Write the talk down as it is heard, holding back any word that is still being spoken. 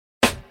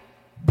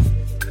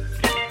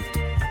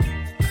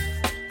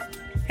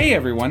Hey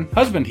everyone,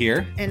 husband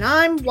here. And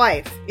I'm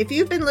wife. If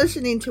you've been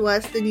listening to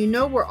us, then you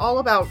know we're all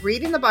about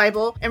reading the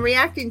Bible and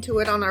reacting to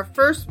it on our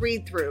first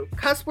read-through.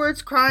 Cuss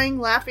words, crying,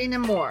 laughing,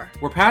 and more.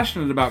 We're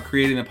passionate about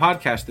creating a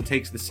podcast that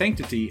takes the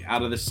sanctity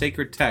out of the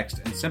sacred text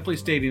and simply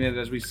stating it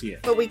as we see it.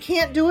 But we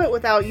can't do it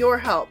without your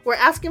help. We're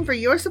asking for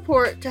your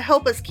support to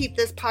help us keep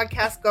this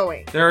podcast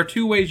going. There are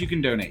two ways you can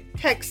donate.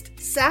 Text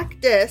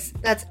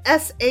SACDIS, that's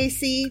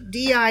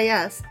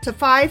SACDIS, to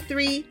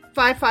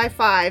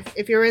 53555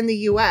 if you're in the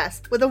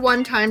U.S. with a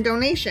one-time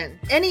donation.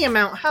 Any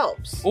amount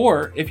helps.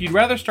 Or, if you'd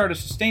rather start a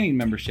sustaining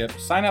membership,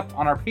 sign up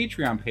on our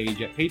Patreon page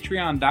at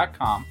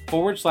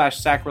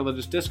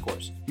patreon.com/sacrilegious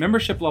discourse.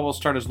 Membership levels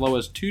start as low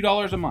as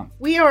 $2 a month.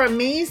 We are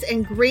amazed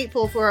and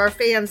grateful for our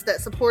fans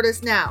that support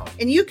us now,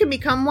 and you can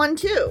become one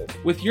too.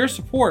 With your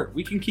support,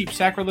 we can keep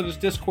Sacrilegious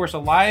Discourse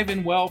alive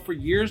and well for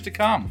years to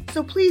come.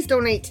 So please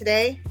donate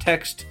today.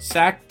 Text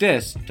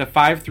SACDIS to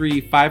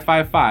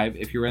 53555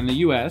 if you're in the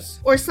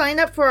U.S. Or sign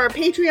up for our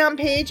Patreon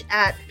page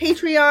at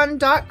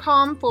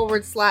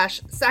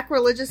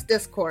patreon.com/sacrilegious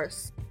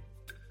discourse.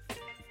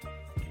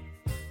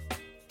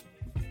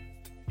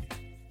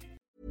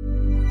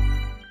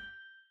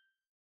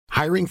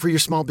 Hiring for your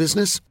small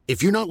business?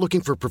 If you're not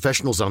looking for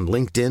professionals on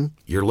LinkedIn,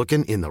 you're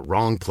looking in the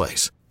wrong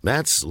place.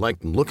 That's like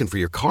looking for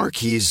your car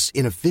keys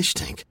in a fish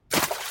tank.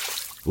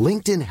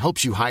 LinkedIn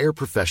helps you hire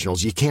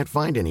professionals you can't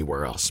find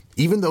anywhere else,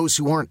 even those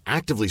who aren't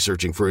actively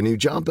searching for a new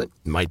job but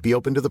might be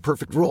open to the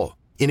perfect role.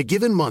 In a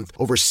given month,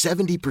 over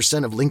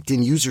 70% of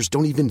LinkedIn users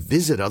don't even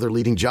visit other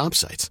leading job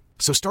sites.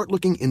 So start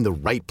looking in the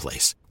right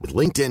place. With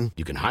LinkedIn,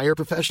 you can hire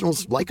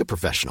professionals like a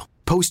professional.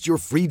 Post your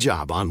free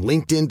job on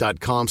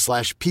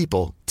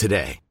linkedin.com/people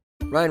today.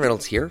 Ryan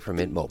Reynolds here from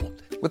Mint Mobile.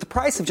 With the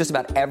price of just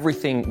about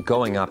everything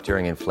going up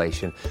during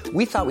inflation,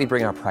 we thought we'd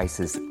bring our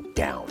prices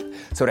down.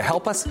 So to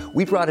help us,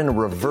 we brought in a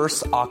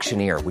reverse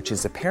auctioneer, which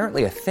is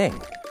apparently a thing.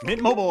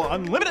 Mint Mobile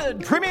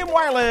Unlimited Premium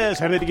Wireless.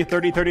 How to get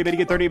 30, 30, bit to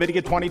get 30, bit to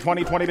get 20,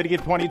 20, 20, bit to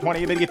get 20,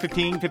 20, bit to get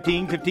 15,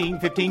 15, 15,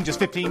 15, just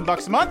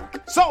 $15 a month?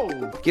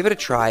 Sold! Give it a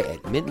try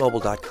at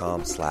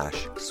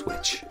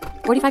mintmobile.com/switch.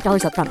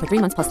 $45 up front for 3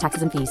 months plus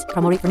taxes and fees.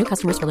 Promo rate for new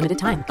customers for limited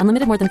time.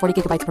 Unlimited more than 40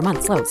 gigabytes per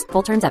month. Slows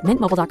full terms at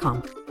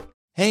mintmobile.com.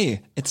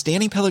 Hey, it's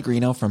Danny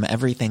Pellegrino from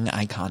Everything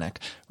Iconic.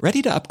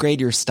 Ready to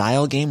upgrade your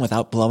style game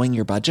without blowing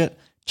your budget?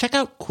 Check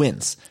out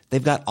Quince.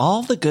 They've got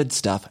all the good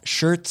stuff,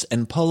 shirts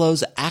and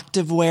polos,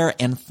 activewear,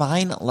 and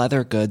fine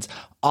leather goods,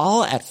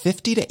 all at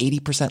 50 to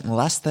 80%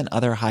 less than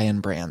other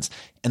high-end brands.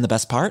 And the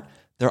best part?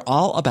 They're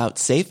all about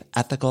safe,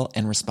 ethical,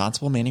 and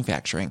responsible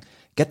manufacturing.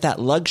 Get that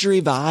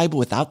luxury vibe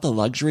without the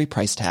luxury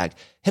price tag.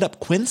 Hit up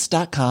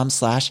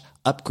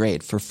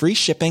quince.com/upgrade for free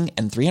shipping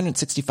and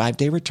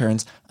 365-day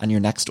returns on your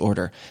next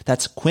order.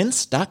 That's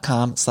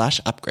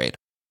quince.com/upgrade.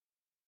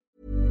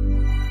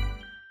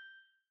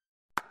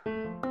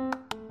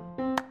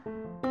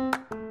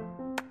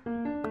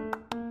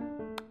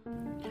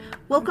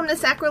 Welcome to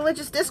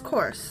Sacrilegious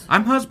Discourse.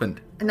 I'm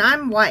husband. And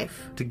I'm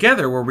wife.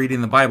 Together, we're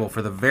reading the Bible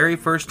for the very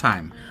first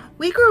time.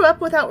 We grew up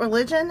without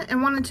religion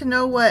and wanted to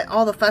know what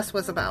all the fuss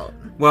was about.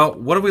 Well,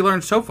 what have we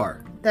learned so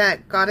far?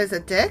 That God is a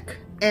dick,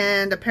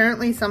 and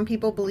apparently some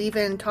people believe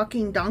in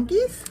talking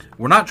donkeys?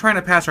 We're not trying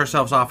to pass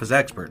ourselves off as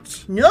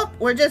experts. Nope,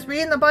 we're just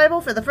reading the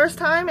Bible for the first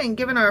time and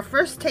giving our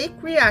first take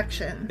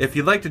reaction. If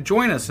you'd like to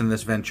join us in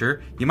this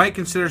venture, you might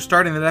consider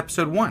starting at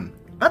episode 1.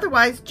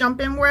 Otherwise, jump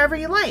in wherever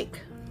you like.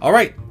 All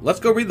right, let's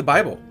go read the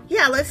Bible.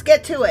 Yeah, let's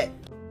get to it.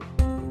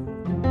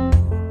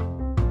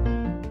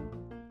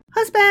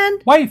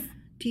 Husband! Wife!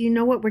 Do you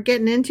know what we're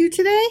getting into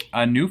today?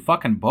 A new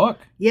fucking book.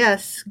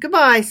 Yes.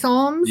 Goodbye,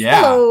 Psalms.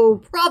 Yeah. Hello,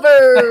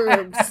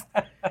 Proverbs.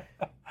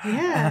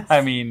 Yes.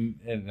 I mean,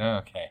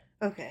 okay.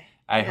 Okay.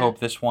 I hope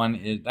this one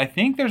is... I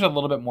think there's a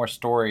little bit more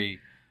story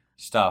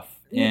stuff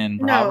in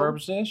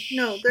Proverbs-ish.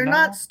 No, they're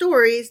not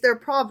stories. They're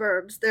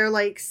proverbs. They're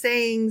like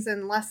sayings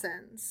and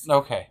lessons.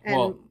 Okay. And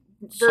well,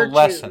 virtues. So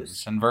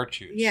lessons and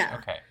virtues. Yeah.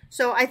 Okay.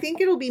 So I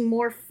think it'll be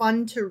more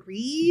fun to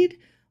read,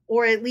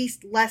 or at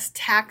least less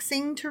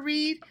taxing to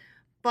read.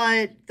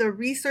 But the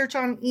research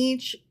on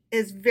each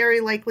is very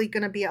likely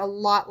going to be a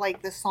lot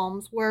like the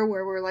Psalms were,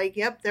 where we're like,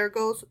 yep, there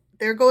goes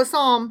a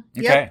Psalm.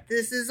 Okay. Yep,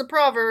 this is a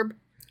proverb.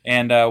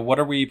 And what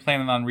are we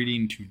planning on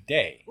reading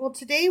today? Well,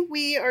 today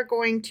we are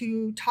going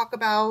to talk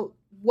about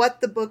what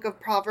the book of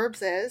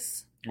Proverbs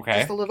is. Okay.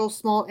 Just a little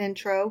small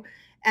intro.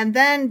 And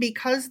then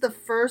because the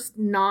first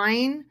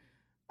 9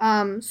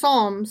 the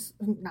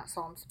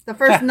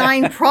first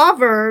 9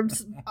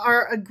 Proverbs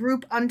are a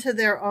group unto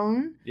their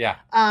own. Yeah.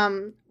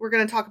 We're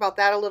going to talk about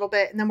that a little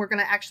bit, and then we're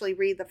going to actually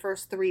read the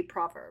first 3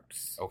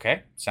 Proverbs.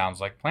 Okay. Sounds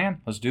like a plan.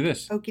 Let's do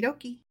this. Okie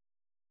dokie.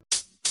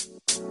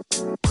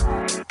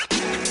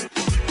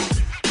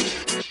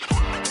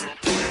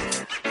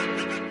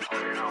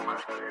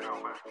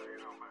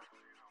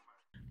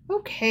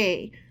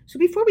 Okay. So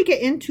before we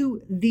get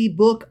into the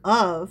book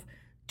of,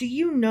 do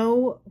you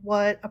know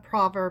what a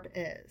proverb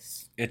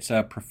is? It's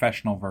a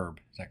professional verb.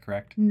 Is that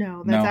correct?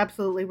 No, that's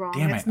absolutely wrong.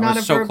 Damn it. It's not I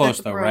was a so verb close, that's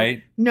a though, verb.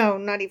 right? No,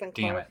 not even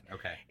close. Damn it.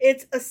 Okay.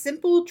 It's a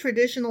simple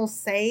traditional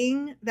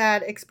saying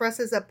that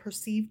expresses a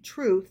perceived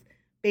truth,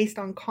 based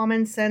on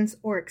common sense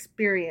or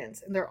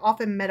experience, and they're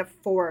often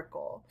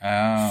metaphorical. Oh,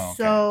 okay.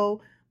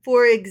 So,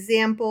 for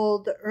example,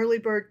 the early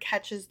bird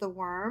catches the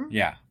worm.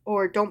 Yeah.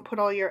 Or don't put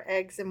all your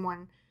eggs in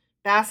one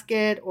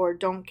basket, or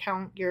don't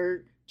count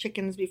your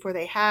chickens before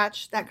they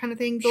hatch, that kind of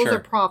thing. Those Sure. are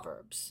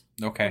proverbs.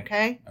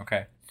 Okay.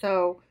 Okay.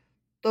 So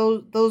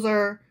those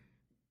are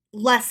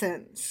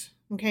lessons.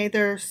 Okay.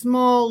 They're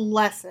small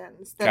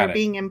lessons that are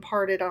being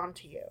imparted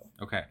onto you.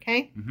 Okay.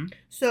 Okay. Mm-hmm.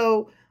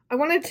 So I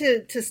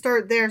wanted to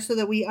start there so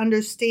that we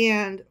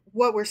understand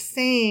what we're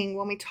saying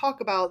when we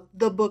talk about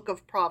the book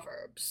of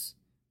Proverbs.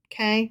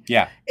 Okay.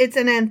 Yeah. It's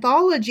an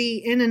anthology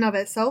in and of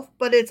itself,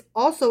 but it's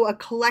also a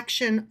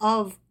collection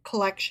of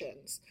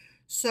collections.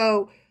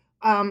 So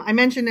I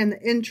mentioned in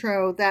the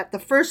intro that the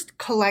first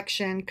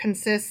collection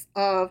consists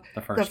of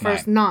the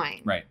first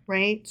nine. Right.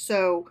 Right.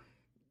 So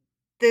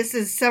this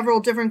is several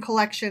different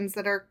collections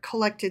that are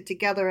collected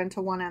together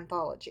into one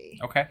anthology.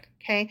 Okay.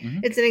 Okay. Mm-hmm.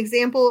 It's an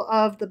example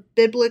of the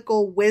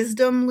biblical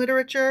wisdom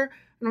literature.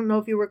 I don't know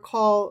if you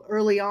recall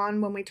early on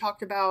when we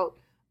talked about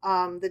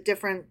the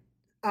different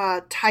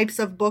types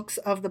of books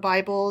of the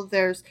Bible.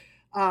 There's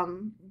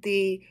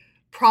the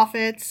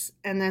prophets,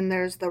 and then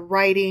there's the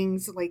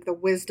writings, like the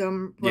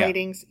wisdom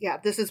writings. Yeah,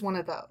 this is one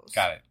of those.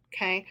 Got it.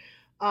 Okay.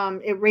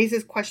 It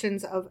raises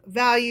questions of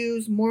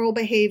values, moral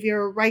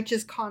behavior,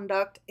 righteous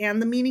conduct, and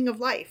the meaning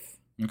of life.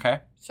 Okay.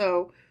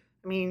 So,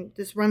 I mean,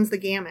 this runs the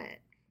gamut.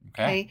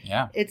 Okay.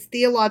 Yeah. Its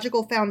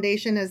theological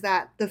foundation is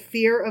that the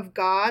fear of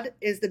God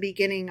is the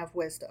beginning of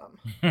wisdom,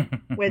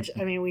 which,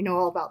 I mean, we know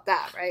all about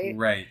that, right?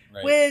 Right.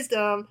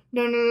 Wisdom.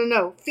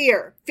 No.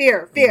 Fear.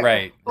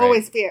 Right.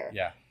 Always fear.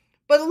 Yeah.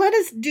 But let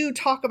us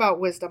talk about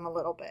wisdom a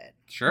little bit.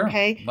 Sure.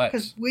 Okay?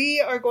 Because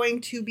we are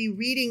going to be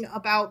reading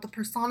about the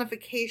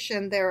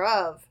personification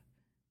thereof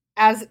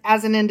as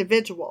an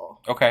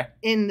individual. Okay.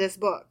 In this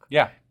book.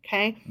 Yeah.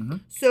 Okay? Mm-hmm.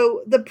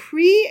 So the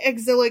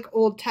pre-exilic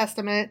Old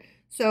Testament,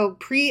 so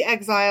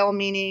pre-exile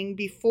meaning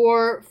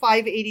before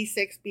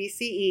 586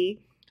 BCE,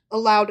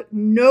 allowed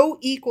no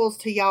equals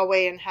to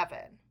Yahweh in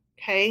heaven.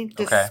 Okay?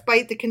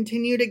 Despite the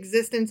continued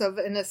existence of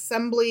an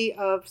assembly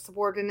of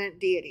subordinate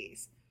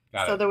deities.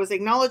 So there was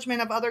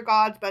acknowledgement of other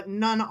gods, but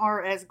none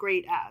are as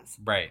great as.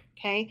 Right.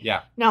 Okay?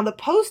 Yeah. Now, the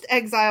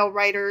post-exile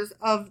writers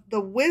of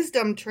the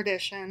wisdom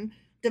tradition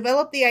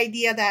developed the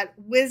idea that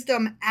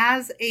wisdom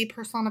as a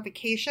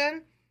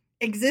personification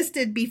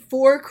existed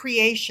before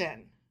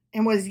creation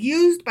and was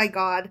used by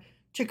God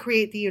to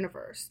create the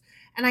universe.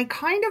 And I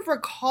kind of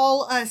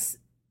recall us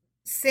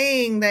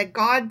saying that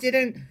God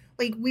didn't,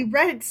 like, we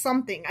read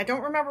something. I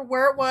don't remember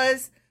where it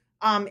was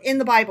in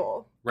the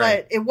Bible,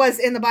 but it was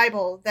in the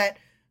Bible that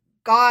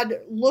God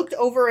looked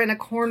over in a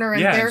corner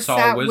and there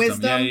sat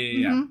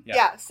wisdom.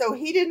 Yeah. So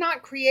he did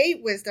not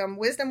create wisdom.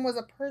 Wisdom was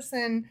a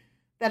person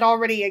that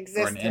already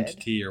existed. Or an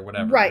entity or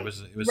whatever. Right. It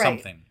was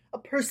something. A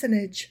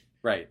personage.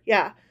 Right.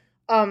 Yeah.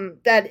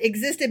 That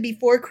existed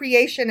before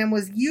creation and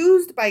was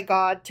used by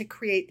God to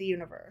create the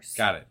universe.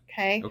 Got it.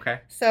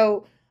 Okay.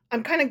 So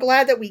I'm kind of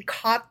glad that we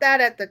caught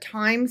that at the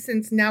time,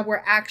 since now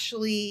we're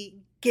actually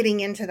getting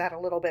into that a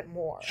little bit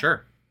more.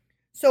 Sure.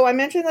 So I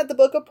mentioned that the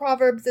book of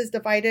Proverbs is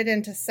divided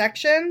into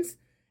sections,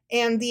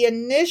 and the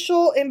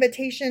initial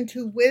invitation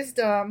to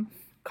wisdom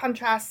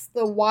contrasts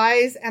the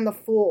wise and the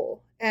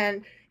fool.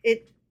 And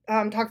it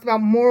talks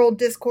about moral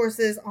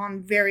discourses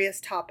on various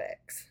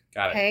topics.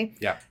 Got it. Okay?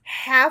 Yeah.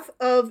 Half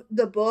of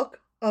the book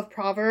of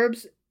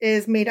Proverbs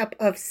is made up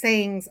of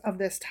sayings of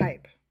this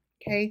type.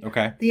 Okay?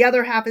 Okay. The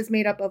other half is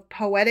made up of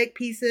poetic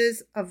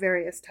pieces of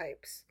various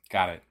types.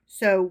 Got it.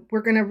 So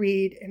we're going to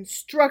read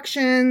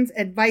instructions,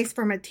 advice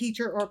from a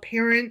teacher or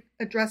parent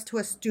addressed to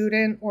a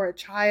student or a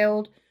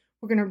child.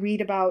 We're going to read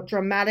about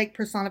dramatic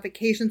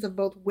personifications of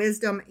both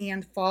wisdom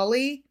and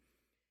folly.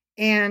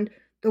 And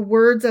the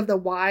words of the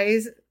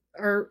wise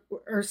are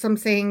some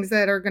sayings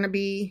that are going to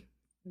be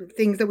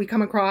things that we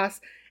come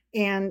across.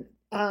 And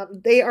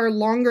they are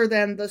longer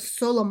than the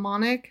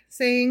Solomonic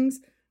sayings,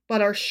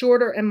 but are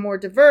shorter and more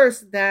diverse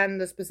than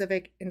the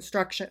specific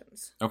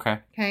instructions. Okay.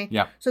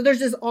 Yeah. So there's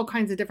just all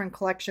kinds of different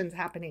collections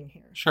happening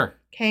here. Sure.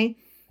 Okay.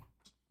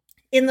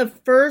 In the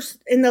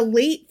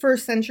late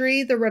first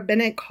century, the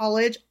Rabbinic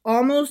College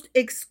almost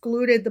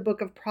excluded the book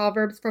of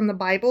Proverbs from the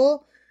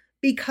Bible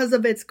because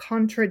of its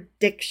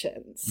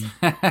contradictions.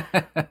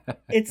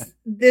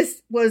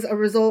 This was a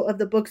result of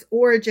the book's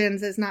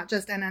origins as not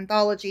just an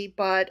anthology,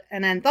 but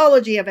an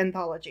anthology of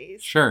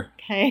anthologies. Sure.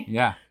 Okay.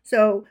 Yeah.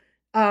 So,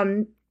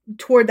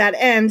 toward that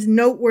end,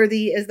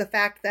 noteworthy is the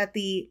fact that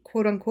the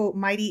quote-unquote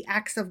mighty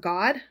acts of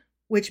God,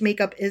 which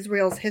make up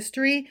Israel's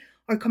history,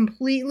 are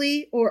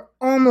completely or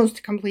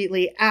almost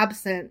completely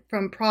absent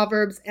from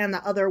Proverbs and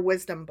the other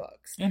wisdom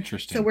books.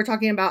 Interesting. So we're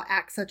talking about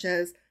acts such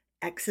as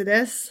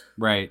Exodus.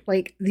 Right.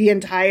 Like the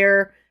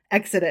entire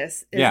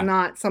Exodus is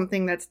not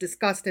something that's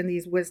discussed in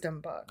these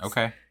wisdom books.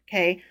 Okay.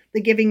 Okay.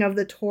 The giving of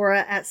the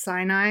Torah at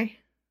Sinai,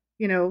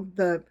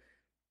 the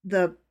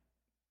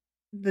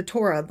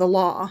Torah, the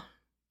law.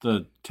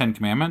 The 10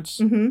 Commandments?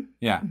 Mm-hmm.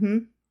 Yeah. Mm-hmm.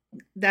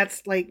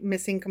 That's like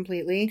missing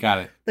completely. Got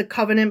it. The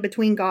covenant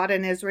between God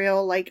and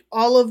Israel, like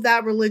all of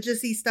that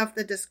religious-y stuff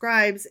that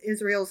describes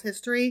Israel's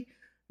history,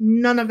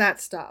 none of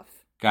that stuff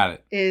Got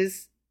it.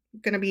 is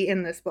going to be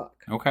in this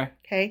book. Okay.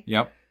 Okay.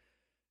 Yep.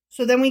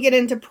 So then we get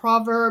into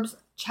Proverbs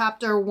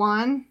chapter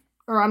 1,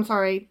 or I'm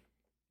sorry.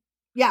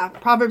 Yeah,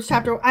 Proverbs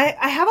chapter.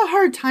 I have a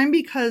hard time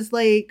because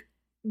like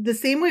the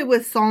same way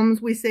with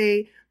Psalms, we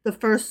say the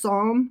first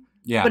Psalm,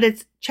 Yeah. but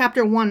it's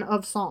chapter 1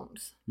 of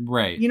Psalms.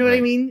 Right. You know what I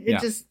right. mean? It Yeah.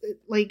 just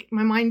like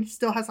my mind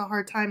still has a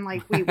hard time.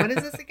 Like, wait, what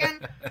is this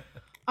again?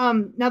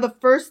 Now the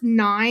first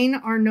 9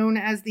 are known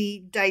as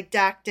the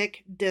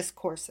didactic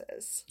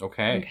discourses.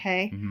 Okay.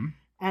 Okay. Mm-hmm.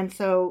 And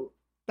so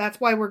that's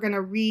why we're going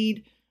to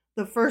read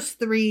the first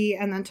 3,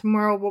 and then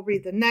tomorrow we'll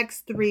read the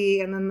next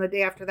 3, and then the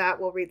day after that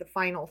we'll read the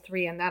final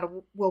 3, and that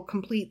will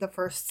complete the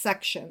first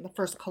section, the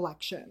first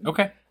collection.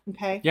 Okay.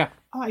 Okay. Yeah.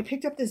 Oh, I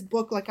picked up this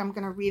book like I'm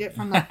going to read it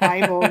from the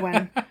Bible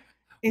when.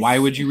 Why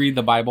would you read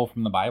the Bible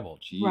from the Bible?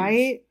 Jeez.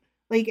 Right?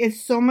 Like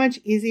it's so much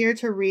easier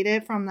to read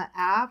it from the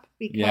app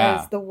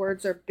because the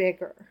words are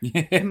bigger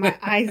and my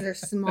eyes are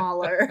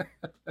smaller.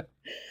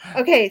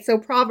 Okay, so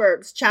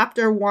Proverbs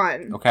chapter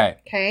 1. Okay.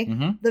 Okay.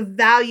 Mm-hmm. The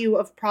value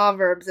of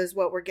Proverbs is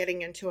what we're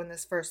getting into in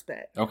this first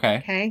bit. Okay.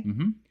 Okay.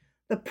 Mm-hmm.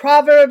 The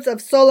Proverbs of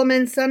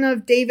Solomon, son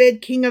of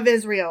David, king of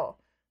Israel,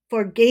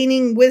 for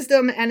gaining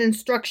wisdom and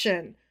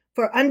instruction,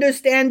 for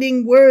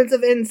understanding words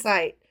of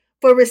insight,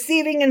 for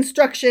receiving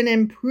instruction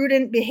in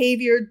prudent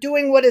behavior,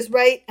 doing what is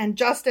right and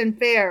just and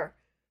fair,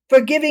 for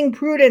giving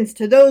prudence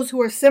to those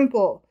who are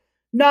simple,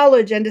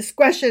 knowledge and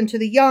discretion to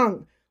the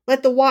young.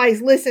 Let the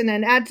wise listen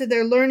and add to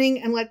their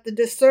learning, and let the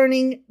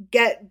discerning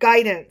get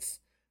guidance,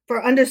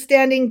 for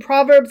understanding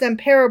proverbs and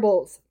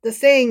parables, the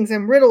sayings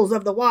and riddles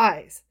of the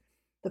wise.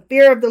 The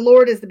fear of the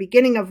Lord is the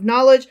beginning of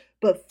knowledge,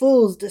 but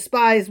fools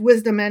despise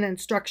wisdom and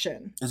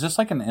instruction. Is this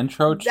like an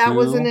intro to... That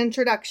was an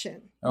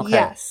introduction. Okay.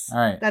 Yes. All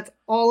right. That's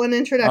all an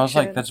introduction. I was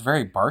like, that's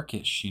very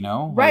Barkish, you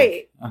know?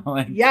 Right.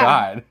 Like Yeah.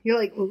 God. You're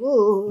like,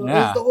 ooh,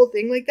 Yeah. is the whole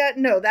thing like that?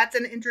 No, that's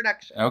an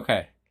introduction.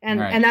 Okay. And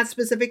All right. and that's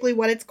specifically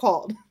what it's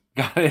called.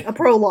 Got it. A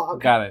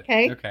prologue. Got it.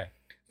 Okay. Okay.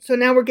 So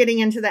now we're getting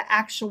into the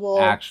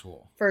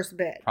actual first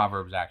bit.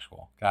 Proverbs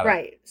actual. Got it.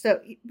 Right.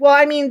 So, well,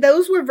 I mean,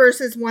 those were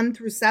verses 1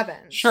 through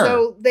 7. Sure.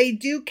 So they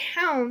do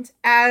count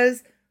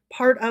as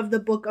part of the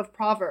book of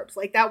Proverbs.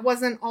 Like that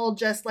wasn't all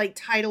just like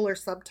title or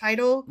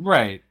subtitle.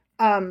 Right.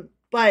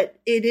 But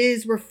it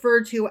is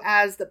referred to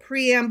as the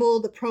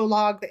preamble, the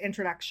prologue, the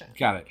introduction.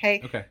 Got it.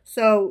 Okay. Okay.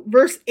 So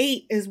verse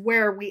 8 is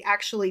where we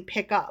actually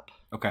pick up.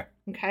 Okay.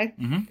 Okay.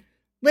 Mm-hmm.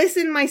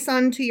 Listen, my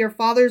son, to your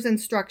father's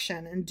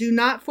instruction, and do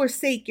not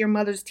forsake your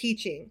mother's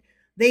teaching.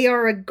 They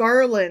are a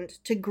garland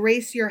to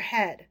grace your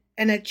head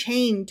and a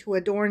chain to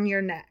adorn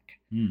your neck.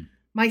 Mm.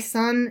 My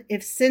son,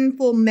 if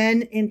sinful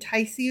men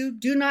entice you,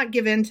 do not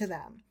give in to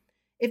them.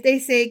 If they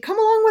say, come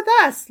along with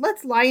us,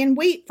 let's lie in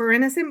wait for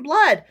innocent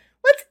blood.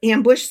 Let's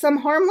ambush some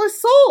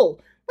harmless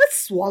soul. Let's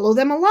swallow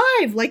them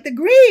alive like the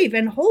grave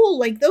and whole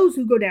like those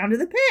who go down to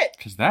the pit.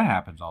 Because that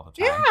happens all the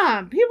time.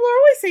 Yeah, people are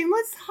always saying,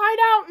 let's hide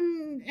out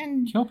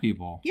and Kill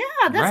people.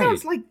 yeah, that Right.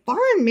 sounds like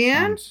fun,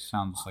 man.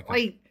 Sounds like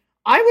Like,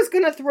 I was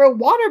going to throw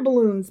water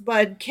balloons,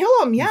 but kill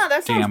them. Yeah,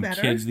 that sounds damn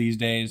better. kids these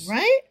days.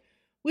 Right?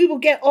 We will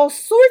get all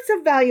sorts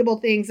of valuable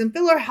things and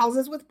fill our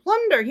houses with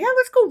plunder. Yeah,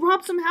 let's go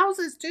rob some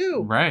houses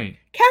too. Right.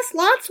 Cast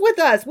lots with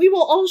us. We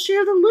will all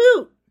share the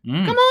loot.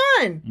 Mm. Come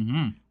on.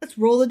 Mm-hmm. Let's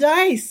roll the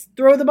dice.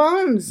 Throw the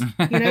bones.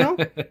 You know?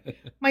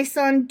 My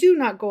son, do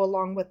not go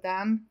along with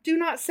them. Do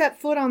not set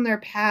foot on their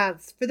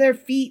paths, for their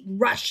feet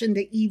rush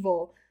into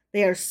evil.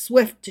 They are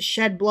swift to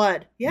shed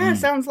blood. Yeah,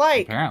 sounds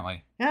like.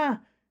 Apparently. Yeah.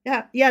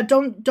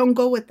 Don't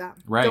go with them.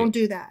 Right. Don't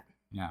do that.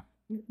 Yeah.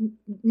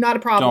 Not a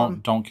problem.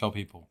 Don't kill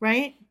people.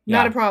 Right? Yeah.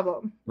 Not a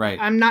problem. Right.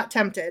 I'm not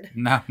tempted.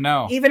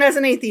 No. Even as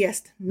an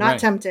atheist, not Right.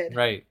 tempted.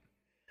 Right.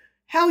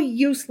 How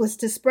useless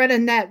to spread a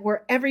net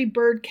where every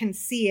bird can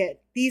see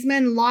it. These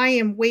men lie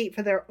in wait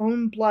for their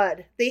own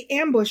blood. They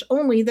ambush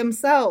only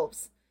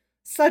themselves.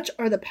 Such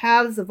are the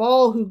paths of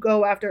all who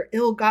go after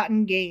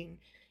ill-gotten gain.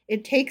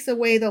 It takes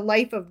away the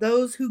life of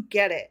those who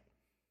get it.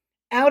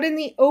 Out in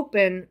the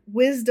open,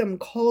 wisdom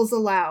calls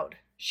aloud.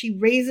 She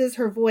raises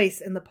her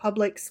voice in the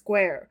public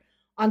square.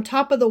 On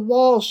top of the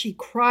wall, she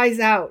cries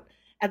out.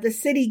 At the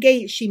city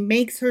gate, she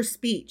makes her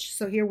speech.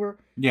 So here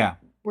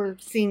we're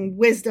seeing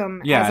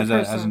wisdom as a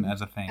person,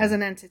 as a thing. as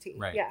an entity.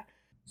 Right. Yeah.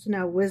 So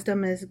now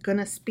wisdom is going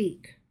to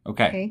speak.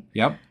 Okay.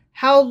 Yep.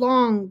 How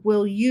long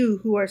will you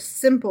who are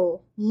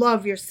simple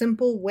love your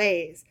simple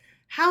ways?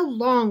 How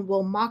long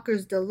will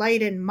mockers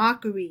delight in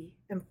mockery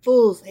and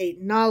fools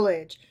hate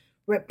knowledge?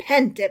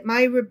 Repent at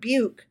my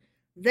rebuke.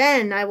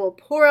 Then I will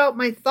pour out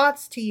my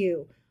thoughts to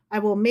you. I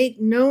will make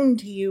known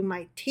to you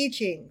my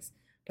teachings.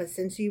 But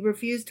since you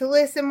refuse to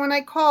listen when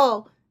I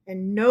call,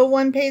 and no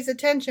one pays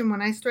attention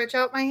when I stretch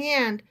out my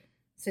hand,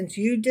 since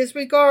you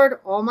disregard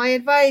all my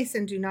advice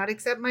and do not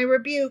accept my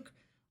rebuke,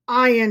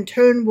 I in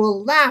turn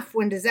will laugh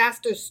when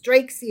disaster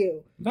strikes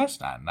you. That's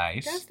not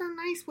nice. That's not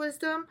nice,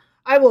 wisdom.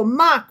 I will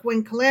mock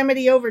when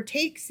calamity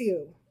overtakes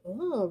you.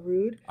 Oh,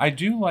 rude. I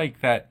do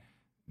like that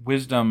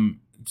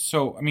wisdom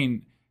So, I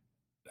mean,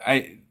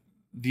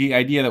 the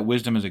idea that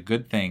wisdom is a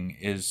good thing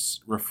is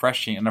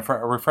refreshing, and a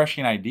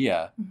refreshing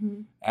idea,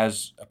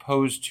 as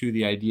opposed to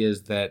the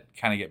ideas that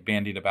kind of get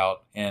bandied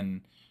about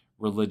in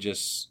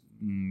religious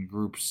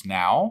groups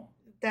now.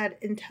 That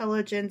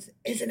intelligence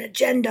is an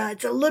agenda.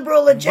 It's a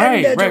liberal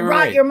agenda to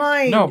rot your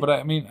mind. No, but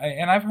I mean,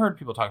 and I've heard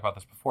people talk about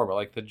this before, but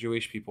like the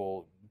Jewish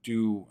people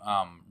do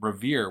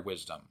revere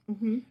wisdom.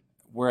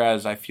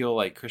 Whereas I feel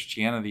like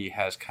Christianity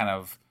has kind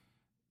of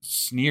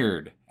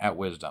sneered at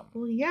wisdom.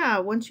 Well, yeah,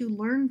 once you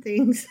learn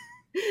things,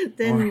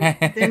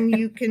 then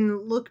you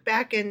can look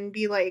back and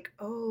be like,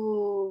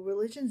 oh,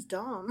 religion's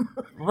dumb.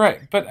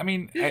 Right. But I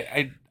mean,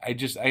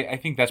 I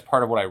think that's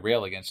part of what I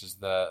rail against is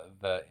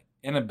the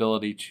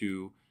inability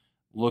to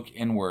look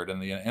inward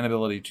and the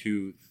inability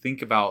to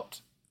think about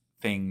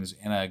things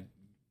in a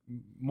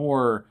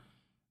more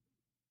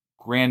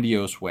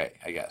grandiose way,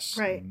 I guess.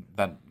 Right.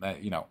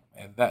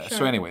 Sure.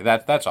 So anyway,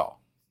 that's all.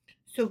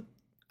 So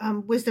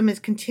wisdom is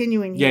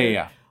continuing here.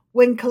 Yeah.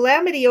 When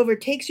calamity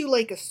overtakes you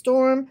like a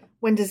storm,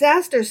 when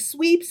disaster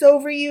sweeps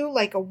over you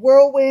like a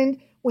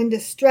whirlwind, when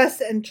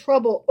distress and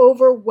trouble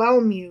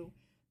overwhelm you,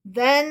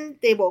 then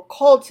they will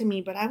call to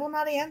me, but I will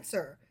not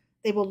answer.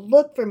 They will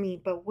look for me,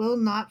 but will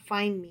not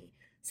find me,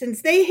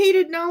 since they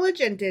hated knowledge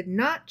and did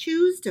not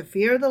choose to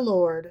fear the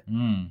Lord.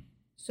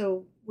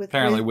 So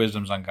apparently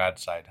wisdom's on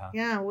God's side, huh?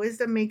 Yeah,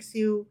 wisdom makes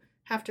you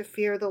have to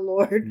fear the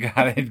Lord.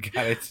 Got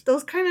it.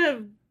 Those kind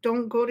of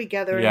don't go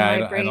together in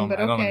my brain, but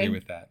okay. I don't agree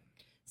with that.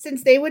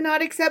 Since they would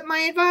not accept my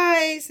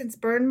advice and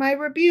spurn my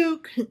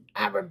rebuke,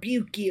 I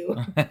rebuke you.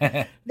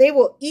 They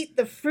will eat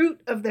the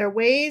fruit of their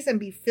ways and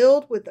be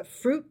filled with the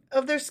fruit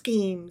of their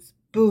schemes.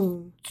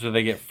 Boom. So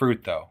they get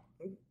fruit, though.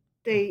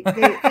 They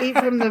ate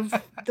from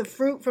the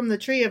fruit from the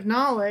tree of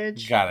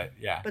knowledge. Got it,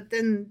 yeah. But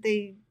then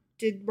they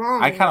did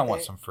wrong. I kind of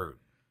want some fruit.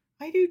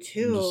 I do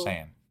too. I'm just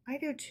saying. I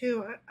do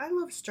too. I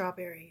love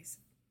strawberries.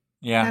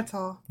 Yeah. That's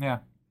all. Yeah.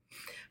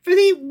 For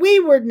the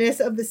waywardness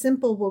of the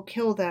simple will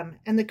kill them,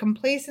 and the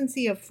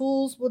complacency of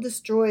fools will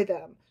destroy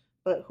them.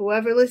 But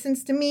whoever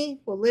listens to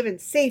me will live in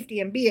safety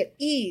and be at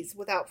ease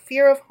without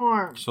fear of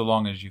harm. So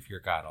long as you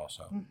fear God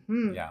also.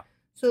 Mm-hmm. Yeah.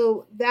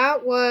 So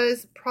that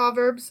was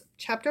Proverbs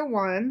chapter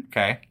 1.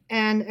 Okay.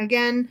 And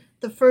again,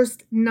 the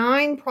first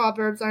 9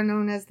 Proverbs are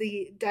known as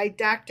the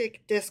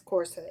didactic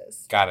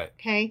discourses. Got it.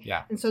 Okay?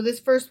 Yeah. And so this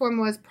first one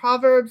was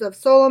Proverbs of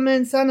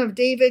Solomon, son of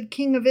David,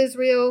 king of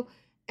Israel.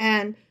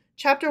 And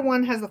chapter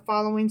 1 has the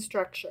following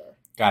structure.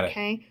 Got it.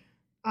 Okay?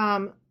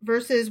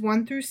 Verses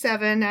 1 through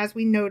 7, as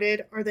we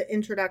noted, are the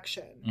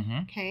introduction. Mm-hmm.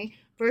 Okay?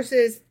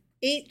 Verses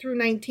 8 through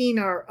 19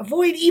 are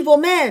avoid evil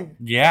men.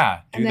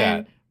 Yeah, do and then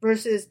that.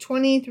 Verses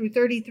 20 through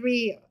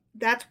 33,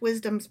 that's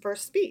wisdom's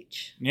first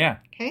speech. Yeah.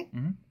 Okay?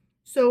 Mm-hmm.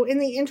 So in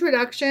the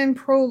introduction,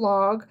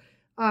 prologue,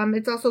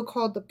 it's also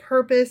called the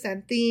purpose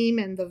and theme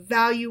and the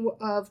value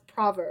of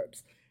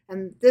Proverbs.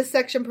 And this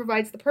section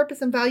provides the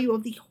purpose and value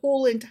of the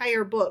whole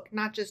entire book,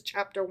 not just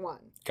chapter 1.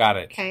 Got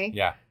it. Okay?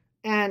 Yeah.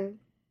 And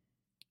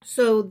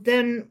so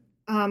then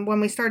when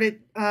we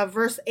started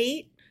verse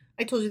 8,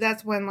 I told you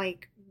that's when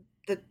like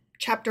the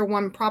chapter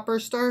 1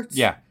 proper starts.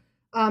 Yeah.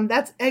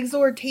 That's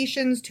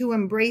exhortations to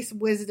embrace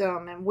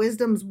wisdom and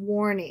wisdom's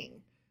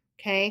warning.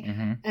 Okay.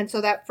 Mm-hmm. And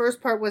so that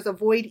first part was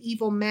avoid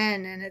evil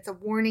men, and it's a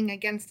warning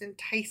against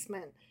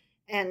enticement.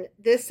 And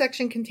this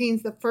section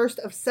contains the first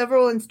of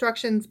several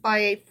instructions by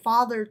a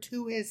father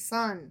to his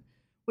son,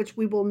 which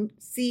we will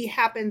see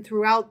happen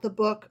throughout the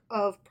book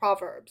of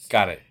Proverbs.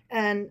 Got it.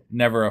 And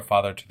never a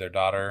father to their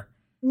daughter.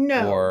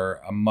 No. Or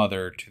a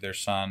mother to their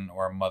son,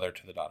 or a mother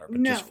to the daughter,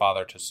 but just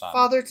father to son.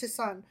 Father to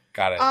son.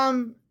 Got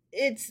it.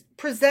 It's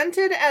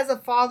presented as a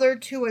father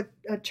to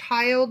a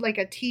child, like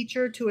a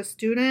teacher to a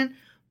student,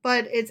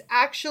 but it's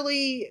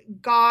actually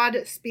God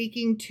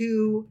speaking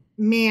to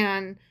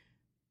man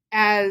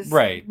as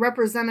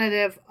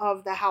representative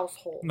of the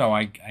household. No,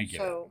 I get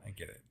it. I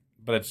get it.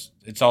 But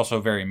it's also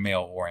very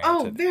male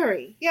oriented. Oh,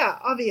 very. Yeah,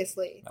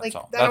 obviously. That's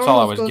all. That's all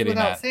I was getting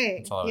at.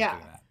 Saying. That's all I was getting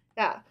at.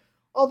 Yeah.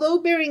 Although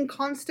bearing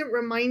constant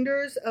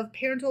reminders of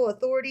parental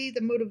authority,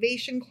 the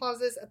motivation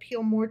clauses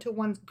appeal more to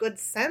one's good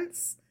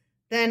sense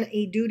than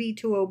a duty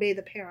to obey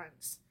the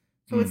parents.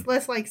 So it's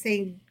less like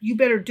saying, you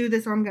better do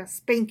this or I'm going to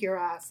spank your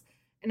ass.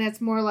 And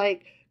it's more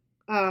like,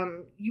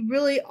 you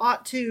really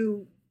ought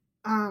to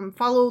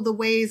follow the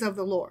ways of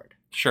the Lord.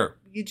 Sure.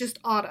 You just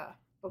oughta.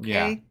 Okay?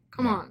 Yeah.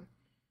 Come on.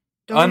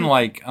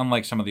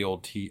 Unlike some of the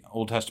Old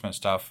Testament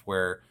stuff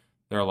where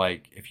they're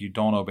like, if you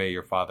don't obey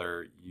your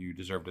father, you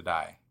deserve to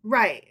die.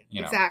 Right.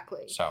 You know,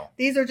 exactly. So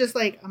these are just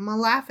like, I'm going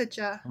to laugh at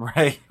you.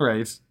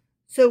 Right.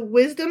 So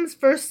wisdom's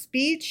first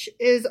speech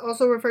is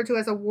also referred to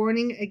as a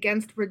warning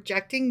against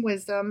rejecting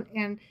wisdom.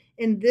 And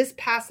in this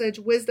passage,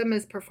 wisdom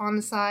is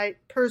personified,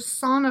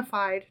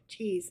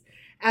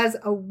 as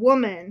a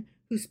woman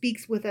who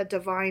speaks with a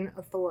divine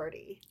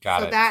authority.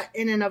 Got it. So that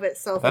in and of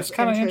itself that's is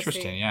kind of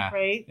interesting, yeah.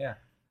 Right? Yeah.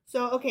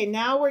 So, okay,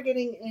 now we're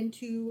getting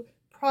into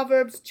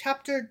Proverbs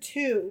chapter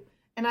 2.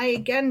 And I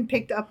again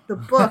picked up the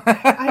book.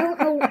 I don't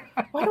know.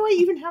 Why do I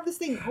even have this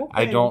thing open?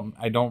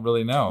 I don't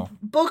really know.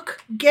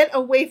 Book, get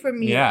away from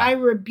me. Yeah. I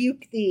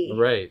rebuke thee.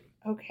 Right.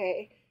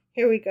 Okay,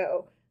 here we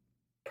go.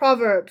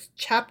 Proverbs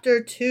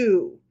chapter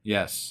 2.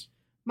 Yes.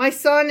 My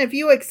son, if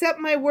you accept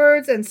my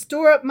words and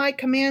store up my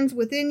commands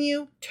within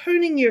you,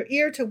 turning your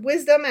ear to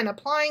wisdom and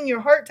applying your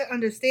heart to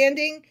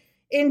understanding,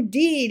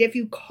 indeed, if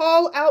you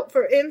call out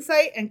for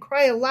insight and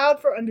cry aloud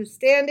for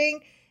understanding,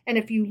 and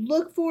if you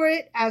look for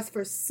it as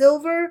for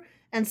silver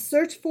and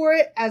search for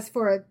it as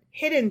for a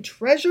hidden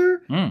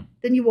treasure,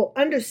 then you will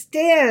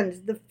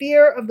understand the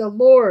fear of the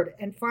Lord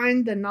and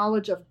find the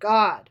knowledge of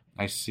God.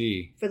 I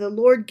see. For the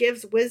Lord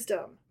gives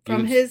wisdom.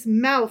 From his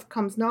mouth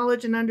comes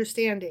knowledge and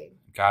understanding.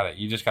 Got it.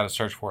 You just got to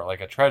search for it like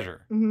a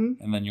treasure,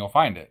 and then you'll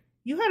find it.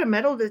 You had a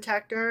metal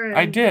detector. And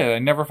I did. I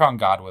never found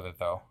God with it,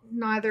 though.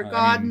 Neither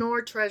God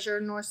nor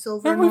treasure nor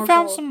silver we nor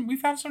found gold. We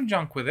found some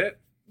junk with it.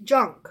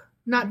 Junk,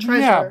 not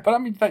treasure. Yeah, but I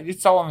mean,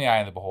 it's all in the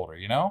eye of the beholder,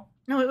 you know?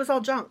 No, it was all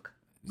junk.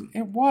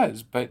 It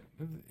was, but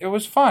it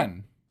was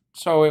fun.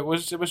 So it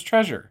was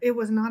treasure. It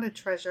was not a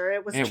treasure.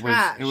 It was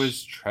trash. It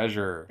was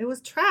treasure. It was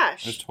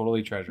trash. It was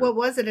totally treasure. What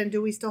was it, and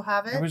do we still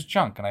have it? It was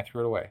junk, and I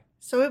threw it away.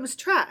 So it was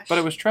trash. But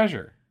it was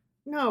treasure.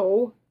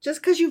 No,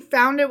 just because you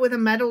found it with a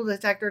metal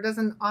detector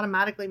doesn't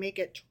automatically make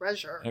it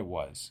treasure. It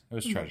was. It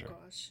was treasure. Oh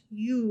my gosh,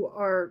 you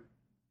are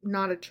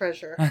not a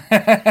treasure.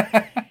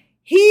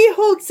 He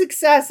holds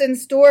success in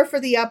store for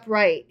the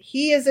upright.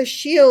 He is a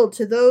shield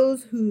to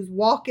those whose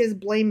walk is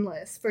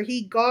blameless, for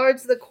he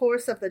guards the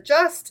course of the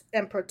just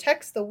and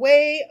protects the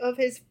way of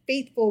his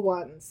faithful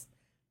ones.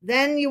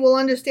 Then you will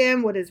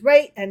understand what is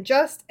right and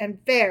just and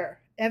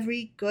fair,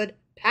 every good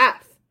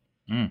path.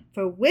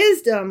 For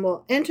wisdom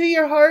will enter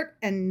your heart,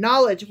 and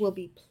knowledge will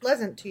be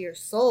pleasant to your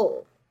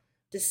soul.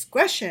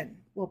 Discretion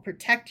will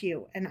protect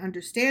you, and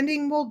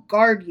understanding will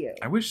guard you.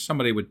 I wish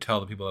somebody would tell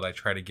the people that I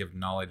try to give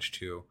knowledge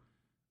to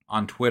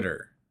on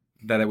Twitter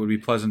that it would be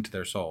pleasant to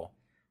their soul.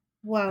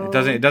 Well,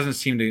 it doesn't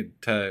seem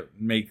to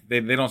make they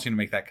don't seem to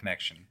make that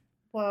connection.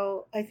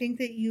 Well, I think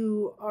that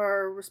you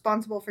are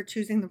responsible for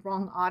choosing the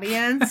wrong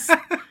audience.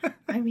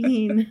 I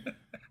mean,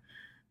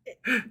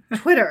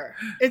 Twitter.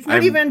 It's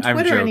not even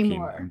Twitter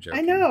anymore. I'm joking.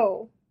 I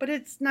know, but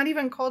it's not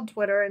even called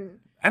Twitter. And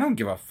I don't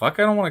give a fuck.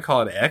 I don't want to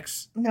call it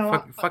X.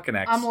 No, fucking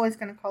X. I'm always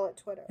going to call it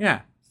Twitter.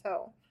 Yeah.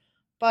 So,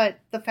 but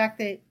the fact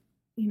that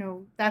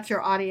that's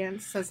your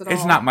audience says it all.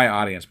 It's not my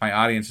audience. My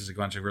audience is a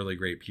bunch of really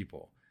great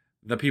people.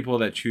 The people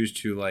that choose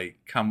to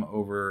come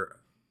over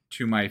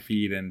to my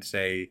feed and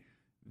say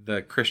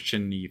the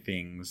Christian-y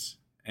things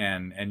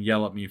and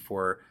yell at me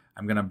for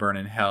I'm going to burn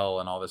in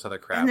hell and all this other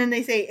crap. And then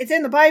they say, it's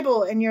in the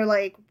Bible. And you're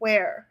like,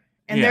 where?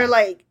 And they're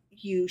like,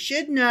 you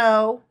should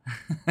know.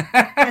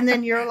 And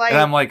then you're like... And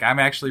I'm like, I'm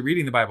actually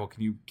reading the Bible.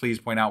 Can you please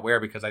point out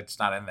where? Because it's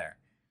not in there.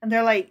 And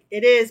they're like,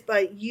 it is,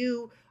 but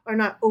you are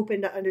not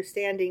open to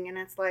understanding. And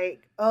it's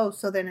like, oh,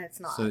 so then it's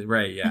not. So,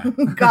 right, yeah.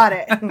 Got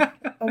it.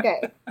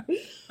 Okay.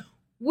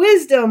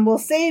 Wisdom will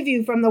save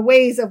you from the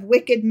ways of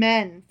wicked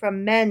men,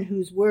 from men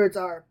whose words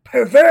are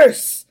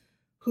perverse,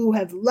 who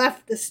have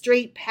left the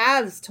straight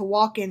paths to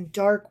walk in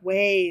dark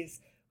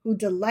ways, who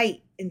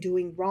delight in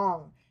doing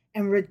wrong,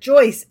 and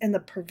rejoice in the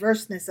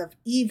perverseness of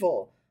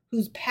evil,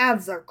 whose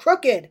paths are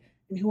crooked,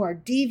 and who are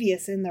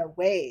devious in their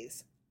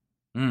ways.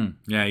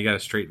 Yeah, you got to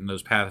straighten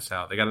those paths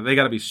out. They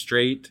got to be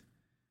straight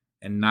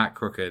and not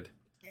crooked.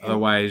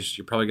 Otherwise,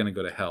 you're probably going to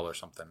go to hell or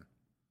something.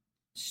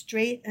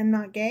 Straight and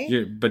not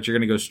gay? But you're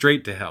going to go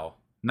straight to hell,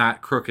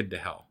 not crooked to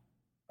hell.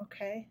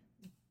 Okay.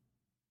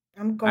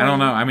 I don't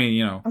know. I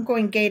mean, I'm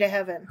going gay to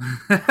heaven.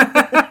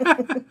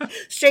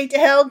 Straight to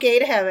hell, gay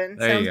to heaven.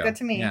 There Sounds you go. good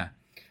to me. Yeah.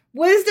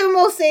 Wisdom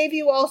will save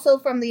you also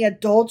from the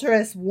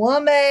adulterous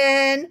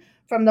woman,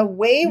 from the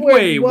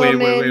wayward woman.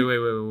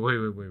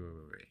 Wait.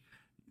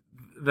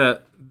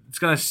 It's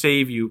going to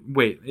save you.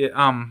 Wait.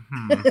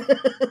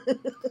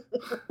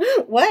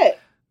 What?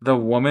 The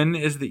woman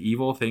is the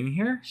evil thing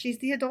here? She's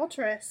the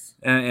adulteress.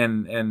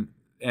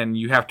 And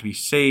you have to be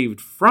saved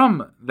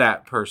from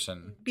that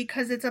person.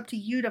 Because it's up to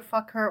you to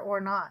fuck her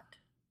or not.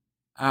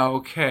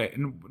 Okay.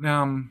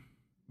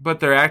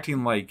 But they're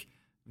acting like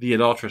the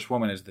adulterous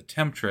woman is the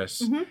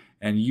temptress,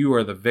 and you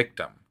are the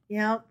victim.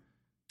 Yep.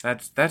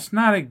 That's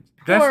not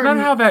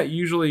how that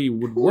usually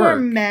would work. Poor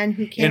men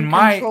who can't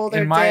control their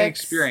dicks. In my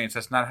experience,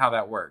 that's not how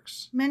that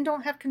works. Men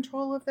don't have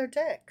control of their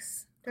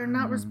dicks. They're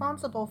not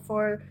responsible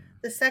for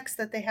the sex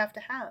that they have to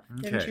have.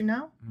 Okay. Didn't you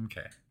know?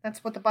 Okay.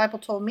 That's what the Bible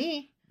told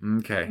me.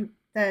 Okay.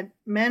 That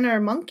men are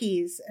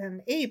monkeys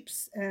and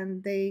apes,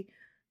 and they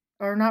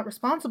are not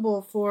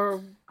responsible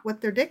for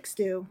what their dicks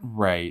do.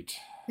 Right.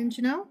 Didn't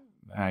you know?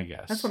 I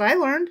guess. That's what I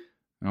learned.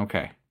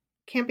 Okay.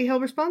 Can't be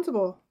held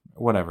responsible.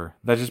 Whatever.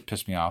 That just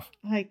pissed me off.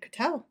 I could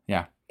tell.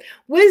 Yeah.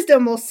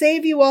 Wisdom will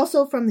save you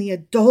also from the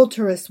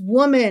adulterous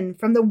woman,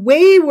 from the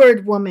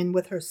wayward woman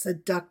with her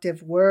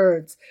seductive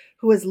words,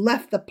 who has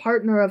left the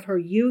partner of her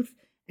youth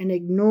and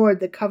ignored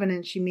the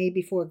covenant she made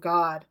before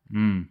God.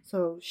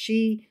 So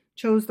she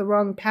chose the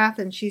wrong path,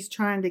 and she's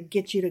trying to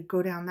get you to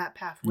go down that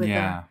path with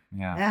her.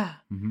 Yeah.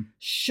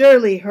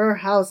 Surely her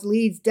house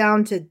leads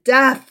down to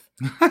death,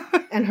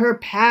 and her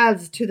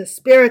paths to the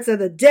spirits of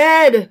the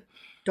dead.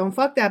 Don't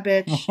fuck that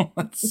bitch.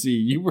 Let's see.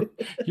 You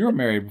were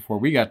married before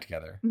we got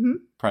together,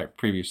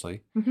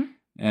 previously,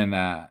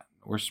 and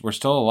we're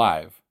still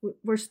alive.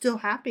 We're still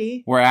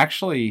happy. We're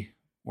actually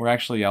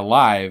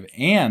alive,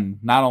 and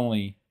not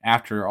only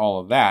after all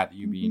of that,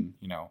 you being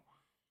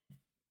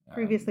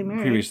previously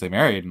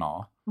married and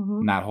all,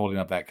 not holding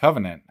up that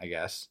covenant, I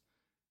guess,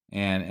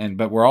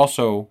 but we're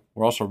also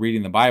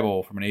reading the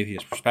Bible from an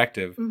atheist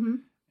perspective.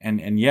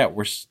 And yet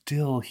we're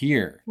still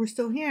here. We're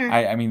still here.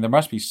 I mean, there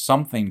must be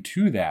something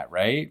to that,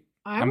 right?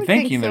 I'm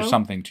thinking there's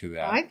something to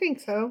that. I think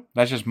so.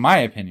 That's just my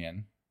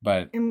opinion.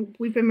 But and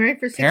we've been married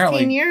for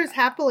 16 years,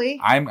 happily.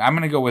 I'm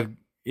going to go with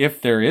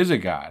if there is a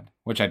God,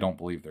 which I don't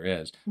believe there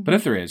is. But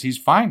if there is, he's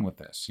fine with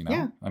this,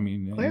 Yeah, I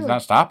mean, clearly. he's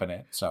not stopping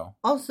it. So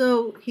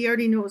also, he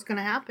already knew what was going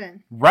to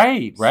happen.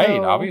 Right,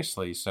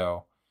 obviously.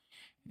 So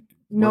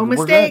no mistakes.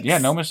 We're good.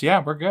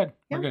 Yeah, we're good.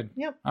 Yep, We're good.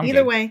 Yep. I'm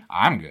Either good. way.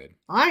 I'm good.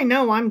 I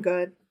know I'm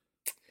good.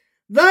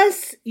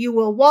 Thus you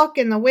will walk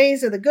in the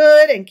ways of the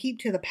good and keep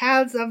to the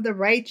paths of the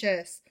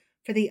righteous.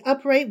 For the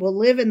upright will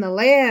live in the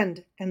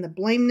land, and the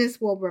blameless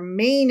will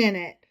remain in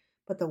it.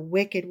 But the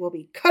wicked will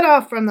be cut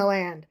off from the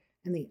land,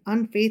 and the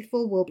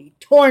unfaithful will be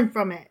torn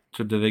from it.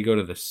 So do they go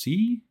to the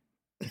sea?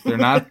 If they're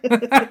not.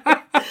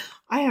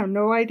 I have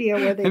no idea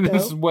where they go.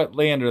 What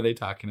land are they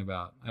talking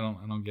about? I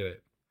don't get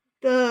it.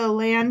 The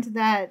land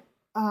that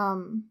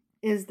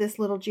is this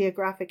little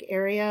geographic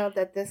area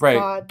that this right,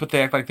 God... but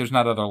they act like there's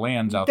not other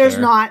lands out there. There's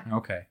not.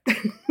 Okay.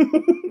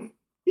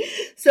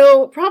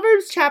 So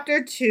Proverbs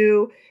chapter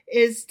 2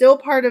 is still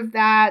part of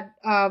that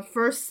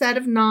first set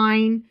of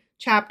 9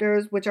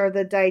 chapters, which are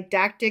the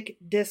didactic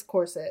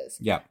discourses.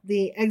 Yeah.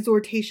 The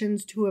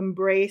exhortations to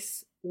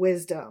embrace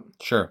wisdom.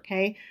 Sure.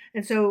 Okay.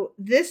 And so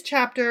this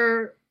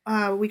chapter,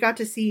 we got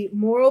to see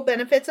moral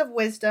benefits of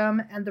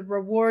wisdom and the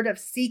reward of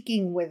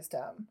seeking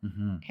wisdom.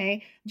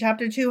 Okay.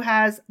 Chapter 2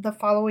 has the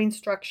following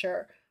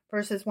structure.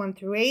 Verses 1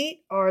 through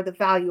 8 are the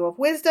value of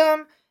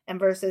wisdom, and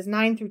verses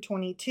 9 through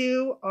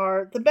 22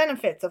 are the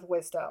benefits of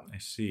wisdom. I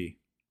see.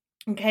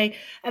 Okay.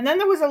 And then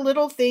there was a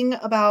little thing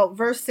about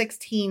verse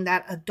 16,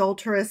 that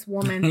adulterous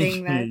woman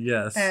thing that,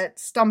 yes. that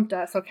stumped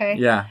us. Okay.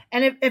 Yeah.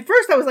 And at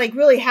first I was like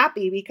really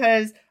happy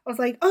because I was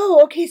like,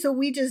 oh, okay. So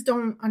we just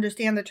don't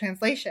understand the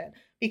translation,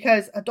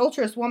 because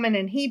adulterous woman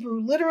in Hebrew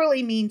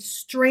literally means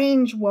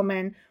strange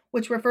woman,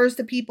 which refers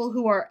to people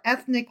who are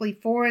ethnically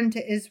foreign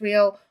to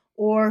Israel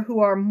or who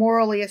are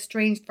morally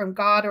estranged from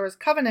God or his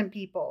covenant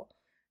people.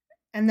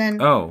 And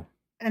then,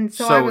 and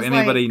so I was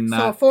anybody like, not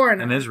so a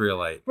foreigner, an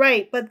Israelite,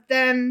 right? But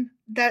then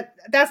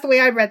that's the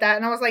way I read that,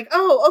 and I was like,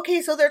 oh,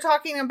 okay, so they're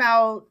talking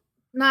about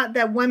not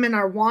that women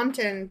are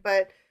wanton,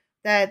 but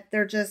that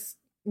they're just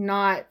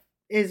not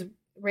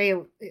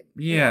Israel.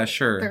 Yeah,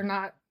 sure. They're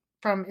not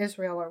from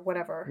Israel or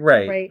whatever.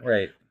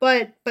 Right.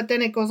 But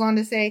then it goes on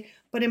to say,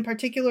 but in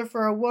particular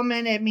for a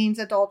woman, it means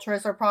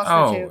adulteress or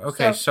prostitute. Oh,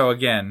 okay. So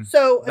again,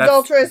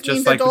 adulteress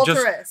means like,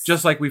 adulteress.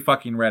 Just like we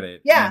fucking read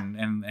it. Yeah.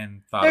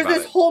 And thought There's about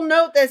this it. whole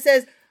note that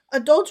says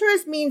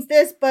adulteress means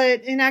this,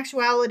 but in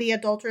actuality,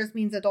 adulteress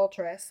means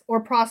adulteress or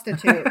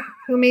prostitute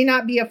who may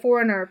not be a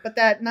foreigner, but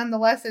that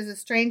nonetheless is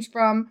estranged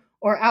from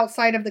or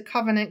outside of the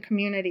covenant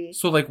community.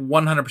 So like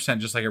 100%,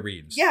 just like it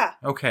reads. Yeah.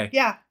 Okay.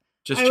 Yeah.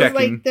 Just I checking.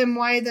 was like, then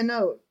why the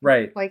note?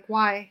 Right. Like,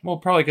 why? Well,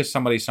 probably because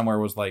somebody somewhere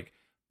was like,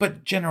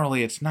 but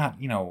generally it's not,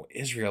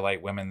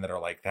 Israelite women that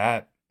are like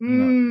that. You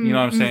know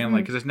what I'm saying?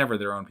 Like, because it's never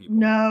their own people.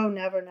 No,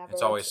 never.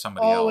 It's always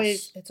somebody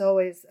else. It's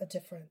always a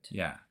different.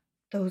 Yeah.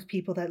 Those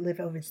people that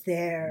live over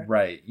there.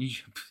 Right.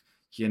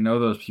 You know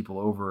those people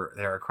over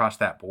there across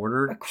that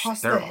border? Across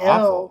They're the hill.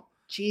 awful.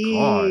 Jeez.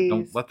 God,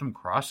 don't let them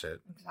cross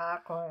it.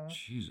 Exactly.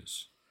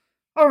 Jesus.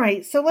 All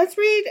right, so let's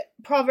read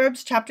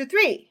Proverbs chapter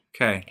 3.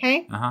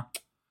 Okay. Uh-huh.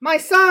 My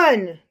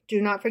son,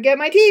 do not forget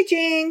my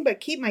teaching,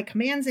 but keep my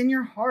commands in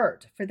your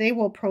heart, for they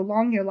will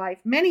prolong your life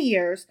many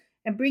years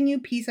and bring you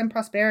peace and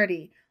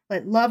prosperity.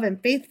 Let love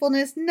and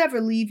faithfulness never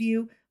leave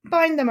you.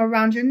 Bind them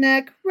around your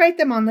neck. Write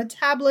them on the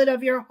tablet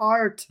of your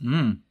heart.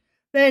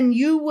 Then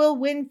you will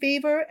win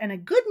favor and a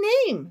good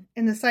name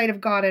in the sight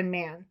of God and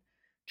man.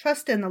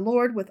 Trust in the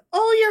Lord with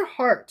all your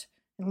heart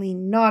and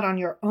lean not on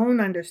your own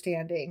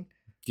understanding.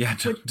 Yeah,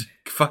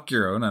 fuck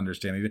your own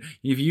understanding.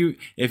 If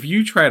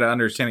you try to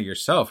understand it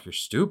yourself, you're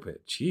stupid.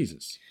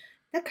 Jesus.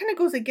 That kind of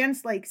goes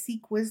against like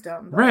seek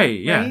wisdom. Though, right,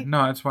 yeah. Right?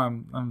 No, that's why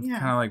I'm kind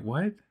of like,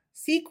 what?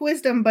 Seek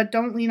wisdom, but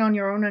don't lean on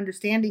your own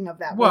understanding of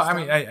that well,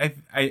 wisdom. I mean,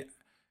 I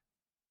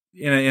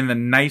in the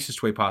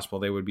nicest way possible,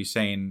 they would be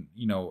saying,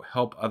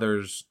 help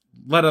others,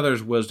 let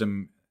others'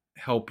 wisdom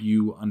help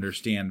you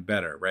understand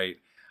better, right?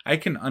 I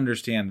can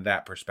understand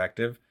that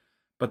perspective,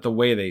 but the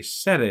way they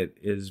said it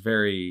is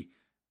very,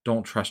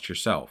 don't trust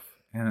yourself.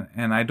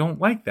 And I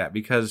don't like that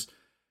because,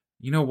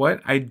 you know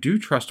what? I do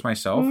trust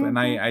myself and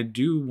I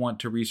do want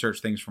to research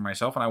things for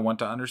myself and I want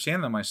to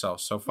understand them myself.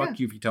 So fuck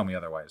you if you tell me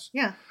otherwise.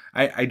 Yeah.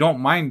 I don't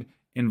mind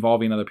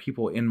involving other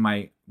people in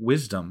my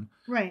wisdom.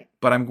 Right.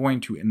 But I'm going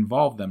to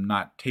involve them,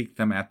 not take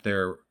them at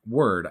their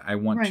word. I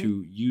want Right.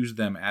 to use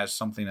them as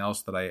something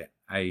else that I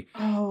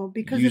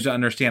because use to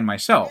understand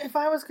myself. If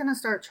I was going to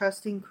start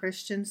trusting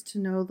Christians to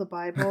know the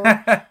Bible,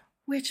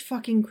 which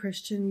fucking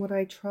Christian would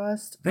I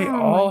trust? They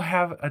all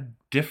have a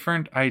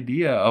different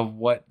idea of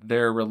what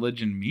their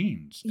religion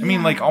means. I mean,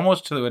 Yeah. like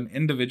almost to an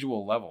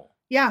individual level.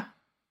 Yeah,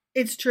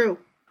 it's true.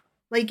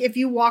 Like if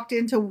you walked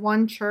into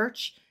one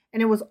church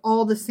and it was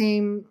all the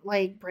same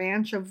like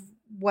branch of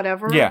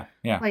whatever. Yeah.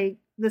 Like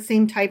the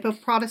same type of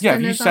Yeah,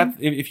 Protestantism.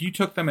 if you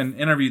took them and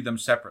interviewed them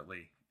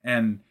separately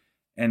and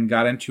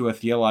got into a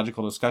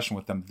theological discussion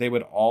with them, they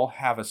would all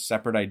have a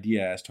separate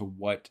idea as to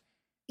what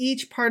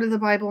each part of the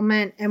Bible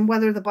meant and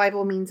whether the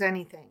Bible means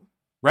anything.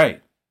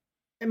 Right.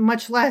 And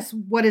much less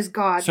what is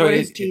God, So what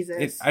is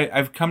Jesus.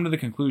 I've come to the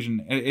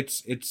conclusion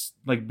it's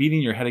like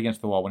beating your head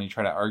against the wall when you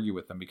try to argue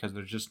with them, because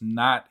there's just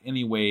not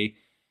any way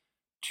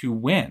to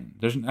win.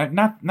 There's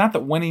not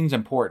that winning's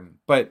important,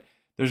 but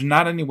there's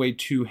not any way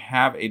to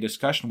have a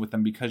discussion with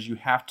them, because you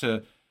have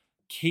to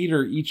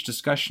cater each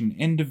discussion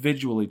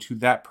individually to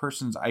that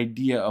person's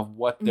idea of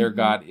what their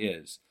God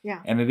is.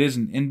 Yeah. And it is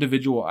an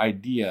individual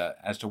idea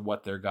as to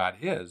what their God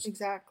is.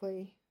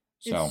 Exactly.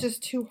 So, It's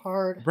just too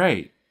hard.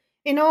 right.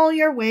 In all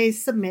your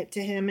ways, submit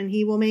to him, and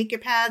he will make your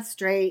paths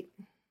straight.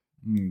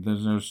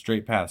 There's no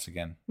straight paths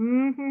again.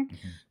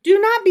 Do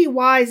not be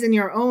wise in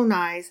your own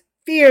eyes.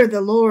 Fear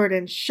the Lord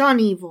and shun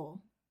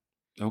evil.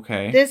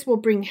 Okay. This will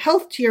bring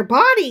health to your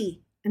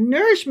body and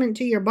nourishment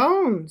to your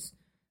bones.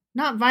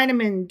 Not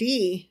vitamin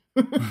D.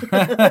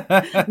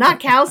 Not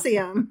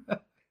calcium.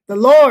 The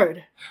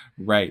Lord.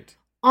 Right.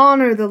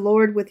 Honor the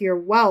Lord with your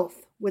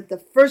wealth, with the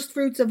first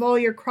fruits of all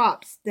your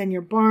crops. Then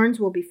your barns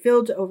will be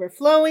filled to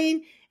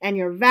overflowing, and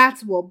your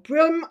vats will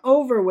brim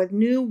over with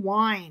new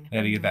wine. They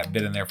had to get that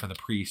bit in there for the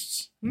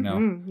priests. You know,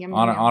 Yum, yum.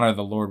 honor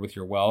the Lord with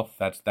your wealth.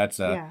 That's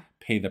Yeah.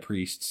 pay the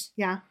priests.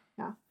 Yeah.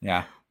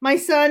 Yeah. My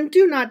son,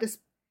 do not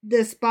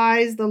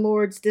despise the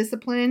Lord's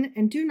discipline,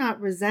 and do not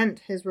resent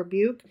his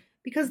rebuke,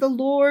 because the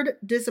Lord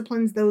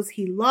disciplines those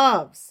he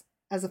loves,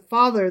 as a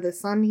father the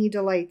son he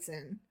delights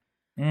in.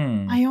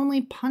 I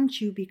only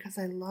punch you because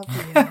I love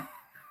you.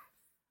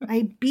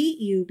 I beat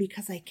you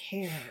because I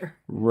care.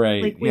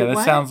 Right. Like, wait, yeah, that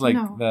what? sounds like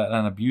No.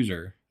 an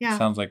abuser. Yeah.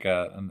 Sounds like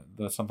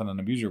that's something an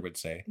abuser would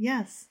say.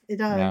 Yes, it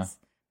does. Yeah.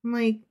 I'm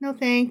like, no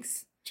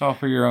thanks. It's all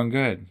for your own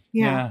good.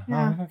 Yeah.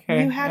 Oh,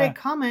 okay. You had yeah. it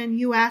coming.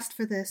 You asked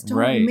for this. Don't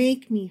Right.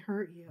 make me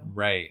hurt you.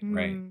 Right.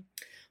 Right.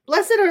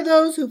 Blessed are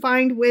those who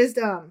find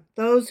wisdom,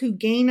 those who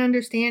gain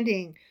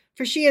understanding,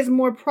 for she is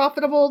more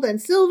profitable than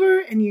silver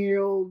and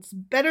yields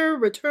better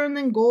return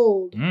than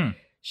gold.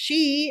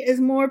 She is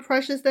more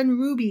precious than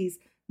rubies.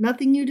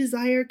 Nothing you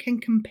desire can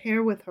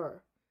compare with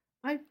her.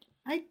 I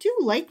do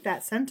like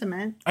that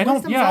sentiment. I don't.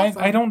 Wisdom's Yeah,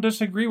 awesome. I don't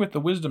disagree with the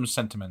wisdom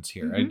sentiments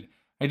here.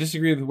 I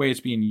disagree with the way it's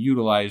being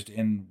utilized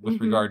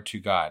with regard to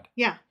God.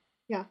 Yeah.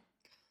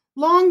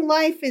 Long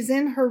life is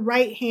in her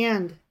right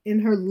hand.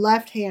 In her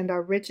left hand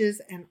are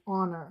riches and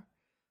honor.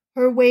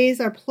 Her ways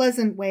are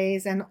pleasant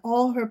ways, and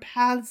all her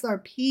paths are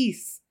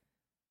peace.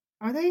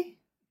 Are they?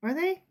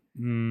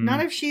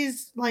 Not if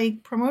she's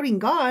like promoting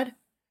God.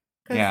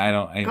 'Cause Yeah, I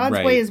don't. God's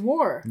right. way is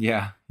war.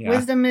 Yeah.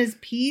 Wisdom is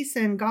peace,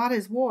 and God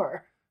is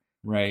war.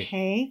 Right.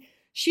 Okay.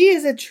 She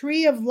is a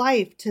tree of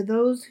life to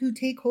those who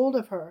take hold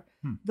of her.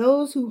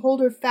 Those who hold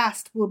her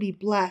fast will be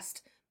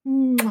blessed.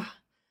 Mwah.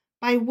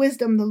 By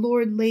wisdom the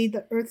Lord laid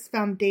the earth's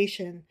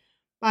foundation.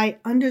 By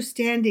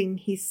understanding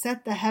he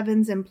set the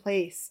heavens in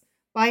place.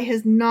 By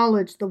his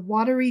knowledge the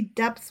watery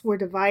depths were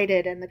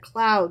divided, and the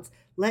clouds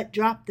let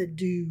drop the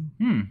dew.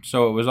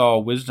 So it was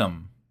all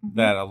wisdom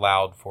that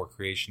allowed for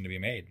creation to be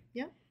made.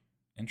 Yeah.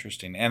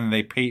 Interesting. And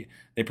they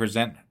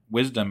present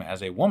wisdom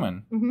as a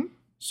woman. Mm-hmm.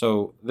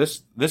 So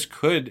this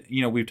could,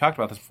 we've talked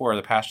about this before.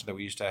 The pastor that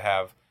we used to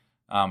have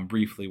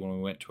briefly when we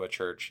went to a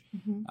church,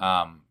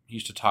 he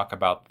used to talk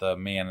about the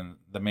man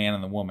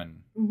and the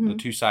woman, the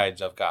two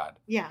sides of God.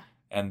 Yeah.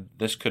 And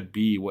this could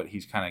be what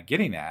he's kind of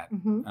getting at,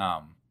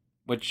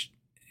 which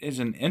is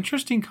an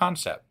interesting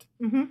concept.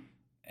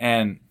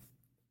 And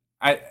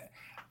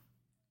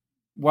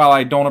while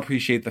I don't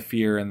appreciate the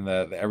fear and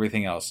the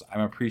everything else,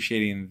 I'm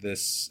appreciating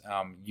this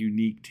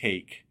unique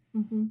take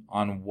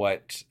on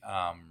what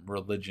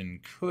religion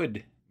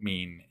could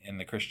mean in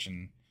the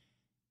Christian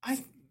I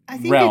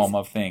think realm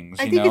of things.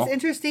 I think it's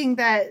interesting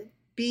that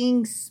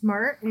being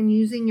smart and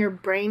using your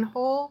brain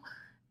hole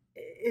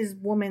is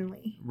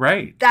womanly.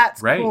 Right.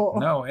 That's right. cool.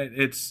 No,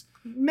 it's...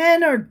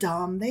 Men are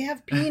dumb. They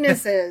have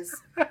penises.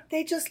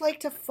 They just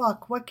like to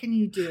fuck. What can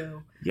you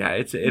do? Yeah,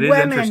 it is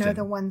Women interesting. are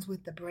the ones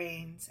with the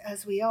brains,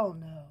 as we all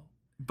know.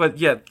 But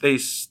yet they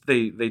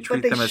treat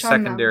them as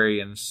shun secondary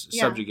them. and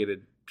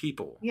subjugated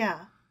people.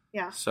 Yeah.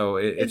 So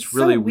it's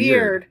really so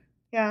weird.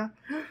 Yeah.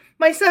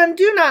 My son,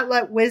 do not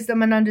let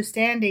wisdom and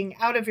understanding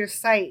out of your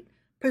sight.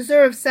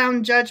 Preserve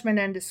sound judgment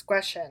and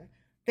discretion.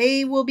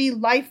 They will be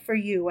life for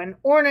you, an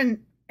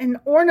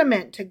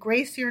ornament to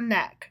grace your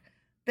neck.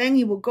 Then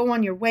you will go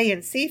on your way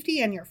in safety,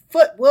 and your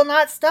foot will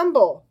not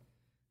stumble.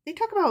 They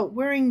talk about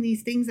wearing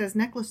these things as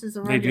necklaces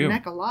around your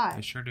neck a lot.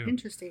 They sure do.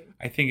 Interesting.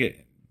 I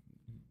think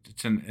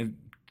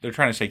they're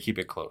trying to say keep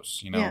it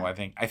close. Yeah. I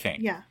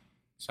think. Yeah.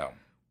 So.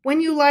 When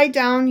you lie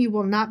down, you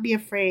will not be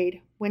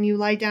afraid. When you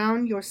lie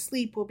down, your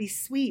sleep will be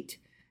sweet.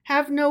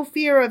 Have no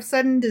fear of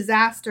sudden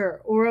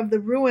disaster or of the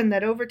ruin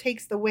that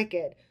overtakes the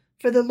wicked.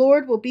 For the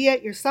Lord will be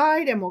at your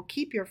side and will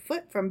keep your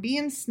foot from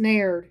being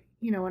snared.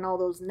 In all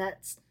those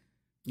nets.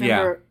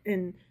 Remember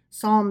in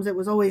Psalms, it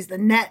was always the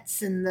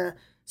nets and the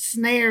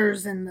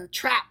snares and the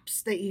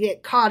traps that you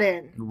get caught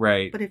in.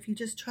 Right. But if you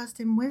just trust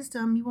in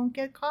wisdom, you won't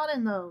get caught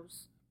in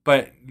those.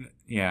 But,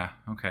 yeah,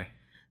 okay.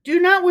 Do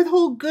not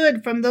withhold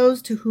good from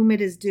those to whom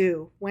it is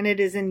due, when it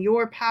is in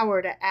your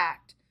power to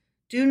act.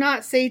 Do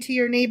not say to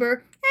your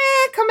neighbor,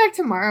 come back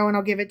tomorrow and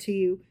I'll give it to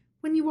you,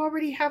 when you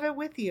already have it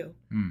with you.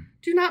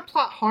 Do not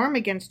plot harm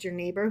against your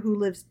neighbor who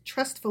lives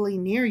trustfully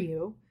near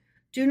you.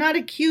 Do not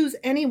accuse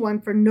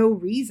anyone for no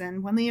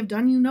reason when they have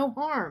done you no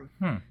harm.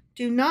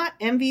 Do not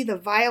envy the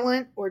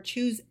violent or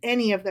choose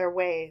any of their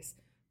ways.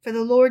 For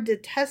the Lord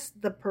detests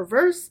the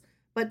perverse,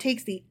 but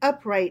takes the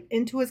upright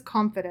into his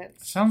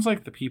confidence. Sounds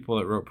like the people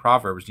that wrote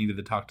Proverbs needed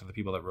to talk to the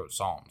people that wrote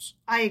Psalms.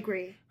 I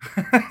agree.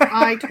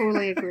 I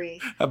totally agree.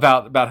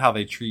 About how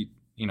they treat,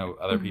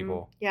 other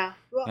people. Yeah.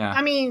 Well, yeah.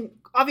 I mean,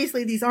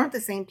 obviously these aren't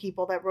the same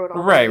people that wrote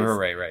all Right.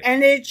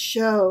 And it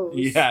shows.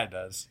 Yeah, it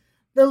does.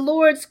 The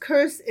Lord's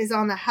curse is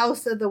on the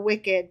house of the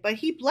wicked, but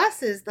he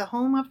blesses the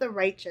home of the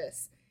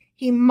righteous.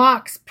 He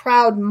mocks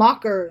proud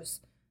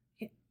mockers.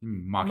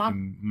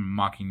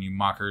 Mocking you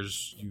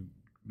mockers. You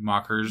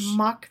mockers.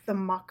 Mock the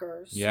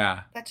mockers.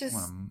 Yeah. That just...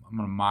 I'm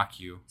going to mock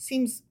you.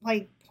 Seems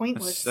like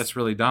pointless. That's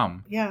really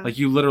dumb. Yeah. Like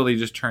you literally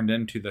just turned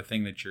into the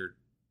thing that you're...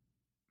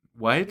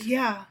 What?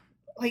 Yeah.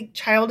 Like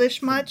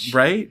childish much.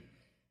 Right?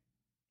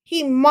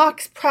 He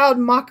mocks proud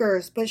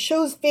mockers, but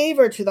shows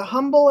favor to the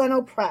humble and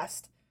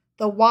oppressed.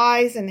 The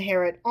wise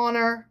inherit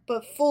honor,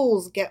 but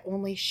fools get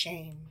only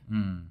shame.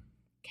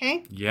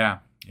 Okay? Yeah.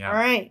 All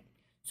right.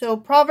 So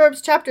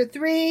Proverbs chapter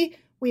 3,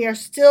 we are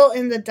still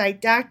in the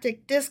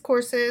didactic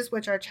discourses,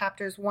 which are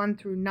chapters 1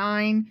 through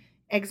 9,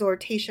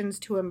 exhortations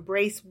to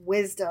embrace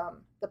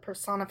wisdom, the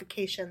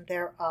personification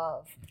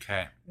thereof.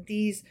 Okay.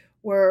 These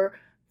were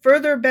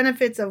further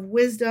benefits of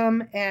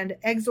wisdom and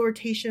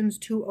exhortations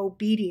to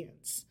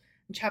obedience.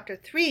 And chapter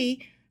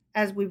 3,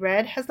 as we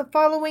read, has the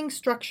following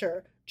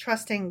structure: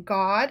 trusting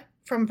God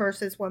from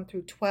verses 1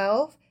 through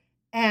 12,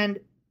 and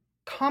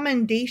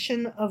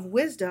commendation of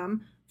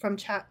wisdom from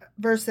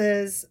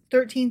verses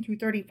 13 through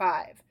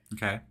 35.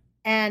 Okay.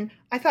 And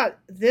I thought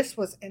this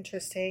was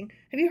interesting.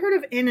 Have you heard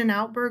of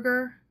In-N-Out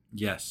Burger?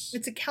 Yes.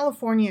 It's a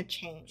California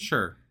chain.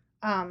 Sure.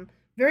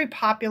 Very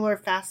popular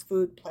fast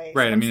food place.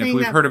 Right. I mean, if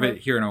we've heard of it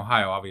here in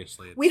Ohio,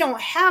 obviously. We don't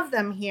have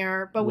them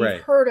here, but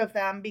we've heard of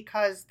them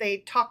because they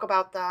talk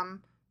about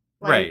them.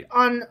 Like,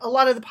 on a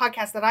lot of the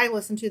podcasts that I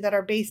listen to that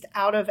are based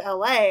out of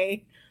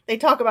LA, they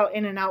talk about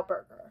In-N-Out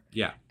Burger.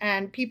 Yeah.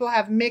 And people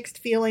have mixed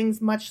feelings,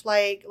 much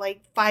like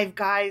Five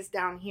Guys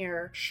down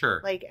here.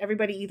 Sure. Like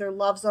everybody either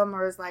loves them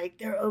or is like,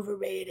 they're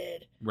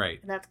overrated. Right.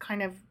 And that's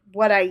kind of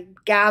what I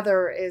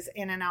gather is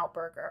In-N-Out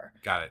Burger.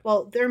 Got it.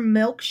 Well, their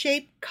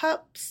milkshake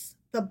cups,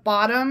 the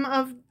bottom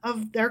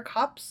of their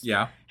cups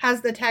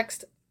has the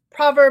text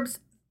Proverbs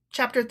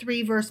chapter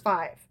 3 verse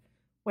 5,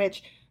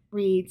 which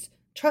reads,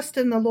 "Trust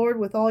in the Lord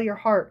with all your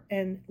heart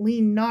and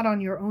lean not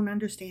on your own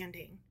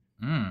understanding."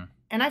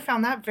 And I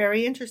found that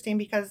very interesting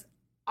because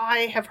I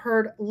have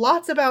heard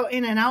lots about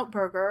In-N-Out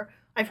Burger.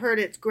 I've heard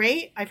it's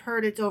great. I've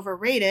heard it's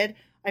overrated.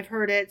 I've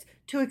heard it's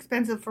too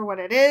expensive for what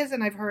it is.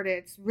 And I've heard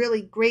it's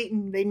really great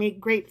and they make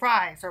great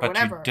fries or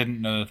whatever. But you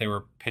didn't know that they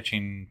were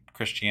pitching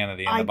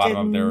Christianity on the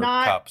bottom of their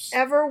cups. I did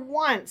not ever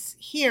once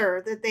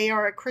hear that they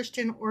are a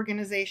Christian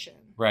organization.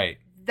 Right.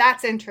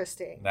 That's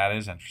interesting. That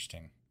is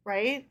interesting.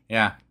 Right?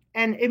 Yeah.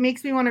 And it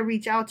makes me want to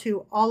reach out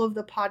to all of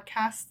the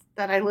podcasts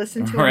that I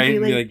listen to. Right.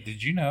 And be like,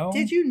 did you know?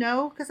 Did you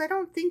know? Because I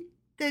don't think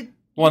that...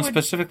 Well, and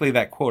specifically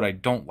that quote, I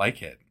don't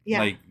like it. Yeah.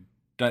 Like,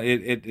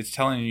 it's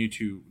telling you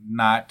to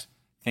not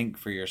think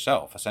for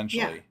yourself,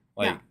 essentially. Yeah.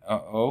 Like,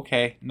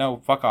 okay, no,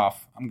 fuck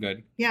off. I'm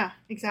good. Yeah,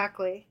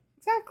 exactly.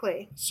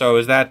 Exactly. So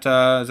is that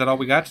all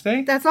we got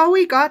today? That's all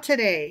we got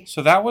today.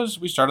 So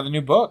we started the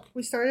new book.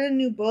 We started a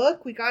new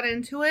book. We got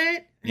into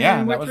it. Yeah.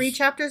 And we're 3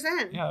 chapters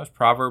in. Yeah, that was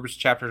Proverbs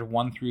chapters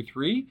 1 through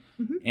 3.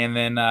 Mm-hmm. And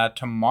then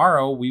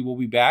tomorrow we will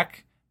be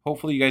back.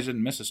 Hopefully you guys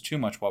didn't miss us too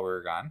much while we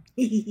were gone.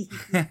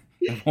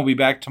 We'll be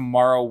back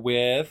tomorrow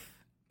with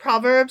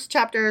Proverbs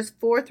chapters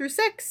 4 through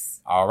 6.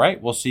 All right.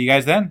 We'll see you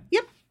guys then.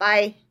 Yep.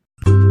 Bye.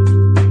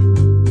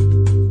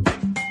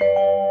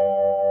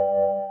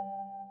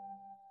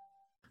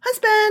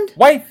 Husband.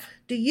 Wife.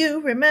 Do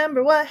you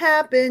remember what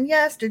happened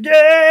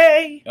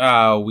yesterday?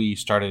 We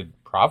started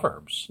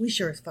Proverbs. We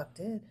sure as fuck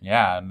did.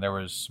 Yeah, and there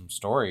was some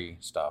story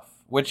stuff,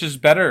 which is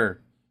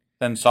better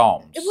than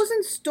Psalms. It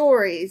wasn't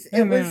stories.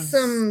 It was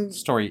some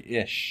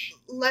story-ish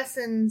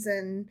lessons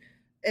and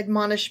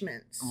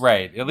admonishments.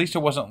 Right. At least it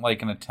wasn't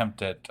like an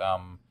attempt at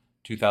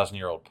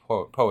 2,000-year-old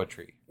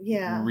poetry.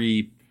 Yeah.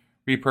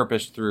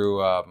 Repurposed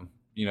through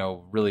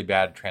really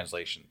bad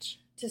translations.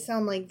 to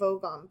sound like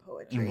Vogon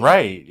poetry.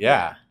 Right.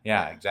 Yeah.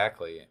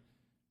 Exactly.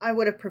 I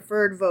would have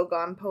preferred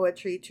Vogon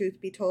poetry, truth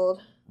be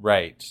told.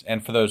 Right.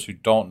 And for those who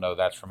don't know,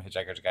 that's from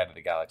Hitchhiker's Guide to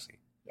the Galaxy.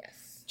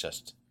 Yes.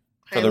 Just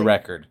for the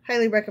record.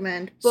 Highly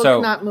recommend.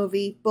 Book, not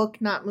movie. Book,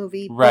 not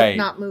movie. Right. Book,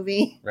 not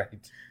movie.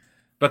 Right.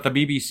 But the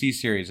BBC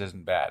series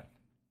isn't bad.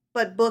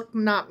 But book,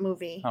 not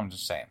movie. I'm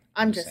just saying.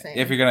 I'm just saying.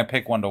 If you're going to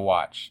pick one to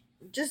watch.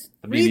 Just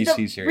the read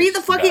BBC series. Read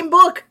the fucking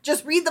book.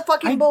 Just read the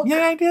fucking book.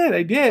 Yeah, I did.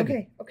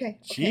 Okay.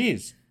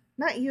 Jeez.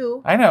 Not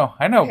you. I know,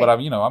 Okay. but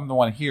I'm the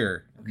one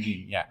here.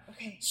 Okay. Yeah.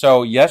 Okay.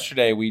 So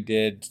yesterday we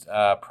did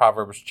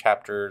Proverbs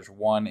chapters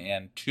 1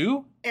 and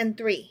 2. And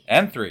 3.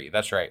 And 3,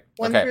 that's right.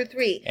 1 through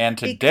 3. And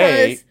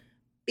today...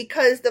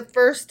 Because the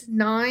first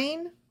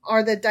 9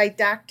 are the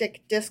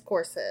didactic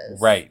discourses.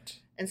 Right.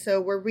 And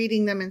so we're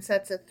reading them in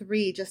sets of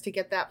 3 just to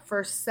get that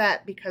first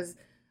set because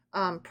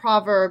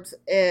Proverbs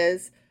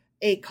is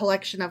a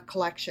collection of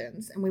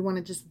collections. And we want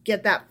to just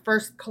get that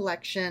first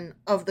collection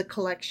of the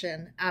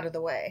collection out of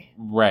the way.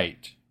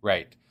 Right.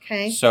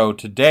 Okay. So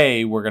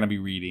today we're going to be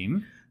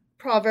reading...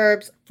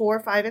 Proverbs 4,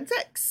 5, and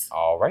 6.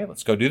 All right,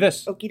 let's go do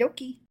this. Okie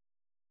dokie.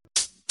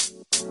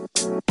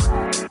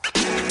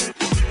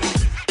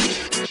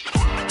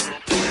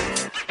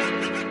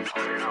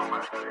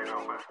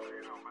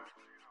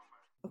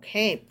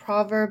 Okay,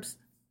 Proverbs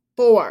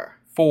 4.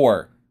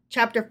 4.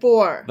 Chapter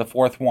 4. The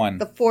fourth one.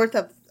 The fourth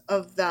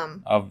of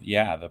them.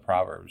 The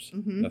Proverbs.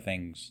 Mm-hmm. The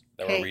things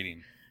that we're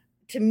reading.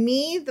 To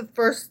me, the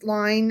first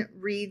line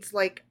reads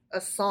like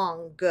a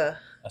song.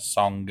 A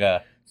song.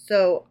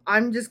 So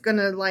I'm just going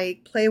to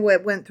play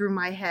what went through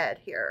my head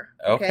here.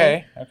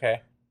 Okay.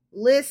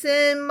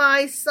 Listen,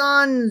 my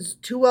sons,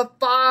 to a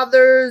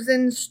father's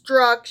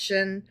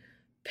instruction.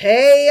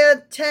 Pay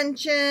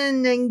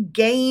attention and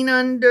gain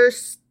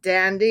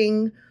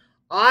understanding.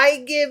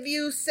 I give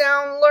you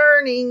sound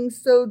learning,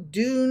 so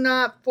do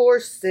not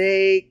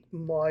forsake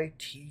my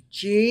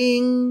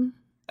teaching.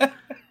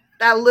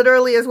 That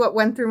literally is what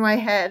went through my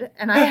head,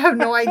 and I have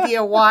no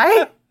idea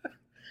why.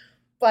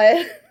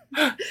 But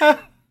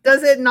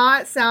does it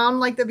not sound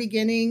like the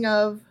beginning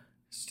of...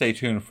 Stay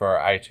tuned for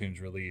our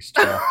iTunes release.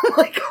 Oh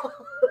my God.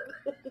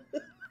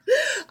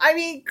 I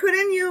mean,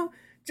 couldn't you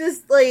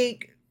just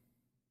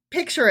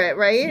picture it,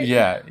 right?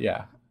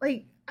 Yeah.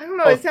 I don't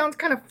know, it sounds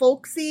kind of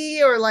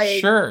folksy or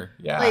sure,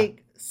 yeah.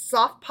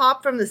 Soft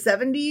pop from the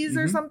 70s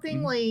or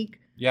something.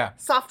 Yeah.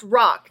 Soft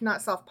rock,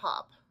 not soft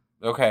pop.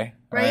 Okay.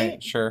 Right?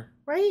 Right, sure.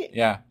 Right?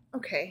 Yeah.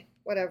 Okay,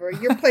 whatever.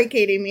 You're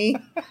placating me.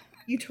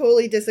 You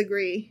totally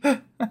disagree.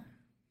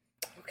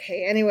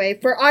 Okay, anyway.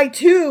 For I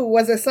too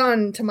was a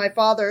son to my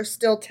father,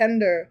 still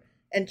tender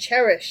and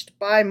cherished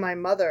by my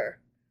mother.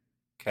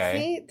 Okay.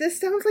 See, this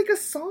sounds like a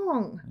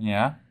song.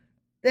 Yeah.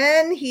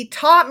 Then he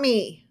taught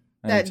me,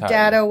 that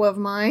dado of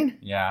mine.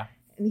 Yeah.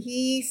 And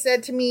he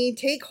said to me,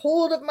 take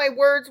hold of my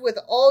words with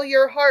all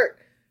your heart.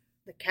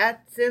 The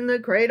cat's in the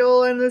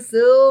cradle and the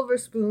silver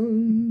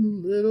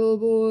spoon. The little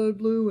boy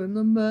blue and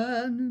the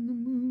man in the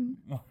moon.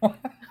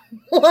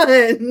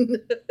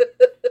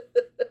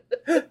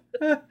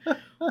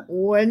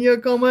 When you're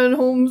coming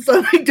home,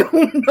 son, I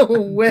don't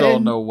know when.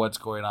 Don't know what's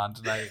going on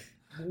tonight.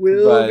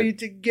 We'll be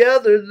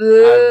together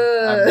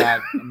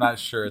then. I'm not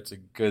sure it's a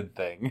good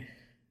thing.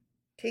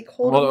 Take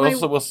hold of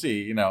my... We'll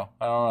see, I don't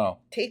know.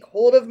 Take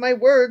hold of my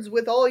words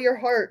with all your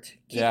heart.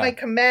 Keep Yeah. my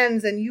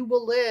commands and you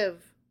will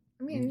live.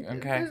 I mean,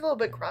 there's a little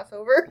bit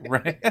crossover.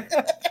 Right.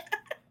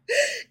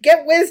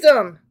 Get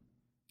wisdom.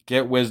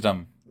 Get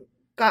wisdom.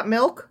 Got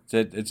milk?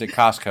 It's at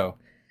Costco.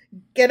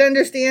 Get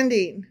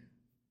understanding.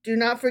 Do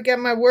not forget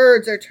my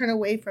words or turn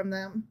away from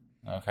them.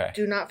 Okay.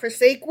 Do not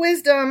forsake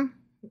wisdom.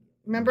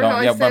 Remember how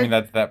I said... I mean,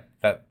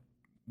 that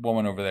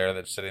woman over there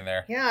that's sitting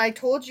there. Yeah, I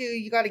told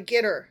you got to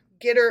get her.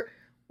 Get her.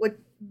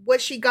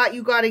 What she got,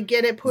 you got to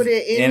get it, put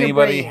it in your brain.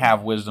 Anybody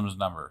have Wisdom's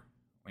number?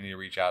 We need to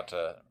reach out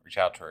to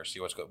her, see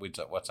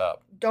what's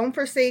up. Don't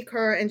forsake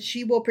her, and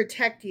she will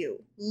protect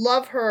you.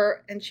 Love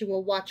her, and she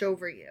will watch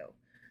over you.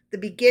 The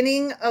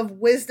beginning of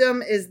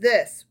wisdom is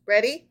this.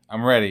 Ready?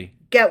 I'm ready.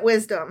 Get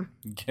wisdom.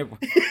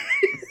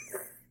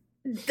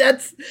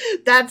 That's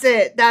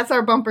it. That's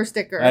our bumper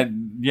sticker.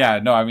 I'm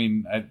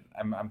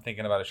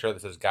thinking about a shirt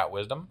that says "Got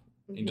Wisdom,"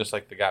 and just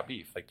like the "Got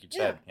Beef," like you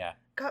said. Yeah.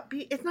 Got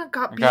beef. It's not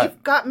got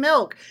beef. Got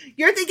milk.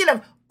 You're thinking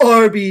of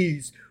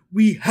Arby's.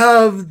 We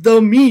have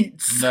the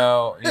meats.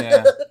 No,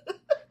 yeah.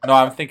 No,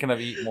 I'm thinking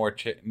of eat more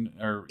chicken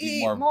or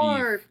eat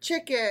more beef.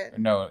 Chicken.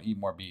 No, eat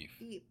more beef.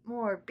 Eat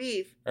more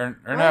beef. Or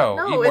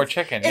no, eat more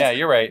chicken. Yeah,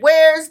 you're right.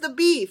 Where's the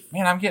beef?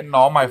 Man, I'm getting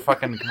all my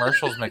fucking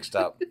commercials mixed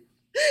up.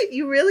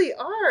 You really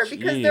are,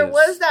 because there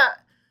was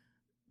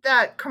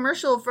that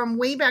commercial from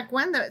way back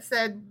when that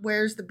said,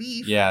 "Where's the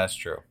beef?" Yeah, that's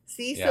true.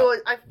 See, yeah. so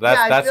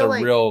that's a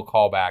real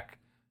callback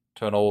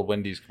to an old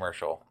Wendy's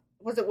commercial.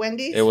 Was it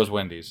Wendy's? It was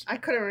Wendy's. I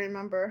couldn't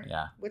remember.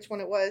 Yeah. Which one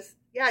it was.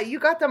 Yeah, you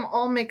got them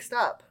all mixed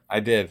up.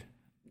 I did.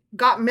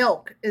 Got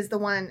milk is the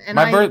one, and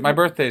my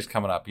birthday's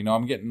coming up.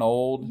 I'm getting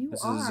old.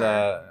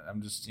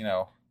 I'm just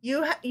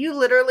You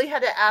literally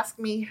had to ask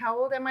me, how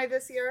old am I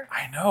this year?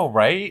 I know,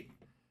 right?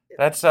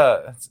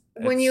 That's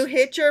when you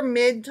hit your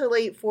mid to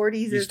late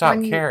 40s, you is stop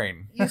when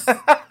caring.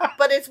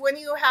 But it's when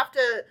you have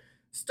to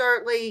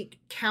start like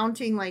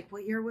counting, like,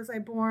 what year was I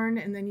born?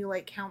 And then you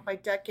like count by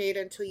decade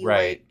until you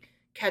like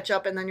catch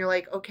up. And then you're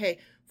like, okay,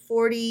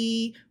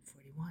 40,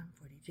 41,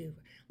 42,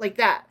 like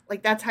that.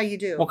 Like, that's how you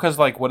do. Well, because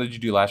like, what did you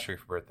do last year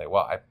for birthday?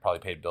 Well, I probably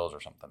paid bills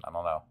or something. I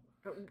don't know.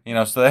 You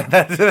know, so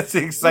that's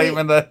the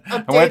excitement that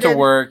I went to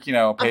work, you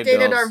know, paid updated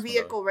bills, our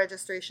vehicle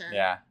registration.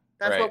 Yeah.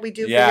 That's what we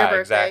do for your birthday.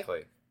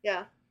 Exactly.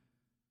 Yeah.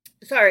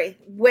 Sorry,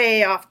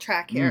 way off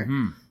track here.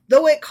 Mm-hmm.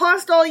 Though it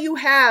cost all you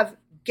have,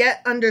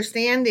 get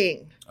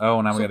understanding.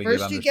 Oh, now we got to get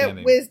first understanding.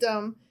 You get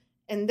wisdom,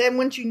 and then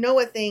once you know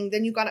a thing,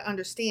 then you got to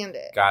understand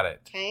it. Got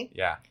it. Okay?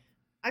 Yeah.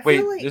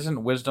 Feel like,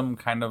 isn't wisdom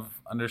kind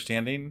of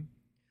understanding?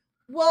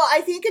 Well,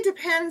 I think it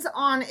depends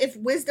on if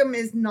wisdom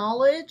is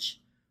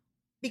knowledge,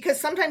 because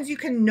sometimes you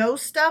can know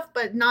stuff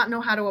but not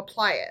know how to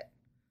apply it.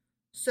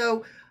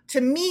 So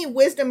to me,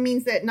 wisdom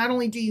means that not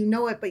only do you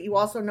know it, but you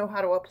also know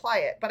how to apply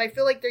it. But I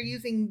feel like they're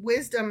using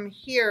wisdom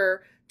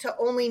here to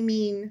only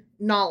mean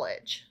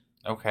knowledge.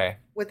 Okay.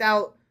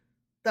 Without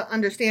the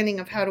understanding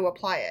of how to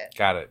apply it.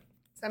 Got it.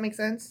 Does that make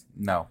sense?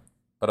 No,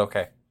 but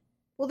okay.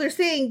 Well, they're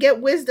saying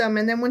get wisdom,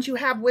 and then once you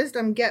have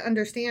wisdom, get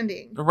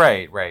understanding.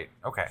 Right.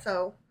 Okay.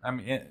 So, I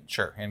mean,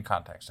 sure, in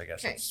context, I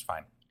guess it's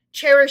fine.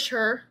 Cherish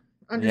her,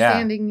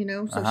 understanding, you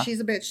know, so she's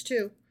a bitch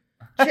too.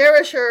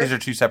 Cherish her. These are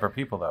two separate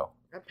people, though.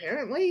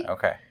 Apparently.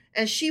 Okay.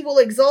 And she will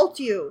exalt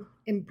you.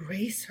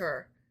 Embrace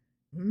her.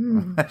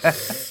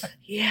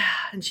 Yeah,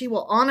 and she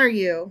will honor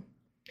you.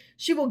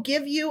 She will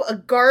give you a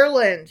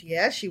garland,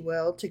 yes, she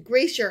will, to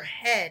grace your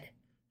head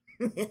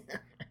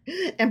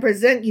and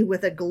present you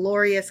with a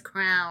glorious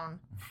crown.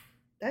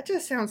 That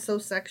just sounds so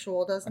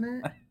sexual, doesn't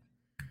it?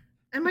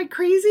 Am I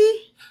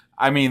crazy?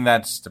 I mean,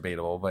 that's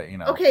debatable, but you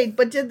know. Okay,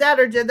 but did that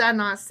or did that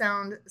not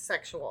sound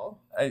sexual?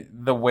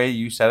 The way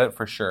you said it,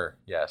 for sure,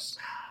 yes.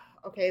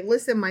 Okay,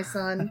 listen, my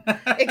son.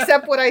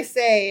 Accept what I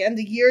say, and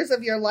the years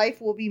of your life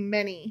will be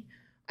many.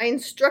 I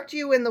instruct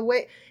you in the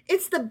way.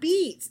 It's the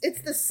beats.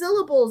 It's the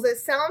syllables. It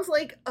sounds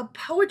like a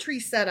poetry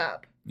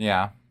setup.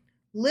 Yeah.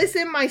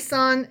 Listen, my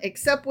son,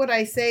 accept what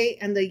I say,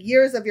 and the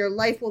years of your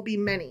life will be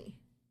many.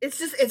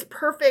 It's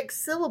perfect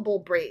syllable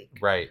break.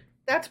 Right.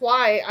 That's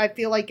why I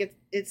feel like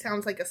it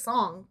sounds like a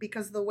song,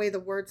 because of the way the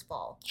words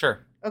fall.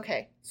 Sure.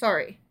 Okay.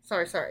 Sorry.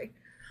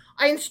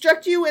 I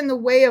instruct you in the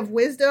way of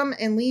wisdom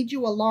and lead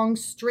you along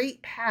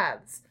straight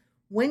paths.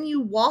 When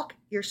you walk,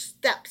 your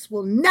steps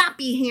will not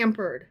be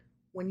hampered.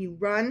 When you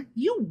run,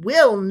 you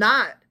will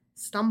not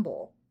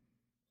stumble.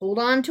 Hold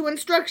on to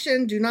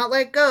instruction. Do not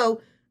let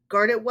go.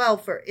 Guard it well,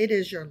 for it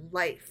is your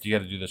life. Do you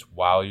got to do this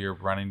while you're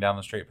running down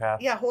the straight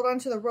path? Yeah, hold on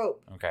to the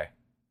rope. Okay.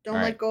 Don't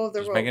let go of the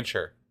rope. Just making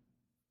sure.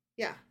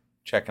 Yeah.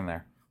 Checking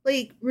there.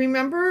 Like,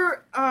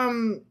 remember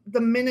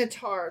the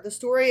Minotaur, the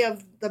story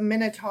of the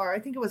Minotaur? I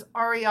think it was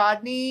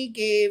Ariadne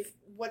gave,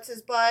 what's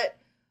his butt,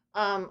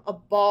 a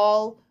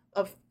ball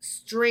of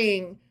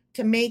string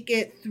to make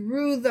it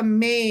through the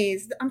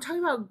maze. I'm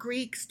talking about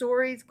Greek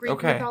stories,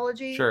 Greek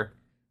mythology. Sure.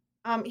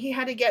 He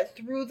had to get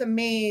through the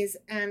maze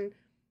and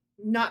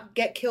not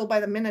get killed by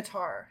the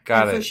Minotaur.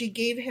 Got it. So she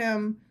gave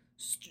him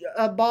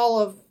a ball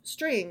of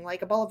string,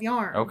 like a ball of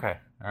yarn. Okay.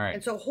 All right.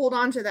 And so hold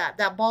on to that.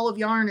 That ball of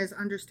yarn is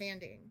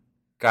understanding.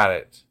 Got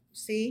it.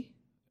 See?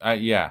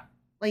 Yeah.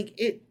 Like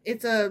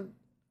it's a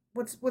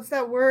what's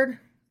that word?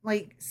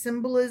 Like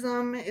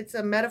symbolism. It's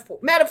a metaphor.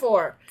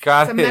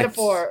 Got it. It's a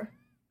metaphor.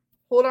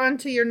 Hold on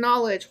to your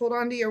knowledge. Hold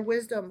on to your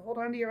wisdom. Hold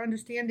on to your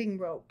understanding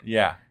rope.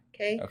 Yeah.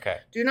 Okay?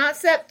 Do not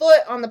set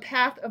foot on the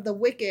path of the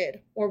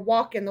wicked or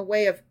walk in the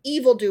way of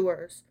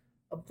evildoers.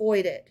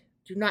 Avoid it.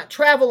 Do not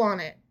travel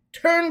on it.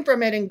 Turn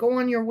from it and go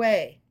on your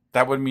way.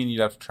 That would mean you'd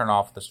have to turn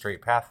off the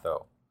straight path,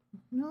 though.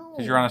 No.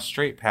 Because you're on a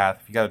straight path.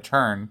 If you got to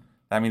turn,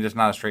 that means it's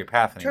not a straight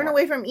path anymore. Turn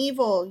away from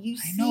evil.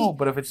 I know,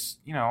 but if it's,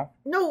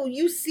 No,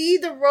 you see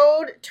the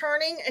road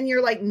turning and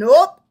you're like,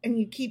 nope. And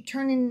you keep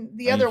turning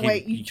the other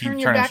way. You turn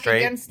your back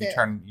straight, against it.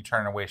 You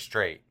turn away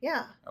straight.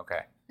 Yeah.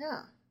 Okay.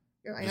 Yeah.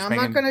 You're like, I'm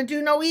not going to do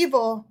no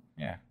evil.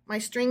 Yeah. My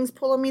string's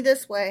pulling me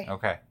this way.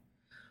 Okay.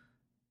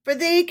 For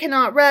they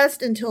cannot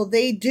rest until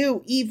they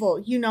do evil.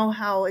 You know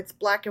how it's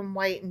black and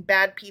white and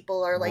bad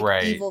people are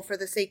like evil for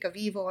the sake of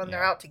evil and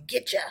they're out to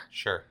get you.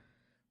 Sure.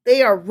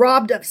 They are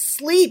robbed of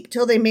sleep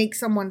till they make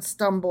someone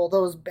stumble.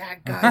 Those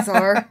bad guys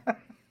are.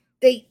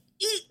 They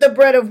eat the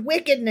bread of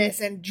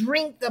wickedness and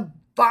drink the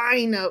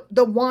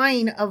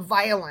wine of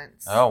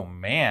violence. Oh,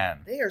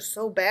 man. They are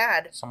so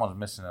bad. Someone's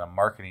missing a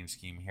marketing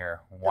scheme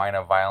here. Wine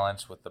of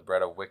violence with the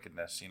bread of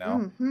wickedness,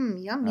 Mm-hmm.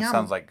 Yum, that yum.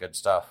 sounds like good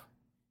stuff.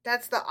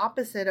 That's the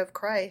opposite of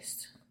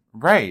Christ.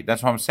 Right.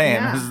 That's what I'm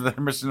saying. Yeah.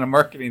 They're missing a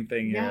marketing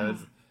thing here. Yeah.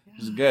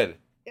 This is good.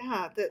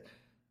 Yeah.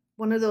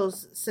 One of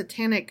those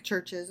satanic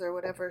churches or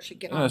whatever should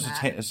get on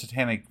that. A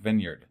satanic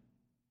vineyard.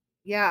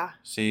 Yeah.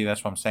 See,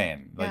 that's what I'm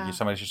saying. Like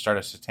somebody should start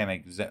a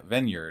satanic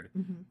vineyard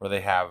where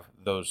they have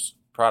those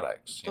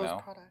products,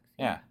 Those products.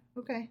 Yeah.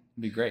 Okay.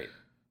 It'd be great.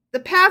 The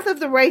path of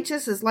the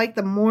righteous is like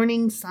the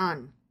morning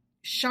sun,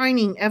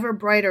 shining ever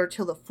brighter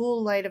till the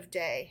full light of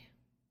day.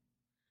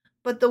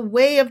 But the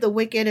way of the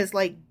wicked is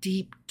like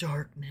deep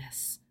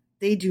darkness.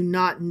 They do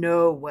not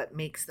know what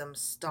makes them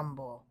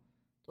stumble.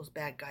 Those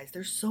bad guys,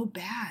 they're so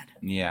bad.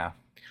 Yeah.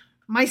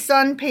 My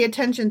son, pay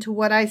attention to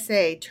what I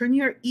say. Turn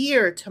your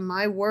ear to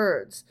my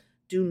words.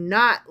 Do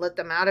not let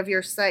them out of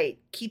your sight.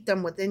 Keep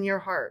them within your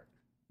heart.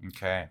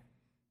 Okay.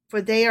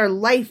 For they are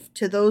life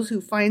to those who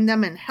find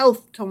them and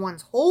health to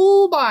one's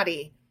whole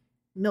body.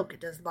 Milk,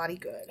 it does the body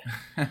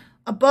good.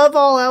 Above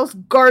all else,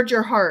 guard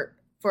your heart,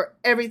 for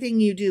everything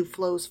you do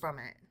flows from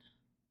it.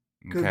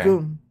 Okay.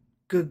 Gagoom,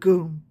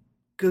 gagoom,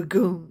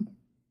 gagoom.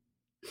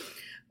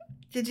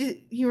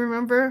 Did you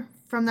remember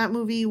from that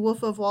movie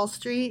Wolf of Wall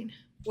Street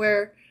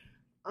where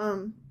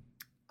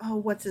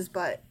what's his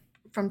butt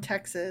from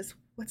Texas?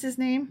 What's his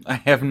name? I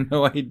have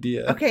no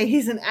idea. Okay,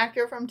 he's an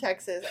actor from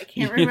Texas. I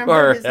can't You remember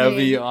are his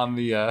heavy name. on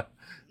the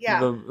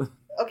Yeah.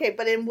 Okay,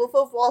 but in Wolf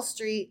of Wall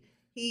Street,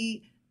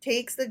 he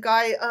takes the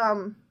guy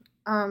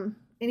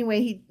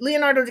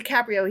Leonardo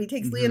DiCaprio, he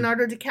takes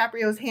Leonardo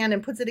DiCaprio's hand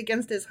and puts it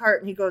against his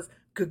heart and he goes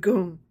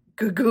gagoom,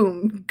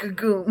 gagoom,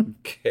 gagoom.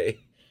 Okay.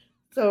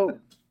 So,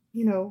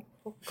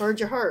 guard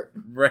your heart.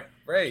 Right.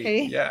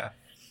 Okay. Yeah.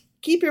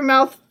 Keep your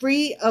mouth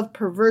free of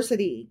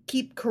perversity.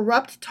 Keep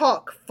corrupt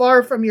talk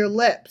far from your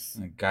lips.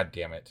 God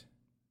damn it.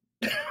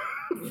 For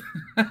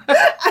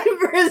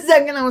a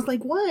second, I was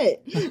like,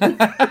 what?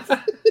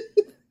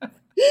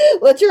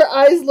 Let your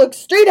eyes look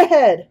straight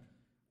ahead.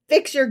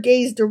 Fix your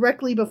gaze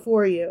directly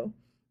before you.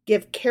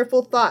 Give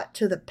careful thought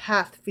to the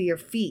path for your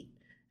feet,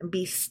 and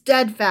be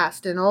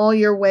steadfast in all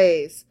your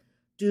ways.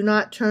 Do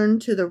not turn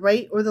to the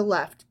right or the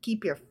left.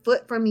 Keep your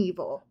foot from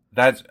evil.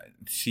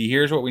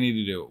 Here's what we need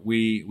to do.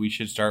 We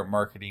should start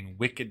marketing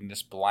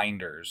wickedness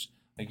blinders.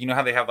 Like, you know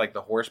how they have like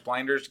the horse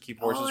blinders to keep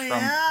horses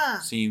from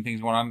seeing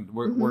things going on?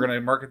 We're going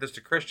to market this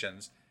to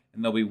Christians,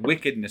 and there'll be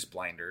wickedness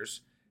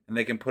blinders, and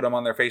they can put them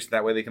on their face.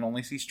 That way they can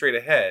only see straight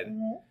ahead.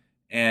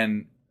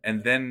 Mm-hmm.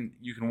 And then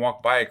you can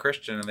walk by a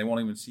Christian and they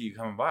won't even see you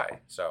coming by.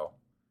 So,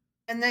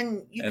 and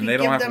then they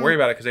don't have to worry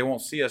about it because they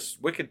won't see us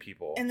wicked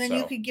people. And then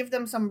you could give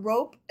them some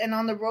rope, and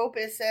on the rope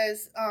it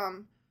says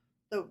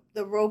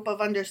the rope of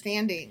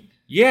understanding.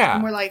 Yeah.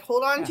 And we're like,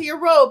 hold on to your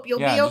rope, you'll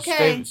be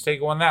okay. Just stay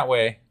going that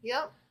way.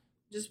 Yep.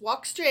 Just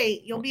walk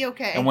straight, you'll be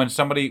okay. And when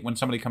somebody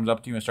comes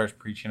up to you and starts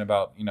preaching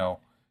about,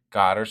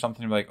 God or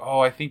something, you're like,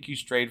 oh, I think you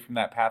strayed from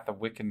that path of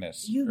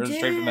wickedness. You did.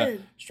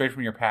 Straight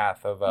from your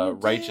path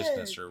of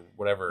righteousness or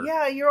whatever.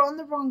 Yeah, you're on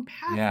the wrong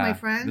path, my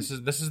friend.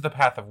 This is the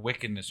path of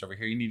wickedness over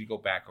here. You need to go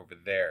back over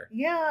there.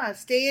 Yeah,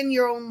 stay in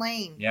your own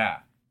lane. Yeah.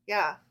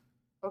 Yeah.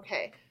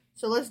 Okay.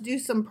 So let's do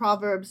some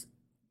Proverbs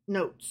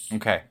notes.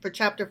 Okay. For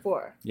chapter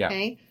 4. Yeah.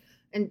 Okay.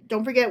 And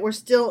don't forget, we're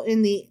still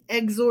in the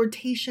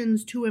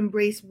exhortations to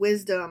embrace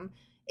wisdom,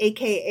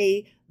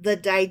 aka the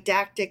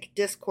didactic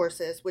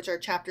discourses, which are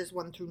chapters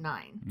 1 through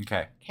 9.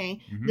 Okay. Okay.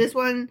 Mm-hmm. This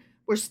one,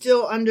 we're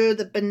still under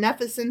the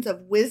beneficence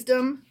of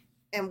wisdom,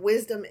 and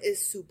wisdom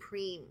is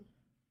supreme.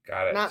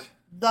 Got it. Not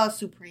the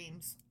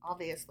supremes,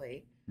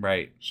 obviously.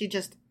 Right. She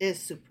just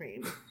is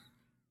supreme.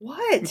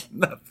 What?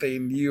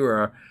 Nothing.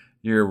 You're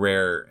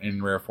rare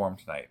in rare form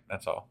tonight.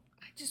 That's all.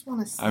 I just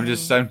want to sing. I'm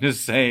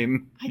just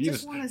saying. I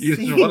just want to sing. You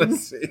just want to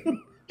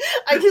sing.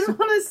 I just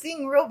want to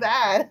sing real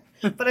bad,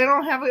 but I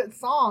don't have a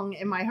song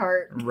in my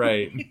heart.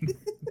 Right.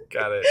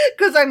 Got it.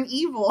 Because I'm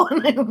evil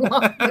and I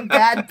walk the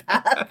bad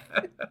path.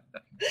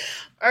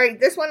 All right,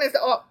 this one is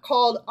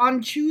called On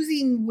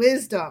Choosing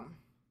Wisdom.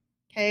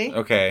 Okay?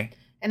 Okay.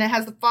 And it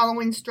has the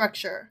following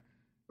structure.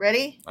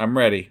 Ready? I'm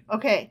ready.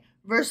 Okay.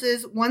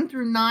 Verses 1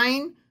 through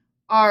 9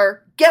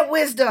 are get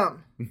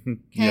wisdom. Okay?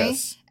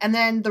 Yes. And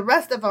then the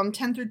rest of them,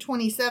 10 through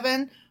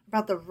 27,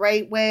 about the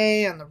right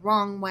way and the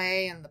wrong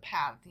way and the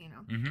path,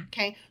 Mm-hmm.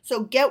 Okay?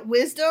 So get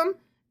wisdom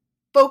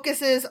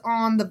focuses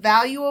on the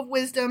value of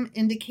wisdom,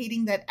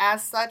 indicating that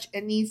as such,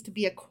 it needs to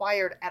be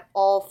acquired at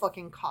all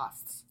fucking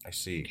costs. I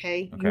see.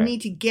 Okay? You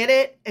need to get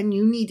it, and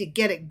you need to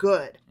get it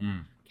good.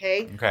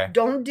 Okay? Okay.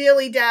 Don't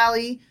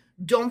dilly-dally.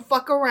 Don't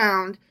fuck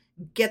around.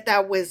 Get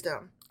that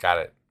wisdom. Got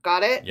it.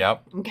 Got it?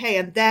 Yep. Okay,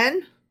 and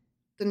then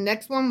the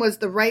next one was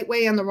the right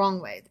way and the wrong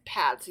way. The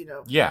paths,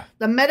 Yeah.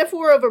 The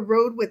metaphor of a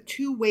road with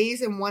two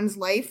ways in one's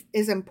life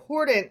is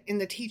important in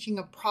the teaching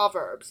of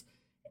Proverbs,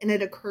 and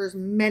it occurs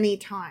many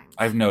times.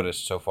 I've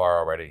noticed so far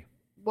already.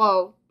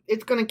 Well,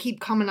 it's going to keep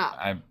coming up.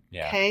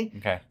 Yeah. Okay?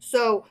 Okay.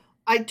 So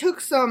I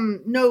took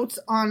some notes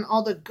on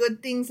all the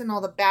good things and all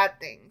the bad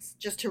things,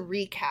 just to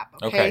recap,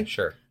 Okay,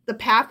 sure. The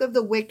path of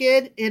the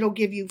wicked, it'll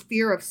give you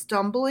fear of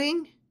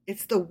stumbling.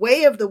 It's the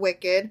way of the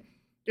wicked.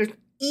 There's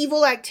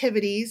evil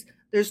activities.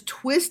 There's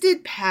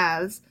twisted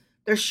paths.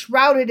 They're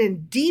shrouded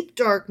in deep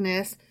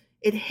darkness.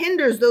 It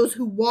hinders those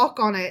who walk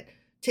on it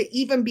to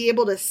even be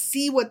able to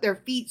see what their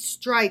feet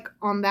strike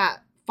on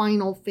that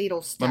final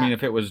fatal step. I mean,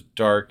 if it was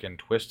dark and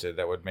twisted,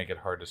 that would make it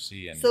hard to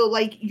see. And so,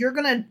 you're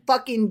going to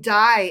fucking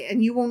die,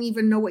 and you won't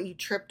even know what you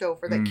tripped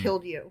over that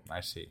killed you.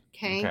 I see.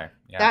 Okay?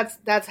 Yeah.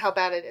 That's how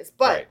bad it is.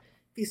 But Right.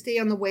 if you stay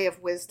on the way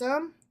of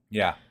wisdom,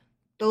 Yeah.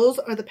 those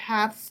are the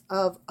paths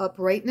of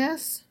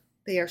uprightness,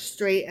 They are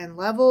straight and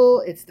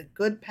level. It's the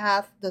good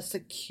path, the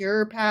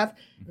secure path,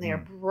 and they are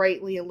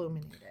brightly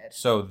illuminated.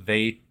 So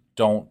they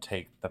don't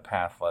take the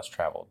path less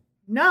traveled.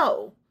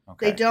 No,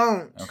 they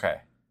don't.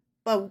 Okay.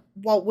 But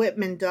Walt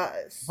Whitman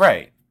does.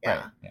 Right. Yeah.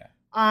 Right. Yeah.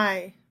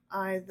 I,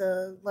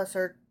 the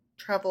lesser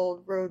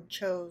traveled road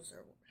chose,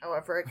 or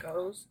however it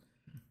goes.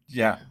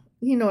 Yeah.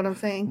 You know what I'm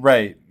saying?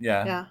 Right.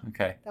 Yeah. Yeah.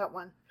 Okay. That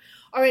one.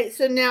 All right.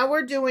 So now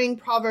we're doing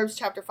Proverbs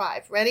chapter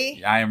 5. Ready?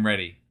 Yeah, I am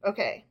ready.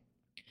 Okay.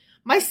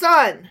 My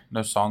son.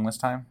 No song this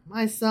time?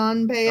 My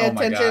son, pay Oh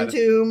my attention God.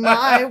 to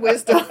my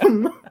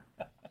wisdom.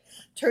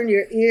 Turn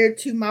your ear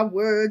to my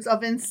words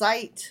of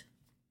insight.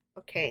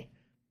 Okay.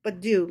 But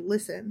do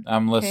listen.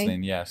 I'm okay?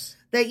 listening, yes.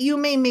 That you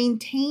may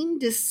maintain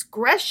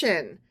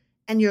discretion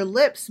and your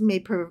lips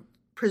may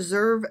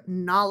preserve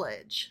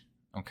knowledge.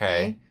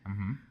 Okay.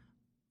 Mm-hmm.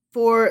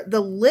 For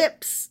the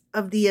lips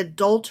of the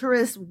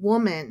adulterous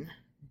woman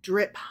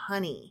drip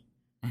honey,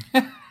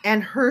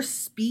 and her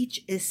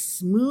speech is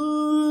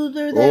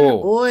smoother than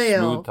oil.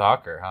 Smooth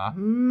talker, huh?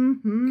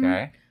 Mm-hmm.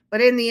 Okay.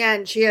 But in the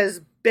end, she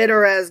is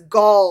bitter as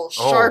gall,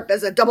 sharp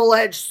as a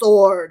double-edged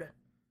sword.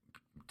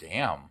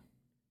 Damn.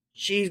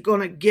 She's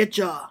gonna get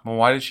ya. Well,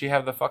 why did she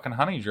have the fucking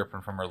honey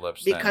dripping from her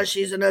lips then? Because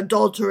she's an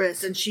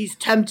adulteress and she's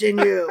tempting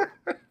you.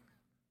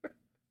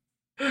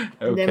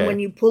 And then when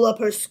you pull up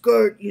her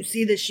skirt, you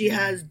see that she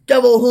has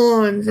devil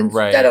horns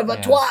instead of a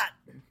twat.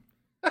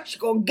 She's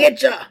gonna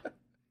get ya.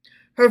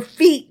 Her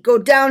feet go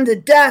down to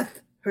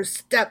death. Her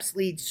steps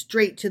lead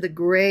straight to the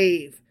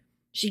grave.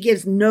 She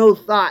gives no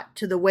thought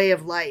to the way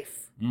of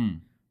life.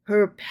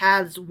 Her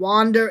paths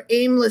wander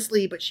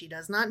aimlessly, but she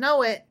does not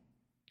know it.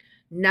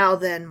 Now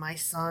then, my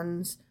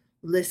sons,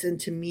 listen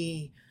to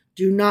me.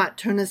 Do not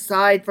turn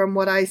aside from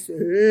what I say.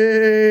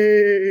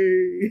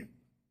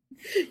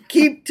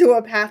 Keep to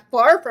a path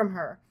far from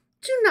her.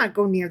 Do not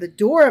go near the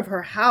door of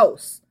her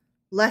house,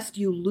 lest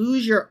you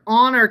lose your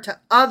honor to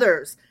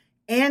others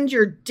and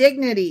your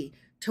dignity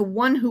to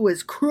one who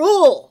is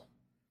cruel.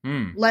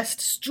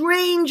 Lest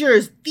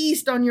strangers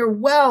feast on your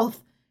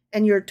wealth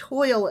and your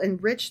toil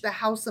enrich the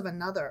house of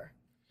another.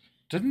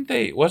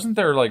 Wasn't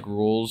there like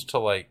rules to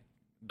like,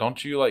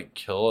 don't you like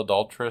kill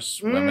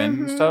adulterous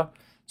women and stuff?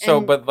 So,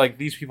 but like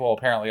these people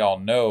apparently all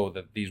know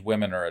that these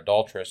women are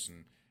adulterous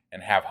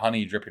and have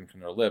honey dripping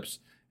from their lips,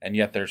 and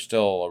yet they're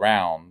still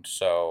around.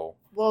 So,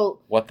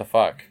 well, what the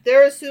fuck?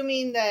 They're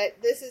assuming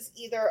that this is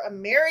either a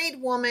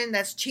married woman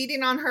that's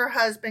cheating on her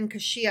husband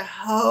because she a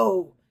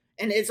hoe,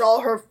 and it's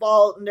all her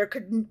fault, and there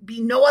could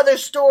be no other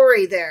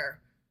story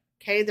there.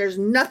 Okay, there's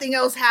nothing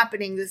else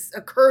happening. This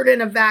occurred in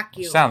a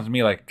vacuum. It sounds to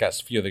me like a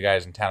few of the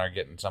guys in town are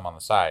getting some on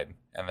the side,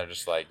 and they're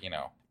just like,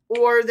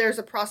 Or there's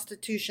a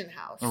prostitution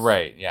house.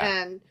 Right, yeah.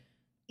 And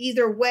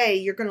either way,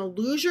 you're going to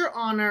lose your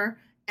honor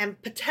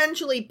and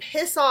potentially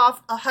piss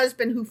off a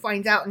husband who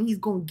finds out, and he's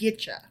going to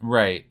get you.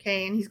 Right.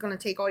 Okay, and he's going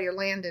to take all your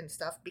land and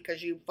stuff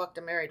because you fucked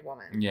a married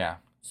woman. Yeah.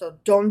 So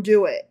don't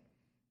do it.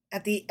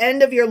 At the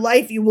end of your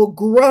life, you will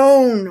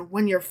groan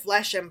when your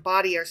flesh and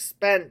body are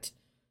spent.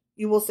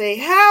 You will say,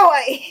 how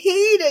I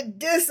hated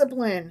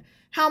discipline,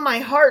 how my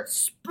heart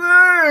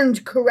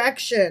spurned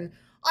correction.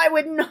 I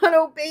would not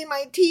obey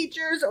my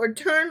teachers or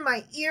turn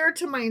my ear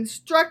to my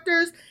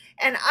instructors,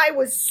 and I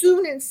was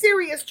soon in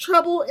serious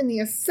trouble in the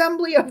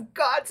assembly of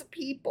God's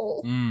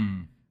people.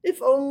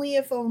 If only,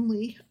 if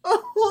only.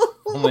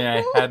 Only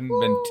I hadn't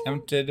been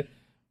tempted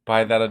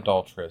by that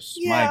adulteress.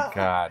 Yeah. My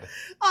God.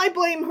 I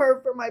blame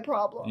her for my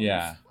problems.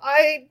 Yeah.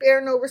 I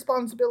bear no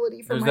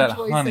responsibility for There's my that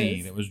choices.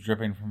 honey that was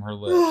dripping from her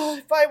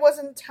lips. If I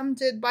wasn't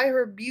tempted by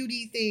her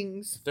beauty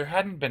things. If there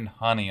hadn't been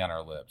honey on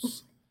her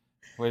lips,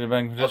 we'd have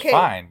been just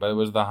fine, but it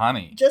was the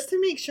honey. Just to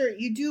make sure,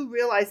 you do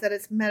realize that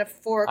it's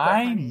metaphorical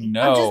I honey.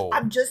 know.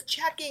 I'm just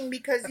checking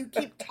because you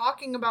keep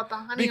talking about the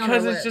honey on her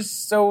Because lips. it's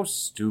just so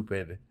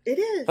stupid. It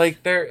is.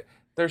 Like they're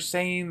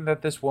saying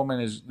that this woman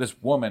is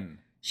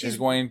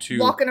going to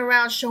walking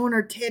around showing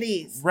her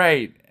titties.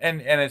 Right.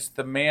 And it's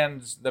the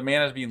man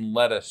is being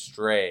led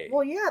astray.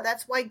 Well, yeah,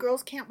 that's why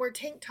girls can't wear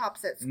tank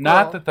tops at school.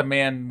 Not that the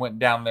man went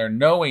down there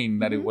knowing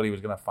that what he was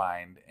going to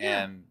find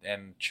and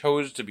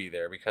chose to be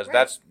there, because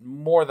that's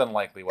more than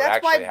likely what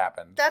actually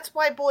happened. That's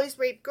why boys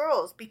rape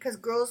girls, because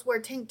girls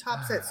wear tank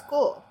tops at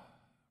school.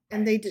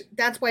 And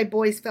that's why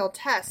boys fail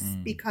tests,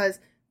 because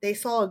they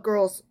saw a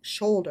girl's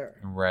shoulder.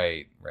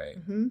 Right.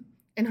 Mm-hmm.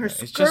 And her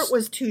skirt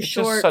was too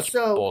short, just such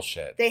so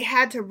bullshit. They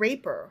had to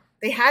rape her.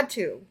 They had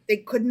to. They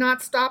could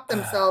not stop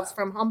themselves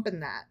from humping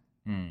that.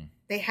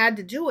 They had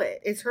to do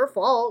it. It's her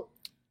fault.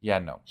 Yeah,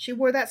 no. She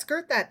wore that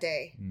skirt that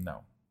day.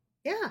 No.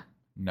 Yeah.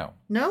 No.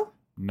 No?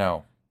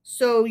 No.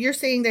 So you're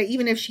saying that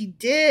even if she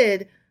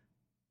did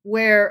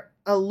wear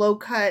a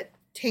low-cut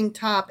tank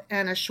top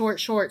and a short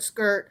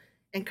skirt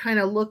and kind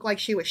of look like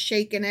she was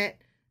shaking it,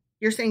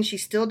 you're saying she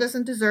still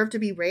doesn't deserve to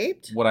be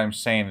raped? What I'm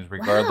saying is,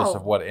 regardless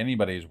of what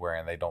anybody is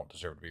wearing, they don't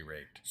deserve to be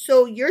raped.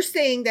 So you're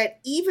saying that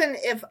even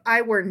if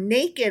I were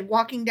naked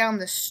walking down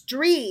the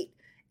street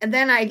and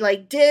then I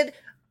did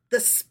the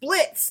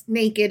splits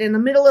naked in the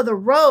middle of the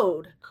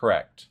road.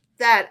 Correct.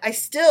 That I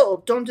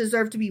still don't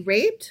deserve to be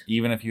raped?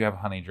 Even if you have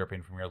honey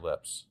dripping from your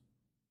lips.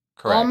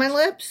 Correct. All my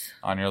lips?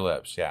 On your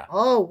lips, yeah.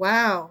 Oh,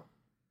 wow.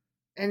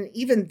 And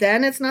even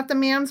then it's not the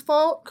man's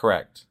fault?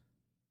 Correct.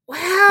 Wow.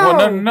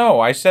 Well, no.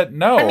 I said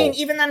no. I mean,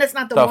 even then it's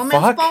not the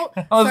woman's fault?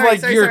 I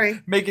was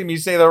you're making me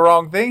say the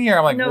wrong thing here.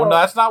 I'm like, well, no,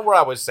 that's not what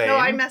I was saying. No,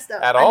 I messed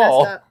up. At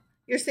all. Messed up.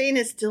 You're saying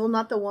it's still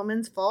not the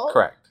woman's fault?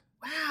 Correct.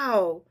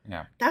 Wow.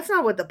 Yeah. That's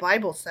not what the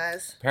Bible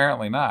says.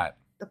 Apparently not.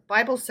 The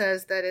Bible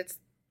says that it's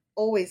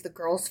always the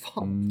girl's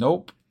fault.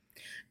 Nope.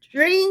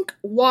 Drink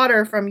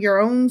water from your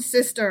own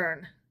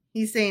cistern.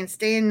 He's saying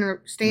stay in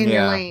your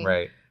lane.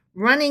 Right.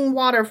 Running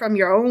water from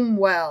your own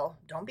well.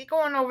 Don't be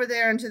going over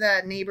there into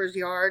that neighbor's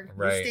yard.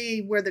 Right. You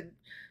stay where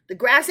the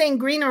grass ain't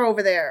greener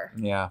over there.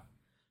 Yeah.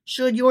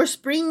 Should your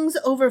springs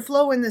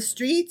overflow in the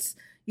streets,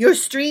 your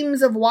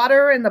streams of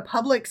water in the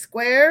public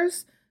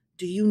squares,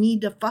 do you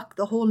need to fuck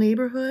the whole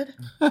neighborhood?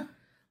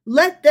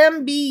 Let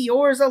them be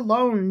yours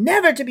alone,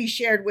 never to be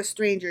shared with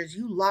strangers.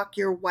 You lock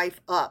your wife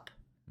up.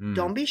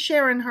 Don't be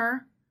sharing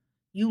her.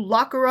 You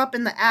lock her up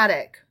in the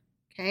attic.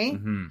 Okay?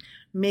 Mm-hmm.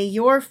 May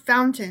your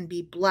fountain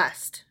be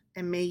blessed,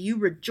 and may you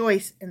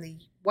rejoice in the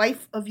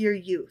wife of your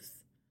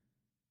youth.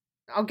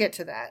 I'll get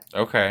to that.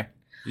 Okay.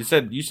 You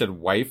said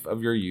wife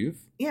of your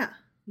youth? Yeah.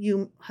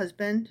 You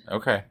husband.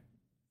 Okay.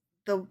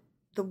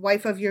 The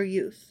wife of your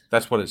youth.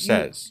 That's what it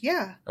says.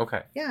 Yeah.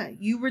 Okay. Yeah.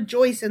 You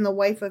rejoice in the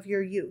wife of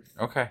your youth.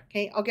 Okay.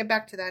 Okay. I'll get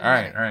back to that in all a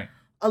right, minute. All right.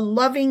 A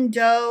loving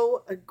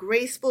doe, a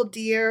graceful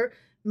deer,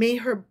 may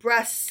her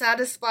breast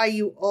satisfy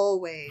you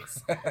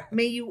always.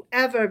 May you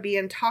ever be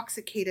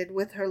intoxicated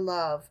with her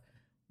love.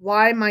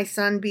 Why, my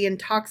son, be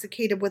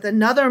intoxicated with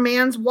another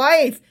man's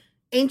wife?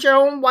 Ain't your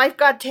own wife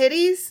got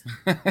titties?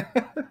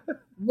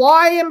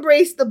 Why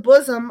embrace the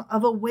bosom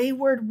of a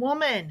wayward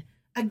woman?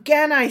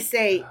 Again, I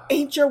say,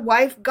 ain't your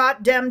wife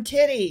got dem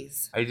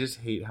titties? I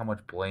just hate how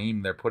much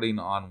blame they're putting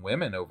on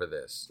women over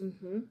this.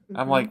 Mm-hmm.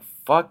 I'm like,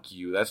 fuck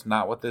you. That's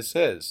not what this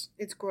is.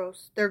 It's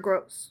gross. They're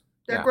gross.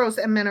 They're gross,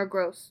 and men are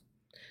gross.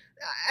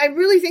 I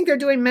really think they're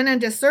doing men a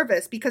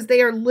disservice because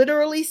they are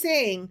literally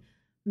saying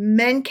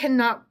men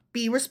cannot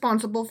be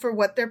responsible for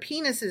what their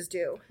penises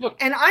do. Look,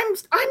 and I'm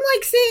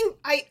like saying,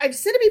 I've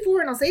said it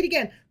before and I'll say it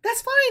again.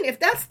 That's fine if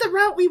that's the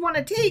route we want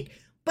to take.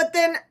 But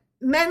then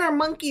men are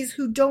monkeys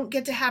who don't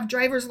get to have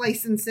driver's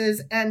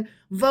licenses and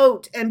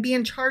vote and be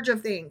in charge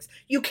of things.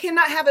 You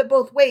cannot have it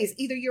both ways.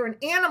 Either you're an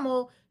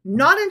animal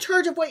not in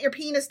charge of what your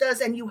penis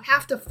does and you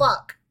have to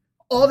fuck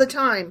all the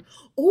time,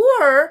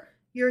 or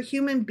you're a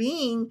human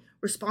being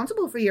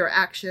responsible for your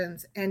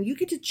actions and you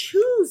get to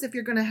choose if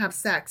you're going to have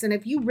sex. And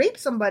if you rape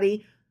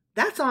somebody,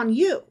 that's on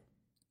you.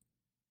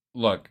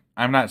 Look,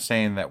 I'm not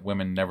saying that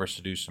women never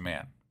seduce a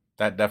man.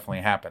 That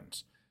definitely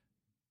happens.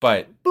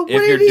 But what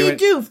did he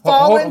do?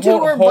 Fall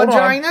into her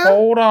vagina?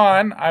 Hold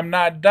on. I'm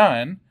not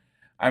done.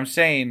 I'm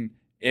saying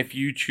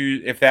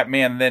if that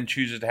man then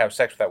chooses to have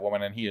sex with that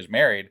woman and he is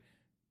married,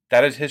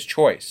 that is his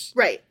choice.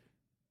 Right.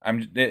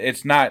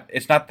 It's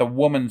not the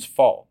woman's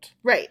fault.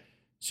 Right.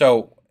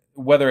 So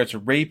whether it's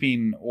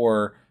raping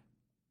or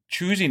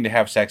choosing to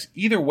have sex,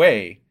 either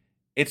way,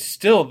 it's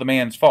still the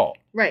man's fault.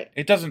 Right.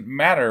 It doesn't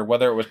matter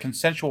whether it was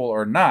consensual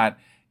or not.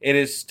 It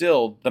is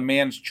still the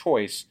man's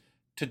choice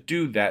to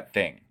do that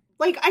thing.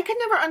 Like, I could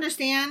never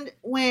understand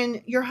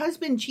when your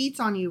husband cheats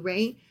on you,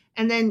 right?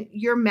 And then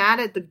you're mad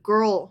at the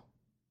girl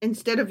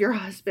instead of your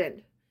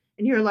husband.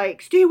 And you're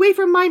like, stay away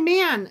from my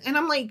man. And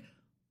I'm like,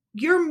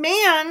 your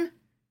man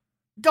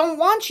don't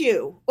want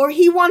you. Or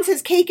he wants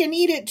his cake and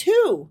eat it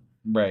too.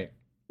 Right.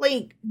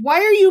 Like,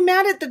 why are you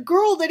mad at the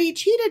girl that he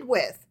cheated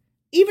with?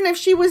 Even if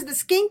she was the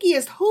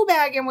skankiest hoe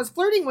bag and was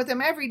flirting with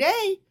him every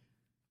day,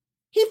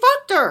 he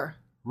fucked her.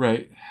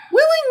 Right.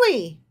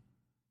 Willingly.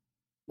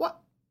 What?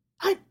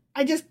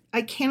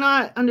 I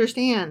cannot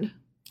understand.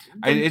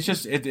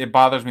 It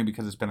bothers me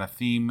because it's been a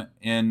theme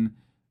in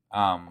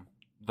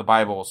the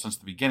Bible since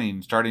the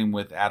beginning, starting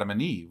with Adam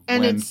and Eve.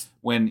 And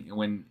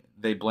when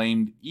they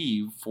blamed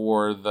Eve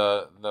for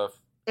the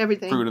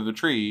everything fruit of the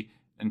tree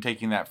and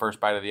taking that first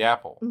bite of the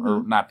apple. Mm-hmm.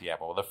 Or not the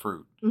apple, the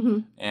fruit. Mm-hmm.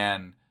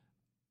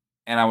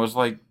 And I was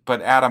like,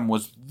 but Adam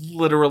was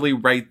literally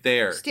right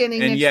there. Standing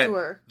next to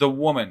her. The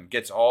woman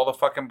gets all the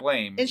fucking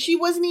blame. And she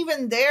wasn't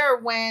even there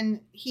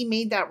when he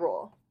made that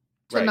rule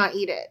to not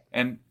eat it.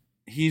 And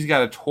he's got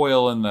to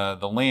toil in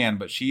the land,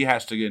 but she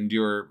has to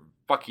endure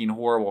fucking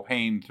horrible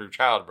pain through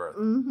childbirth.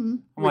 Mm-hmm.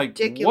 I'm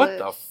ridiculous. Like,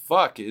 what the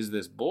fuck is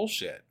this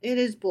bullshit? It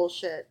is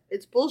bullshit.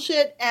 It's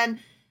bullshit. And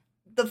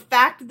the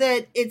fact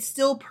that it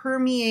still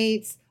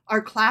permeates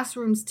our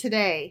classrooms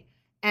today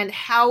and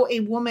how a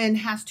woman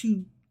has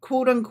to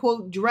quote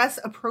unquote dress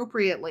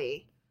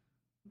appropriately,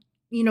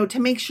 to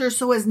make sure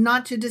so as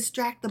not to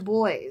distract the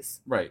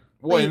boys. Right.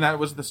 Well, and that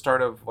was the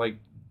start of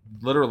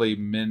literally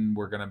men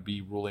were going to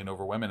be ruling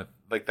over women.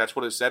 Like that's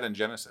what it said in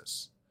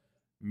Genesis.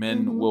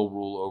 Men will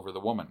rule over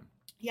the woman.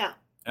 Yeah.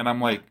 And I'm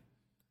like,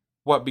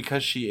 what?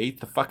 Because she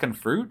ate the fucking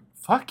fruit?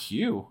 Fuck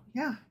you.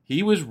 Yeah.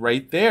 He was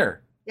right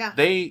there. Yeah.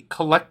 They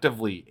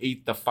collectively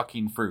ate the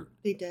fucking fruit.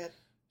 They did.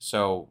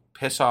 So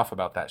piss off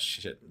about that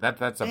shit.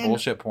 That's a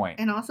bullshit point.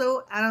 And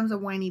also, Adam's a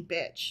whiny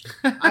bitch.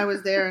 I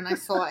was there and I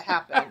saw it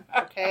happen.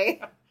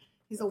 Okay,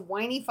 he's a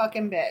whiny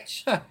fucking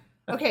bitch.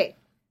 Okay.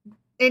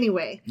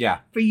 Anyway. Yeah.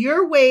 For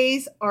your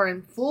ways are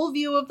in full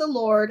view of the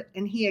Lord,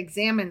 and he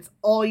examines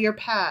all your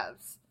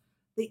paths.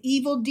 The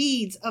evil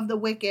deeds of the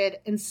wicked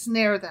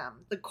ensnare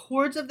them. The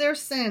cords of their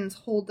sins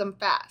hold them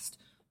fast.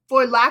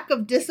 For lack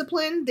of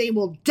discipline, they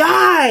will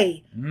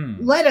die,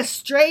 led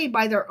astray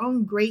by their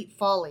own great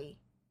folly.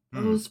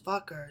 Those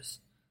fuckers.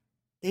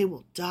 They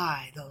will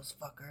die, those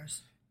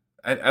fuckers.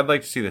 I'd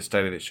like to see the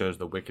study that shows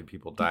the wicked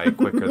people die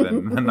quicker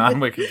than the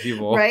non-wicked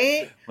people.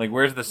 Right? Like,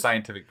 where's the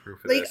scientific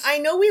proof of like, this? I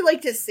know we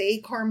like to say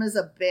karma's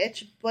a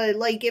bitch, but,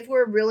 like, if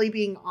we're really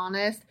being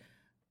honest,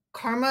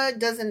 karma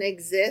doesn't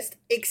exist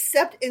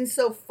except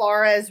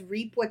insofar as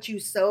reap what you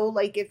sow.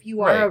 Like, if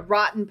you are a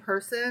rotten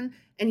person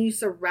and you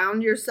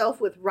surround yourself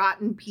with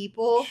rotten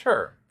people,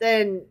 sure,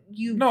 then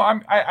you... No,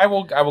 I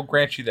will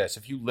grant you this.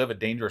 If you live a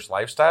dangerous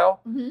lifestyle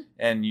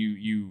and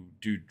you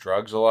do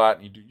drugs a lot,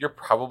 and you're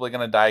probably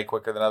going to die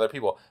quicker than other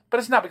people.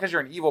 But it's not because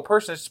you're an evil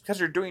person. It's because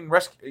you're doing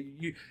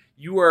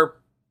you are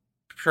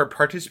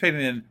participating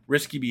in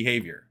risky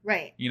behavior.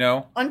 Right. You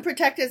know?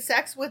 Unprotected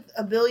sex with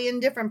a billion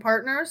different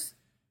partners.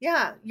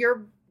 Yeah,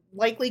 you're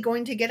likely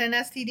going to get an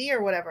STD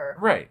or whatever.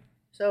 Right.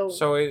 So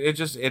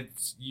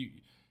it's you.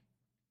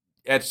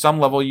 At some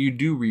level, you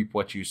do reap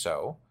what you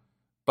sow,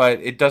 but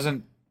it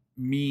doesn't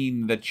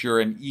mean that you're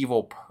an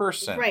evil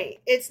person. Right.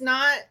 It's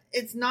not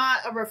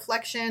a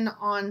reflection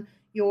on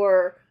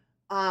your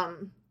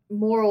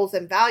morals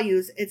and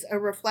values. It's a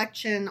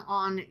reflection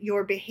on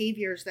your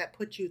behaviors that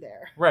put you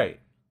there. Right.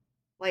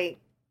 Like,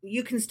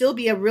 you can still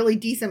be a really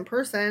decent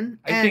person.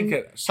 I think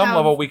at some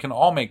level we can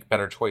all make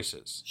better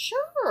choices.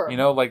 Sure. You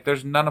know, like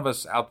there's none of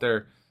us out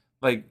there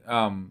like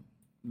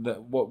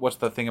what's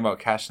the thing about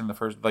casting the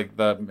first, like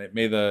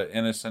may the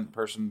innocent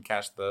person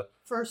cast the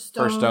first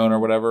stone or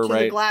whatever, to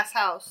right? The glass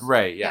house.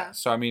 Right, yeah.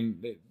 So I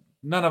mean,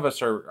 none of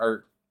us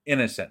are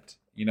innocent.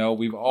 You know,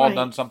 we've all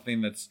done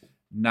something that's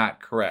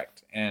not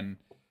correct, and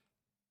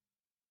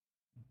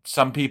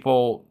some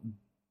people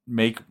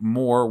make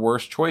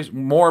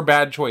more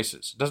bad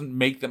choices. It doesn't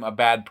make them a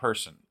bad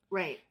person.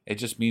 Right. It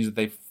just means that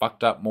they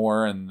fucked up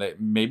more, and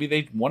maybe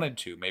they wanted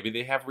to. Maybe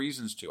they have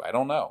reasons to. I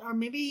don't know. Or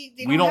maybe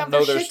they don't have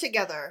their shit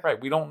together.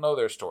 Right. We don't know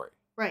their story.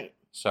 Right.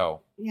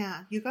 So.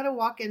 Yeah. You got to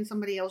walk in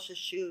somebody else's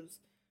shoes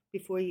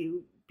before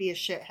you be a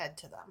shithead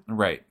to them.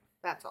 Right.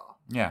 That's all.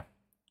 Yeah.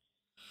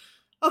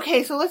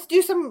 Okay, so let's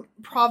do some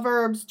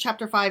Proverbs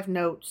chapter 5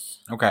 notes.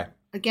 Okay.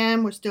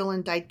 Again, we're still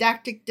in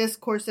didactic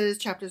discourses,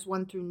 chapters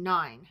 1 through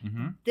 9.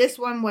 Mm-hmm. This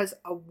one was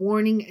a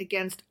warning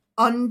against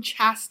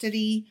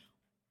unchastity,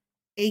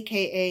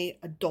 aka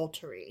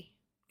adultery.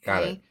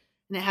 Got it.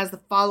 And it has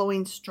the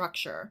following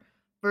structure.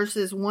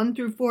 Verses 1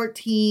 through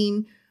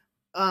 14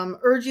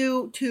 urge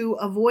you to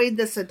avoid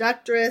the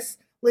seductress.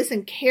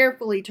 Listen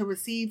carefully to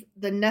receive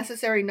the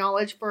necessary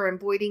knowledge for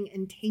avoiding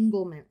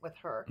entanglement with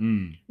her.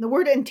 The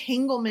word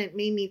entanglement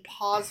made me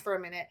pause for a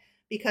minute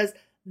because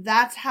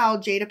that's how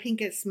Jada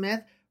Pinkett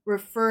Smith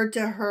referred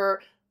to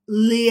her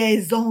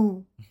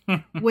liaison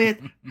with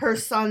her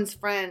son's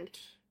friend.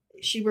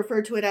 She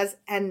referred to it as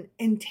an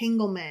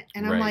entanglement.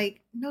 And I'm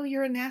like, no,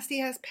 you're a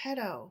nasty ass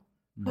pedo.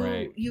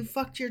 Who you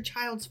fucked your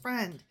child's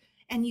friend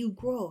and you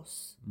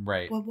gross.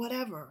 Right. But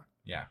whatever.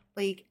 Yeah.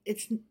 Like,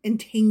 it's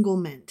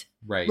entanglement.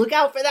 Right. Look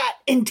out for that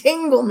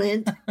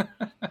entanglement.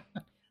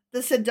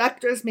 The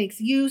seductress makes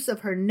use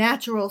of her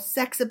natural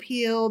sex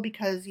appeal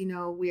because, you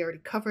know, we already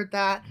covered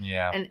that.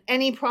 Yeah. And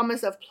any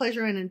promise of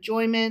pleasure and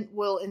enjoyment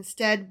will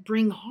instead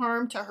bring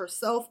harm to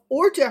herself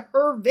or to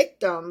her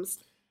victims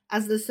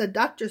as the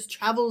seductress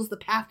travels the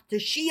path to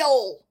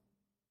Sheol.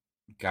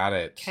 Got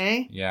it.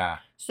 Okay. Yeah.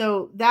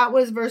 So that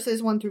was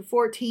verses 1 through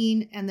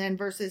 14. And then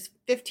verses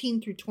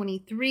 15 through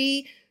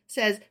 23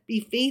 says, be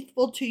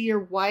faithful to your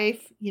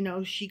wife. You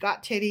know, she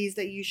got titties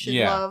that you should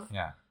love.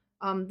 Yeah.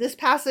 This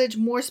passage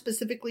more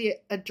specifically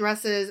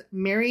addresses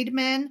married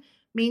men,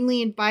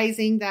 mainly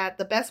advising that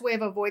the best way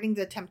of avoiding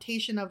the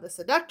temptation of the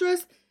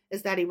seductress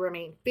is that he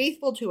remain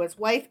faithful to his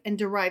wife and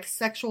derive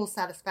sexual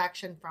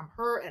satisfaction from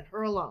her and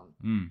her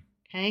alone.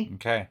 Okay?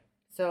 Okay.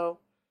 So.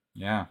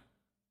 Yeah.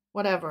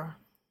 Whatever.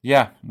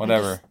 Yeah,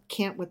 whatever. I just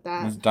can't with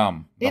that. It's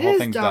dumb. The it whole is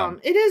thing's dumb.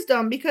 It is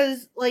dumb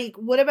because, like,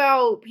 what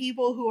about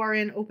people who are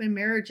in open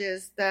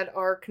marriages that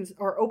are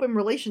or open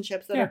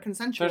relationships that are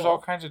consensual? There's all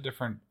kinds of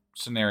different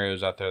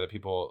scenarios out there that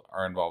people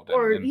are involved in.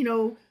 Or, you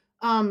know,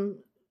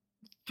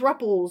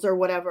 thruples or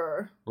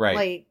whatever. Right.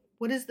 Like,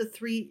 what is the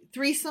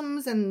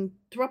threesomes and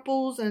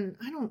thruples and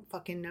I don't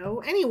fucking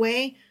know.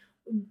 Anyway,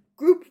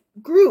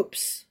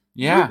 groups.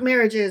 Yeah. Group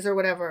marriages or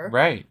whatever.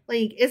 Right.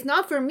 Like, it's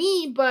not for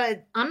me,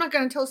 but I'm not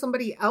going to tell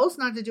somebody else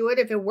not to do it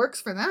if it works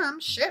for them.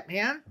 Shit,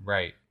 man.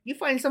 Right. You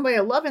find somebody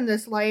to love in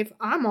this life,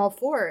 I'm all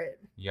for it.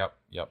 Yep.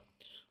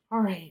 All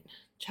right.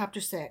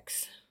 Chapter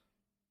 6.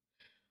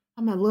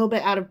 I'm a little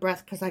bit out of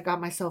breath because I got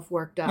myself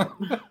worked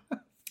up.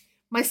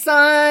 My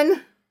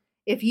son,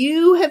 if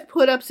you have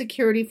put up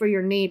security for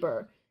your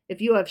neighbor,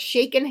 if you have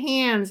shaken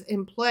hands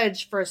in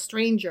pledge for a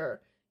stranger,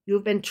 you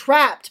have been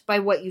trapped by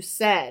what you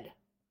said.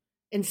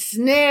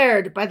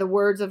 Ensnared by the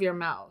words of your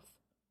mouth.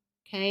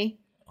 Okay?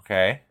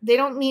 Okay. They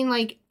don't mean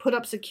like put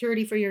up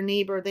security for your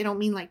neighbor. They don't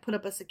mean like put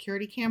up a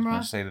security camera. I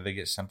was gonna say, did they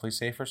get Simply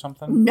Safe or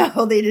something?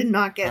 No, they did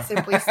not get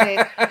Simply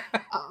Safe.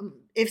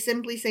 If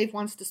Simply Safe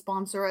wants to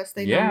sponsor us,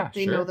 they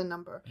know the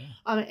number.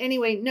 Yeah.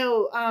 Anyway,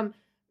 no,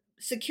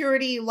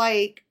 security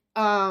like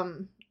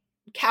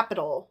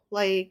capital,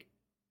 like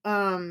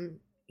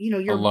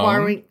you're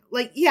borrowing,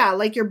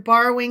 like you're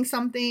borrowing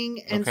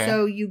something, and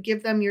so you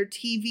give them your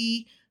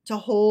TV to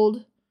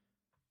hold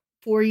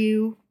for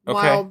you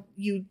while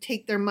you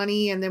take their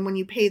money, and then when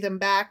you pay them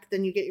back,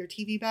 then you get your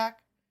TV back.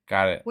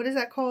 Got it. What is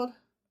that called?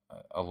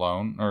 A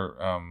loan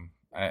or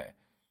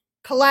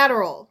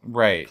collateral.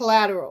 Right.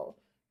 Collateral.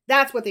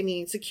 That's what they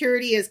mean.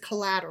 Security is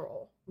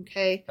collateral.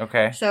 Okay.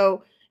 Okay.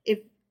 So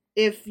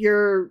if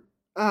you're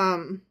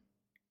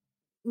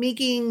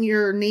making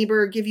your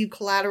neighbor give you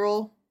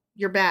collateral,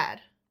 you're bad.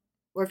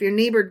 Or if your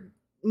neighbor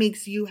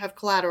makes you have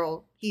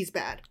collateral, he's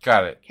bad.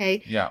 Got it.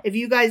 Okay. Yeah. If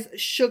you guys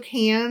shook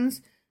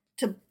hands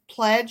to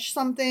pledge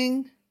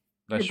something,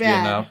 that you're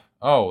bad. Enough.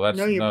 Oh,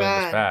 you're bad.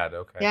 That's bad.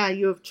 Okay. Yeah,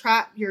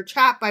 you're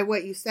trapped by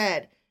what you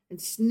said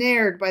and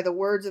snared by the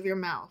words of your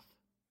mouth.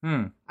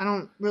 I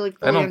don't really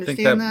fully understand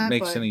that. I don't think that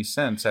makes any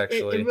sense,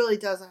 actually. It really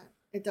doesn't.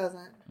 It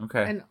doesn't.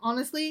 Okay. And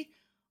honestly,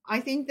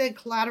 I think that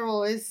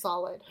collateral is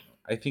solid.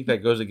 I think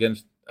that goes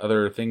against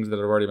other things that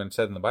have already been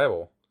said in the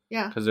Bible.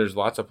 Yeah. Because there's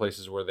lots of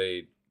places where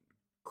they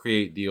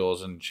create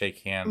deals and shake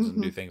hands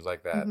and do things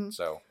like that.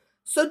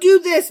 So do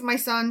this, my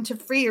son, to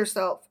free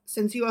yourself,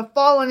 since you have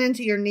fallen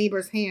into your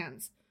neighbor's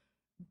hands.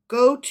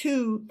 Go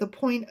to the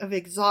point of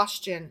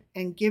exhaustion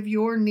and give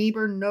your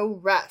neighbor no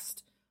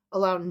rest.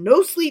 Allow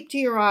no sleep to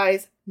your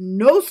eyes,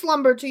 no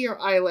slumber to your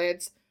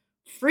eyelids.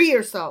 Free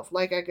yourself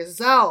like a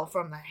gazelle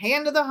from the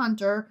hand of the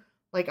hunter,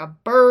 like a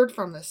bird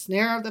from the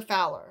snare of the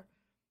fowler.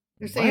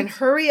 They're saying,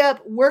 hurry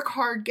up, work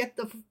hard,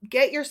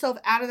 get yourself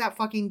out of that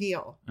fucking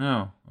deal.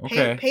 Oh,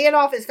 okay. Pay it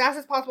off as fast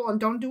as possible and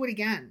don't do it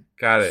again.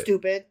 Got it.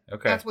 Stupid.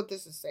 Okay. That's what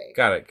this is saying.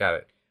 Got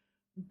it.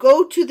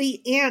 Go to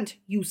the ant,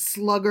 you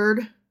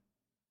sluggard.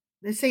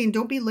 They're saying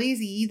don't be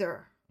lazy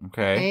either.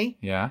 Okay.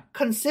 Yeah.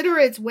 Consider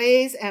its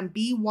ways and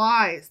be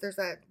wise. There's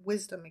that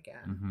wisdom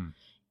again. Mm-hmm.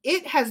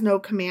 It has no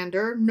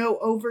commander, no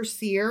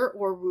overseer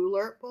or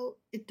ruler. Well,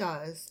 it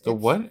does. So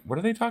what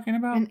are they talking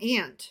about? An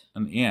ant.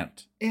 An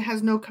ant. It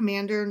has no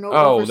commander, no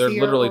overseer. Oh,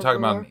 they're literally or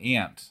talking ruler. about an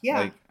ant.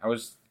 Yeah. Like, I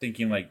was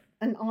thinking like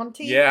an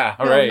auntie. Yeah.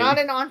 All no, right. Not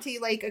an auntie,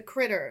 like a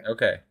critter.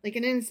 Okay. Like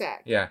an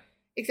insect. Yeah.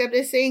 Except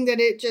it's saying that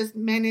it just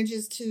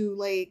manages to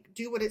like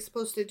do what it's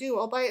supposed to do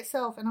all by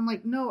itself. And I'm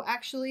like, no,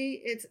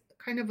 actually, it's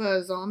kind of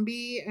a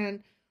zombie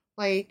and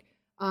like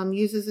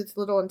uses its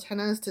little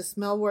antennas to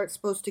smell where it's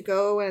supposed to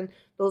go. And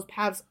those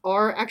paths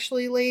are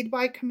actually laid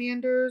by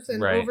commanders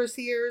and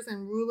overseers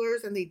and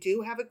rulers. And they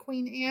do have a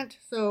queen ant.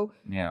 So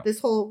this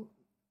whole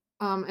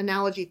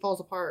analogy falls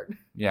apart.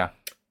 Yeah.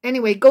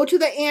 Anyway, go to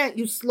the ant,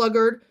 you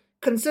sluggard.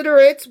 Consider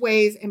its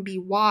ways and be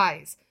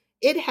wise.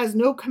 It has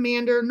no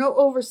commander, no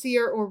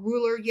overseer or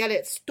ruler, yet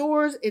it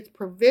stores its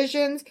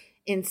provisions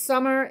in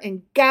summer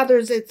and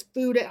gathers its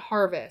food at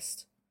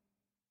harvest.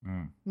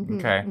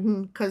 Okay.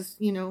 Because,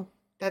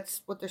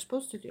 that's what they're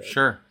supposed to do.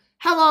 Sure.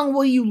 How long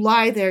will you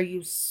lie there,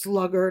 you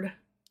sluggard?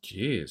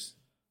 Jeez.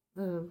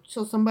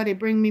 So somebody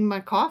bring me my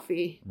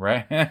coffee.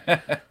 Right.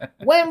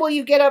 When will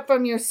you get up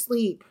from your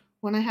sleep?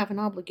 When I have an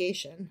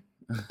obligation.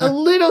 A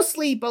little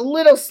sleep, a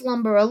little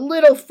slumber, a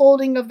little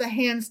folding of the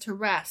hands to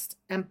rest,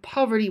 and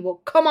poverty will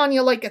come on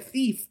you like a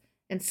thief,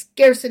 and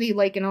scarcity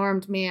like an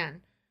armed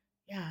man.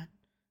 Yeah.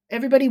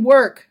 Everybody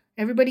work.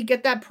 Everybody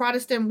get that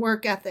Protestant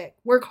work ethic.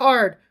 Work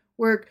hard.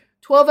 Work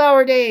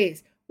 12-hour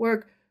days.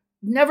 Work.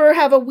 Never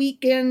have a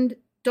weekend.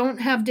 Don't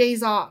have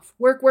days off.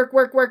 Work.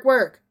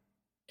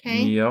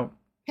 Okay? Yep.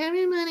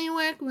 Everybody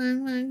work.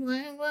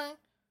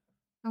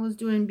 I was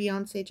doing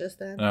Beyonce just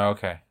then. Oh,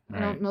 okay. I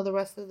don't know the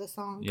rest of the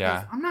song.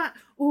 Yeah. I'm not.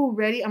 Ooh,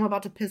 ready? I'm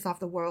about to piss off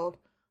the world.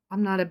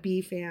 I'm not a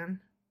Bee fan.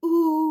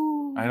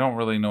 Ooh. I don't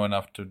really know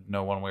enough to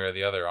know one way or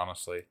the other,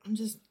 honestly.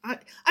 I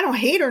don't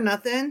hate her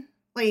nothing.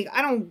 Like,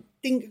 I don't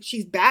think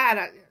she's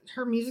bad.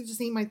 Her music just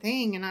ain't my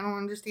thing, and I don't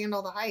understand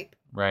all the hype.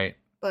 Right.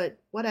 But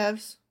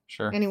whatevs.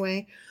 Sure.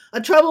 Anyway,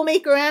 a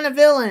troublemaker and a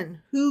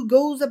villain who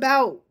goes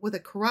about with a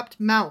corrupt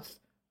mouth,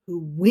 who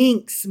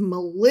winks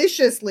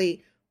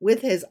maliciously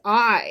with his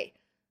eye,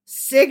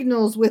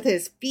 signals with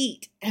his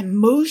feet, and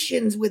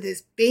motions with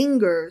his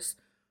fingers,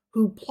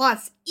 who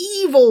plots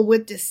evil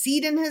with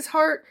deceit in his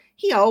heart.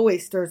 He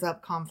always stirs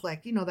up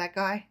conflict. You know that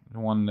guy? The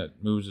one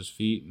that moves his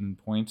feet and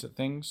points at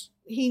things?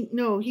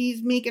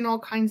 He's making all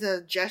kinds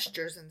of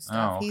gestures and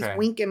stuff. Oh, okay. He's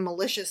winking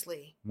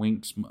maliciously.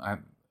 Winks.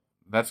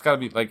 That's got to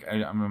be, like,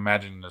 I'm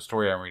imagining the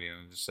story I'm reading,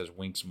 and it just says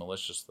winks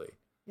maliciously.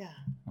 Yeah.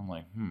 I'm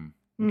like,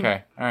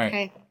 Okay. All right.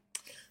 Okay.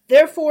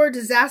 Therefore,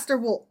 disaster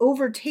will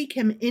overtake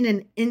him in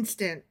an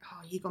instant. Oh,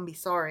 he's going to be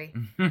sorry.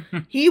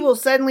 He will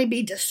suddenly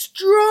be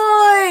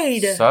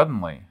destroyed.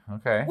 Suddenly.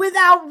 Okay.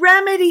 Without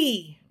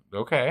remedy.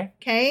 Okay.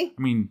 Okay.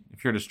 I mean,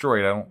 if you're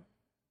destroyed, I don't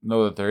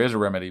know that there is a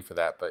remedy for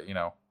that, but,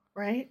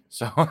 Right?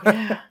 So.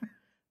 Yeah.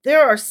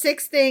 There are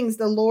 6 things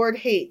the Lord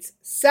hates,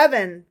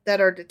 7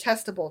 that are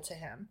detestable to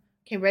him.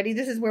 Okay, ready?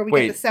 This is where we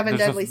Wait, get the 7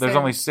 deadly sins. there's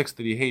only 6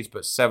 that he hates,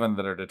 but 7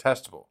 that are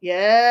detestable.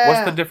 Yeah.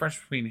 What's the difference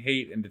between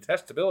hate and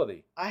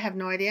detestability? I have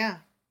no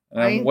idea.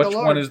 Which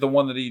one is the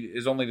one that he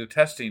is only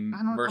detesting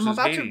versus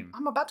hating?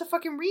 I'm about to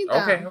fucking read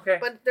them. Okay.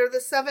 But they're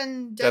the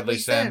 7 deadly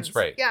sins.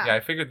 Right. Yeah.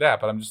 I figured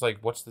that, but I'm just like,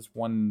 what's this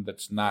one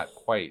that's not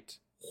quite?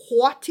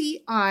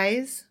 Haughty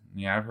eyes.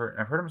 Yeah, I've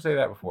heard him say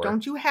that before.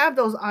 Don't you have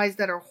those eyes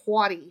that are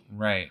haughty?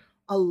 Right.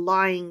 A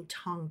lying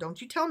tongue.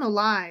 Don't you tell no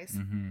lies.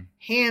 Mm-hmm.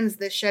 Hands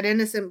that shed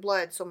innocent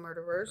blood, so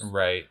murderers.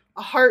 Right.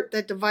 A heart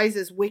that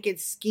devises wicked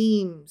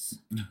schemes.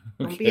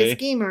 Don't be a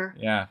schemer.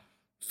 Yeah.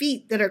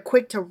 Feet that are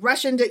quick to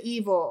rush into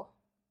evil.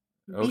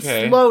 Be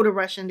Okay. slow to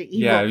rush into evil.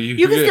 Yeah,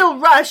 you can still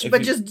rush,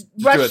 but just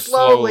rush do it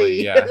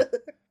slowly. Yeah.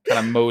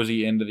 Kind of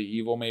mosey into the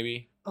evil,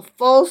 maybe. A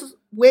false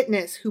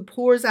witness who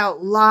pours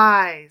out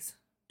lies.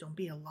 Don't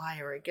be a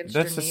liar against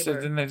your neighbor.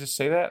 Didn't they just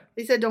say that?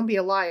 They said don't be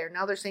a liar.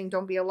 Now they're saying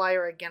don't be a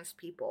liar against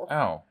people.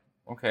 Oh,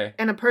 okay.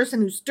 And a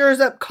person who stirs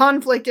up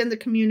conflict in the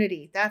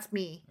community. That's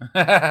me.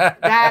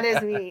 That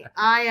is me.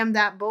 I am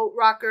that boat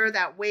rocker,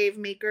 that wave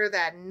maker,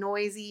 that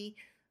noisy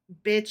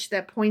bitch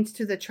that points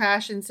to the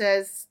trash and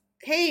says,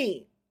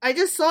 hey, I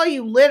just saw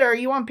you litter.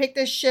 You want to pick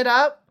this shit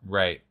up?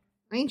 Right.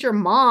 I ain't your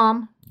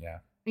mom. Yeah.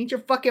 I ain't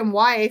your fucking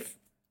wife.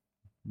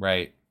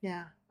 Right.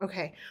 Yeah.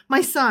 Okay. My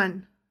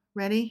son.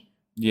 Ready?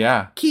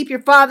 Yeah. Keep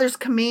your father's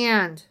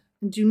command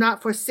and do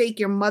not forsake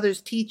your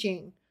mother's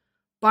teaching.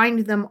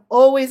 Bind them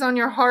always on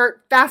your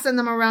heart. Fasten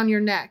them around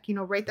your neck.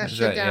 Write that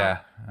shit down. Yeah.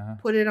 Uh-huh.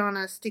 Put it on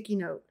a sticky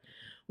note.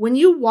 When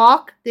you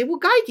walk, they will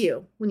guide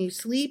you. When you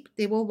sleep,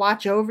 they will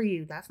watch over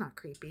you. That's not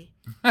creepy.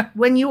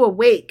 When you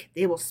awake,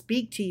 they will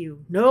speak to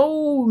you.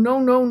 No.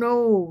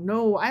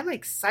 I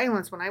like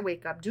silence when I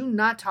wake up. Do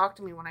not talk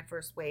to me when I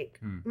first wake.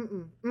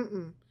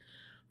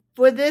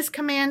 For this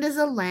command is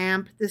a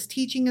lamp, this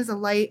teaching is a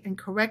light, and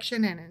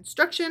correction and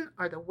instruction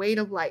are the weight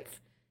of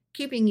life.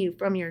 Keeping you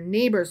from your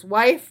neighbor's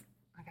wife.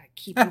 I gotta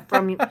keep you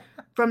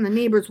from the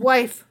neighbor's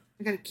wife.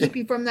 I gotta keep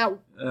you from that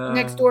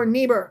next door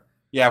neighbor.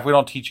 Yeah, if we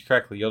don't teach you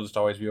correctly, you'll just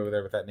always be over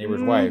there with that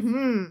neighbor's wife.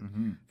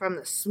 Mm-hmm. From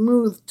the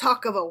smooth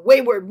talk of a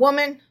wayward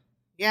woman.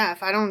 Yeah,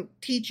 if I don't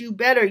teach you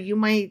better, you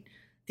might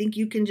think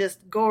you can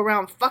just go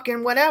around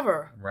fucking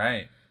whatever.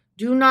 Right.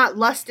 Do not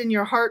lust in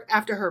your heart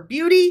after her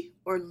beauty,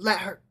 or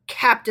let her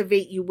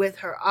captivate you with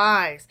her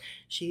eyes.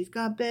 She's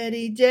got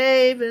Betty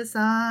Davis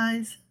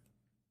eyes.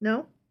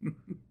 No?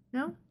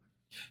 No?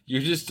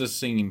 You're just a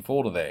singing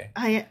fool today.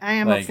 I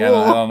am a fool.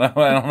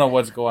 I don't know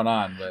what's going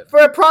on, but for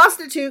a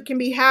prostitute can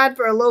be had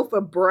for a loaf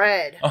of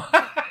bread.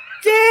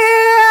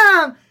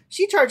 Damn!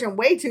 She charging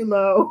way too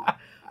low.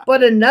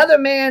 But another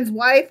man's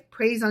wife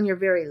preys on your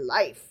very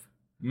life.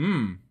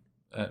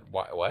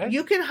 What?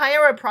 You can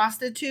hire a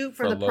prostitute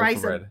for the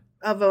price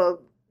of a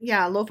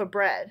loaf of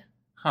bread.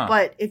 Huh.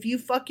 But if you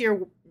fuck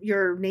your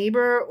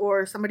neighbor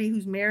or somebody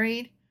who's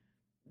married,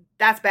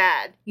 that's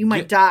bad. You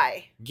might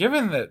die.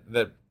 Given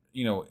that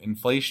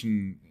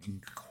inflation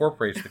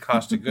incorporates the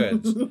cost of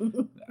goods,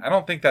 I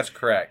don't think that's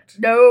correct.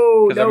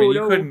 No, because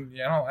you couldn't.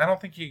 I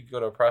don't think you could go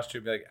to a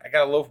prostitute and be like, "I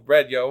got a loaf of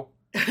bread, yo."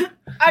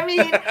 I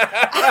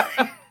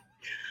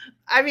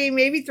mean,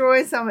 maybe throw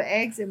in some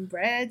eggs and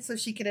bread so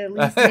she could at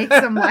least make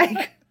some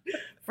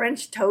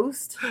French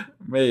toast.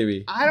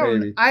 Maybe. I don't.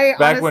 Maybe. I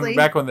honestly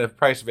back when the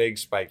price of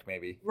eggs spiked,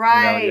 maybe.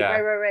 Right. Yeah.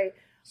 Right.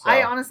 So.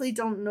 I honestly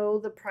don't know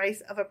the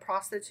price of a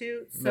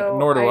prostitute, so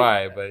nor do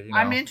I. But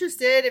I'm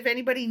interested. If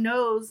anybody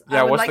knows,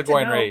 yeah, I would what's like the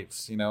going to know.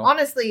 rates?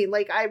 Honestly,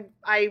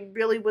 I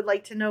really would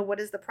like to know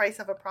what is the price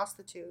of a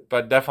prostitute.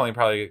 But definitely,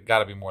 probably got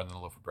to be more than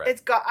a loaf of bread.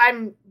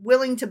 I'm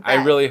willing to bet.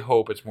 I really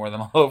hope it's more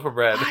than a loaf of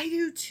bread. I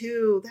do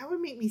too. That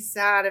would make me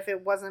sad if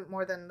it wasn't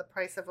more than the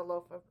price of a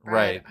loaf of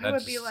bread. Right. I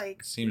would be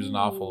like, seems an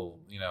awful.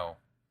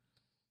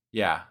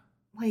 Yeah.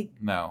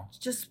 No.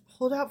 Just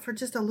hold out for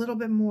just a little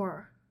bit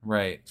more.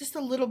 Right. Just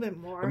a little bit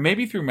more. But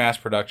maybe through mass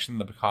production,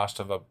 the cost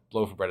of a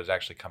loaf of bread has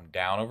actually come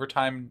down over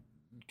time,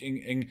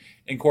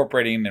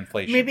 incorporating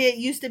inflation. Maybe it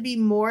used to be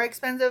more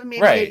expensive.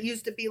 Maybe it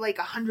used to be like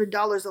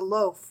 $100 a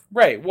loaf.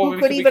 Right. Well,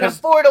 who could even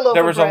afford a loaf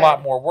there was of bread? A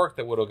lot more work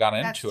that would have gone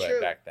into it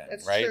back then,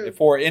 That's right? True.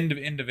 For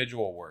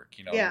individual work,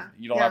 you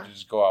don't have to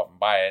just go out and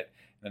buy it,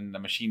 and the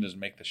machine doesn't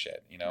make the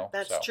shit,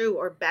 That's true.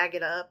 Or bag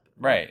it up.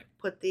 Right.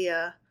 Put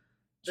the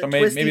so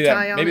maybe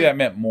that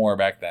meant more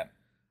back then.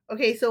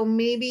 Okay, so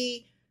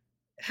maybe.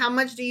 How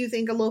much do you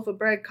think a loaf of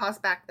bread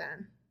cost back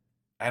then?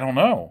 I don't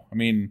know. I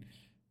mean,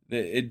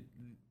 there's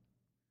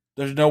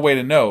no way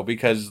to know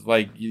because,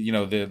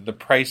 the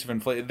price of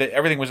inflation,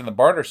 everything was in the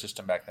barter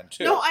system back then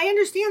too. No, I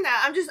understand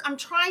that. I'm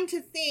trying to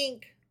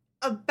think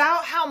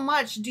about how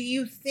much do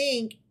you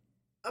think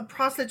a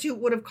prostitute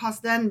would have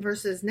cost then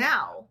versus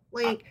now?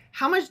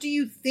 How much do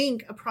you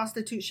think a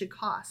prostitute should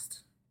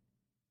cost?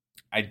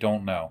 I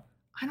don't know.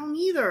 I don't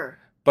either.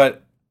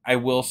 But I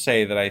will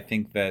say that I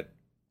think that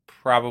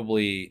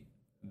probably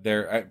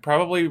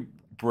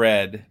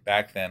bread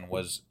back then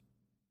was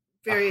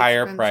very a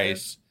higher expensive.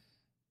 price,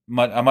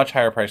 a much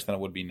higher price than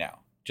it would be now,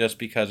 just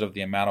because of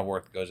the amount of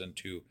work that goes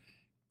into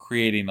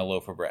creating a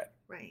loaf of bread.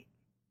 Right.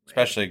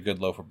 Especially a good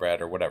loaf of bread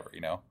or whatever,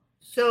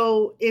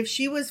 So if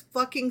she was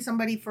fucking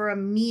somebody for a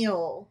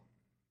meal,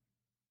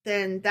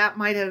 then that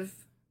might have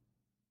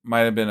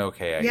been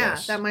okay, I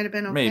guess. Yeah, that might have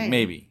been okay.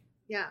 Maybe.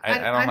 Yeah.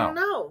 I don't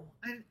know.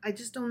 I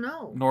just don't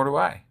know. Nor do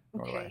I.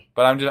 Okay.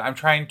 But I'm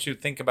trying to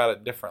think about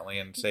it differently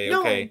and say,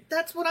 okay,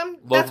 that's what I'm.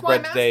 loaf That's of why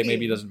bread I'm today asking.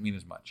 maybe doesn't mean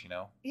as much,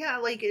 Yeah,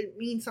 like it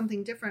means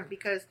something different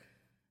because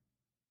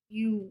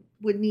you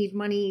would need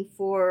money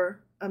for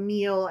a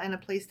meal and a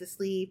place to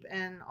sleep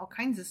and all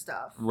kinds of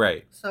stuff.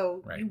 Right.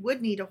 So you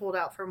would need to hold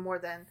out for more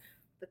than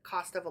the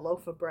cost of a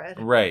loaf of bread.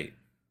 Right.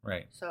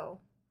 So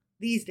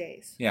these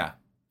days. Yeah.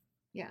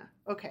 Yeah.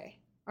 Okay.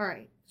 All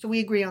right. So we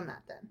agree on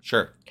that then.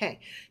 Sure. Okay.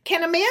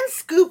 Can a man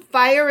scoop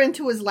fire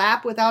into his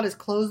lap without his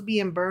clothes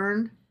being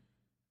burned?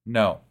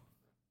 No.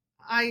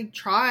 I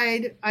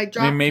tried. I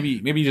dropped. I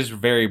mean, maybe just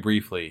very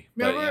briefly.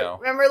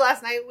 Remember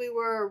last night we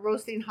were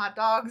roasting hot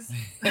dogs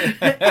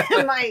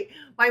and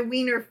my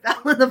wiener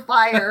fell in the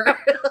fire.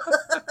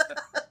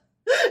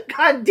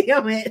 God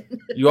damn it!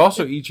 You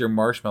also eat your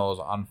marshmallows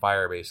on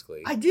fire,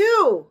 basically. I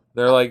do.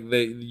 They're like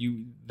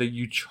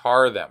you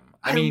char them.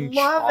 I mean,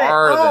 love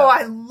char it. them. Oh,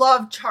 I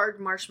love charred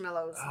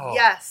marshmallows. Oh,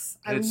 yes,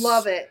 I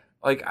love it.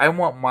 Like, I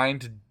want mine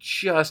to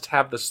just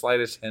have the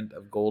slightest hint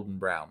of golden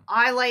brown.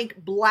 I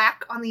like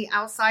black on the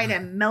outside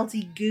and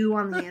melty goo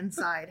on the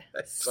inside.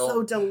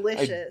 So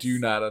delicious. I do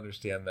not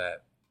understand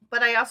that.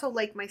 But I also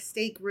like my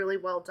steak really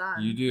well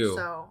done. You do.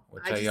 So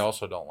which I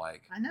also don't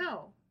like. I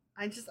know.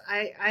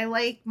 I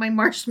like my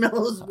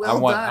marshmallows well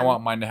done. I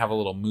want mine to have a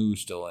little moo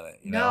still in it.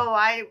 You know? No,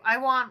 I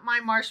want my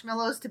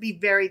marshmallows to be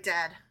very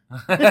dead.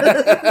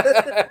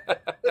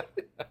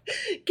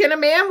 Can a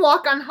man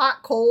walk on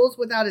hot coals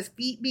without his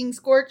feet being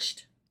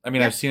scorched? I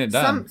mean, I've seen it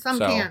done. Some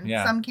can.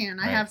 Yeah. Some can.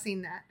 I Right. have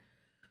seen that.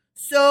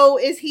 So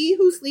is he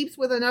who sleeps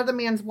with another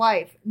man's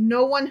wife.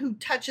 No one who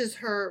touches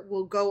her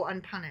will go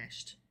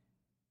unpunished.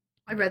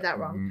 I read that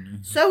wrong. Mm-hmm.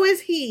 So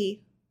is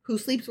he who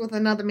sleeps with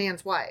another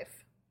man's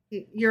wife.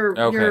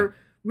 You're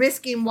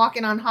risking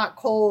walking on hot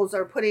coals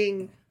or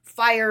putting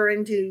fire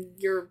into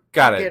your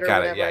Got bucket it. or Got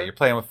whatever. it. Yeah, you're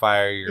playing with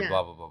fire. You're Yeah.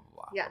 blah blah blah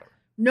blah. Yeah. Whatever.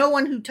 No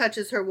one who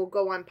touches her will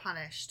go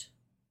unpunished.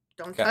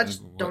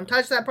 Don't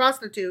touch that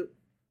prostitute.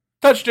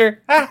 Touched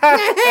her.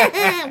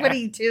 What are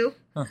you, two?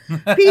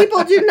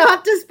 People do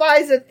not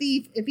despise a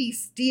thief if he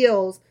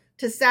steals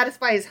to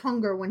satisfy his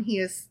hunger when he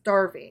is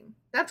starving.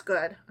 That's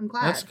good. I'm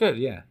glad. That's good.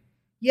 Yeah.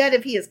 Yet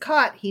if he is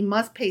caught, he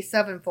must pay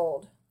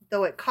sevenfold,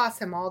 though it costs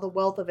him all the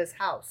wealth of his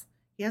house.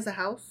 He has a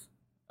house?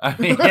 I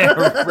mean, yeah,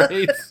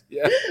 right.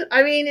 Yeah.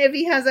 I mean, if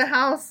he has a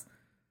house,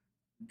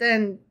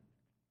 then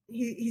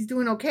he's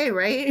doing okay,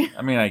 right?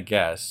 I mean, I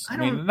guess. I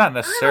mean, not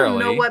necessarily.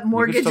 I don't know what You can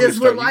mortgages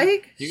still be were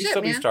like. You can Shit,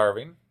 still be man.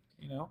 starving,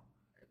 you know?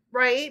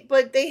 Right,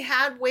 but they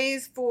had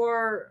ways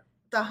for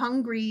the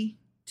hungry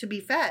to be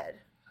fed.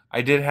 I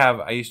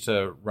used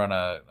to run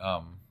a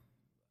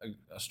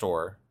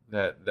store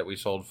that we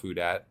sold food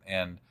at,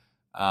 and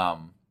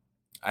I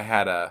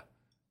had a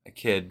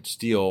kid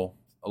steal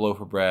a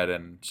loaf of bread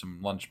and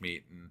some lunch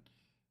meat,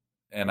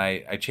 and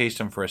I chased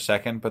him for a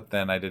second, but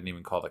then I didn't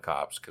even call the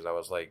cops because I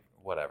was like,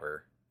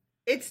 whatever.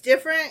 It's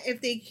different if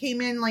they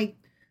came in like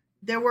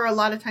there were a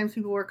lot of times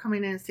people were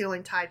coming in and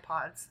stealing Tide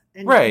Pods,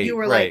 and you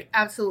were like,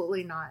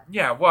 absolutely not.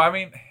 Yeah, well, I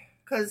mean,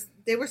 because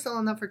they were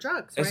selling them for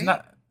drugs. It's right?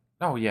 not.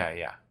 Oh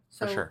yeah,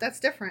 so for sure. That's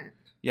different.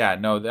 Yeah,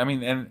 no, I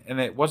mean, and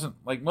it wasn't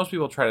like most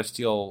people try to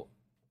steal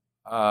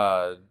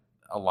a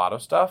lot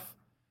of stuff.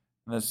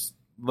 And this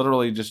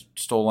literally just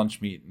stole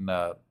lunch meat and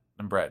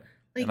bread.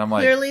 Like, and I'm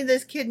like, clearly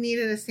this kid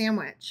needed a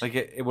sandwich. like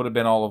it would have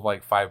been all of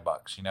like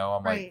 $5, you know?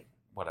 I'm Right. like,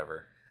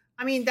 whatever.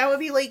 I mean, that would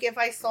be like if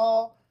I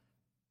saw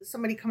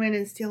somebody come in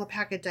and steal a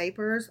pack of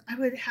diapers. I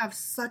would have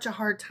such a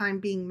hard time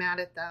being mad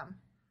at them.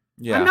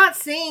 Yeah. I'm not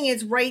saying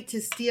it's right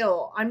to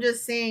steal. I'm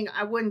just saying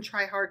I wouldn't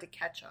try hard to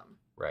catch them.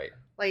 Right.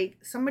 Like,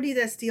 somebody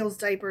that steals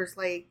diapers,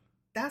 like,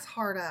 that's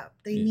hard up.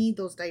 They need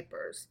those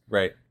diapers.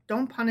 Right.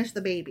 Don't punish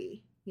the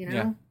baby, you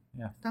know?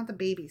 Yeah. It's not the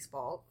baby's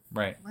fault.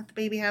 Right. Let the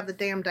baby have the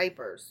damn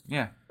diapers.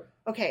 Yeah.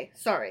 Okay,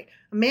 sorry.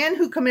 A man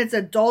who commits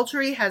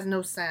adultery has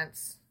no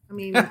sense. I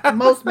mean,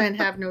 most men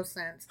have no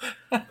sense.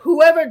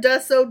 Whoever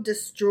does so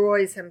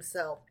destroys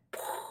himself.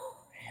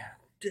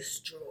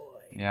 Destroy.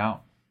 Yeah.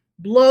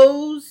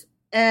 Blows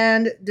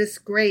and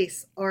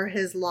disgrace are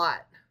his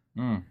lot.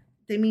 Mm.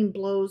 They mean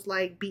blows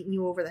like beating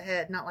you over the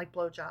head, not like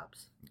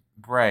blowjobs.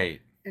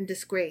 Right. And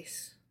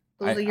disgrace.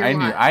 Those are your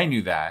lot. I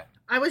knew that.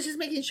 I was just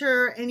making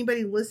sure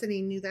anybody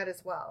listening knew that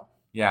as well.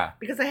 Yeah.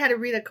 Because I had to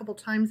read a couple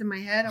times in my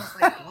head. I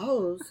was like,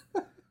 blows.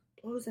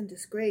 Blows and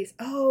disgrace.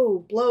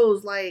 Oh,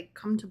 blows, like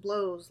come to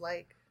blows,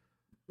 like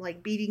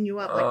beating you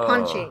up, like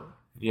punching.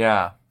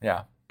 Yeah.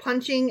 Yeah.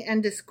 Punching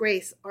and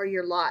disgrace are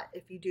your lot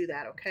if you do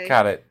that, okay?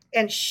 Got it.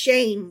 And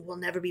shame will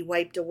never be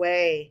wiped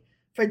away.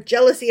 For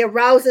jealousy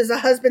arouses a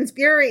husband's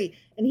fury,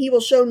 and he will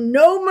show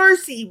no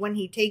mercy when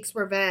he takes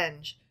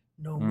revenge.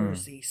 No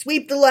mercy.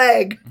 Sweep the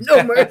leg.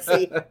 No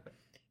mercy.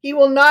 He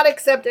will not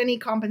accept any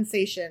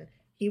compensation.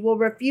 He will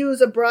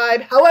refuse a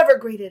bribe, however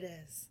great it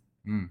is.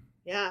 Mm.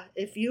 Yeah,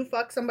 if you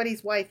fuck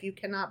somebody's wife, you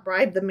cannot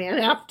bribe the man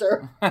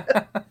after.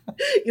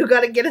 You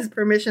got to get his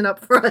permission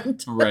up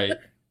front. Right.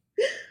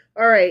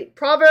 All right.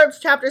 Proverbs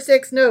chapter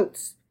 6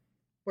 notes.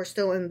 We're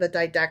still in the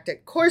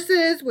didactic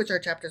courses, which are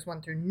chapters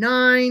 1 through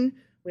 9.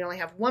 We only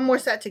have one more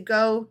set to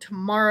go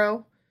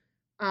tomorrow.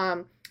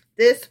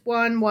 This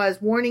one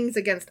was warnings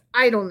against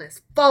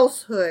idleness,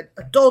 falsehood,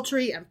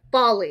 adultery, and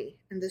folly.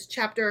 And this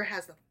chapter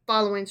has the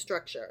following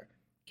structure.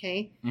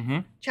 Okay? Mm-hmm.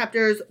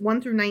 Chapters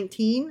 1 through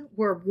 19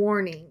 were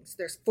warnings.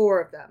 There's 4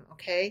 of them.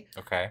 Okay?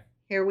 Okay.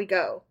 Here we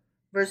go.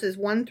 Verses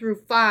 1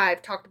 through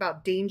 5 talked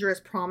about dangerous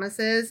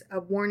promises, a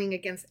warning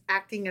against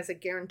acting as a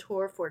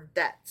guarantor for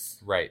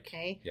debts. Right.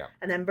 Okay? Yeah.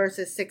 And then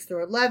verses 6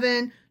 through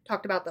 11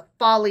 talked about the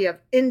folly of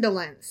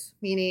indolence,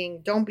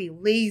 meaning don't be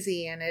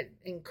lazy and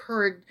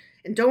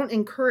don't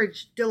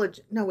encourage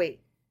diligence. No,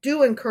 wait.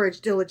 Do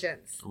encourage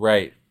diligence.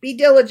 Right. Be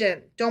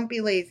diligent. Don't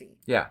be lazy.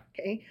 Yeah.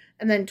 Okay?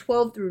 And then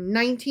 12 through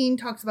 19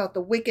 talks about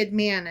the wicked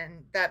man,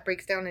 and that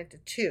breaks down into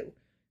 2.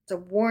 It's a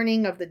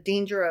warning of the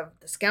danger of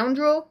the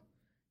scoundrel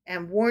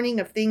and warning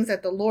of things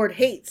that the Lord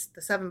hates,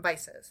 the 7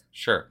 vices.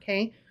 Sure.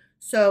 Okay?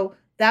 So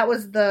that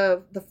was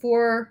the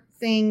 4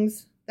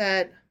 things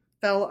that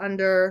fell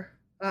under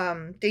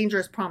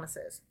dangerous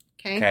promises.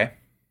 Okay? Okay.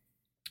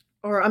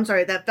 Or, I'm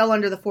sorry, that fell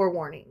under the 4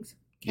 warnings.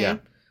 Okay? Yeah.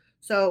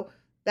 So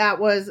that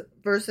was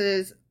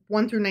verses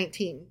 1 through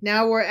 19.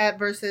 Now we're at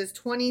verses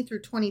 20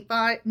 through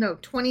 35. No,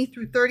 20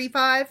 through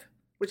 35,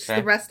 which is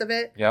the rest of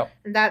it. Yep.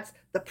 And that's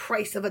the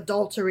price of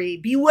adultery.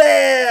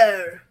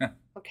 Beware.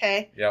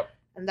 Okay? Yep.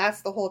 And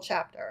that's the whole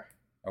chapter.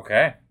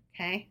 Okay.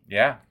 Okay?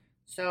 Yeah.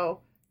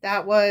 So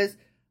that was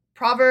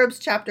Proverbs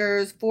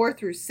chapters 4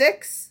 through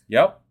 6.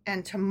 Yep.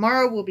 And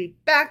tomorrow we'll be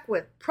back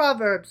with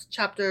Proverbs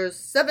chapters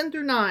 7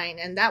 through 9.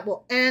 And that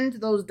will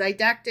end those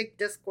didactic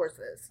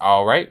discourses.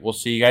 All right. We'll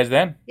see you guys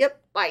then.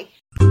 Yep. Bye.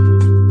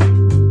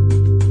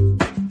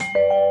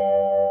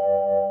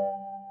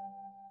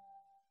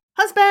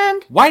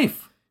 Husband,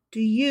 Wife.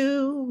 do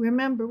you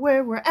remember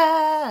where we're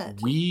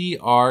at? We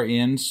are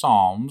in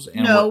Psalms.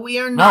 And No, we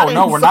are not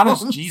No, in we're not in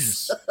Psalms.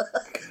 Jesus.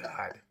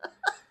 God.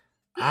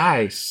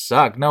 I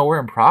suck. No, we're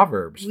in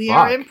Proverbs. We Fuck.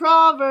 are in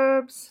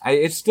Proverbs. We're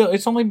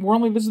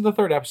only this is the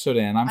 3rd episode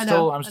in. I'm I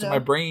still know. my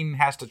brain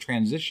has to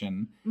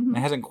transition. And it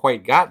hasn't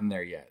quite gotten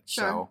there yet.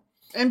 Sure. So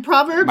And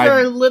Proverbs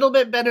are a little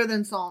bit better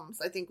than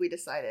Psalms, I think we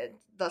decided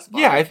thus far.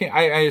 yeah, I think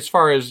I as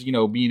far as,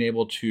 being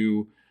able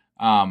to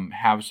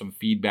have some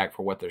feedback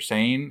for what they're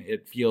saying,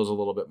 it feels a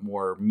little bit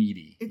more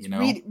meaty. It's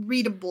readable.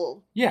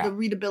 readable. Yeah. The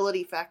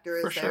readability factor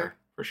is there.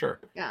 For sure.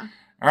 Yeah.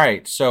 All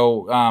right.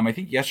 So I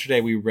think yesterday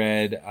we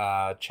read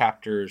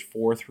chapters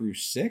 4 through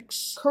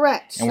 6.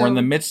 Correct. And we're in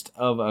the midst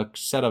of a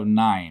set of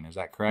 9. Is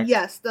that correct?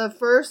 Yes. The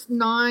first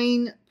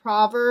 9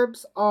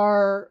 Proverbs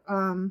are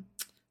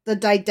the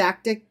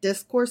didactic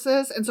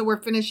discourses. And so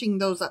we're finishing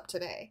those up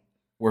today.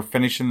 We're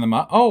finishing them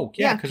up? Oh,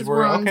 yeah. Because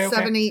we're on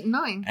 7, 8, and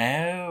 9.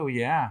 Oh,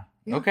 yeah.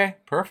 Yeah. Okay.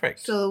 Perfect.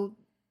 So,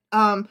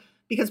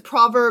 because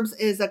Proverbs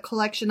is a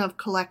collection of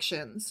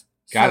collections.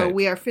 Got it.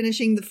 We are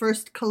finishing the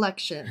first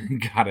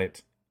collection. Got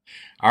it.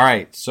 All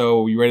right.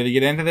 So you ready to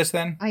get into this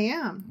then? I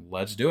am.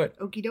 Let's do it.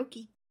 Okie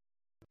dokie.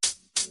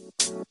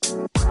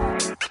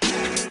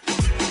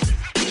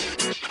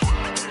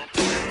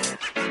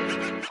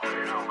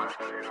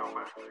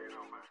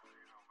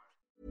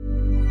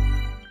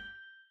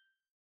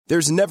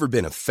 There's never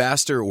been a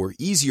faster or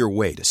easier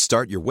way to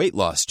start your weight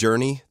loss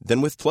journey than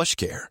with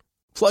PlushCare.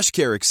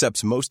 PlushCare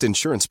accepts most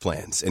insurance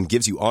plans and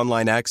gives you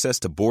online access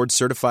to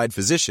board-certified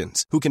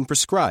physicians who can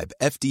prescribe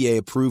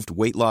FDA-approved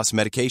weight loss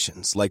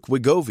medications like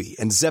Wegovy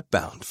and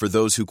Zepbound for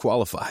those who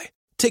qualify.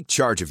 Take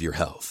charge of your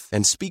health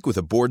and speak with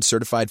a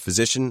board-certified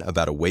physician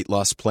about a weight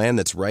loss plan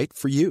that's right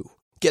for you.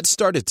 Get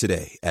started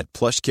today at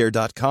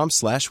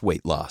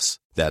plushcare.com/weight loss.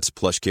 That's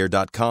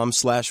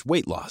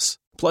plushcare.com/weight loss.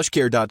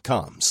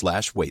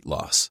 plushcare.com/weight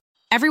loss.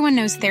 Everyone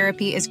knows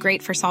therapy is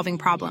great for solving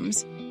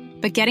problems,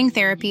 but getting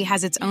therapy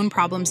has its own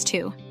problems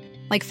too,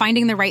 like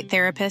finding the right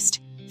therapist,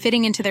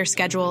 fitting into their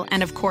schedule,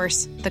 and of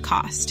course, the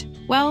cost.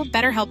 Well,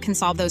 BetterHelp can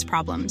solve those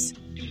problems.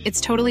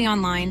 It's totally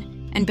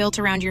online and built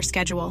around your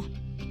schedule.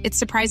 It's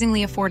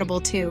surprisingly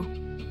affordable too.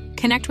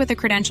 Connect with a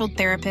credentialed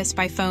therapist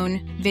by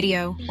phone,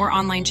 video, or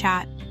online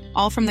chat,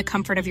 all from the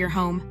comfort of your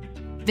home.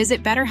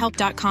 Visit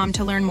BetterHelp.com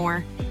to learn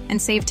more and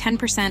save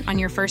 10% on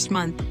your first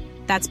month.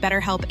 That's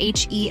BetterHelp,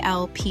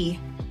 H-E-L-P.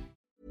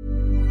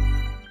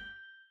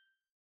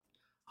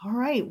 All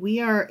right.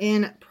 We are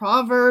in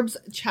Proverbs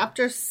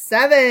chapter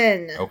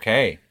 7.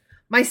 Okay.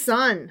 My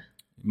son.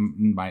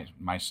 My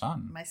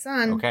son. My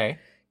son. Okay.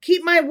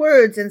 Keep my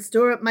words and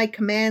store up my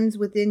commands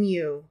within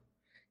you.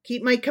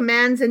 Keep my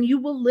commands and you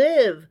will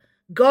live.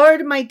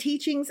 Guard my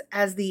teachings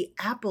as the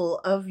apple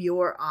of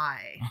your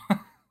eye.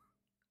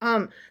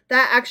 That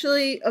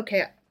actually,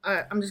 okay,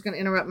 I'm just going to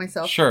interrupt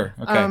myself. Sure.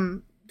 Okay.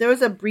 There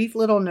was a brief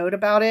little note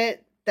about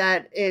it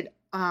that it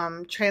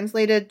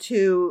translated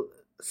to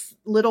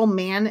little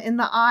man in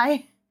the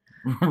eye.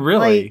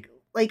 Really?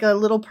 Like a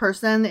little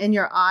person in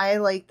your eye,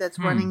 like that's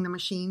running the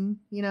machine,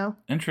 you know?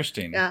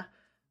 Interesting. Yeah.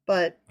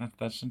 But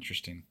that's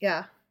interesting.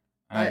 yeah.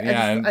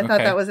 I thought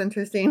that was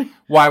interesting.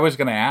 Well, I was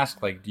going to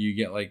ask, like, do you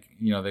get like,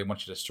 they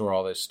want you to store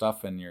all this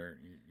stuff in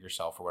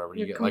yourself or whatever?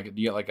 Do you get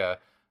like a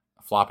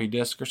floppy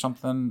disk or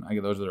something. I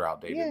get those that are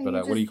outdated. Yeah, but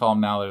what do you call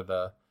them now? They're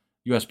the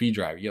USB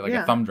drive. You get like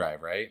a thumb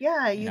drive, right?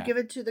 Yeah, you give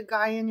it to the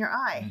guy in your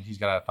eye. And he's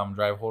got a thumb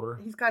drive holder.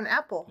 He's got an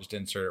Apple. Just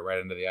insert it right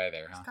into the eye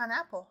there, huh? He's got an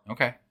Apple.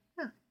 Okay.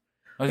 Yeah.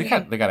 Oh, they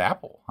got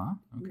Apple, huh?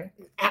 Okay.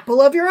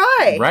 Apple of your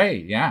eye.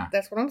 Right, yeah.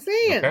 That's what I'm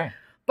saying. Okay.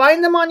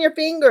 Bind them on your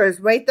fingers.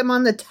 Write them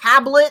on the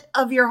tablet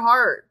of your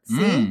heart.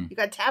 See? You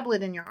got a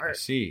tablet in your heart. I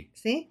see.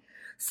 See?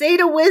 Say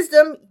to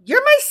wisdom,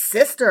 you're my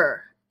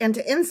sister. And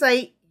to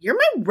insight, you're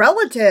my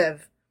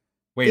relative.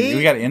 Wait,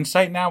 we got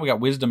insight now? We got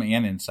wisdom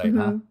and insight,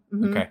 huh?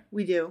 Mm-hmm. Okay.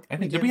 We do.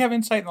 Did we have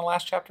insight in the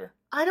last chapter?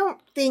 I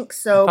don't think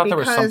so. I thought there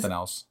was something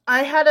else.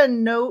 I had a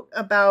note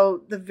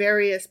about the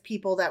various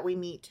people that we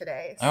meet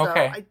today. So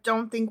okay. I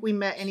don't think we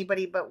met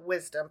anybody but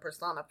wisdom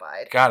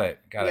personified. Got it.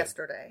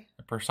 Yesterday.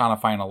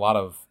 Personifying a lot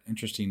of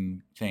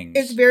interesting things.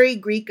 It's very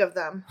Greek of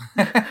them.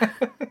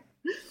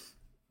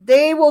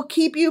 They will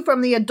keep you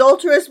from the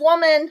adulterous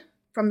woman,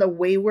 from the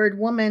wayward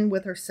woman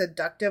with her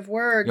seductive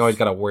words. You always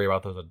got to worry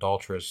about those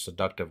adulterous,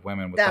 seductive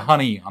women with the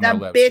honey on their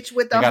lips. That bitch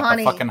with the they got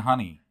honey. The fucking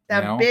honey.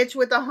 That bitch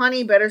with the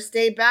honey better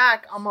stay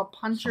back. I'm going to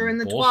punch her in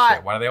the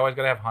twat. Why do they always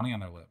got to have honey on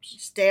their lips?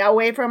 Stay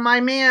away from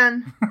my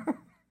man.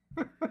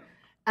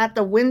 At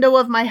the window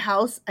of my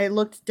house, I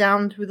looked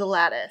down through the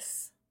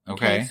lattice.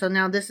 Okay. So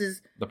now this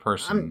is the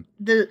person.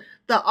 The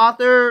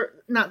author,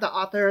 not the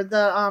author,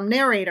 the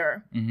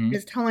narrator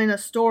is telling a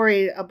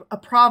story, a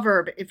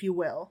proverb, if you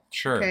will.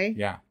 Sure. Okay.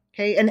 Yeah.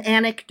 Okay. An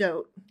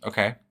anecdote.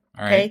 Okay.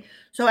 All right. Okay.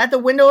 So at the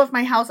window of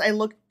my house, I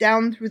looked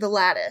down through the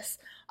lattice.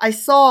 I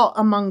saw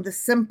among the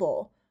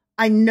simple.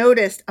 I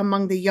noticed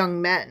among the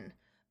young men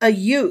a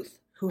youth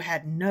who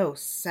had no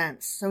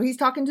sense. So he's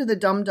talking to the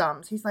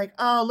dum-dums. He's like,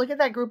 oh, look at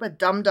that group of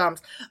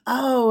dum-dums.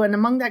 Oh, and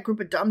among that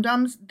group of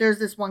dum-dums, there's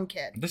this one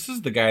kid. This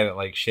is the guy that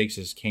like shakes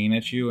his cane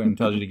at you and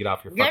tells you to get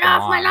off your fucking lawn. Get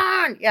off my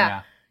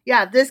lawn!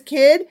 Yeah, this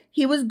kid,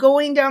 he was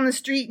going down the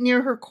street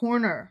near her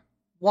corner,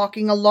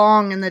 walking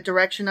along in the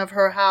direction of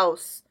her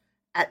house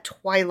at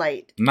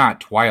twilight.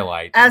 Not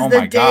twilight. As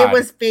the day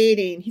was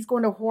fading. He's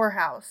going to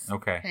whorehouse.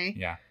 Okay.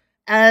 Yeah.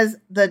 As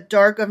the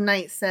dark of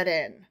night set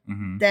in.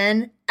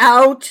 Then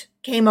out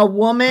came a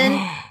woman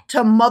to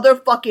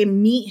motherfucking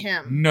meet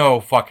him.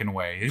 No fucking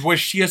way. Was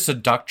she a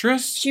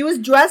seductress? She was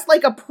dressed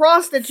like a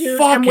prostitute.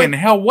 Fucking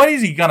hell, what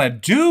is he gonna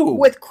do?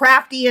 With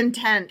crafty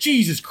intent.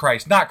 Jesus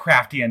Christ, not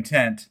crafty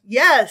intent.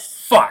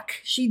 Yes. Fuck.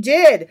 She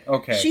did.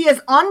 Okay. She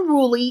is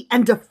unruly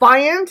and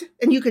defiant,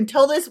 and you can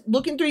tell this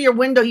looking through your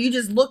window. You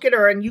just look at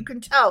her and you can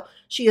tell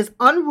she is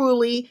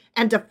unruly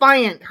and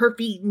defiant. Her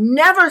feet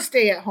never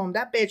stay at home.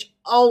 That bitch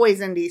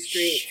always in these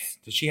streets. Shit.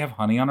 Does she have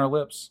honey on her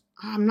lips?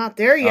 I'm not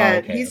there yet. Oh,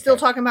 okay, He's still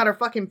talking about her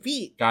fucking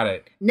feet. Got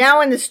it.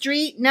 Now in the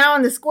street, now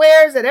in the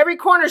squares, at every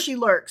corner she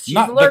lurks. She's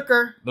a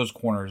lurker. Those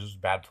corners, those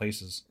bad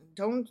places.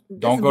 Don't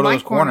go to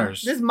those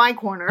corners. This is my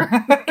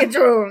corner. Get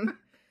your own.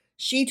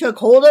 She took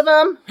hold of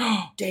him.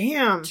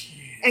 Damn. Jeez.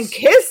 And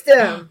kissed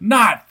him.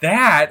 Not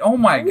that. Oh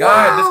my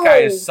God. This guy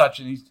is such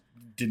an... He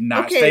did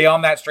not stay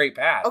on that straight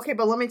path. Okay,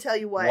 but let me tell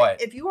you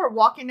what. If you are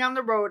walking down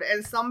the road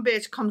and some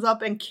bitch comes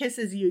up and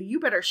kisses you, you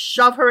better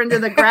shove her into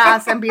the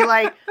grass and be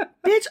like,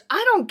 bitch,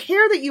 I don't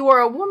care that you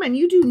are a woman.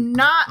 You do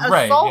not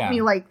assault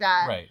me like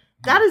that. Right.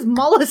 That is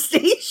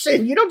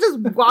molestation. You don't just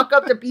walk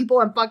up to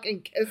people and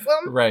fucking kiss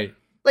them. Right.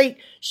 Like,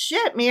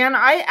 shit, man.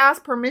 I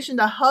ask permission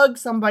to hug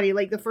somebody,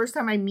 like, the first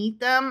time I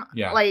meet them.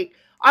 Yeah. Like,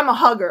 I'm a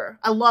hugger.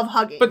 I love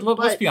hugging. But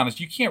let's be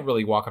honest. You can't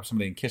really walk up to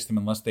somebody and kiss them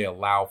unless they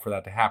allow for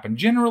that to happen.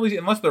 Generally,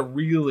 unless they're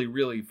really,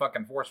 really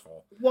fucking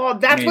forceful. Well,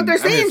 that's what they're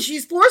saying.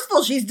 She's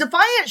forceful. She's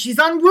defiant. She's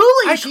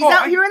unruly. She's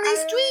out here in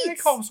these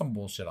streets. I call some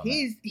bullshit on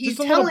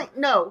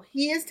that.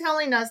 He is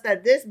telling us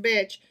that this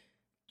bitch,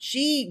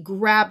 she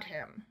grabbed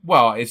him.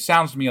 Well, it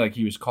sounds to me like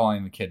he was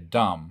calling the kid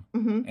dumb.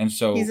 And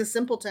so... He's a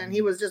simpleton.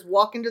 He was just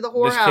walking to the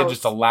whorehouse. This kid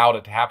just allowed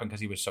it to happen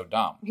because he was so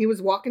dumb. He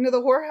was walking to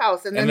the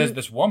whorehouse. And then there's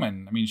this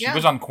woman. I mean, she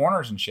was on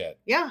corners and shit.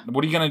 Yeah.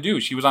 What are you going to do?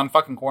 She was on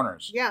fucking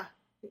corners. Yeah.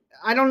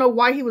 I don't know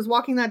why he was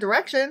walking that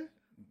direction,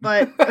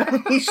 but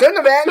he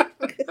shouldn't have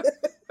been.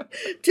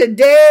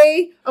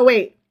 Today... Oh,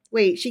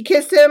 wait. She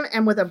kissed him,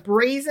 and with a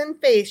brazen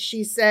face,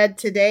 she said,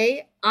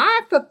 today,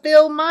 I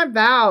fulfill my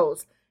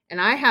vows. And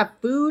I have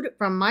food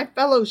from my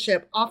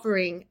fellowship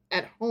offering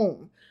at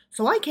home.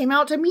 So I came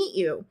out to meet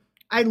you.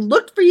 I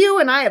looked for you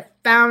and I have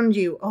found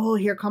you. Oh,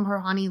 here come her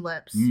honey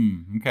lips.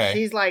 Okay.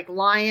 She's like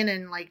lying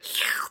and like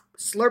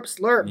slurp,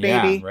 slurp,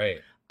 baby. Yeah, right.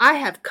 I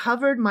have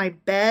covered my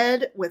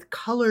bed with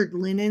colored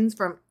linens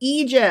from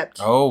Egypt.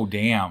 Oh,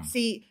 damn.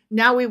 See,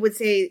 now we would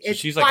say it's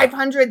she's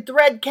 500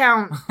 thread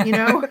count, you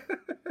know?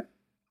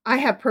 I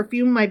have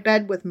perfumed my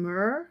bed with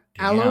myrrh.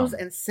 Damn. Aloes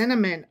and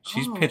cinnamon.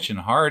 She's pitching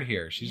hard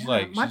here. She's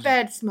like... My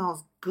bed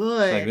smells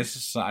good. Like, this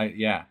is...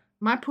 yeah.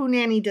 My poo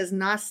nanny does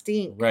not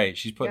stink. Right.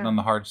 She's putting on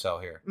the hard sell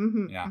here.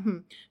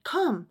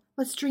 Come,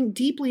 let's drink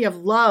deeply of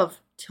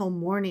love till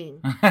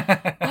morning.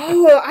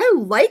 Oh, I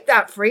like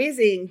that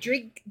phrasing.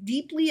 Drink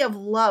deeply of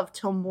love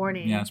till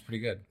morning. Yeah, it's pretty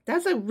good.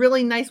 That's a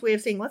really nice way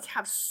of saying let's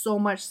have so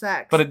much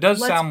sex. But it does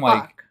sound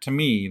like, to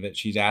me, that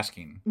she's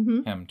asking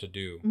him to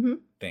do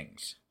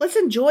things. Let's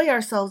enjoy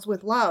ourselves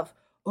with love.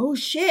 Oh,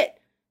 shit.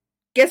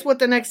 Guess what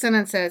the next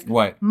sentence says?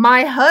 What?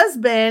 My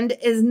husband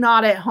is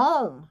not at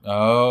home.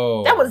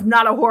 Oh. That was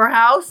not a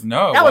whorehouse.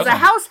 No, that was a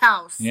wasn't.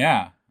 house.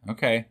 Yeah.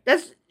 Okay. So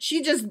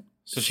she's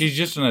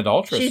just an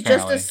adulteress. She's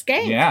apparently. just a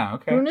skank. Yeah.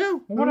 Okay. Who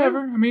knew? Well, whatever.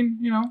 I mean,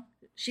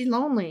 She's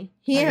lonely.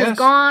 He I has guess.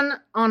 gone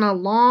on a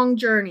long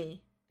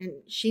journey, and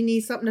she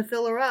needs something to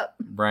fill her up.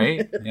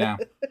 Right? Yeah.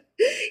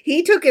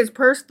 He took his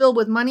purse filled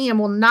with money and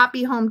will not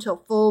be home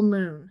till full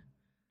moon.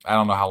 I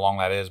don't know how long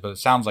that is, but it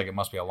sounds like it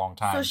must be a long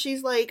time. So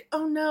she's like,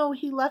 oh no,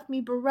 he left me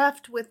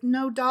bereft with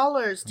no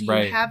dollars. Do you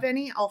Right. have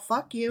any? I'll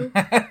fuck you.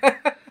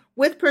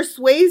 With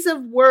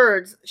persuasive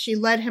words, she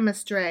led him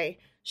astray.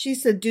 She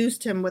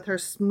seduced him with her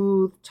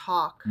smooth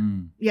talk.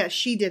 Yeah,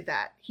 she did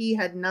that. He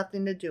had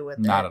nothing to do with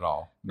it. Not at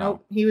all. No.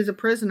 Nope. He was a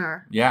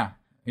prisoner. Yeah.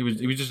 He was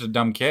just a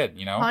dumb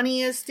kid,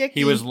 Honey is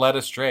sticky. He was led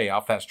astray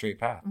off that straight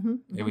path.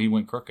 Mm-hmm. He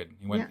went crooked.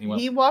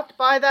 He walked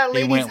by that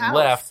lady's He went house.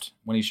 left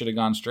when he should have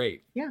gone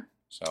straight. Yeah.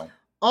 So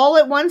all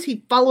at once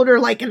he followed her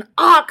like an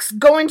ox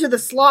going to the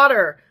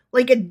slaughter,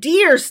 like a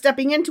deer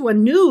stepping into a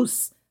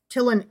noose,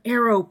 till an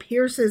arrow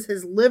pierces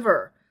his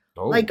liver,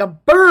 like a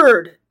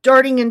bird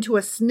darting into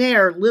a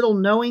snare, little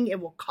knowing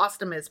it will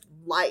cost him his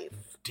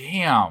life.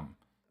 Damn.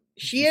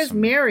 She is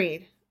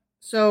married,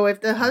 so if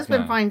the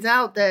husband finds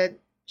out that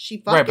she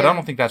fucked right, but him, I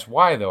don't think that's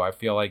why though. I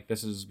feel like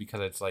this is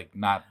because it's like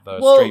not the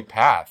Well- straight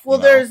path. well,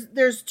 you know?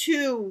 there's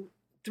two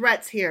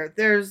threats here.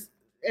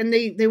 And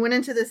they went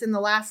into this in the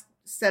last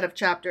set of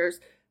chapters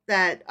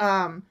that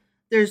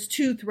there's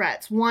two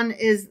threats. One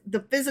is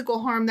the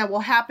physical harm that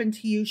will happen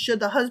to you should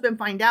the husband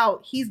find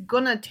out. He's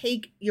gonna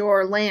take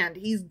your land.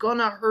 He's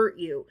gonna hurt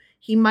you.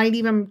 He might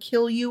even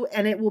kill you,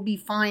 and it will be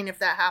fine if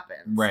that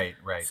happens. Right.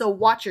 So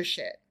watch your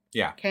shit.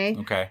 Yeah.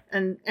 Okay.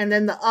 And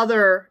then the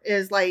other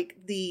is like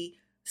the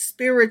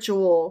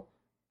spiritual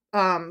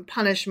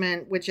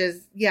punishment, which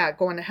is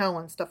going to hell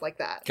and stuff like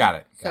that. Got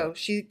it. So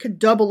she could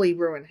doubly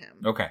ruin him.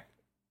 Okay.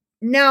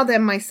 Now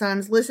then, my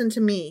sons, listen to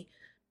me.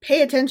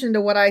 Pay attention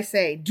to what I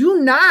say. Do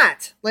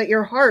not let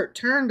your heart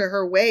turn to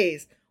her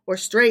ways or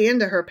stray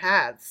into her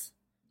paths.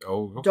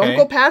 Oh, okay. Don't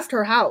go past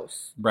her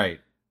house.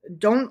 Right.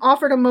 Don't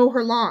offer to mow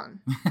her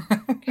lawn.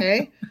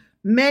 Okay?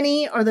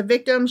 Many are the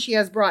victims she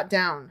has brought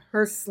down.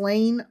 Her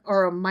slain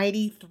are a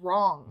mighty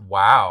throng.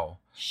 Wow.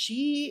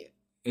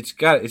 I've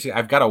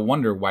I've got to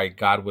wonder why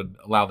God would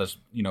allow this,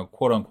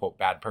 quote unquote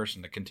bad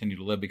person to continue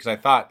to live, because I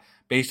thought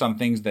based on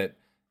things that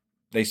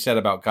they said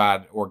about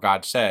God or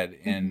God said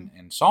in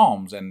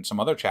Psalms and some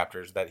other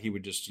chapters that he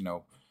would just,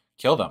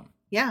 kill them.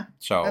 Yeah.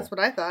 So that's what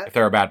I thought. If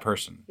they're a bad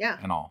person. Yeah.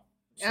 And all.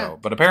 Yeah. So,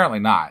 but apparently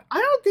not. I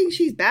don't think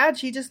she's bad.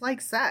 She just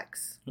likes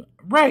sex.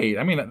 Right.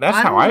 I mean, that's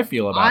how I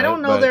feel about it. I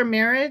don't know their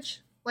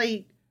marriage.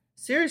 Like,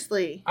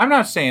 seriously. I'm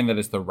not saying that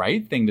it's the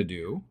right thing to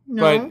do.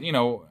 No. But,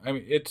 I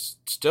mean, it's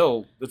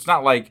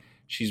not like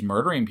she's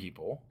murdering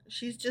people.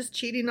 She's just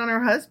cheating on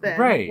her husband.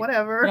 Right.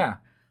 Whatever. Yeah.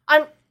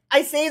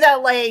 I say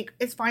that like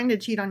it's fine to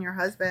cheat on your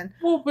husband.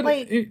 Well, but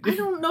like I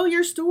don't know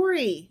your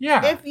story.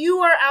 Yeah. If you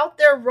are out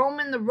there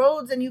roaming the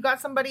roads and you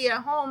got somebody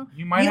at home,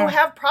 you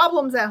have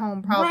problems at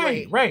home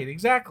probably. Right,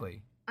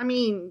 exactly. I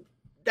mean,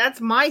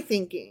 that's my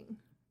thinking.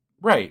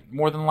 Right,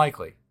 more than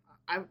likely.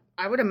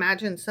 I would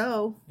imagine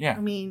so. Yeah. I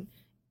mean,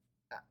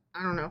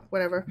 I don't know,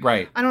 whatever.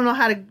 Right. I don't know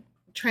how to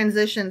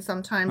transition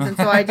sometimes, and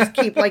so I just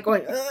keep like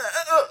going.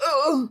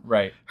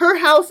 Right. Her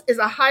house is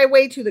a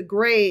highway to the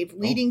grave,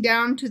 leading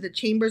down to the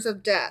chambers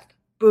of death.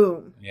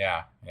 Boom.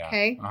 Yeah.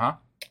 Okay. Uh-huh.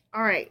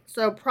 All right.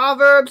 So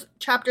Proverbs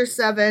chapter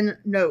 7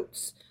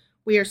 notes.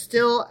 We are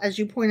still, as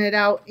you pointed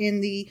out, in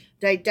the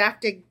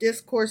didactic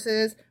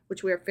discourses,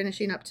 which we are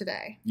finishing up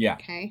today. Yeah.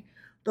 Okay.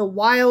 The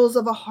wiles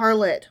of a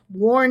harlot,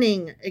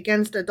 warning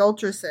against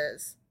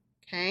adulteresses.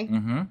 Okay.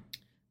 Mm-hmm.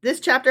 This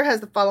chapter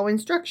has the following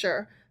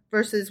structure.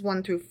 Verses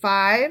 1 through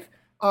 5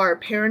 are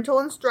parental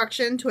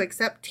instruction to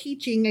accept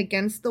teaching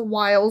against the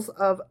wiles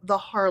of the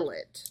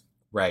harlot.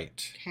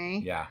 Right.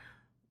 Okay. Yeah.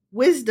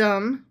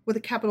 Wisdom, with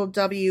a capital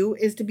W,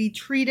 is to be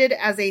treated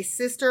as a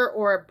sister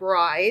or a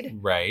bride.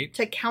 Right.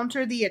 To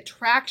counter the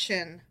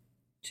attraction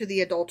to the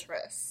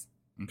adulteress.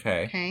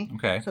 Okay.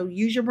 Okay. So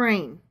use your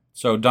brain.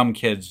 So dumb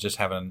kids just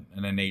have an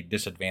innate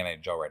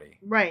disadvantage already.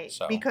 Right.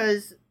 So.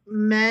 Because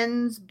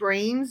men's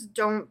brains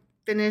don't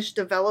finish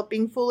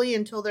developing fully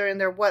until they're in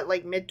their,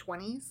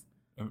 mid-20s?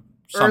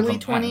 Early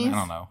 20s? I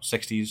don't know.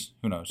 60s?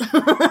 Who knows?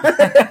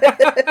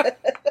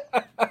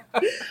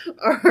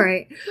 All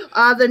right.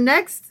 The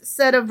next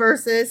set of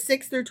verses,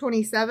 6 through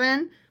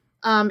 27,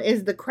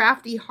 is the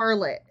crafty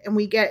harlot. And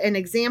we get an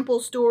example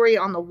story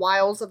on the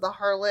wiles of the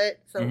harlot,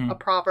 so a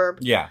proverb.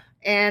 Yeah.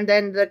 And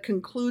then the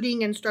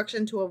concluding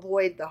instruction to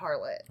avoid the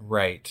harlot.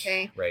 Right.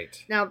 Okay.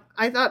 Right. Now,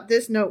 I thought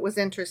this note was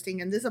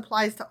interesting, and this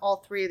applies to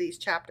all three of these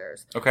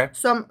chapters. Okay.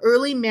 Some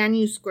early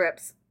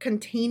manuscripts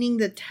containing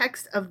the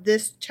text of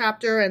this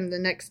chapter and the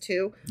next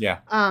two,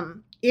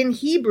 in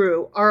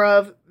Hebrew, are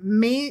of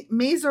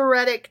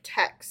Masoretic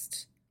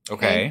text.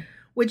 Okay.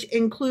 Which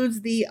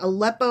includes the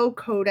Aleppo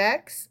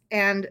Codex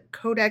and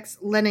Codex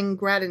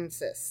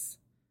Leningradensis.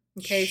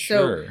 Okay,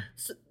 sure.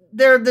 So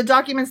they're the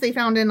documents they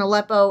found in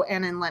Aleppo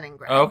and in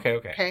Leningrad. Oh,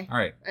 okay. All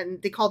right.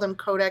 And they call them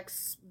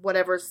Codex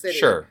whatever city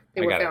Sure.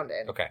 they were found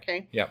in.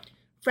 Okay. Yep.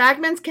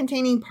 Fragments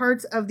containing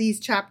parts of these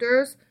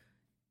chapters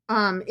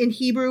in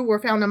Hebrew were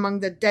found among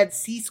the Dead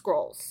Sea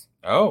Scrolls.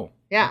 Oh.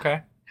 Yeah.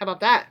 Okay. How about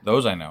that?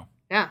 Those I know.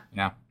 Yeah.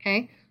 Yeah.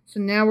 Okay. So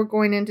now we're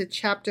going into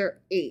chapter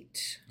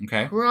 8.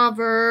 Okay.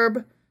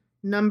 Proverb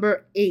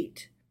number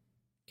 8.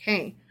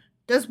 Okay.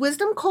 Does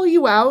wisdom call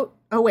you out?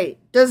 Oh, wait.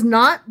 Does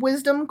not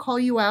wisdom call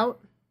you out?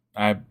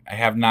 I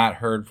have not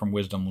heard from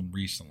wisdom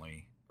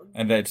recently.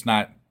 And it's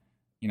not,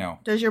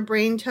 Does your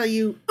brain tell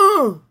you,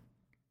 ugh?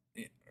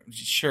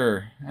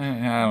 Sure. I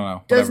don't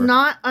know. Does Whatever.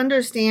 not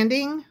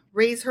understanding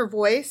raise her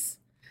voice?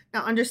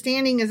 Now,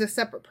 understanding is a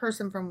separate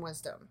person from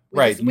wisdom. We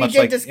Much did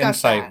like discuss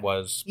insight that.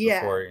 was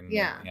Yeah, before.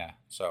 yeah.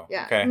 So,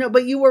 Yeah. okay. No,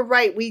 but you were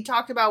right. We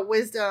talked about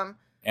wisdom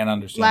And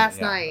understanding. last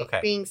yeah. night Okay.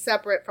 being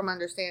separate from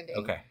understanding.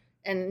 Okay.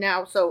 And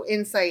now, so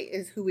insight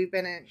is who we've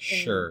been in.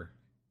 Sure.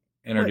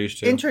 Introduced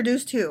to.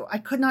 Introduced to. I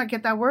could not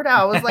get that word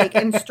out. I was like,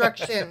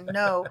 instruction,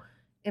 no.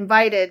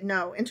 Invited,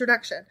 no.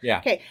 Introduction. Yeah.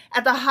 Okay.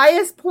 At the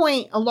highest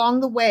point along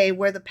the way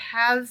where the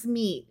paths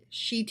meet,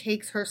 she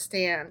takes her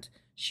stand.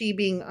 She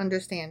being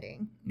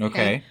understanding.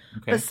 Okay.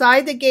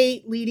 Beside the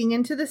gate leading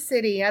into the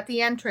city, at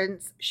the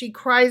entrance, she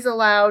cries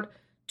aloud,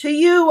 "To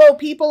you, O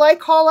people, I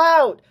call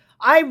out.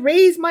 I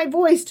raise my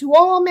voice to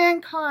all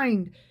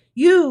mankind.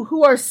 You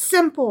who are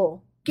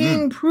simple,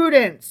 gain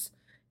prudence.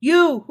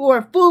 You who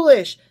are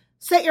foolish,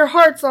 set your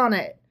hearts on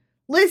it.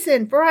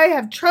 Listen, for I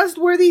have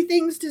trustworthy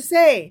things to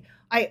say.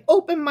 I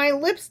open my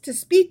lips to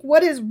speak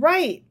what is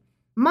right.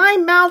 My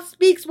mouth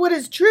speaks what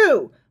is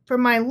true, for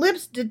my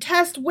lips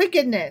detest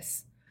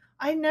wickedness."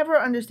 I never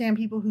understand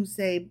people who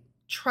say,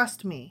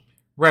 "Trust me."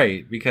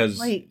 Right, because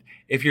Like,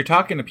 if you're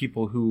talking to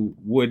people who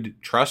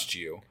would trust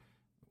you,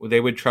 they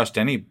would trust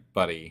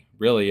anybody,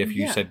 really, if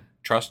you Yeah. said,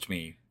 "Trust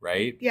me,"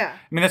 right? yeah.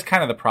 I mean, that's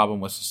kind of the problem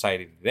with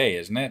society today,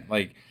 isn't it?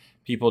 Like,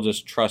 people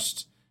just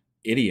trust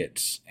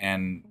idiots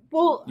and,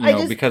 Well,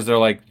 because they're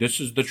like,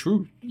 this is the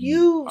truth.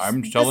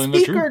 I'm telling the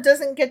the speaker truth.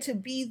 doesn't get to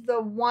be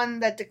the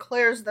one that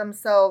declares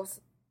themselves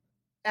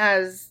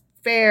as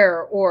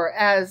fair or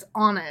as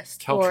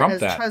honest Tell or Trump as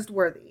that.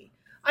 trustworthy.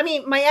 I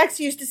mean, my ex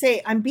used to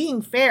say, "I'm being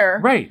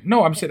fair." Right.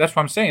 No, I'm saying that's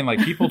what I'm saying. Like,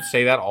 people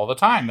say that all the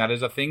time. That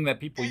is a thing that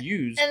people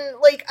use. And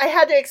like I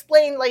had to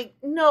explain, like,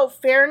 no,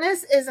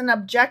 fairness is an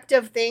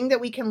objective thing that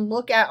we can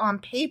look at on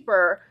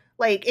paper.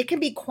 Like, it can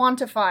be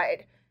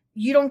quantified.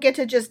 You don't get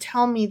to just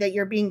tell me that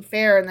you're being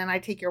fair and then I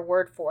take your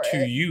word for it.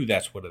 To you,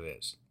 that's what it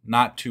is,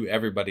 not to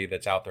everybody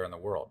that's out there in the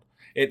world.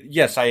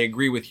 Yes, I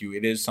agree with you.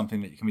 It is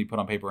something that can be put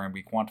on paper and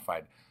be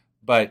quantified,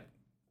 but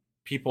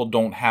people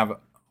don't have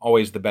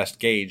always the best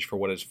gauge for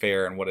what is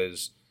fair and what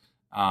is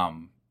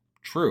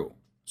true.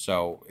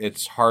 So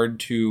it's hard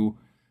to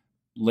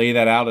lay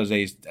that out as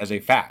a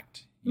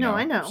fact. No,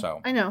 I know.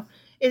 So I know.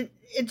 It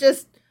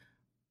just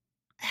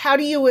how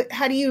do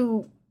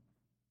you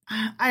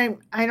I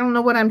don't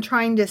know what I'm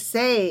trying to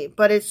say,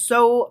 but it's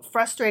so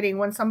frustrating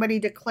when somebody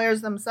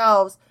declares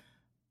themselves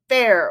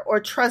fair or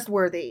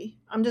trustworthy.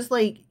 I'm just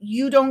like,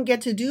 you don't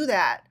get to do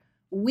that.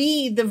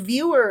 We, the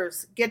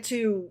viewers,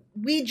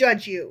 we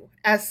judge you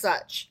as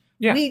such.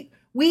 Yeah.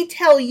 We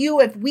tell you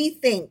if we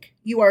think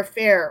you are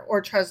fair or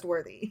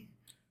trustworthy.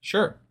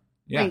 Sure.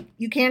 Yeah. Like,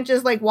 you can't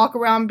just like walk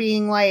around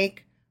being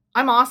like,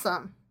 "I'm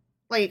awesome."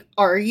 Like,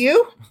 are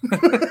you?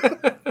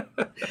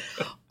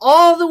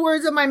 All the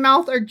words of my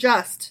mouth are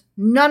just.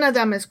 None of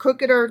them is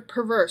crooked or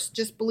perverse.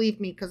 Just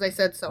believe me because I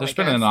said so. They're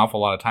spending an awful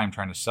lot of time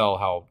trying to sell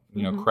how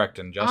correct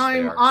and just they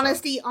I'm are.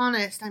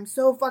 honest. I'm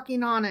so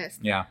fucking honest.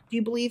 Yeah. Do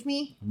you believe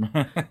me?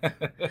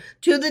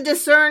 To the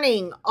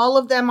discerning, all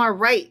of them are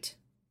right.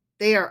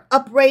 They are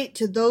upright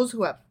to those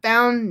who have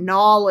found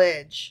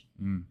knowledge.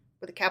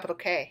 With a capital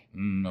K.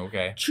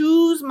 Okay.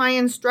 Choose my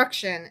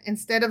instruction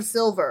instead of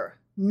silver.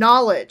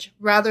 Knowledge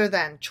rather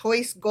than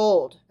choice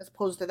gold, as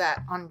opposed to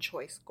that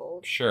unchoice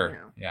gold.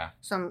 Sure. Yeah.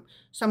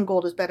 Some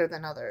gold is better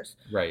than others.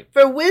 Right.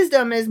 For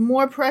wisdom is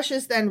more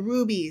precious than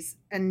rubies,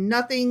 and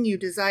nothing you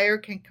desire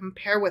can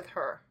compare with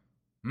her.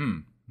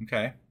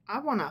 Okay. I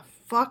want to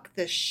fuck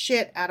the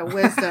shit out of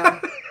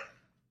wisdom.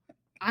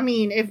 I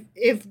mean,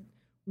 if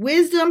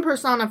wisdom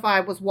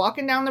personified was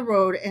walking down the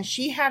road and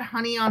she had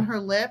honey on her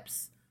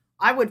lips,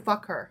 I would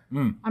fuck her.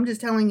 I'm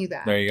just telling you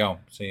that. There you go.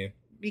 See,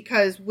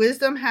 because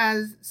wisdom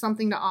has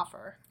something to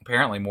offer.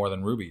 Apparently more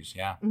than rubies.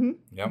 Yeah. Mm-hmm.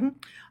 Yep. Mm-hmm.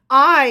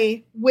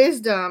 I,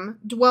 wisdom,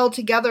 dwell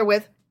together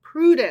with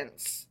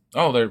prudence.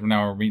 Oh,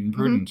 now we're meeting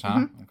prudence,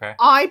 huh? Okay.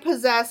 I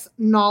possess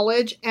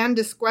knowledge and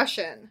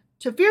discretion.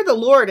 To fear the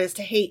Lord is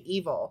to hate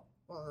evil.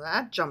 Well,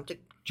 that jumped a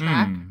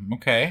track.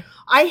 Okay.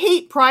 I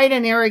hate pride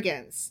and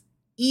arrogance,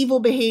 evil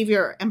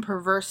behavior, and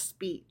perverse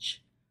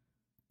speech.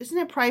 Isn't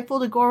it prideful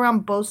to go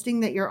around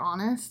boasting that you're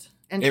honest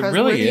and trustworthy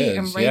really is,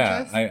 and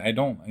righteous? Yeah. I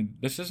don't.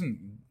 This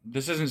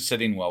isn't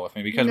sitting well with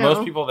me because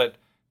most people that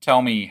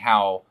tell me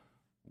how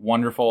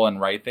wonderful and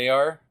right they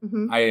are,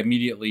 I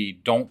immediately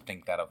don't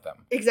think that of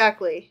them.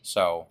 Exactly.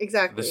 So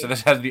exactly.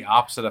 This has the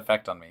opposite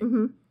effect on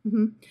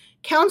me.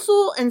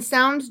 Counsel and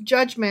sound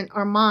judgment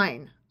are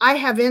mine. I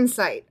have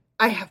insight.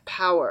 I have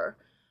power.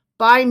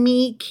 By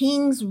me,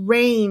 kings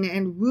reign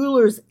and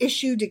rulers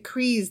issue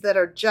decrees that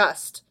are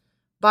just.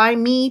 By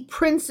me,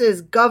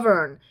 princes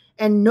govern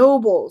and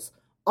nobles,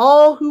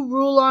 all who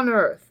rule on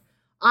earth.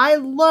 I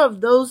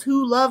love those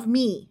who love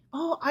me.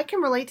 Oh, I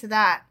can relate to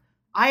that.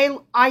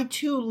 I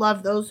too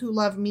love those who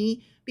love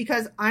me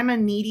because I'm a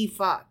needy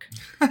fuck.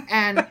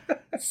 And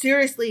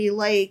seriously,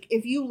 like,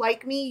 if you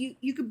like me,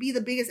 you could be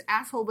the biggest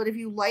asshole, but if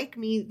you like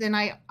me, then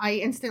I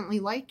instantly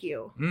like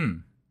you.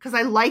 Because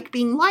I like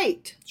being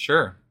liked.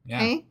 Sure. Yeah.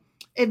 Okay?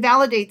 It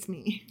validates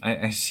me.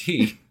 I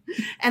see.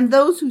 And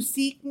those who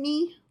seek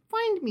me,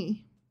 find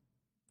me.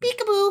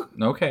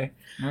 Peekaboo. Okay.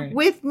 All right.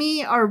 With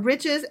me are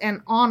riches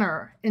and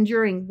honor,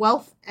 enduring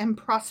wealth and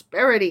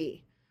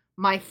prosperity.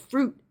 My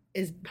fruit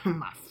is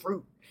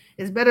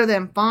better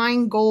than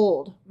fine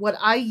gold. What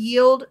I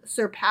yield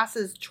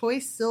surpasses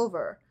choice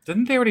silver.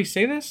 Didn't they already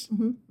say this?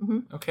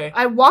 Okay.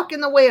 I walk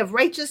in the way of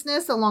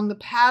righteousness along the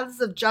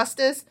paths of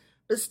justice,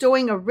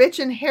 bestowing a rich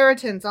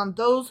inheritance on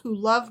those who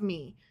love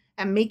me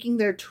and making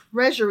their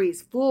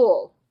treasuries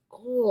full.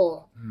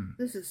 Oh,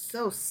 this is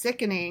so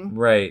sickening.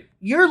 Right.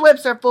 Your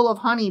lips are full of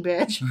honey,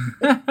 bitch.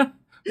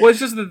 Well, it's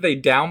just that they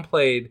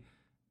downplayed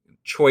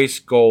choice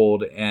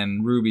gold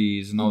and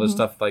rubies and all this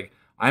stuff. Like,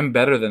 I'm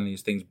better than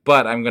these things,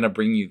 but I'm going to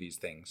bring you these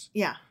things.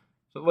 Yeah.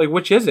 So, like,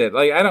 which is it?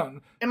 Like, I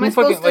don't... Am I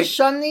supposed to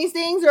shun these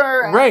things?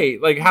 Or Right.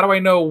 Like, how do I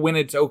know when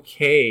it's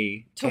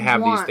okay to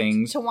have these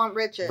things? To want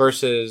riches.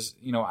 Versus,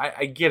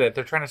 I get it.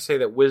 They're trying to say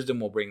that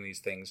wisdom will bring these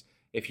things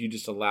if you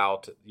just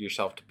allow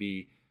yourself to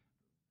be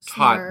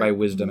taught by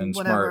wisdom and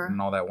smart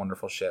and all that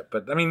wonderful shit.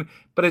 But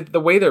the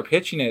way they're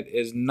pitching it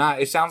is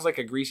not. It sounds like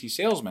a greasy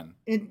salesman.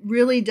 It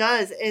really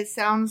does. It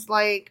sounds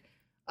like,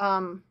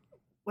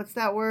 what's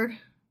that word?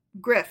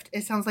 Grift.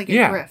 It sounds like a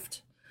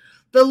grift.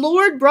 The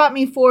Lord brought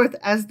me forth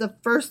as the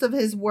first of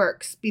his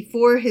works,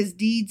 before his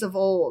deeds of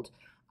old.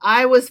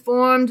 I was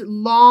formed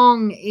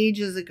long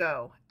ages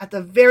ago, at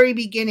the very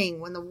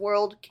beginning, when the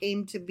world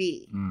came to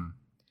be.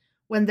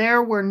 When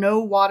there were no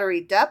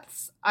watery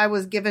depths, I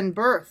was given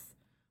birth.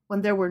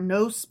 When there were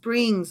no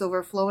springs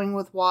overflowing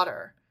with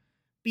water.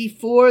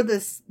 Before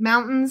the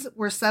mountains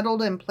were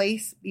settled in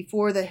place,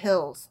 before the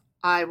hills,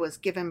 I was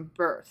given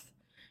birth.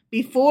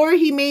 Before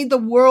he made the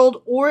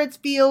world or its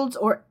fields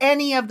or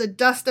any of the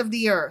dust of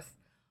the earth,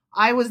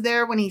 I was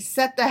there when he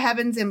set the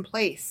heavens in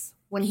place,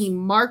 when he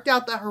marked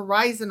out the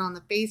horizon on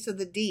the face of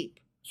the deep.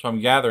 So I'm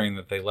gathering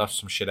that they left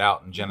some shit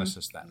out in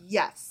Genesis then.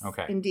 Yes,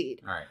 okay,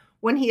 indeed. All right.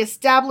 When he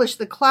established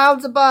the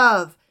clouds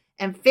above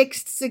and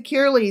fixed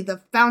securely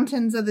the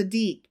fountains of the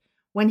deep,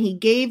 when he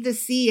gave the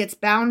sea its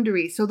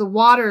boundary so the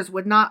waters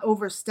would not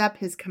overstep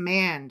his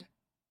command,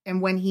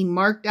 and when he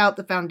marked out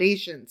the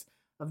foundations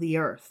of the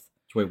earth.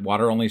 So wait,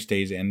 water only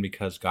stays in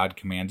because God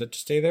commands it to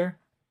stay there?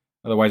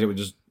 Otherwise it would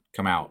just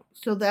come out.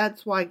 So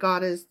that's why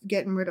God is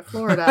getting rid of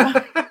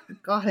Florida.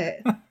 Got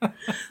it.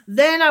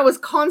 Then I was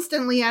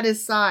constantly at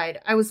his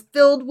side. I was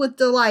filled with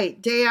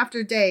delight day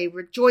after day,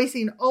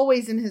 rejoicing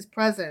always in his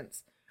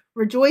presence,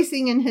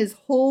 rejoicing in his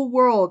whole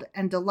world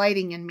and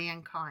delighting in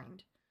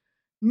mankind.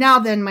 Now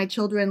then, my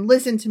children,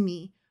 listen to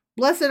me.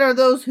 Blessed are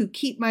those who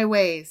keep my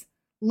ways.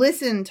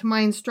 Listen to my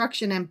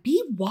instruction and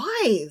be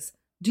wise.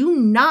 Do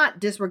not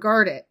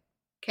disregard it.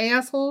 Okay,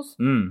 assholes?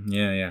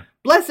 Yeah.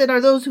 Blessed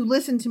are those who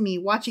listen to me,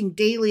 watching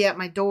daily at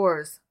my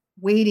doors,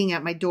 waiting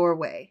at my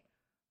doorway.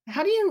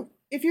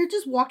 If you're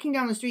just walking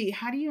down the street,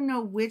 how do you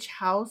know which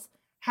house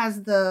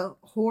has the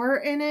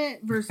whore in it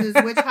versus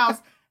which house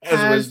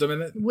has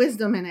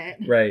wisdom in it?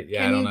 Right,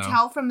 yeah, Can you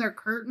tell from their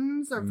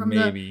curtains or from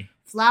the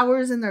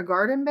flowers in their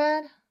garden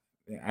bed?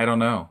 I don't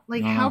know.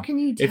 Like, how can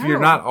you tell? If you're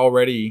not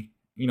already,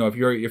 if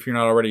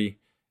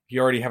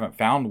you already haven't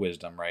found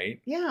wisdom, right?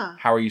 Yeah.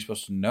 How are you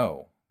supposed to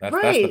know? That's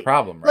the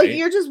problem, right? Like,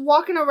 you're just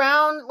walking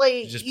around,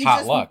 like, just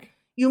pot luck.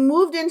 You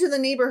moved into the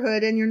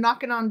neighborhood and you're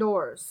knocking on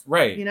doors.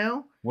 Right.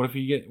 What if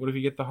you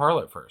get the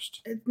harlot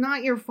first? It's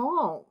not your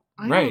fault.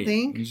 I right. don't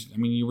think.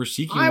 You were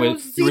seeking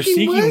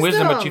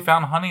wisdom, but you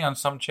found honey on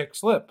some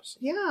chick's lips.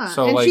 Yeah.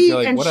 So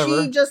and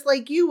whatever. She, just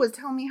like you, was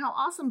telling me how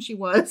awesome she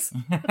was.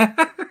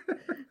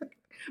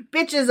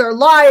 Bitches are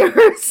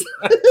liars.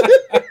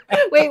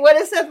 Wait, what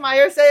does Seth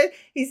Meyers say?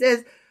 He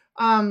says,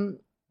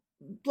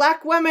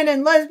 black women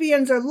and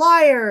lesbians are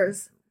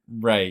liars.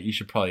 Right. You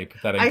should probably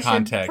put that in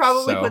context. I should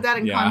probably put that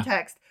in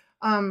context.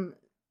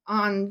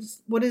 On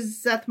what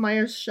is Seth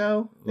Meyers'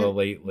 show? The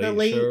late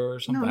show or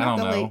something? No, I don't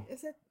know. Late.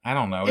 Is it? I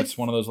don't know. It's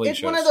one of those late shows.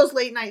 It's one of those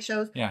late night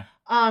shows. Yeah.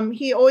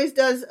 He always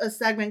does a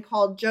segment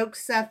called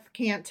Jokes Seth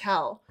Can't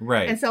Tell.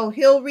 Right. And so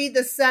he'll read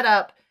the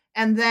setup,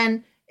 and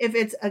then if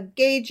it's a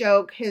gay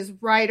joke, his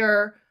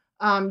writer,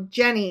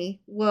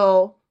 Jenny,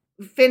 will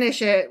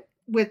finish it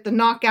with the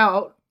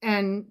knockout,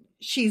 and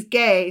she's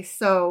gay,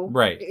 so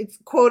it's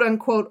quote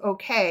unquote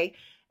okay.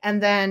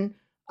 And then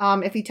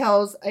if he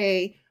tells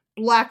a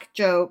black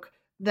joke,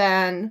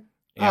 then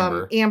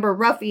Amber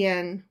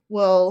Ruffian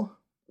will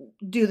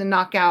do the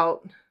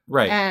knockout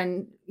Right.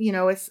 And,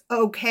 it's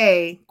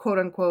okay, quote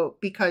unquote,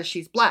 because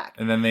she's black.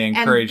 And then they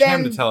encourage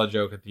him to tell a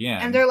joke at the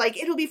end. And they're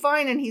like, it'll be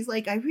fine. And he's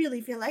like, I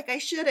really feel like I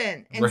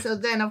shouldn't. And Right. so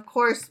then, of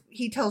course,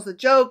 he tells the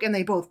joke and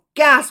they both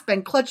gasp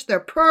and clutch their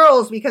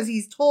pearls because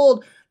he's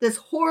told this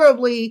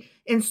horribly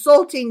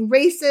insulting,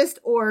 racist,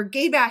 or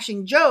gay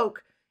bashing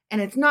joke.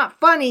 And it's not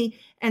funny.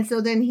 And so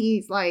then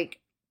he's like,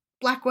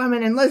 black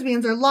women and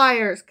lesbians are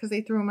liars because they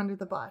threw him under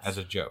the bus. As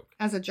a joke.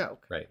 As a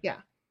joke. Right. Yeah.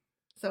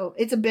 So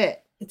it's a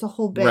bit. It's a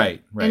whole bit.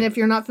 Right. And if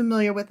you're not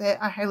familiar with it,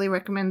 I highly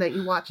recommend that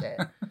you watch it.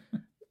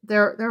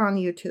 They're on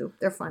YouTube.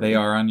 They're funny. They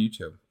are on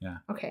YouTube. Yeah.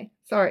 Okay.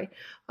 Sorry.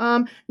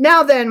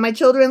 Now then, my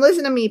children,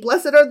 listen to me.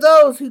 Blessed are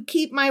those who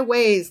keep my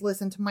ways.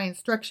 Listen to my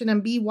instruction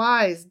and be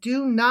wise.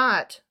 Do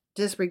not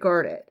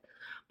disregard it.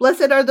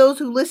 Blessed are those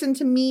who listen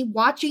to me,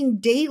 watching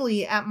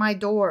daily at my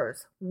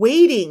doors,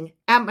 waiting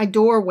at my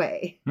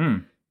doorway.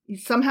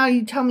 Somehow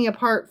you tell me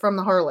apart from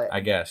the harlot.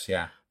 I guess,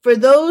 yeah. For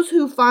those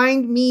who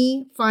find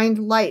me find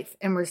life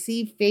and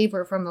receive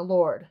favor from the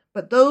Lord.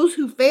 But those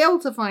who fail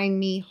to find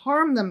me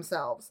harm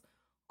themselves.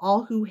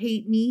 All who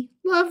hate me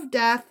love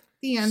death.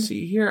 The end.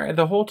 See, here,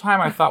 the whole time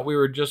I thought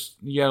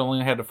you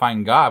only had to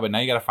find God, but now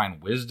you got to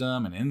find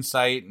wisdom and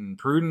insight and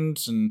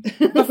prudence and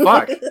what the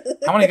fuck?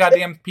 How many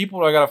goddamn people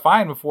do I got to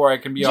find before I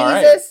can be all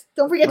right? Jesus.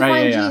 Don't forget to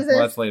find Jesus. Well,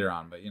 that's later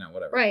on, but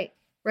whatever.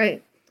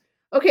 Right.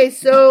 Okay,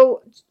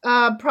 so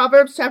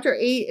Proverbs chapter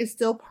 8 is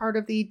still part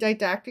of the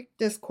didactic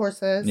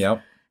discourses.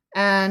 Yep.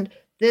 And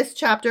this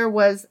chapter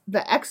was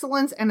the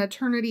excellence and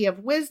eternity of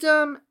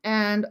wisdom,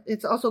 and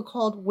it's also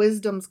called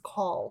Wisdom's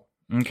Call.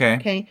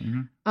 Okay.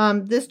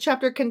 Mm-hmm. This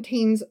chapter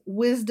contains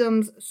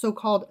wisdom's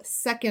so-called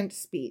second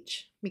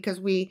speech, because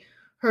we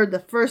heard the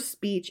first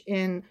speech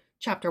in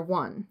chapter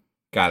 1.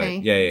 Got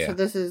it. Yeah. So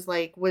this is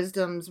like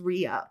wisdom's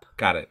re-up.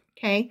 Got it.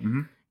 Okay.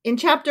 Mm-hmm. In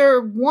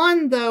chapter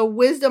 1, though,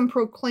 wisdom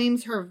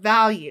proclaims her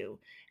value.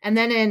 And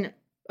then in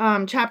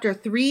chapter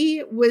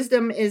 3,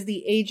 wisdom is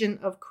the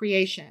agent of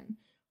creation.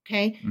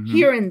 Okay. Mm-hmm.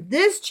 Here in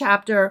this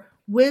chapter,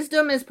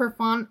 wisdom is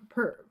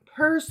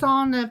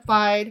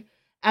personified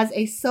as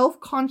a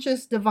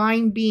self-conscious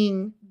divine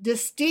being,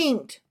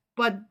 distinct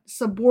but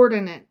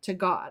subordinate to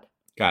God.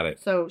 Got it.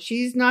 So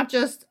she's not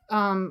just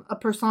a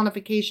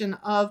personification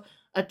of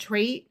a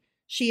trait.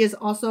 She is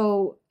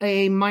also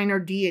a minor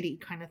deity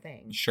kind of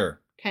thing.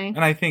 Sure. Okay.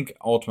 And I think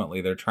ultimately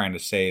they're trying to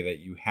say that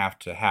you have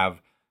to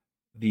have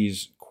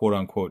these quote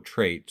unquote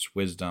traits,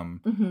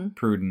 wisdom,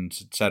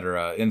 prudence,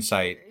 etc.,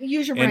 insight,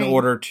 use your brain, in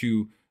order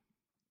to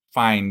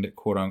find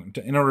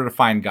in order to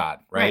find God,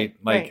 right?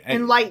 Like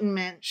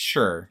enlightenment.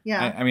 Sure.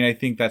 Yeah. I mean, I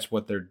think that's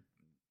what they're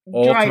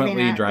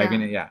ultimately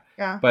driving it.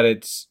 Yeah. But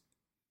it's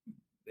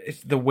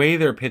the way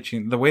they're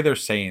pitching, the way they're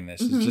saying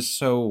this is just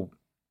so.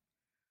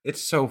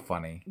 It's so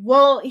funny.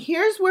 Well,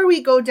 here's where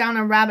we go down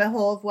a rabbit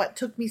hole of what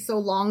took me so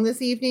long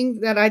this evening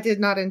that I did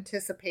not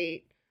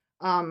anticipate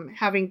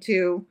having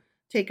to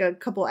take a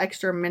couple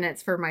extra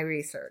minutes for my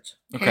research.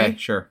 Okay,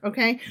 sure.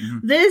 Okay.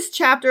 Mm-hmm. This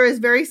chapter is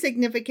very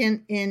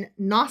significant in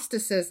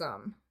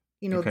Gnosticism.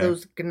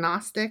 Those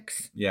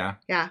Gnostics. Yeah.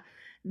 Yeah.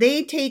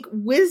 They take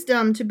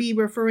wisdom to be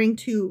referring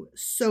to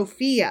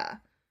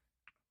Sophia.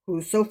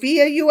 Who's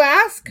Sophia, you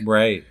ask?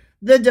 Right.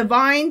 The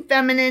divine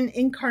feminine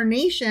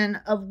incarnation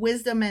of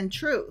wisdom and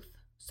truth.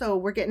 So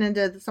we're getting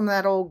into some of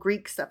that old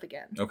Greek stuff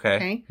again.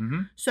 Okay.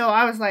 Mm-hmm. So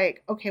I was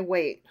like, okay,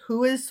 wait,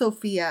 who is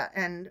Sophia?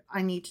 And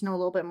I need to know a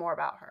little bit more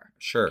about her.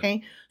 Sure.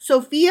 Okay.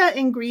 Sophia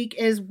in Greek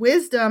is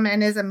wisdom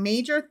and is a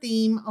major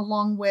theme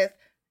along with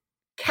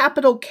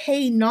capital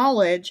K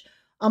knowledge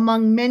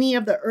among many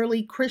of the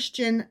early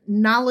Christian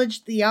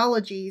knowledge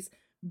theologies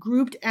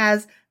grouped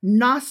as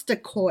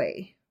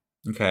Gnostikoi.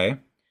 Okay.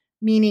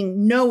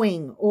 Meaning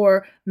knowing,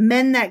 or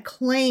men that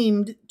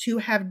claimed to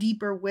have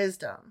deeper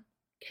wisdom.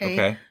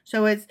 Okay.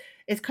 So it's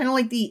kind of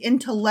like the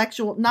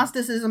intellectual.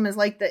 Gnosticism is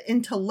like the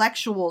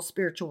intellectual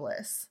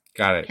spiritualists.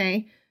 Got it.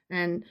 Okay.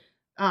 And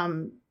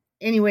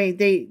anyway,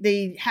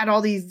 they had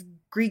all these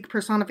Greek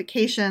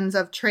personifications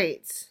of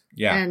traits.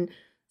 Yeah. And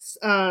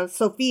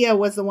Sophia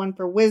was the one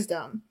for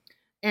wisdom.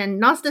 And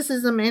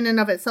Gnosticism in and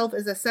of itself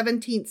is a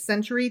 17th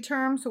century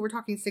term, so we're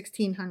talking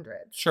 1600s.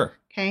 Sure.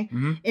 Okay.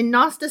 Mm-hmm. In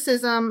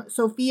Gnosticism,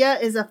 Sophia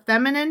is a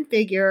feminine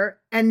figure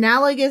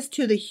analogous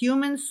to the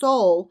human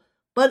soul,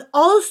 but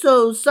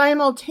also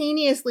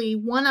simultaneously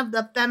one of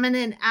the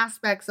feminine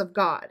aspects of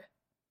God.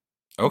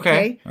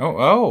 Okay.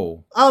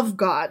 Oh. Of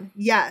God.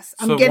 Yes.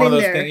 So I'm getting one of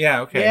those there. Things,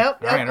 yeah. Okay.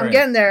 Yep. I'm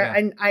getting there.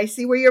 Yeah. I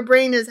see where your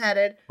brain is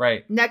headed.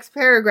 Right. Next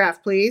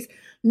paragraph, please.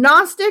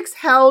 Gnostics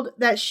held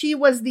that she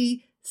was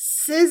the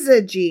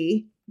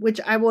syzygy, which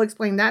I will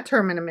explain that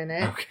term in a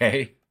minute.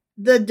 Okay.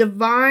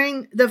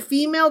 The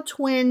female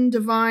twin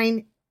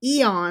divine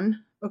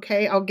Eon.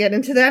 Okay, I'll get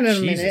into that in a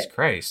minute. Jesus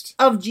Christ.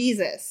 Of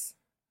Jesus.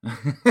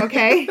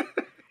 Okay.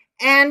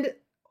 And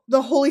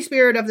the Holy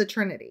Spirit of the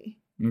Trinity.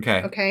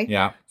 Okay. Okay.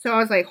 Yeah. So I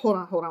was like, hold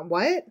on.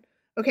 What?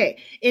 Okay.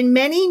 In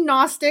many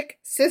Gnostic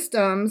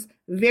systems,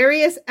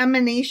 various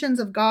emanations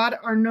of God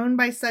are known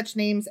by such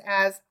names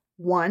as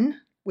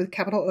one with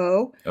capital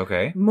O.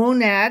 Okay.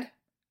 Monad,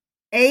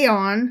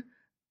 Aeon,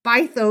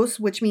 Bythos,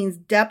 which means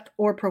depth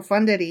or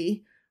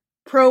profundity.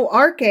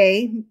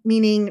 Proarche,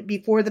 meaning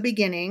before the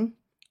beginning.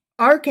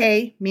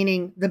 Arche,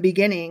 meaning the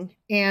beginning.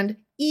 And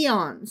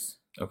eons.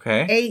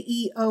 Okay.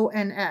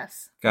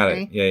 Aeons. Got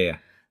okay? it. Yeah.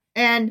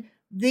 And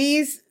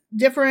these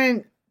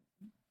different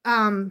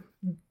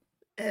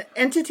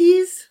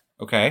entities,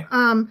 Okay.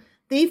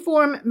 they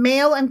form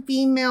male and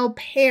female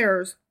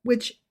pairs,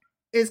 which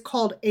is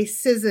called a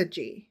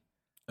syzygy.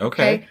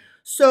 Okay.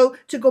 So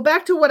to go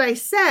back to what I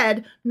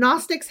said,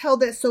 Gnostics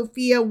held that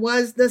Sophia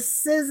was the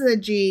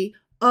syzygy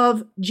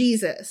of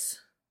Jesus.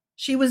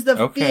 She was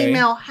the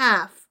female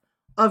half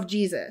of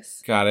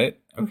Jesus. Got it.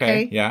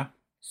 Okay. Yeah.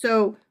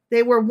 So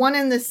they were one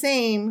and the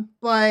same,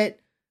 but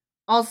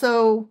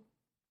also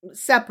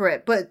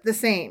separate, but the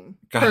same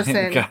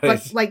person,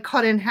 but like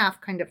cut in half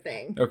kind of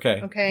thing.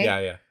 Okay. Okay.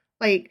 Yeah.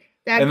 Like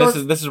that. And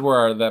goes... this is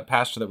where that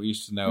pastor that we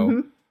used to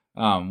know,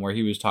 where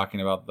he was talking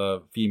about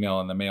the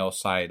female and the male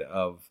side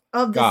of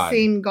the God.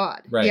 Same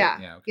God. Right. Yeah.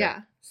 Okay.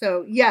 Yeah.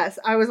 So yes,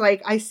 I was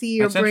like, I see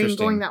your brain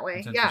going that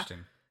way. That's interesting.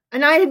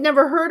 And I had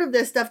never heard of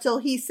this stuff till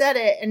he said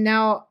it, and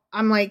now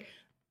I'm like,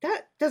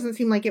 that doesn't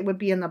seem like it would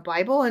be in the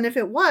Bible. And if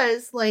it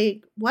was,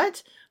 like,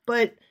 what?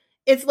 But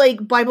it's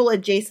like Bible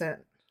adjacent.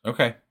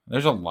 Okay.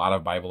 There's a lot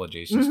of Bible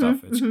adjacent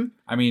stuff.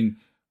 I mean,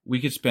 we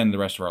could spend the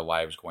rest of our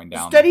lives going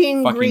down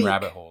studying fucking Greek.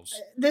 Rabbit holes.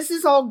 This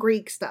is all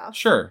Greek stuff.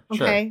 Sure.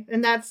 Okay.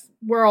 And that's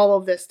where all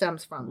of this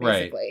stems from,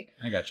 basically.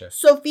 Right. I gotcha.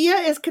 Sophia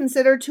is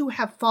considered to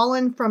have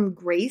fallen from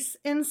grace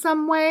in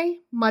some way,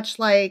 much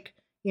like,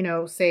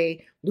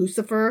 say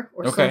Lucifer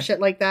or some shit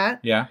like that.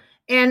 Yeah.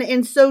 And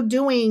in so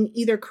doing,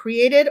 either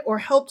created or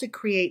helped to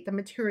create the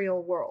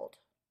material world.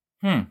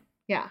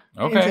 Yeah.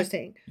 Okay.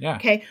 Interesting. Yeah.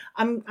 Okay.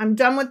 I'm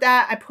done with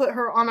that. I put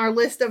her on our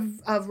list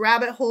of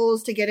rabbit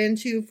holes to get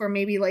into for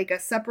maybe like a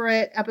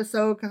separate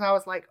episode because I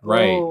was like,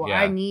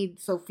 I need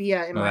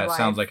Sophia in my life. That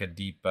sounds like a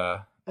deep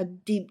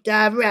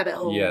dive rabbit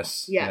hole.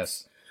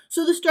 Yes.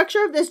 So the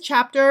structure of this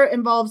chapter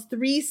involves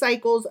 3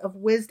 cycles of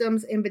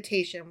wisdom's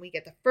invitation. We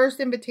get the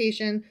first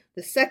invitation,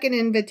 the second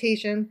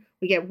invitation,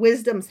 we get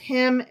wisdom's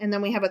hymn, and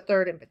then we have a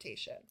third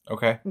invitation.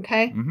 Okay?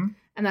 Mm-hmm.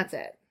 And that's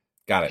it.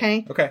 Got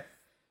it. Okay.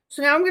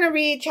 So now I'm going to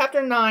read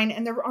chapter 9,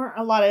 and there aren't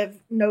a lot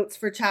of notes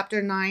for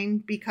chapter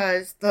 9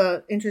 because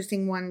the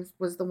interesting ones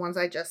was the ones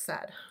I just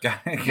said. Got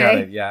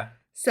it, yeah.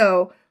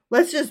 So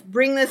let's just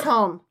bring this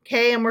home,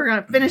 okay? And we're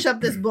going to finish up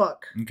this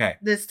book. Okay.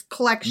 This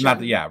collection.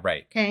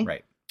 Right. Okay?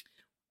 Right.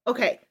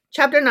 Okay,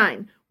 chapter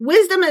 9.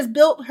 Wisdom has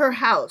built her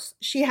house.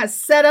 She has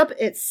set up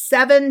its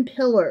 7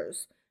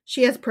 pillars.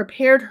 She has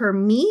prepared her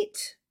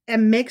meat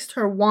and mixed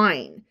her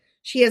wine.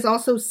 She has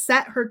also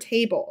set her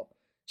table.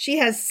 She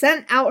has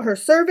sent out her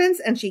servants,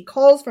 and she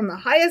calls from the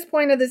highest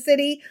point of the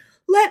city,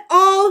 "Let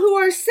all who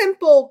are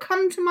simple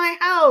come to my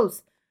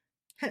house.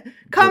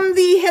 Come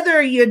thee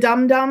hither, you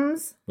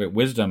dum-dums." Wait,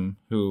 wisdom,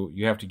 who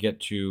you have to get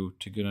to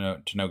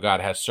know God,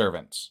 has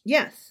servants.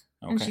 Yes,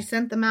 okay. And she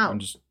sent them out. I'm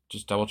just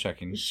double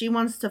checking. She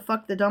wants to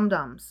fuck the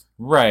dum-dums.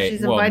 Right.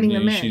 She's inviting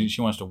them in. She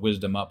wants to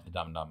wisdom up the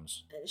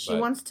dum-dums. She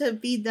wants to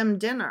feed them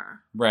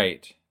dinner.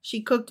 Right.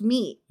 She cooked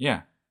meat.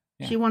 Yeah.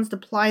 She wants to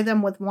ply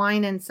them with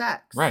wine and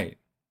sex. Right.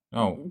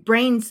 Oh.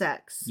 Brain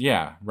sex.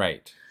 Yeah,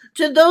 right.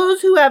 To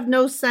those who have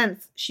no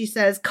sense, she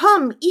says,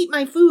 "Come, eat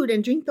my food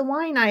and drink the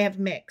wine I have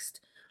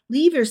mixed.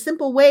 Leave your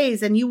simple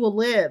ways and you will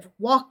live.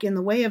 Walk in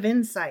the way of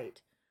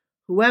insight.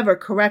 Whoever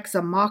corrects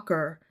a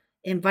mocker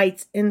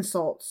invites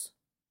insults."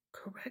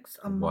 Corrects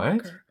a mocker.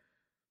 What?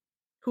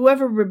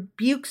 Whoever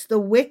rebukes the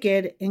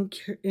wicked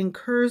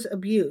incurs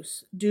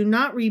abuse. Do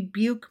not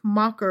rebuke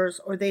mockers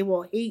or they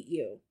will hate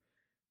you.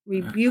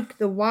 Rebuke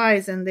the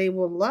wise and they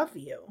will love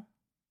you.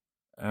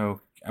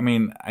 Oh, I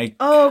mean, I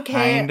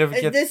kind of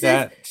get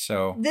that.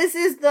 So this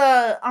is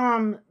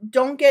the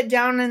don't get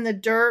down in the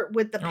dirt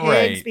with the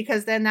pigs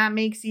because then that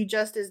makes you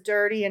just as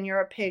dirty and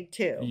you're a pig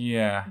too.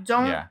 Yeah.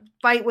 Don't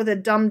fight with a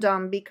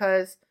dum-dum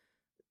because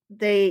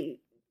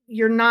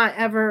you're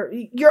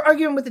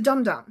arguing with a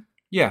dum-dum.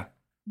 Yeah.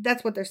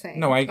 That's what they're saying.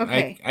 No,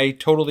 I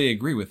totally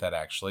agree with that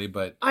actually,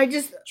 but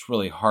it's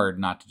really hard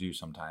not to do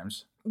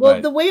sometimes.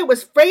 Well, the way it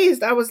was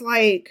phrased, I was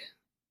like,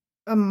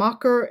 a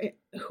mocker,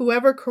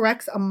 whoever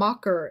corrects a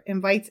mocker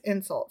invites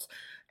insults.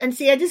 And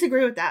see, I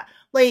disagree with that.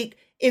 Like,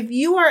 if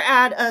you are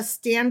at a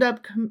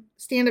stand-up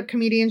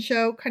comedian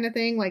show kind of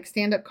thing, like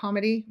stand-up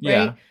comedy, right?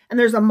 Yeah. And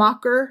there's a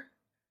mocker.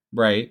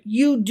 Right.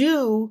 You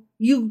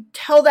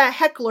tell that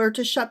heckler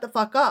to shut the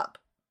fuck up.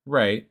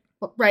 Right.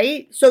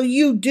 Right? So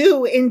you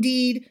do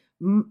indeed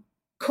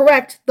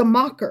correct the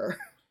mocker.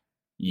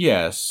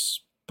 Yes,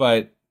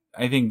 but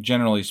I think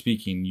generally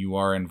speaking, you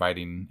are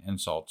inviting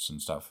insults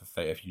and stuff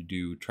if you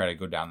do try to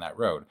go down that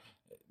road.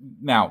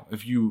 Now,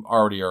 if you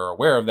already are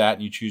aware of that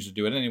and you choose to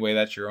do it anyway,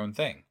 that's your own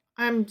thing.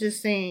 I'm just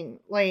saying,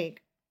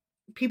 like,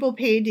 people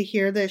paid to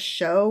hear this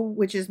show,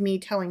 which is me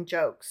telling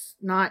jokes,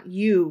 not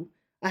you,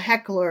 a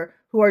heckler,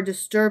 who are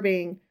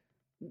disturbing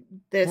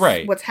this,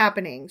 what's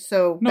happening.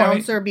 So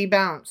bouncer be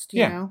bounced,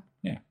 you know?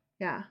 Yeah.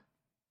 Yeah.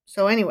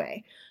 So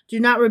anyway, do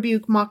not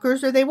rebuke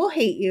mockers or they will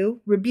hate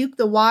you. Rebuke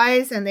the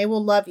wise and they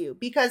will love you.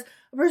 Because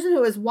a person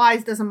who is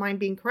wise doesn't mind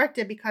being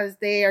corrected because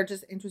they are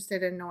just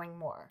interested in knowing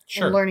more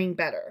and learning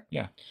better.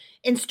 Yeah.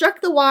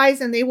 Instruct the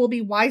wise and they will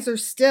be wiser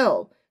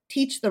still.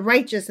 Teach the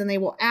righteous and they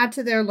will add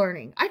to their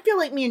learning. I feel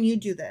like me and you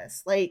do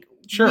this. Like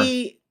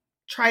we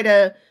try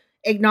to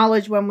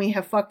acknowledge when we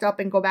have fucked up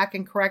and go back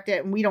and correct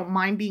it. And we don't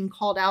mind being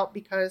called out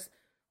because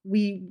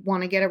we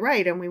want to get it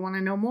right and we want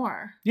to know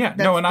more. Yeah.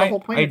 That's no, and the whole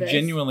point I of this.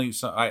 genuinely,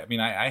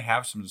 I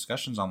have some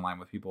discussions online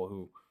with people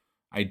who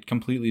I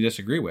completely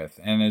disagree with.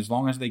 And as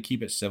long as they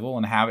keep it civil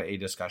and have a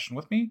discussion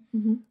with me,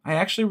 I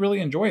actually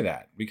really enjoy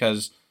that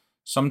because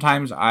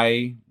sometimes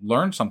I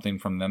learn something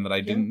from them that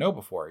I didn't know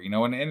before, and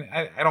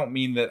I don't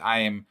mean that I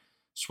am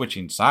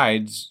switching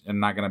sides and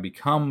not going to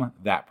become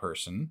that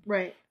person.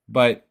 Right.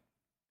 But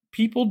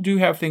people do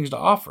have things to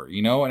offer,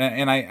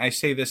 and I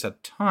say this a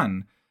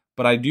ton,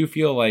 but I do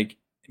feel like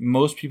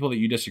most people that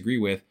you disagree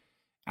with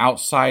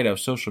outside of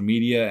social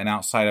media and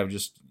outside of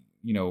just,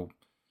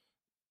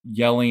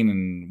 yelling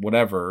and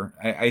whatever,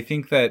 I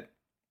think that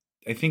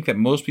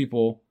most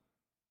people,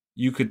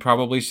 you could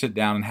probably sit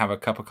down and have a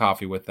cup of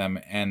coffee with them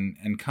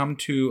and come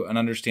to an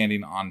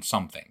understanding on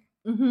something,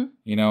 and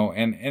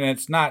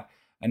it's not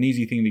an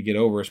easy thing to get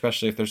over,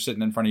 especially if they're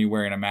sitting in front of you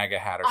wearing a MAGA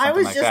hat or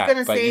something like that. I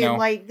was just going to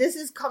say, this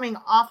is coming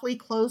awfully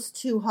close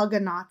to hug a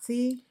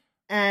Nazi.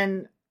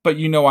 But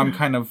I'm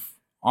kind of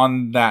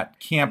on that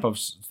camp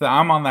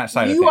I'm on that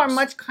side of things. You are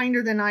much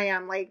kinder than I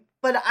am.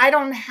 But I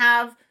don't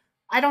have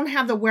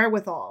the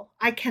wherewithal.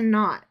 I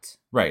cannot.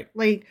 Right.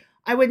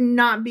 I would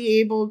not be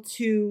able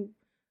to.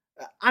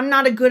 I'm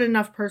not a good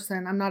enough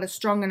person. I'm not a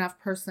strong enough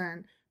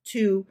person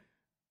to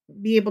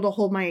be able to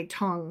hold my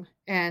tongue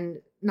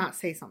and not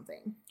say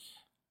something.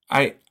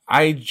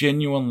 I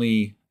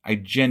genuinely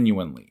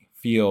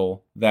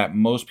feel that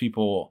most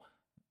people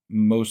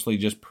mostly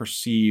just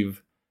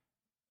perceive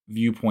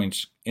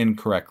viewpoints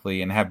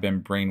incorrectly and have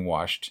been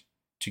brainwashed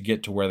to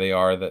get to where they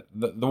are. That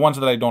the ones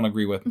that I don't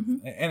agree with,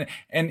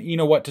 and you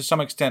know what, to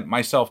some extent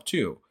myself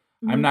too.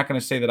 I'm not going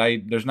to say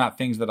that there's not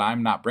things that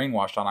I'm not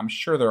brainwashed on. I'm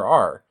sure there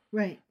are.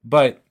 Right.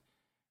 But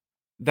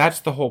that's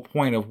the whole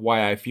point of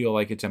why I feel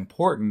like it's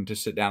important to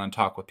sit down and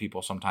talk with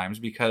people sometimes,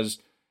 because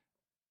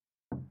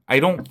I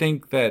don't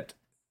think that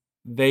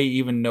they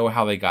even know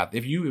how they got.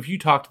 If you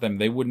talk to them,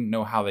 they wouldn't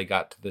know how they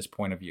got to this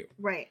point of view.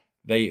 Right.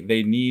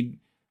 They need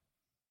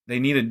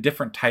a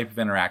different type of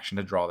interaction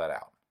to draw that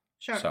out.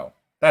 Sure. So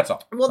that's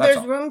all. Well,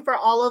 there's room for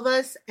all of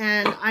us,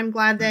 and I'm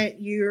glad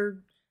that you're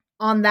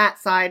on that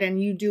side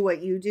and you do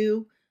what you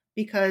do,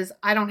 because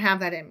I don't have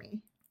that in me.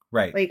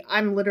 Right.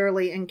 I'm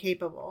literally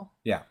incapable.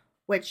 Yeah.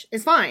 Which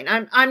is fine.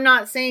 I'm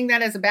not saying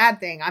that as a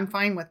bad thing. I'm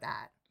fine with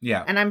that.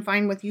 Yeah. And I'm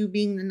fine with you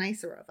being the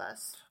nicer of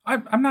us.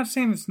 I'm not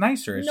saying it's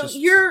nicer. It's just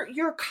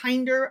you're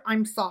kinder.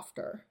 I'm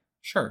softer.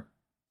 Sure.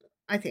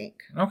 I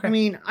think. Okay. I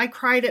mean, I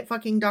cried at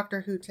fucking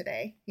Doctor Who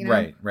today.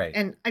 Right.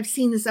 And I've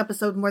seen this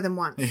episode more than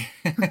once.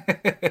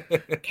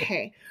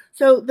 Okay.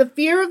 So the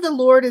fear of the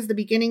Lord is the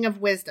beginning of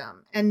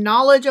wisdom, and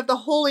knowledge of the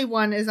Holy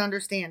One is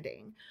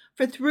understanding.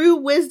 For through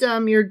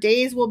wisdom your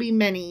days will be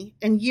many,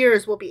 and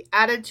years will be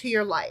added to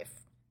your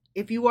life.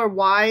 If you are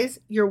wise,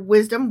 your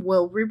wisdom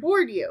will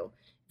reward you.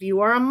 If you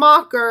are a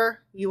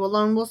mocker, you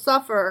alone will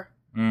suffer.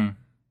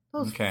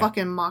 Those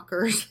fucking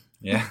mockers.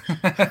 Yeah.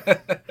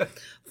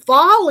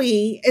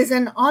 Folly is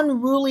an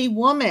unruly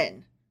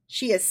woman.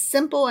 She is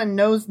simple and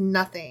knows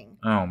nothing.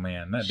 Oh,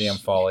 man, that damn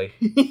folly.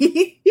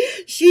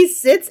 She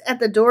sits at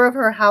the door of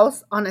her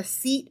house on a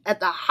seat at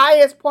the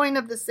highest point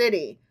of the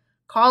city,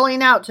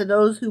 calling out to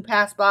those who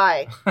pass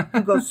by,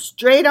 who go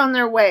straight on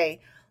their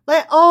way.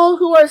 Let all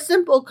who are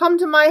simple come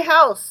to my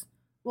house.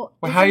 Well,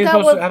 how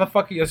the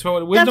fuck are you? That's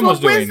what wisdom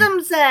was doing. That's what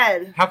wisdom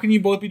said. How can you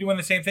both be doing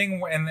the same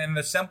thing and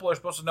the simple are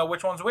supposed to know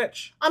which one's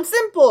which? I'm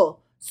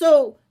simple.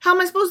 So how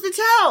am I supposed to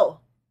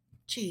tell?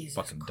 Jesus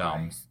fucking Christ.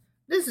 Dumb.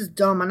 This is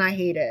dumb and I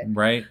hate it.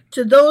 Right.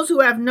 To those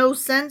who have no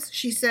sense,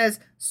 she says,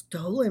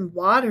 stolen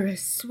water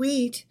is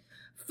sweet.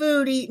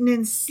 Food eaten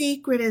in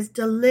secret is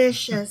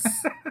delicious.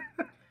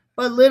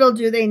 But little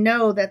do they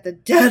know that the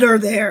dead are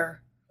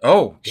there.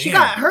 Oh, damn. She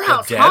got her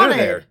house the dead haunted.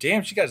 Are there.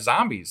 Damn, she got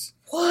zombies.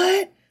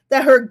 What?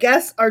 That her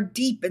guests are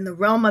deep in the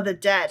realm of the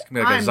dead. It's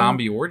going to be like a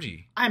zombie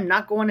orgy. I'm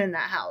not going in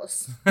that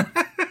house.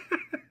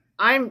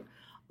 I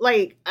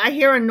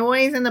hear a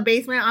noise in the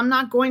basement. I'm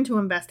not going to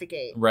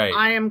investigate. Right.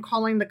 I am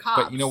calling the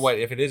cops. But you know what?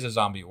 If it is a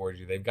zombie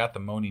orgy, they've got the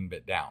moaning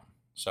bit down.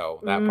 So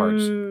that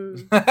part's...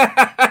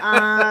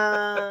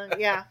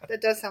 yeah,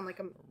 that does sound like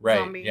a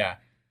zombie. Yeah.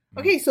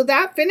 Okay, so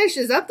that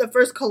finishes up the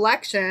first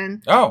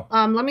collection. Oh.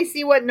 Let me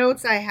see what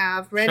notes I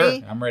have.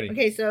 Ready? Sure, I'm ready.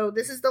 Okay, so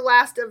this is the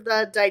last of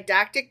the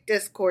didactic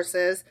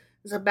discourses.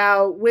 It's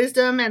about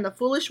wisdom and the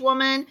foolish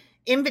woman,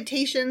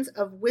 invitations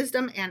of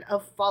wisdom and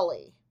of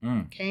folly.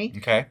 Okay.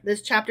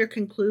 This chapter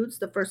concludes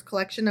the first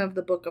collection of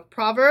the book of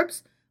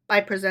Proverbs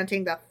by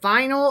presenting the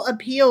final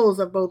appeals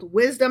of both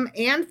wisdom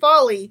and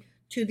folly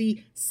to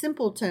the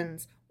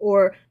simpletons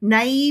or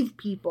naive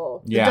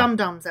people, the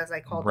dum-dums as I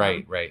call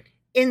them. Right.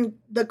 in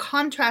the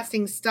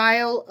contrasting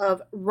style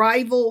of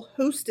rival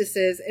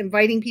hostesses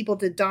inviting people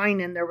to dine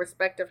in their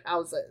respective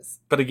houses.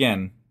 But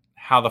again,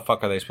 how the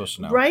fuck are they supposed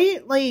to know?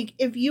 Right? Like,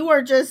 if you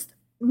are just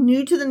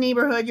new to the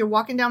neighborhood, you're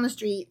walking down the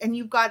street, and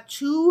you've got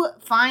two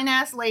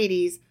fine-ass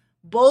ladies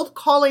both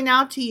calling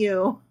out to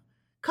you,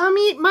 come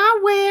eat my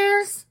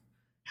wares.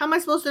 How am I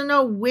supposed to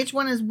know which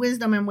one is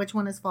wisdom and which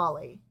one is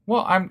folly?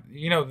 Well,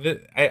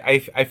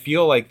 I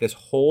feel like this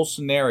whole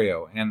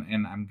scenario,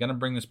 and I'm going to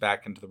bring this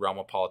back into the realm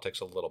of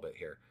politics a little bit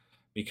here,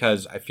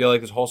 because I feel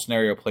like this whole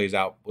scenario plays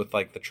out with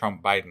like the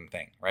Trump-Biden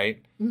thing,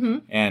 right? Mm-hmm.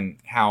 And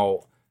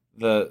how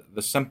the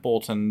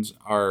simpletons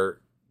are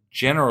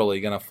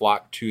generally going to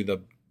flock to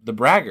the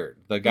braggart,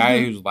 the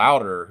guy who's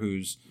louder,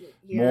 who's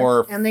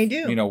more, and they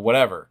do,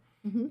 whatever.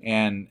 Mm-hmm.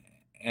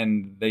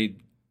 And the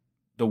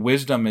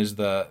wisdom is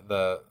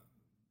the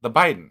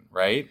Biden,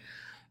 right?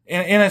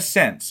 In a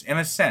sense.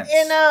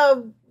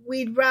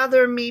 We'd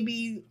rather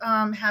maybe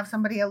have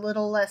somebody a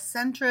little less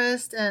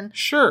centrist and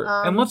sure.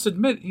 And let's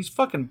admit he's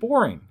fucking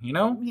boring,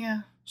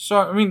 Yeah. So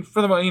I mean,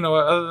 for the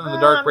other than the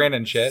Dark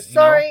Brandon shit.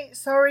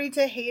 Sorry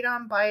to hate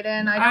on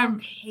Biden. I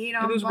don't hate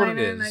on Biden. What it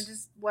is. I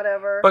just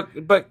whatever.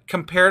 But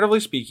comparatively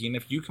speaking,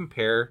 if you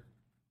compare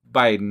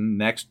Biden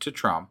next to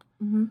Trump,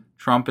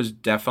 Trump is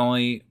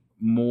definitely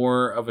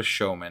more of a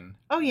showman.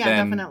 Oh yeah,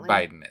 than definitely.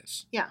 Biden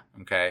is. Yeah.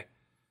 Okay.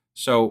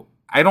 So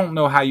I don't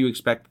know how you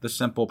expect the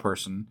simple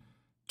person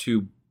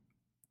to.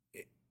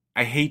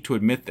 I hate to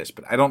admit this,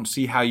 but I don't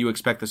see how you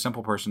expect the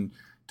simple person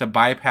to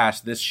bypass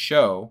this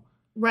show,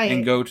 right,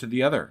 and go to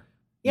the other.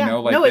 Yeah,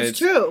 no, it's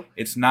true.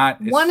 It's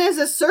not. One is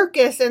a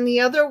circus, and the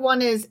other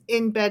one is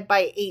in bed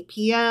by 8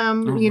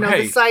 p.m.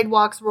 Right. The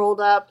sidewalks rolled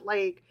up.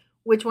 Like,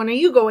 which one are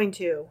you going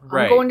to?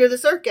 Right. I'm going to the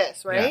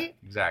circus, right?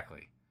 Yeah,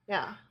 exactly.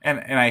 Yeah.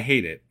 And I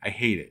hate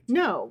it.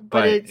 No,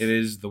 but it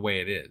is the way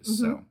it is.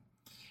 So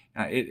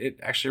it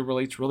actually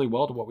relates really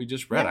well to what we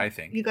just read. I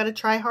think you got to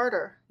try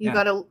harder. You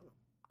got to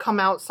come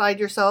outside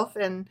yourself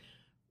and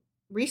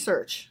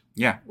research.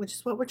 Yeah, which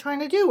is what we're trying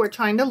to do. We're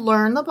trying to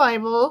learn the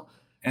Bible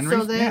and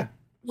so that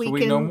we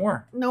can know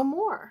more. Know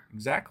more.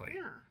 Exactly.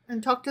 Yeah,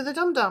 and talk to the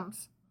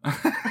dum-dums. And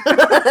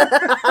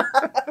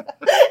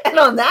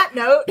on that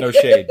note, no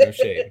shade.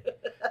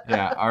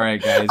 Yeah, all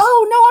right, guys.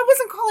 Oh no, I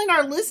wasn't calling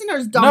our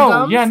listeners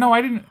dum-dums.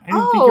 I didn't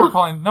think you were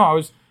calling. No, I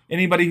was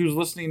anybody who's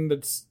listening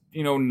that's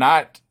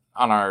not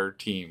on our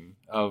team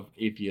of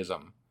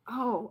atheism.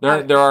 Oh,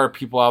 there are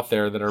people out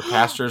there that are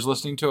pastors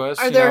listening to us.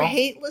 Are there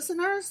hate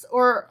listeners,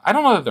 or I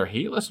don't know that they're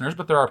hate listeners,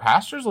 but there are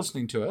pastors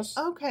listening to us.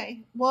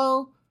 Okay,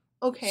 well,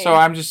 okay. So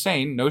I'm just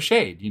saying, no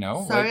shade.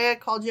 Sorry, I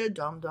called you a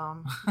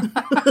dum-dum.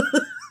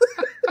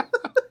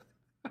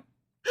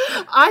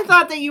 I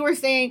thought that you were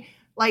saying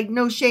like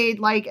no shade,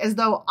 like as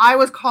though I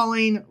was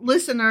calling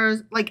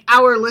listeners, like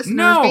our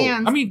listeners,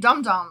 fans,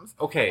 dum-dums.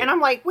 Okay, and I'm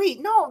like,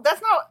 wait, no,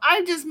 that's not.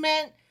 I just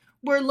meant.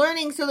 We're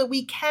learning so that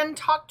we can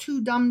talk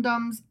to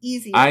dum-dums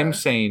easier. I'm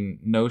saying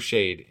no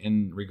shade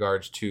in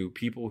regards to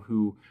people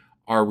who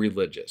are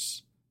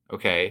religious.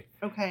 Okay.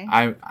 Okay.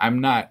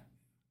 I'm not.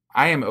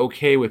 I am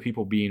okay with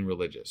people being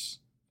religious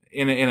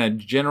in a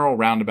general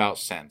roundabout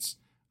sense.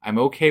 I'm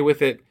okay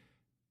with it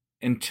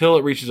until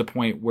it reaches a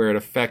point where it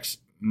affects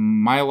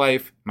my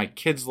life, my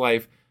kids'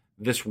 life,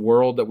 this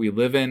world that we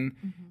live in,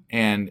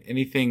 and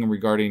anything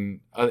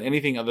regarding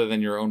anything other than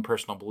your own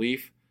personal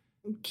belief.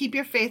 Keep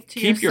your faith to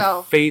yourself. Keep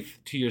your faith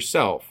to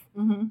yourself.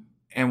 Mm-hmm.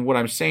 And what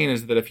I'm saying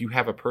is that if you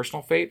have a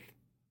personal faith,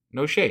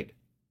 no shade.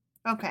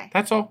 Okay.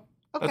 That's all.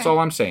 Okay. That's all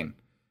I'm saying.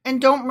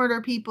 And don't murder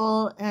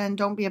people and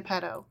don't be a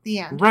pedo. The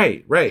end.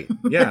 Right.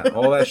 Yeah,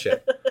 all that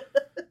shit.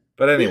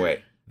 But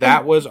anyway,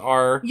 that was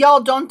our...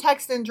 Y'all don't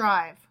text and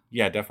drive.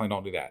 Yeah, definitely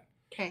don't do that.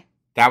 Okay.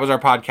 That was our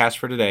podcast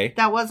for today.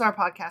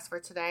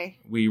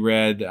 We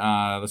read,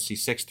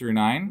 6 through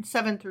 9.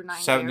 7 through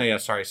 9. 7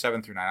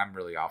 through 9. I'm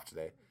really off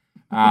today.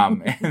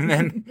 And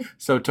then,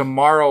 so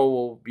tomorrow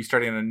we'll be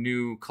starting a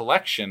new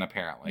collection,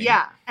 apparently.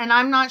 Yeah, and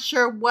I'm not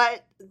sure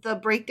what the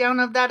breakdown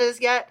of that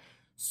is yet.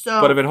 So,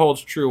 but if it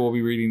holds true, we'll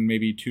be reading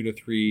maybe 2 to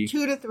 3.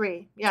 2 to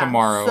 3, yeah.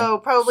 Tomorrow. So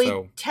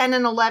probably 10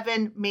 and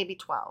 11, maybe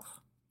 12.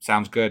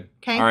 Sounds good.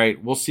 Okay. All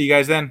right, we'll see you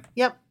guys then.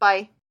 Yep,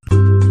 bye.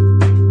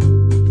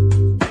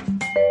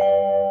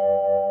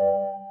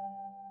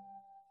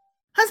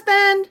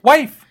 Husband.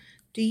 Wife.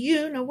 Do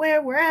you know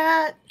where we're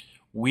at?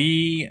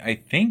 We, I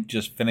think,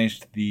 just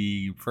finished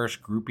the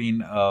first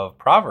grouping of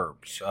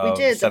Proverbs. We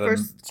did, the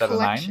first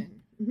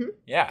collection. Mm-hmm.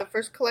 Yeah. The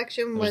first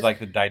collection was like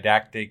the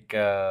didactic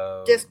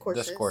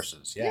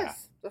discourses. Yeah.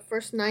 Yes. The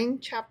first 9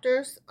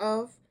 chapters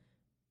of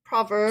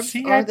Proverbs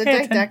are the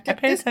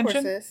didactic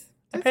discourses.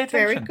 That's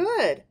very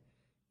good.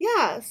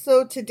 Yeah.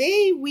 So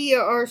today we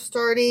are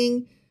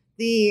starting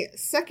the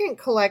second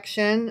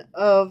collection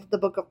of the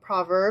book of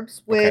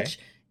Proverbs, which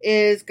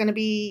is going to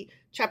be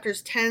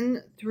chapters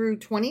 10 through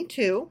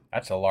 22.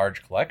 That's a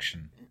large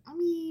collection. I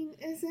mean,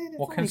 is it?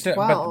 It's only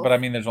 12. But I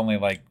mean, there's only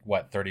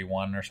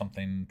 31 or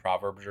something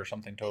Proverbs or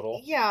something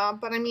total. Yeah,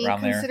 but I mean,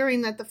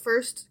 considering that the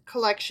first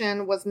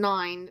collection was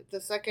 9, the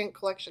second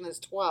collection is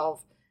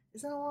 12.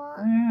 Is that a lot?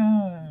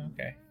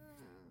 Okay.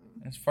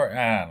 As far,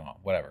 I don't know,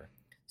 whatever.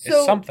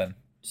 It's something.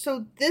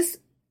 So this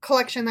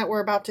collection that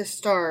we're about to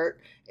start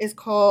is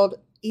called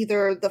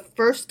either the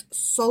First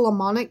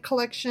Solomonic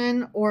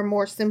Collection or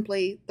more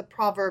simply the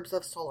Proverbs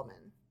of Solomon.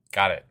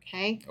 Got it.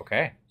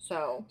 Okay.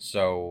 So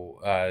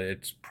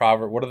it's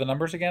Proverbs. What are the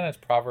numbers again? It's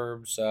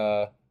Proverbs.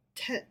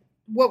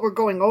 What we're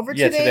going over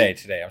today?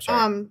 Today. I'm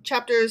sorry.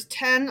 Chapters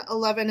 10,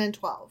 11, and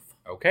 12.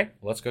 Okay,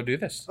 let's go do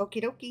this.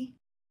 Okie dokie.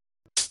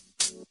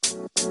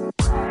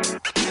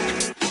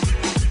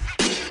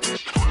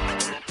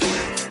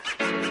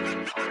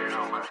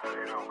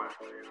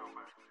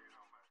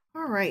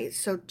 All right,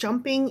 so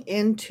jumping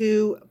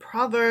into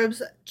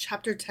Proverbs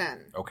chapter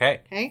 10.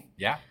 Okay.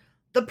 Yeah.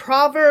 The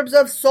Proverbs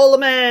of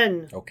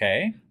Solomon.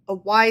 Okay. A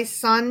wise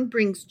son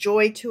brings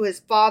joy to his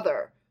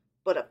father,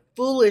 but a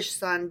foolish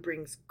son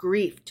brings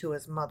grief to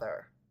his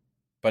mother.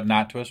 But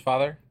not to his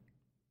father?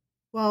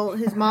 Well,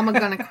 his mama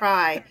gonna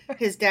cry.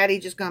 His daddy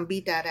just gonna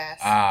beat that ass.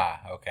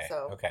 Ah, okay.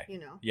 So, okay.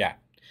 Yeah.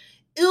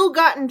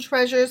 Ill-gotten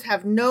treasures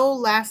have no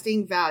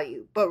lasting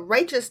value, but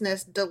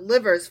righteousness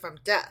delivers from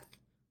death.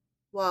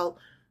 Well,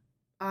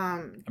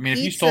 if you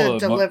pizza stole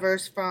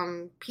delivers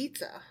from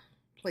pizza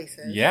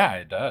places. Yeah,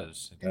 it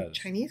does. And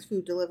Chinese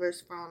food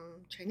delivers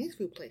from Chinese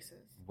food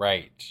places.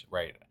 Right.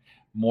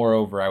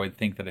 Moreover, I would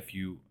think that if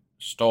you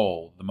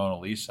stole the Mona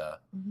Lisa,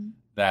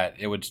 that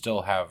it would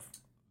still have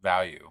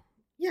value.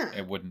 Yeah.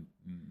 It wouldn't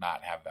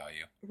not have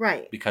value.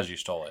 Right. Because you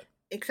stole it.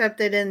 Except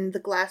that in The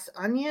Glass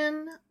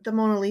Onion, the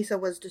Mona Lisa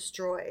was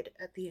destroyed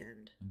at the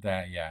end.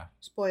 Yeah.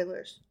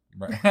 Spoilers.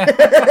 Right.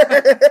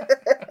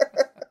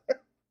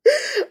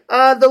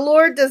 The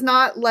Lord does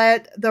not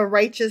let the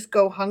righteous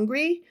go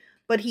hungry,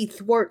 but he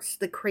thwarts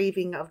the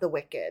craving of the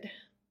wicked.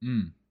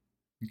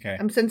 Okay.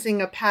 I'm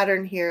sensing a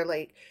pattern here,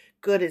 like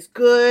good is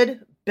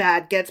good,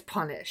 bad gets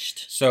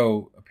punished.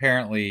 So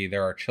apparently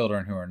there are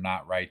children who are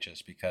not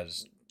righteous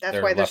because that's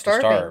they're why they're left to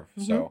starving.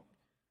 starve. So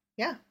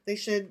yeah, they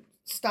should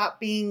stop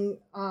being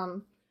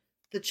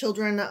the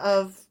children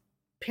of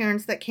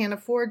parents that can't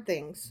afford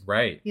things.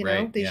 Right. You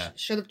know, they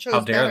should have chosen.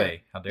 How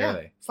dare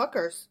they?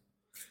 Fuckers.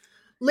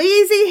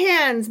 Lazy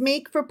hands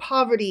make for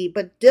poverty,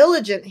 but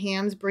diligent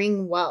hands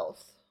bring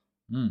wealth.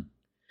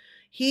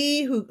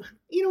 He who,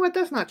 you know what?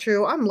 That's not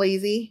true. I'm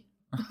lazy.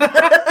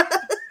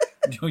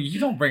 You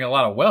don't bring a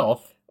lot of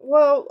wealth.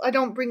 Well, I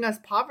don't bring us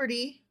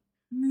poverty.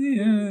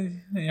 Yeah,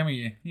 I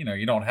mean,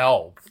 you don't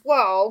help.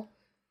 Well,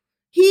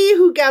 he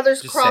who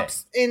gathers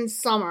crops in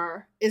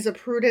summer is a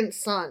prudent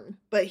son,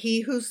 but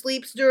he who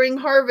sleeps during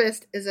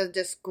harvest is a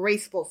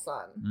disgraceful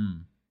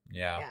son.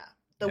 Yeah.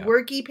 The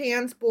worky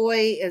pants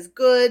boy is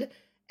good,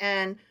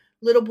 and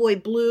little boy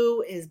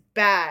blue is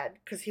bad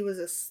because he was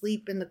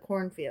asleep in the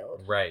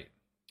cornfield. Right.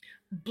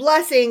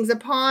 Blessings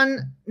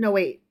crown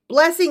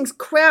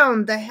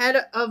the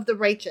head of the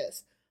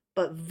righteous,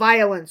 but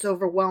violence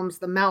overwhelms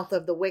the mouth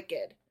of the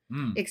wicked.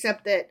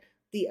 Except that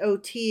the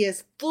OT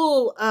is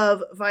full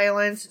of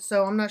violence,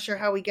 so I'm not sure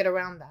how we get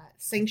around that.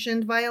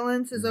 Sanctioned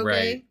violence is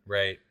okay?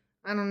 Right.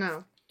 I don't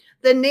know.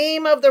 The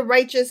name of the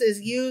righteous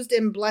is used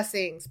in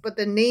blessings, but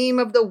the name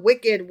of the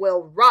wicked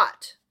will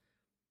rot.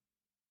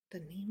 The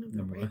name of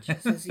the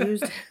righteous is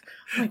used...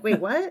 I'm like, wait,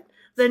 what?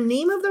 The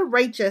name of the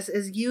righteous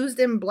is used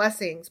in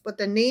blessings, but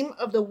the name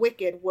of the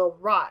wicked will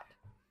rot.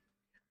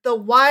 The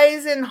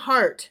wise in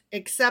heart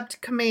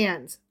accept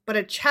commands, but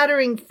a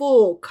chattering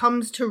fool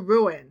comes to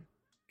ruin.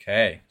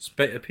 Okay.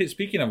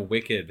 Speaking of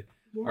wicked,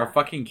 our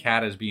fucking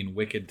cat is being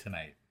wicked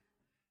tonight.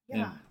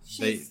 Yeah,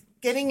 she's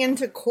getting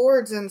into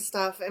cords and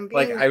stuff and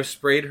being... Like, I've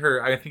sprayed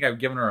her... I think I've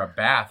given her a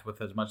bath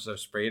with as much as I've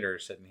sprayed her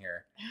sitting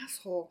here.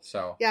 Asshole.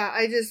 So... Yeah,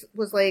 I just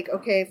was like,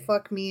 okay,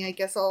 fuck me. I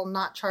guess I'll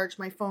not charge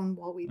my phone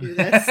while we do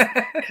this.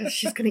 Because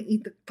she's going to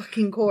eat the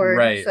fucking cord.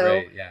 Right,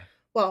 yeah.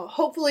 Well,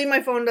 hopefully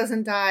my phone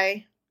doesn't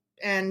die.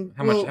 And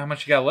how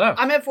much you got left?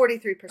 I'm at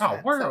 43%. Oh,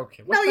 we're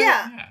okay.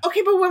 Yeah.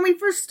 Okay, but when we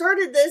first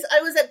started this,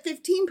 I was at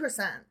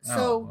 15%.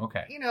 So,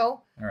 okay.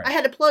 All right. I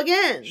had to plug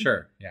in.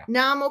 Sure, yeah.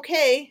 Now I'm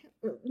okay.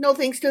 No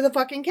thanks to the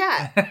fucking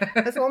cat.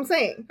 That's what I'm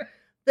saying.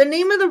 The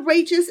name of the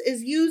righteous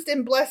is used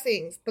in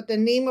blessings, but the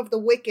name of the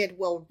wicked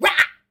will rot.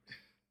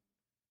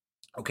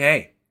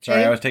 Okay.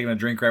 Sorry, I was taking a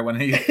drink right when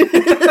he...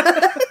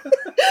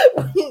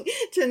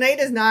 Tonight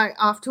is not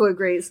off to a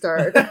great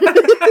start.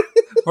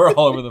 We're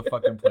all over the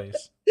fucking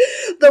place.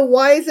 The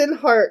wise in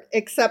heart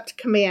accept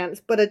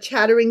commands, but a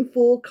chattering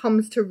fool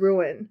comes to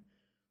ruin.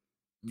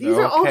 These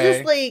are all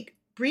just like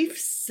brief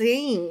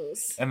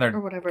sayings. And they're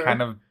or whatever.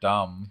 Kind of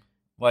dumb.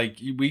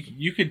 Like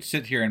you could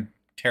sit here and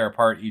tear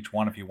apart each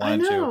one if you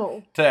wanted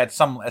to at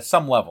some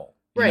level.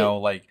 You know,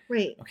 like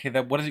okay,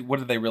 that what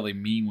do they really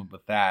mean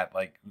with that?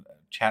 Like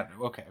chat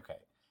okay.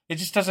 It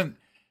just doesn't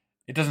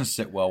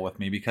sit well with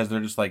me because they're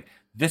just like,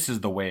 this is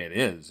the way it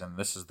is, and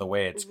this is the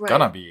way it's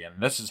gonna be,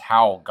 and this is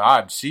how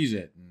God sees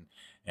it,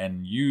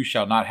 and you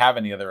shall not have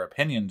any other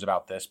opinions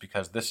about this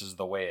because this is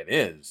the way it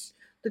is.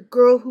 The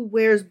girl who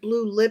wears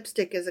blue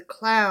lipstick is a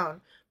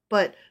clown,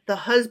 but the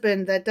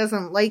husband that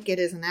doesn't like it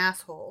is an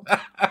asshole.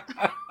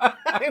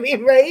 I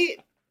mean,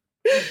 right?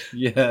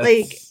 Yes.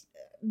 Like,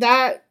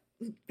 that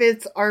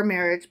fits our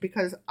marriage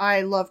because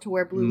I love to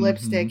wear blue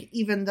lipstick,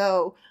 even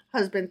though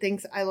husband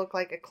thinks I look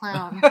like a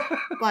clown,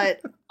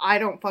 but I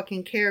don't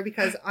fucking care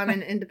because I'm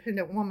an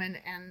independent woman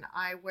and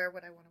I wear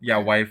what I want to wear. Yeah,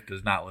 wife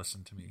does not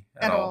listen to me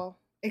at all.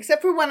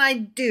 Except for when I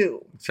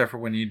do. Except for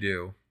when you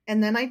do.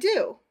 And then I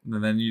do.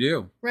 And then you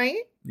do.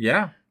 Right?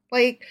 Yeah.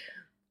 Like,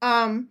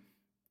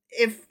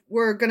 if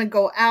we're going to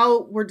go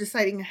out, we're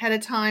deciding ahead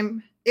of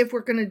time. If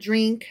we're going to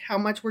drink, how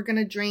much we're going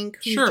to drink,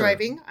 who's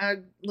driving. I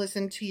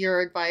listen to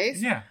your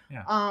advice. Yeah,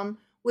 yeah.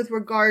 With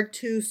regard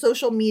to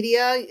social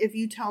media, if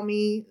you tell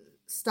me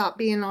stop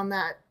being on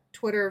that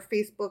Twitter,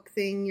 Facebook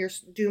thing, you're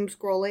doom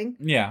scrolling.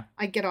 Yeah.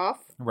 I get off.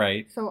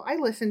 Right. So I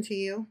listen to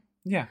you.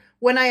 Yeah.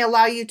 When I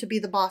allow you to be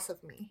the boss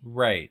of me.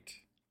 Right.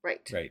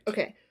 Right. Right.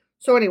 Okay.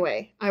 So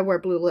anyway, I wear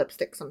blue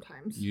lipstick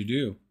sometimes. You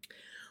do.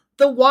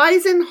 The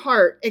wise in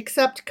heart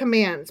accept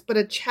commands, but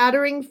a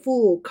chattering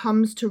fool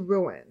comes to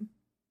ruin.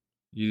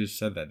 You just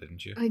said that,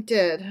 didn't you? I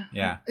did.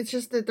 Yeah. It's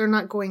just that they're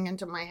not going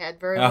into my head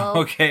very well.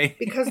 Okay.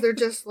 Because they're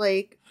just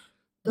like,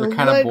 they're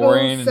kind of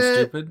boring and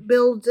stupid.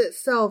 Builds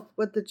itself,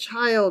 but the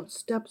child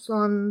steps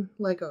on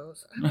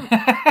Legos.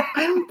 I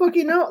don't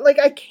fucking know. Like,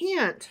 I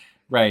can't.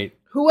 Right.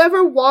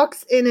 Whoever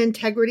walks in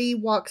integrity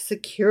walks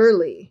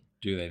securely.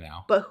 Do they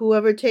now? But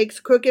whoever takes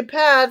crooked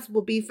paths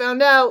will be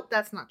found out.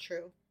 That's not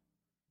true.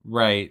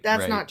 Right.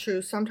 That's not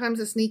true. Sometimes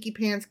a sneaky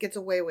pants gets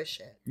away with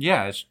shit.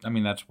 Yeah.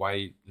 That's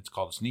why it's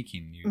called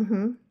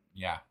sneaking.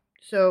 Yeah.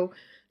 So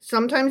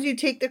sometimes you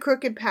take the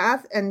crooked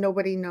path and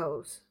nobody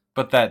knows.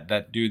 But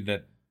that dude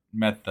that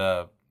met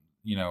the,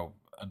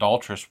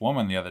 adulterous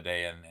woman the other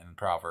day in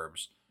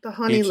Proverbs. The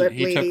honey lip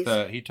ladies.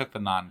 He took the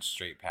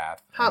non-straight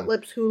path. Hot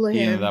lips Houlihan.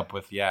 He ended up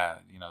with, the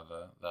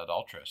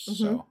adulteress.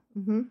 So.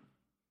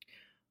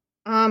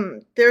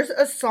 There's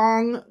a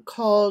song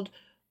called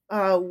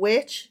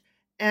Witch,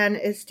 and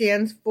it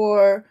stands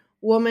for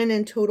Woman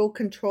in Total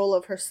Control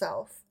of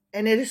Herself.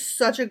 And it is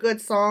such a good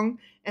song,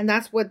 and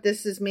that's what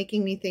this is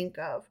making me think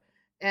of.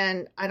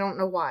 And I don't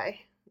know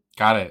why.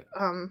 Got it.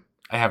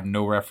 I have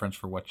no reference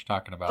for what you're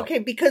talking about. Okay,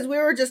 because we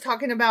were just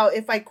talking about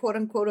if I quote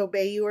unquote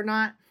obey you or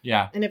not.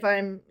 Yeah. And if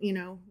I'm,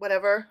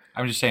 whatever.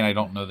 I'm just saying I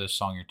don't know this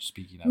song you're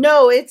speaking of.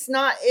 No, it's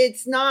not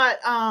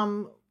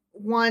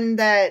one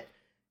that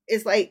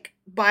is like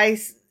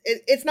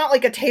it's not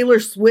like a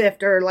Taylor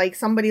Swift or like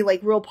somebody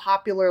like real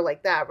popular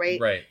like that, right?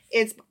 Right.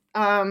 It's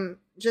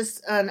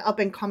just an up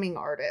and coming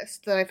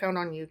artist that I found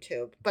on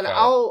YouTube. But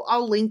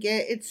I'll link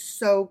it. It's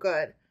so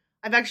good.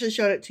 I've actually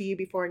showed it to you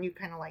before and you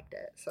kind of liked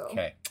it. So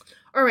okay.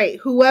 All right.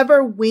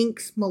 Whoever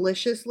winks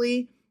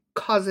maliciously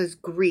causes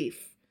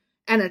grief,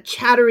 and a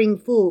chattering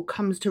fool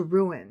comes to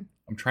ruin.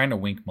 I'm trying to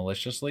wink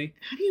maliciously.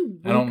 How do you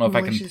wink I don't know if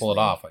I can pull it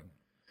off.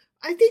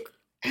 I think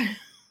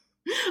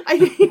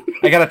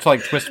I gotta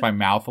twist my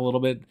mouth a little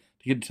bit to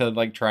get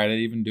to try to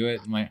even do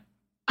it.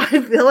 I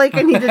feel like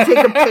I need to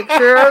take a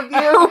picture of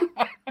you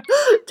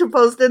to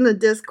post in the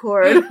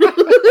Discord.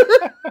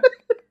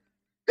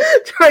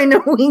 Trying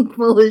to wink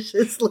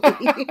maliciously.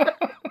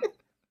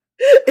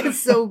 It's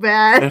so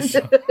bad.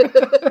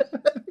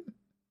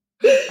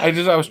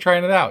 I was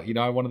trying it out.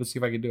 I wanted to see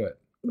if I could do it.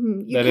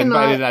 I did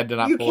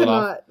not pull it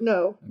off.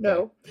 No.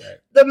 Right.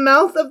 The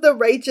mouth of the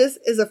righteous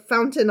is a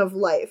fountain of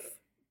life,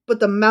 but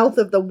the mouth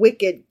of the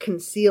wicked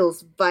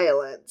conceals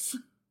violence.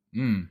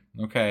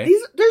 Okay.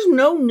 There's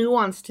no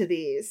nuance to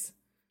these.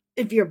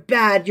 If you're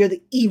bad, you're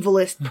the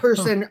evilest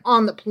person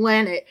on the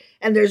planet,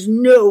 and there's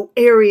no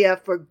area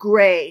for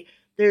gray.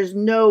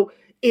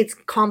 It's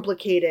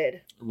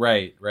complicated.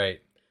 Right.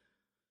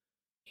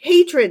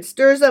 Hatred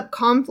stirs up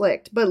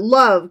conflict, but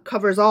love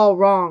covers all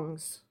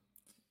wrongs.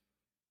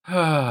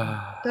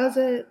 Does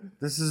it?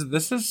 This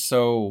is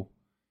so...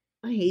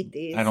 I hate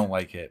these. I don't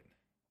like it.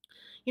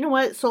 You know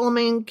what?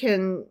 Solomon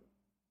can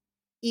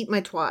eat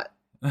my twat.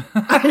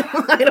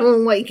 I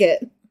don't like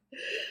it.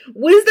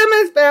 Wisdom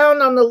is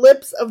found on the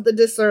lips of the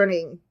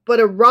discerning, but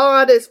a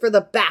rod is for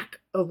the back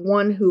of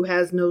one who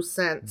has no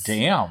sense.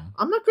 Damn.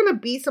 I'm not going to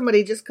beat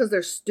somebody just because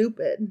they're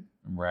stupid.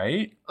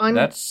 Right?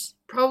 That's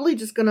probably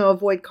just going to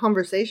avoid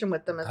conversation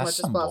with them as much as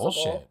possible.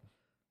 Bullshit.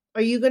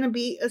 Are you going to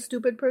be a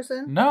stupid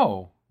person?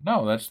 No,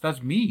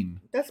 that's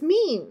mean. That's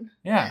mean.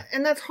 Yeah.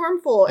 And that's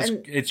harmful.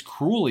 It's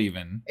cruel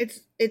even.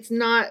 It's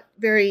not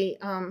very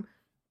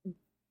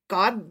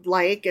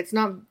godlike. It's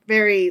not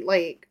very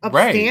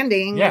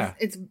upstanding. Right. Yeah.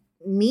 It's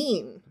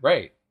mean.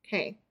 Right.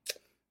 Okay.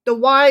 The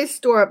wise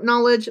store up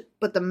knowledge,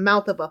 but the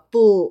mouth of a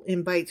fool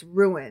invites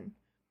ruin.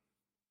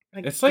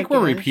 It's like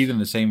we're repeating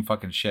the same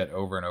fucking shit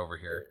over and over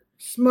here.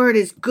 Smart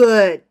is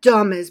good,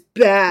 dumb is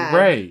bad.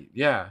 Right,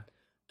 yeah.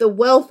 The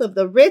wealth of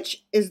the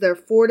rich is their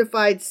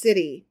fortified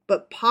city,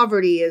 but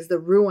poverty is the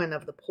ruin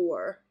of the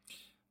poor.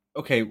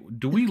 Okay,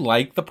 do we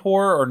like the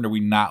poor or do we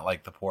not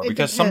like the poor?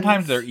 Because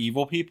sometimes they're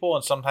evil people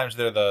and sometimes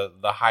they're the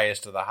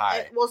highest of the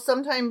high. Well,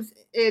 sometimes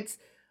it's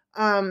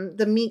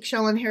the meek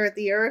shall inherit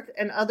the earth,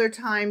 and other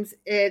times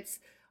it's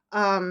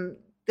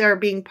they're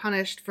being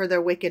punished for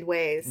their wicked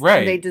ways. Right.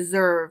 And they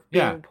deserve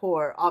being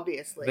poor,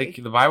 obviously.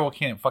 The Bible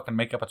can't fucking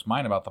make up its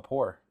mind about the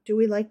poor. Do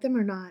we like them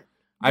or not?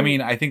 I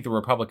mean, I think the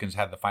Republicans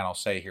had the final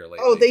say here lately.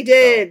 Oh, they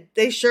did. So.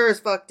 They sure as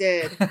fuck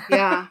did.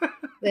 Yeah.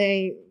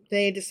 They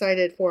They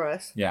decided for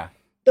us. Yeah.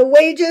 The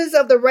wages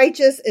of the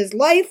righteous is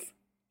life,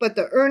 but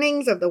the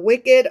earnings of the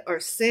wicked are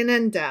sin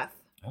and death.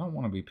 I don't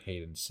want to be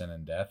paid in sin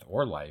and death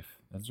or life.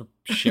 Those are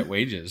shit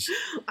wages.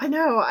 I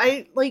know.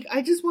 I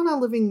just want a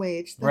living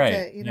wage. That's right.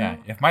 it, you know? Yeah.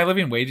 If my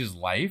living wage is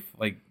life,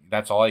 like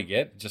that's all I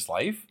get, just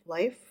life?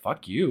 Life?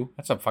 Fuck you.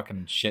 That's a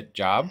fucking shit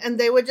job. And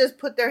they would just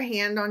put their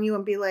hand on you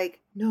and be like,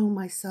 "No,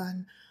 my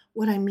son.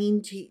 What I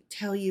mean to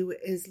tell you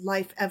is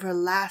life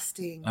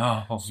everlasting.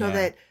 So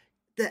that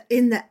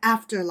in the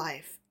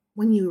afterlife,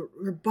 when your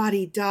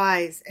body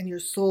dies and your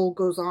soul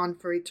goes on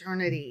for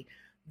eternity,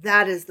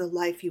 that is the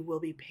life you will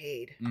be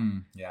paid."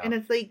 Yeah. And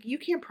it's like, you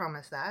can't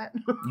promise that.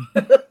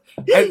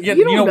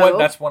 You know what?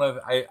 That's one of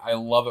I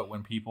love it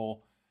when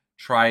people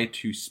try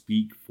to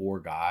speak for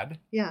God.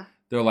 Yeah.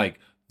 They're like,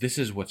 this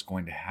is what's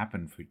going to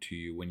happen to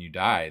you when you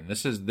die. And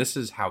this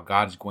is how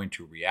God's going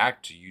to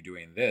react to you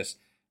doing this.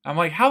 I'm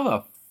like, how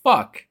the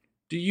fuck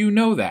do you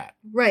know that?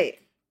 Right.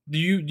 Do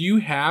you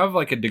have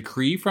like a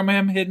decree from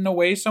him hidden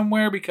away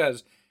somewhere?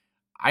 Because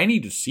I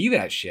need to see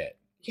that shit.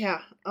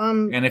 Yeah.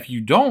 And if you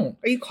don't,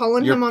 are you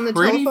calling him on the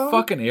telephone? telephone? Pretty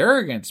fucking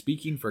arrogant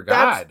speaking for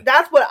God.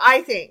 That's what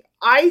I think.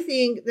 I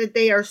think that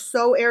they are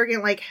so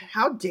arrogant. Like,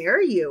 how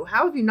dare you?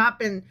 How have you not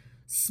been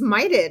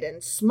smited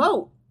and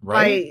smote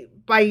by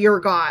your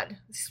God?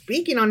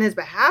 Speaking on his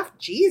behalf,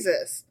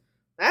 Jesus.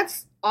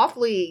 That's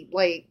awfully,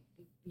 like,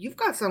 you've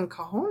got some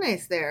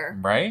cojones there.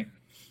 Right?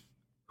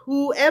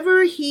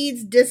 Whoever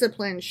heeds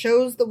discipline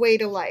shows the way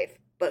to life,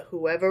 but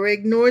whoever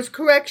ignores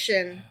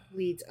correction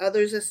leads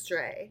others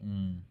astray.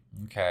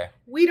 Okay.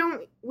 We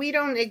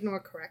don't ignore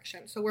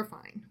correction, so we're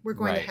fine. We're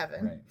going to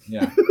heaven. Right.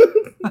 Yeah.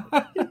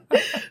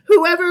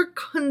 Whoever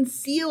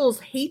conceals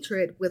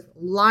hatred with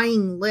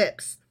lying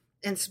lips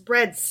and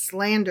spreads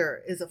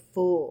slander is a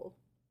fool.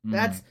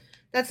 That's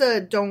a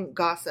don't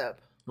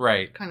gossip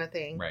kind of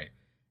thing. Right.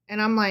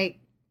 And I'm like,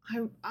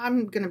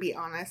 I'm going to be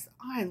honest.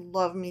 I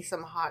love me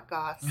some hot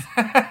goss.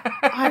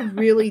 I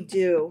really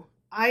do.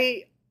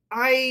 I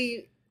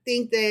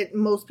think that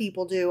most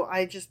people do.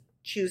 I just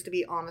choose to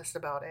be honest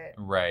about it.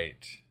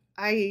 Right.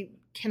 I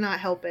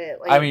cannot help it.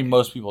 I mean,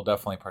 most people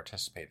definitely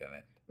participate in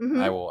it.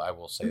 Mm-hmm. I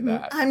will say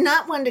that. I'm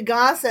not one to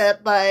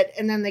gossip,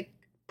 and then they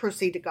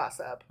proceed to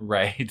gossip.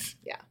 Right.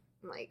 Yeah.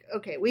 I'm like,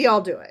 okay, we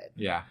all do it.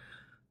 Yeah.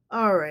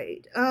 All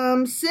right.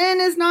 Sin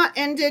is not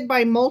ended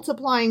by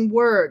multiplying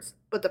words,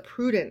 but the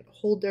prudent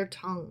hold their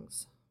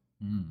tongues.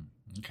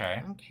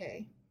 Okay.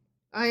 Okay.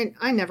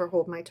 I never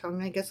hold my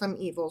tongue. I guess I'm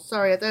evil.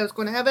 Sorry, I thought I was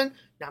going to heaven.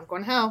 Now I'm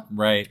going to hell.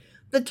 Right.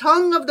 The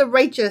tongue of the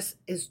righteous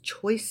is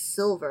choice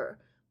silver,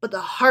 but the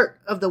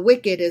heart of the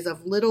wicked is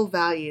of little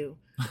value.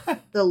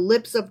 The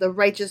lips of the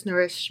righteous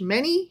nourish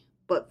many,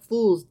 but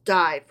fools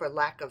die for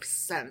lack of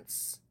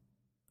sense.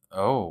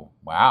 Oh,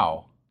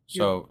 wow.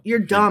 So you're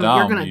dumb.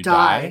 You're going to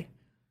die.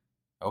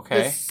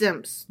 Okay. The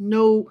simps.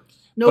 No.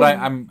 But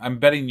I'm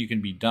betting you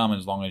can be dumb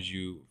as long as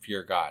you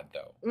fear God,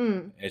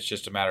 though. It's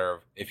just a matter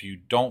of if you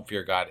don't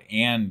fear God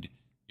and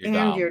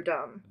you're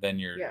dumb, then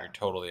you're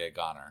totally a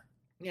goner.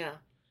 Yeah.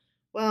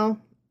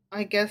 Well,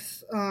 I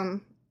guess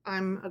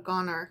I'm a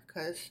goner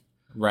because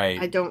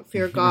I don't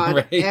fear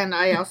God, and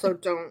I also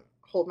don't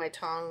hold my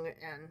tongue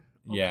and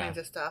all kinds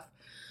of stuff.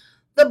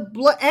 And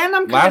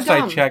I'm kind of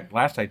dumb.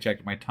 Last I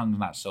checked, my tongue's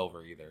not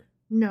silver either.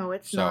 No,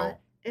 it's not.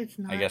 It's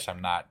not. I guess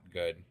I'm not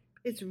good.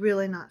 It's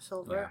really not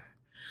silver. Yeah.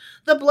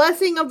 The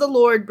blessing of the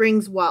Lord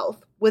brings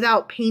wealth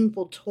without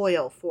painful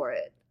toil for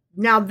it.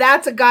 Now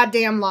that's a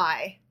goddamn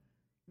lie.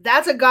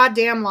 That's a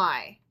goddamn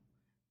lie.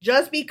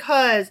 Just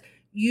because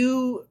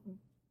you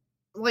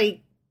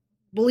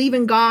believe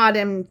in God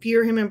and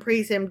fear him and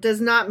praise him does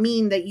not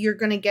mean that you're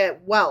going to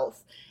get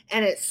wealth.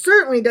 And it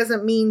certainly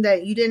doesn't mean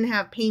that you didn't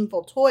have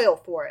painful toil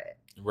for it.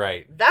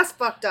 Right. That's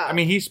fucked up. I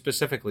mean, he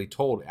specifically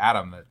told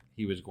Adam that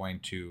he was going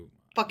to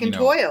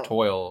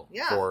toil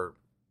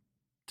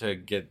to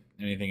get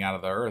anything out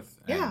of the earth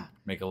and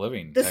make a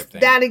living type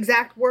thing. That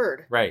exact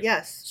word. Right.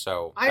 Yes.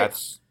 So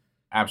that's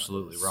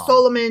absolutely wrong.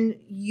 Solomon,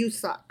 you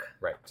suck.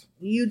 Right.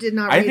 You did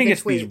not I think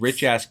it's these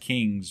rich-ass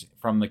kings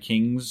from the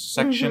Kings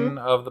section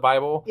of the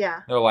Bible.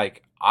 Yeah. They're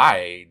like,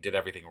 I did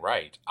everything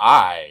right.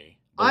 I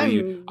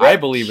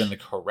believe in the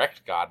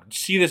correct God.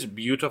 See this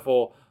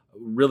beautiful,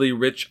 really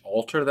rich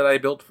altar that I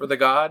built for the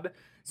God?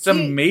 It's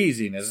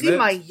amazing, isn't it? See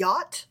my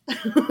yacht?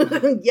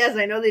 Yes,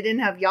 I know they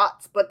didn't have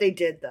yachts, but they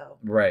did, though.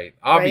 Right.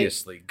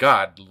 Obviously,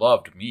 God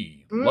loved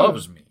me,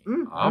 loves me.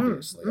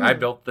 Obviously. I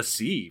built the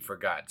sea, for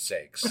God's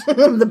sakes.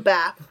 The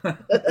bath.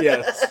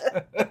 Yes.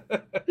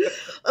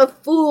 A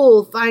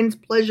fool finds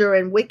pleasure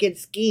in wicked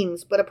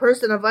schemes, but a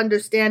person of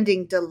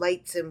understanding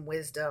delights in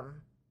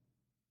wisdom.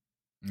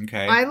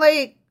 Okay. I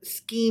like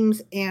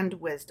schemes and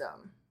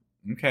wisdom.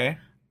 Okay.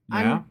 Yeah.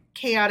 I'm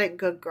chaotic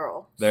good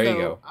girl. There you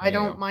go. I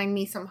don't mind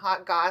me some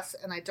hot goss,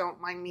 and I don't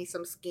mind me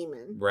some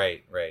scheming.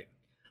 Right.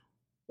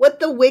 What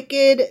the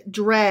wicked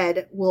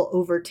dread will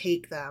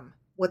overtake them.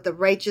 What the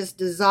righteous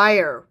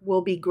desire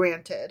will be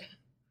granted.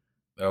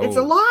 Oh. It's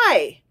a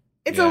lie.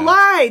 It's a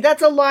lie.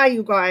 That's a lie,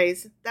 you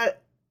guys.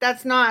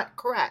 That's not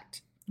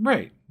correct.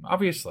 Right.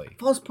 Obviously.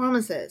 False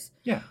promises.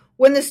 Yeah.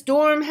 When the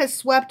storm has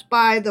swept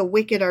by, the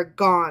wicked are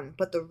gone,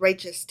 but the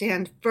righteous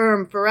stand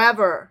firm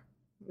forever.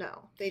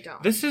 No, they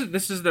don't. This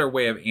is their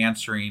way of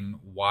answering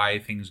why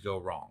things go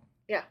wrong.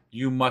 Yeah.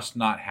 You must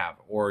not have,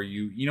 or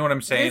you know what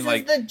I'm saying?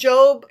 This is the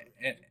Job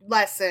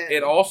lesson.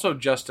 It also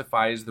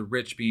justifies the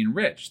rich being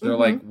rich. They're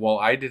like, well,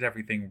 I did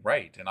everything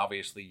right, and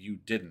obviously you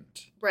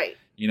didn't. Right.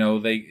 You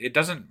know, it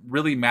doesn't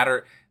really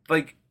matter.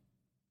 Like,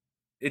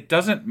 it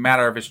doesn't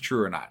matter if it's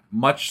true or not.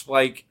 Much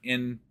like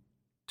in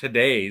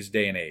today's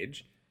day and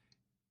age,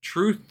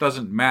 truth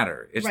doesn't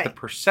matter. It's the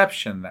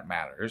perception that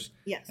matters.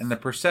 Yes. And the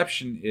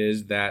perception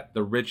is that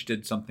the rich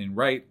did something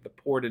right, the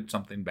poor did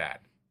something bad.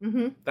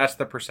 Mm-hmm. That's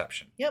the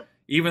perception. Yep.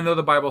 Even though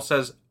the Bible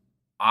says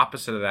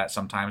opposite of that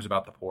sometimes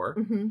about the poor,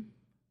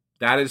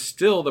 that is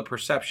still the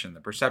perception. The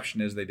perception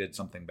is they did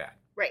something bad.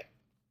 Right.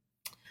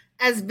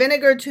 As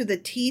vinegar to the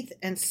teeth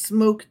and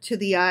smoke to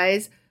the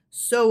eyes,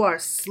 so are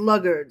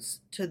sluggards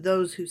to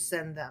those who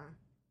send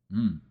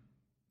them.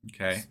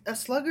 Okay. A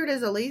sluggard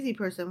is a lazy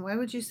person. Why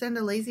would you send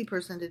a lazy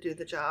person to do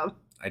the job?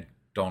 I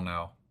don't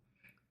know.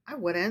 I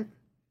wouldn't.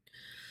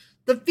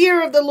 The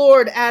fear of the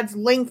Lord adds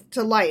length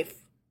to life,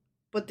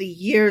 but the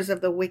years of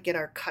the wicked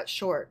are cut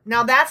short.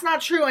 Now, that's not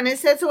true. And it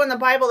says so in the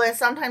Bible that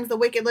sometimes the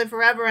wicked live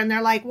forever. And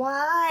they're like,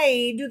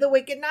 why do the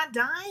wicked not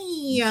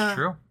die? That's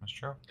true. That's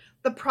true.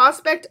 The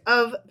prospect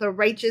of the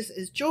righteous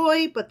is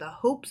joy, but the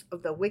hopes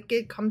of the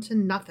wicked come to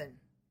nothing.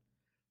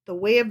 The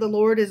way of the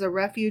Lord is a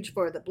refuge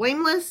for the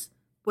blameless,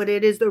 but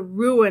it is the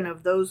ruin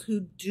of those who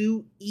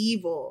do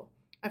evil.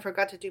 I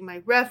forgot to do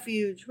my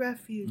refuge.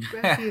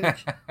 The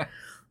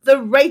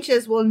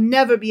righteous will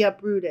never be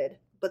uprooted,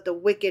 but the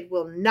wicked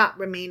will not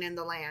remain in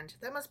the land.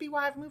 That must be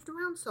why I've moved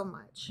around so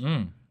much.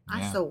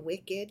 I'm so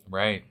wicked.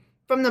 Right.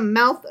 From the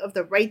mouth of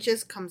the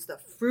righteous comes the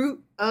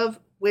fruit of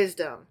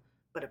wisdom,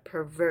 but a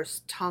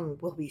perverse tongue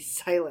will be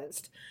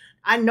silenced.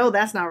 I know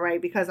that's not right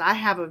because I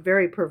have a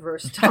very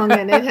perverse tongue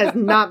and it has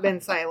not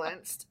been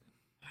silenced.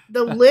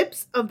 The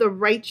lips of the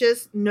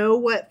righteous know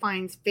what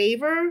finds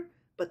favor,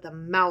 but the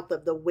mouth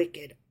of the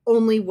wicked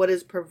only what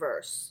is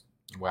perverse.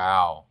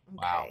 Wow. Okay.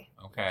 Wow.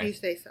 Okay. You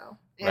say so.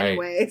 Right.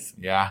 Anyways.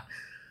 Yeah.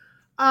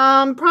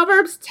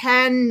 Proverbs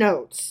 10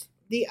 notes.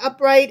 The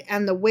upright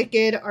and the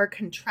wicked are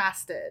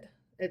contrasted.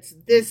 It's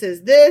this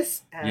is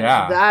this and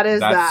that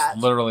is that.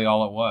 That's literally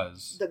all it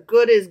was. The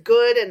good is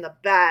good and the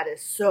bad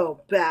is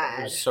so bad.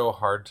 It was so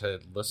hard to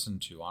listen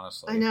to,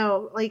 honestly. I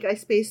know. Like, I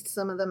spaced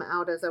some of them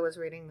out as I was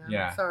reading them.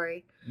 Yeah.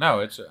 Sorry.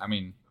 No,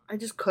 I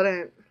just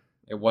couldn't.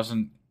 It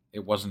wasn't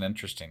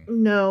interesting.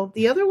 No.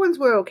 The other ones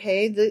were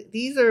okay.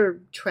 These are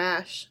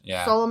trash.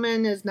 Yeah.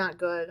 Solomon is not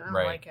good. I don't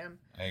like him.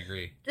 I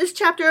agree. This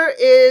chapter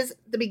is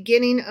the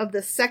beginning of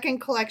the second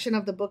collection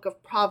of the book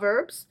of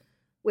Proverbs,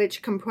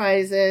 which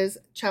comprises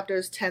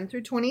chapters 10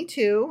 through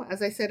 22,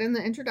 as I said in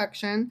the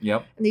introduction.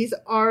 Yep. And these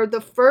are the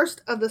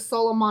first of the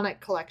Solomonic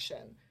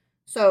collection.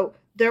 So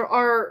there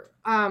are,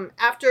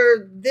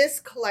 after this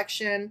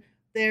collection,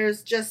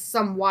 there's just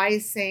some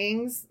wise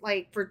sayings,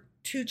 like for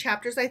 2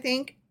 chapters, I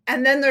think.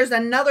 And then there's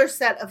another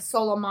set of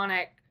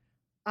Solomonic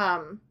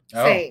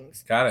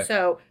sayings. Got it.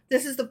 So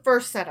this is the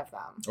first set of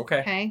them.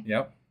 Okay.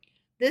 Yep.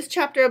 This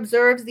chapter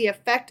observes the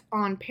effect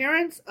on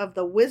parents of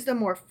the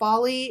wisdom or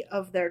folly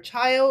of their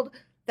child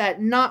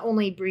that not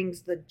only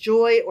brings the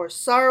joy or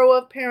sorrow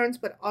of parents,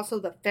 but also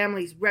the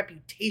family's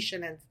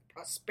reputation and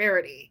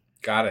prosperity.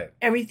 Got it.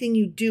 Everything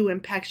you do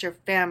impacts your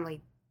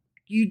family.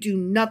 You do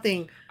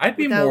nothing. I'd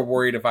be more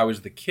worried if I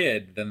was the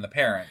kid than the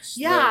parents.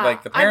 Yeah.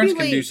 Like the parents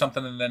can do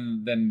something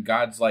and then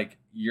God's like,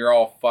 you're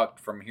all fucked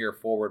from here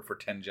forward for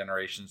 10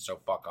 generations, so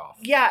fuck off.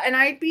 Yeah, and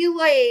I'd be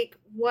like,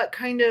 what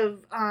kind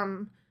of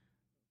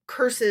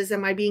curses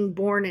am I being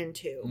born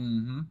into?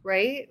 Mm-hmm.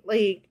 Right?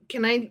 Like,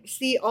 can I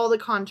see all the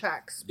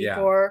contracts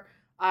before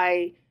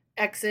I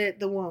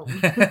exit the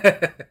womb?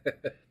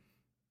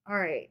 All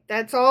right.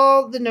 That's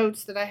all the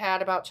notes that I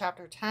had about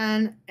chapter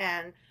 10,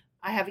 and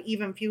I have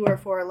even fewer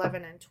for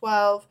 11 and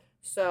 12,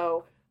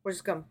 so we're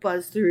just going to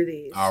buzz through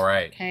these. All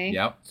right. Okay?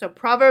 Yep. So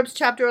Proverbs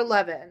chapter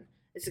 11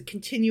 is a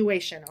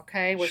continuation,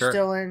 okay? We're Sure.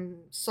 still in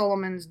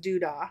Solomon's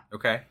doodah.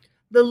 Okay.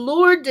 The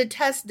Lord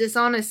detests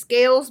dishonest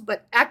scales,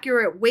 but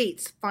accurate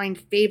weights find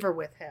favor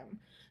with him.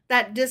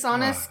 That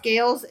dishonest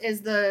scales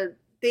is the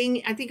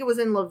thing, I think it was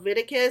in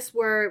Leviticus,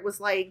 where it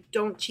was like,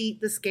 don't cheat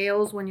the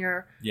scales when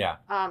you're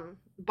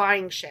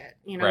buying shit,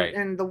 you know, right.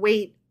 And the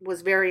weight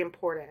was very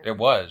important. It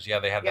was. Yeah,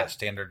 they had that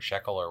standard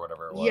shekel or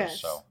whatever it was. Yes,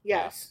 so, yes.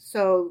 Yeah.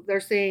 So they're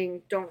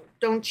saying,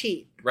 don't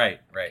cheat. Right.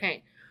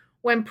 Okay.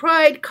 When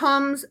pride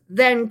comes,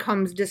 then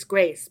comes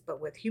disgrace, but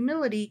with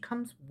humility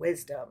comes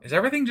wisdom. Is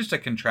everything just a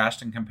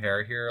contrast and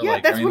compare here? Yeah,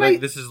 like, that's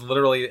this is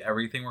literally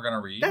everything we're going to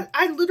read?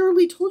 I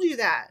literally told you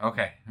that.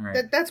 Okay, all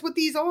right. That's what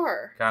these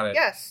are. Got it.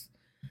 Yes.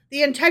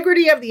 The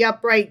integrity of the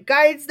upright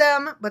guides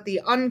them, but the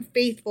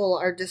unfaithful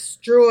are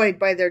destroyed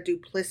by their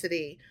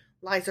duplicity.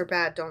 Lies are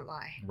bad, don't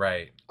lie.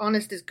 Right.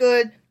 Honest is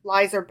good,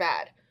 lies are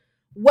bad.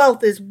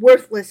 Wealth is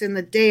worthless in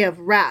the day of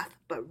wrath,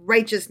 but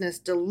righteousness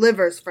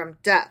delivers from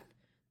death.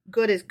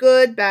 Good is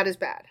good, bad is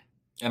bad.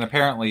 And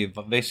apparently,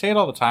 they say it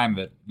all the time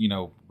that,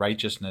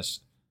 righteousness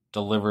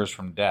delivers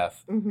from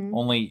death. Mm-hmm.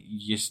 Only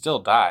you still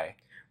die.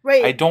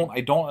 Right. I don't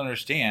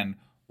understand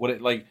what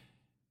it like.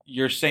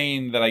 You're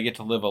saying that I get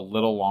to live a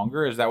little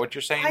longer. Is that what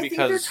you're saying? I think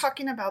they're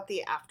talking about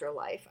the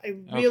afterlife. I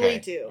really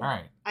do. All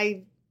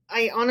right.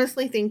 I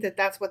honestly think that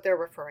that's what they're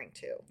referring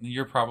to.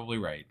 You're probably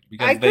right.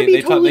 Because I could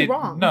be totally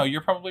wrong. No,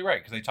 you're probably right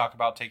because they talk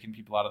about taking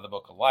people out of the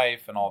book of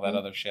life and all that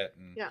other shit.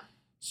 And yeah.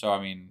 So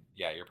I mean,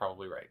 yeah, you're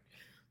probably right.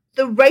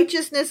 The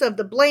righteousness of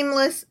the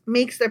blameless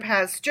makes their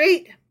paths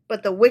straight,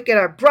 but the wicked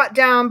are brought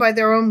down by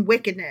their own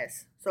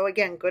wickedness. So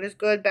again, good is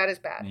good, bad is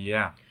bad.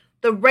 Yeah.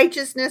 The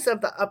righteousness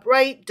of the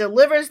upright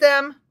delivers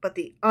them, but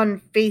the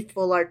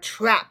unfaithful are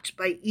trapped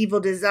by evil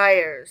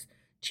desires.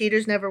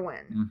 Cheaters never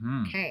win.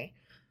 Mm-hmm. Okay.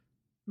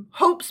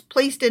 Hopes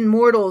placed in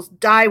mortals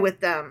die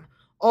with them.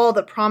 All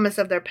the promise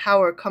of their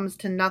power comes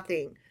to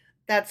nothing.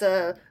 That's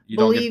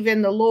believe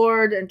in the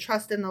Lord and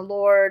trust in the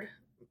Lord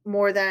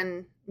more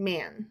than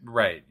man.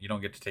 Right. You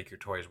don't get to take your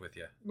toys with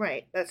you.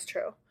 Right. That's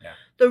true. Yeah.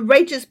 The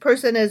righteous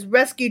person is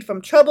rescued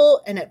from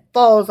trouble and it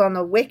falls on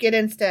the wicked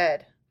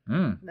instead.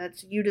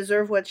 That's you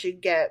deserve what you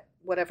get,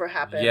 whatever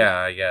happens. Yeah,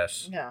 I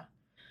guess. Yeah.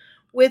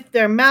 With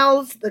their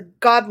mouths, the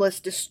godless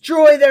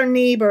destroy their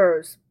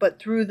neighbors, but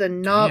through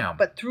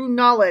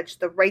knowledge,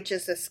 the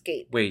righteous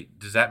escape. Wait,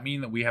 does that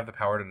mean that we have the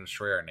power to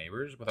destroy our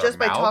neighbors with just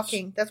our mouths? by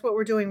talking? That's what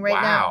we're doing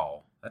right now.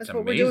 Wow, that's amazing.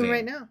 What we're doing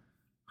right now.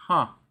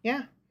 Huh?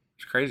 Yeah.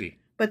 It's crazy.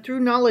 But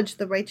through knowledge,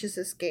 the righteous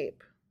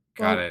escape.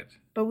 Got it.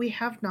 But we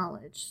have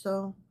knowledge,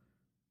 so.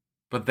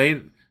 But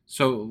that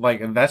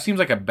seems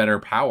like a better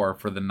power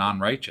for the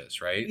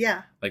non-righteous, right?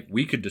 Yeah. Like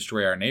we could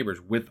destroy our neighbors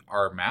with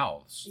our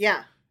mouths.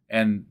 Yeah.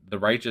 And the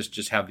righteous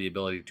just have the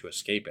ability to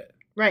escape it.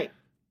 Right.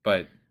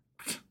 But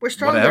we're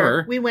stronger.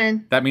 Whatever. We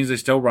win. That means they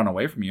still run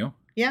away from you.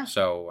 Yeah.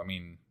 So, I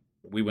mean,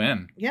 we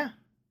win. Yeah.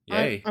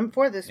 Yay. I'm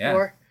for this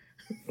war.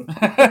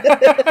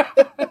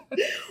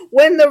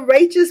 When the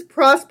righteous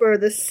prosper,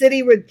 the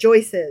city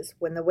rejoices.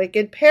 When the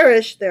wicked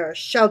perish, there are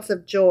shouts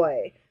of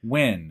joy.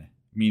 When,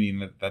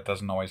 meaning that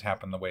doesn't always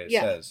happen the way it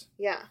says.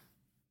 Yeah.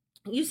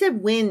 You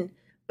said when,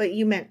 but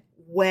you meant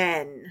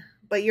when.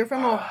 But you're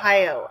from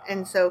Ohio,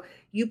 and so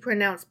you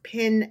pronounce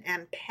pin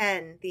and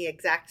pen the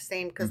exact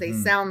same because they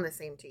sound the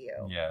same to you.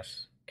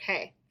 Yes.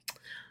 Okay.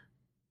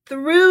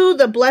 Through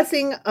the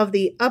blessing of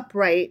the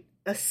upright,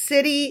 a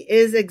city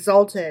is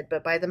exalted,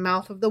 but by the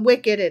mouth of the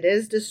wicked it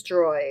is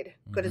destroyed.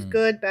 Good is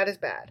good, bad is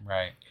bad.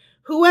 Right.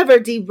 Whoever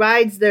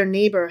derides their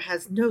neighbor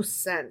has no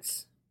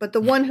sense, but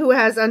the one who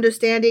has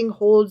understanding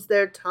holds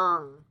their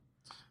tongue.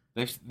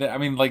 They've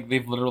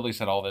literally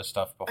said all this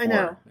stuff before. I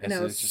know.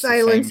 It's just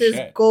silence is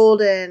shit.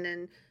 golden,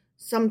 and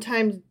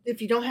sometimes if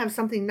you don't have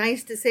something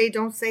nice to say,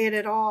 don't say it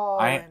at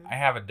all. I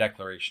have a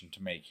declaration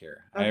to make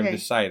here. Okay. I have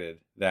decided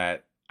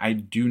that I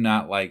do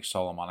not like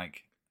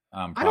Solomonic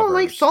Proverbs. I don't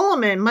like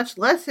Solomon, much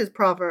less his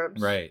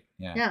Proverbs. Right,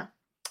 yeah. Yeah,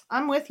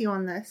 I'm with you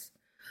on this.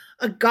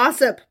 A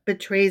gossip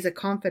betrays a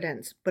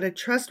confidence, but a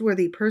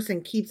trustworthy person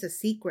keeps a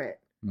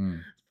secret.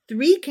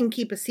 3 can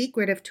keep a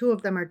secret if 2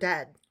 of them are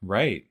dead.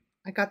 Right.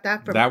 I got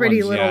that from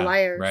Pretty Little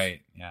Liars.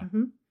 Right, yeah.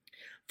 Mm-hmm.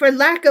 For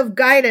lack of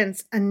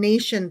guidance, a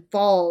nation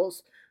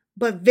falls,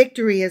 but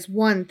victory is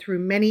won through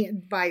many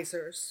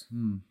advisors.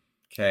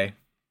 Okay.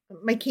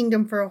 My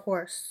kingdom for a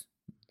horse.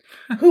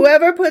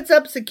 Whoever puts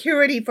up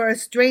security for a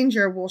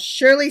stranger will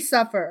surely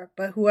suffer,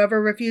 but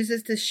whoever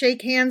refuses to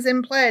shake hands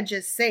in pledge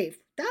is safe.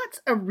 That's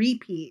a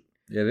repeat.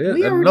 It is.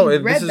 We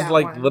already read this is that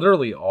like one.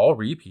 literally all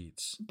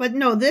repeats. But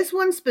no, this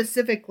one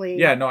specifically.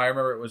 Yeah, no, I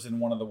remember it was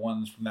in one of the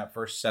ones from that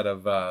first set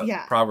of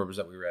Proverbs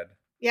that we read.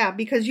 Yeah,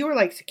 because you were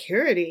like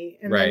security,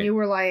 and then you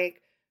were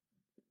like,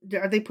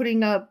 are they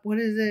putting up, what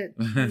is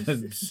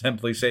it?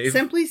 Simply Safe.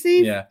 Simply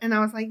Safe? Yeah. And I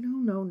was like,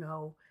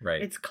 no.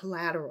 Right. It's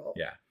collateral.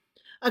 Yeah.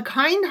 A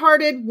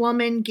kind-hearted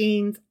woman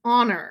gains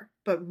honor,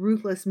 but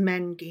ruthless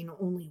men gain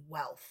only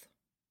wealth.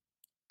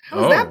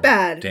 How is that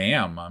bad?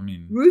 Damn, I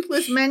mean...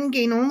 Ruthless men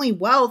gain only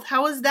wealth.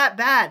 How is that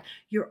bad?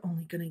 You're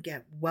only going to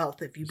get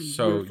wealth if you be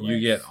ruthless. So you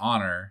get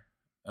honor,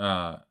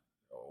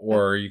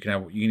 or you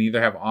can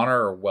either have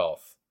honor or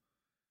wealth.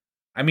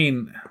 I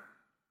mean,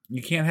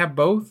 you can't have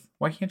both?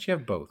 Why can't you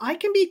have both? I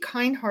can be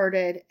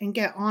kind-hearted and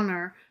get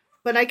honor,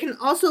 but I can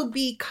also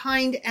be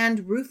kind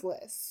and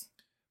ruthless.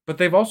 But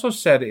they've also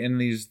said in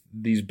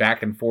these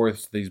back and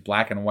forths, these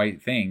black and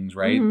white things,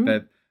 right,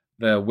 that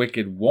the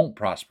wicked won't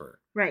prosper.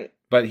 Right.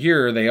 But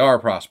here they are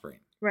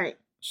prospering. Right.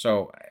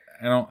 So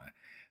I don't.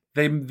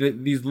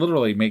 These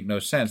literally make no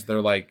sense.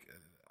 They're like,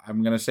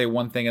 I'm going to say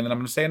one thing and then I'm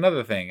going to say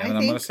another thing and then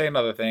I'm going to say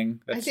another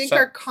thing. I think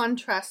our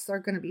contrasts are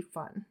going to be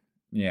fun.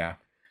 Yeah.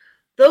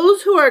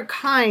 Those who are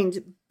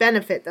kind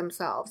benefit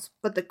themselves,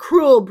 but the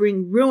cruel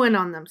bring ruin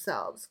on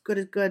themselves. Good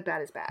is good,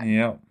 bad is bad.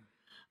 Yeah.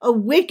 A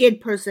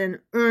wicked person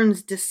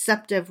earns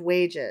deceptive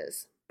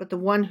wages, but the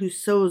one who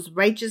sows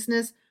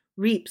righteousness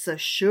reaps a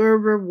sure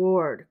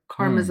reward.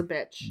 Karma's a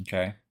bitch.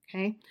 Okay.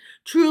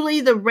 Truly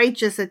the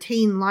righteous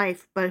attain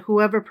life, but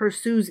whoever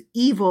pursues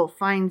evil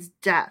finds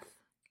death.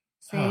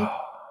 See?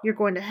 You're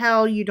going to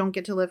hell, you don't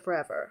get to live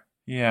forever.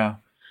 Yeah.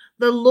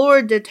 The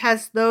Lord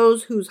detests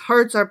those whose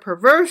hearts are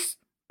perverse,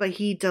 but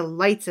he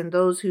delights in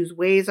those whose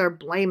ways are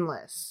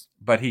blameless.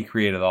 But he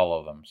created all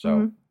of them,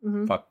 so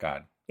fuck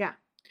God. Yeah.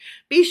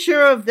 Be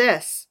sure of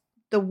this.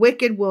 The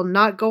wicked will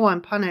not go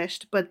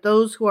unpunished, but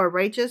those who are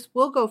righteous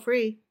will go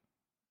free.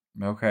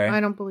 Okay. I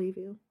don't believe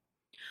you.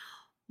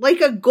 Like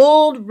a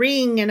gold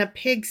ring in a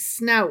pig's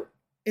snout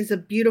is a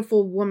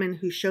beautiful woman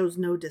who shows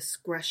no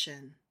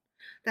discretion.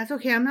 That's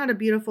okay. I'm not a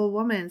beautiful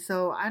woman,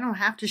 so I don't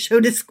have to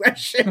show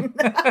discretion.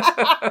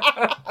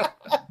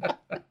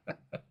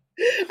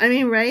 I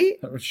mean, right?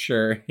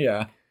 Sure,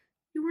 yeah.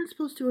 You weren't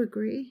supposed to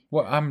agree.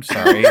 Well, I'm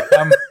sorry.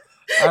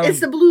 It's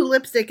the blue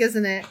lipstick,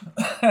 isn't it?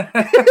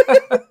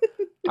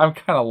 I'm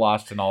kind of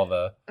lost in all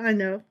the... I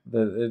know.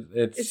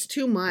 It's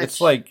too much.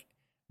 It's like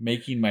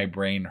making my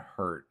brain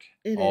hurt.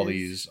 It all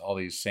is.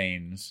 these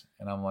sayings,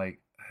 and I'm like,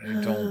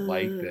 I don't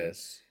like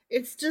this.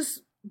 It's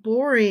just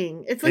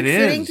boring. It's like It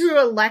sitting is.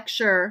 through a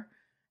lecture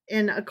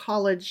in a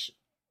college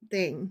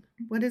thing.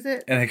 What is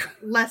it?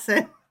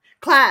 Lesson.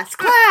 Class.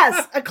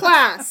 A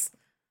class.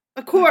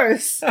 A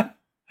course.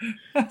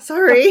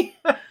 Sorry.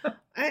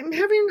 I'm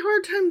having a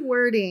hard time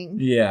wording.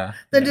 Yeah.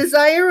 The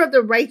desire of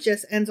the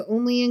righteous ends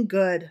only in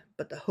good,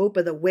 but the hope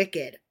of the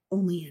wicked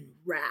only in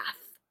wrath.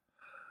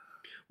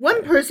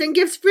 One person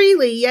gives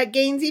freely, yet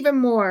gains even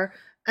more.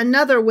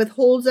 Another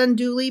withholds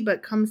unduly,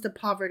 but comes to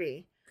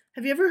poverty.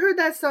 Have you ever heard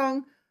that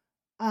song?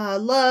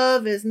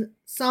 Love is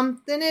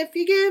something if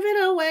you give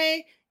it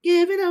away,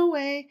 give it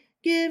away,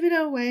 give it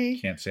away.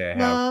 Can't say I have.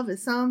 Love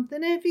is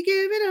something if you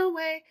give it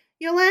away,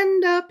 you'll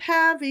end up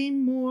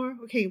having more.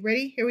 Okay,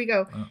 ready? Here we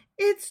go.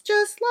 It's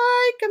just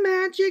like a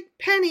magic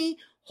penny.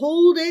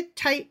 Hold it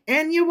tight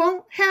and you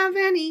won't have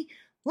any.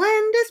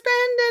 Lend to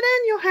spend it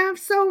and you'll have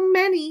so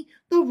many.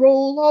 They'll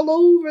roll all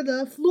over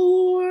the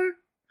floor.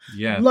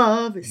 Yeah.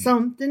 Love is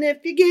something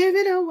if you give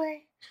it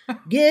away.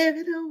 Give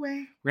it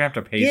away. We're going to have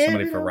to pay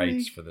somebody for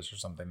rights for this or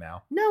something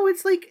now. No,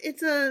 it's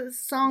a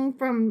song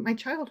from my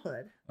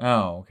childhood.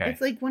 Oh, okay.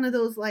 It's like one of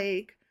those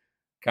like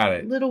Got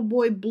it. Little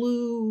Boy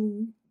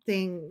Blue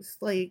things.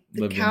 Like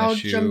the Lived cow in the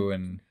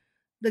shoe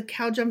the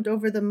cow jumped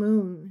over the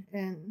moon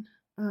and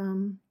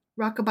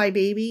Rockabye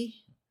Baby.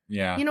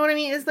 Yeah. You know what I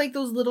mean? It's like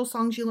those little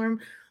songs you learn.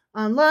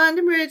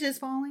 London Bridge is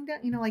falling down.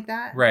 You know, like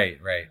that. Right.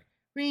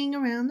 Ring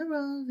around the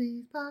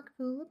roses, pocket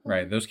full of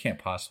Right. Those can't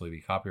possibly be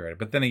copyrighted.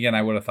 But then again,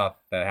 I would have thought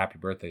that Happy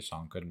Birthday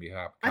song couldn't be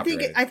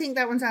copyrighted. I think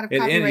that one's out of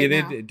copyright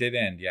now. It did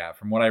end, yeah,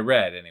 from what I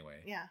read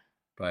anyway. Yeah.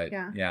 But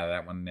yeah,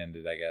 that one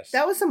ended, I guess.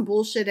 That was some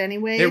bullshit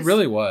anyways. It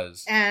really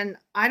was. And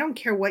I don't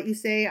care what you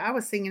say. I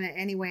was singing it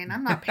anyway, and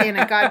I'm not paying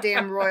a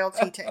goddamn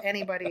royalty to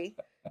anybody.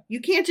 You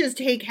can't just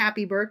take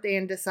Happy Birthday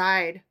and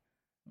decide.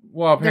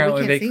 Well,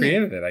 apparently they sing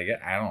created it.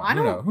 I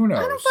don't know. Who knows?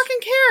 I don't fucking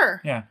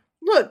care. Yeah.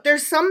 Look,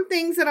 there's some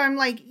things that I'm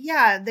like,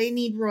 yeah, they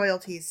need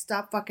royalties.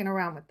 Stop fucking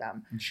around with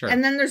them. Sure.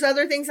 And then there's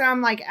other things that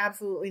I'm like,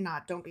 absolutely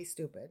not. Don't be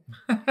stupid.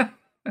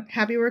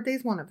 Happy Birthday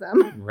is one of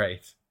them.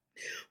 Right.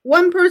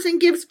 One person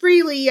gives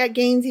freely, yet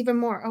gains even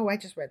more. Oh, I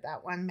just read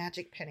that one.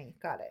 Magic penny.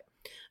 Got it.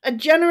 A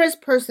generous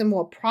person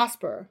will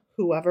prosper.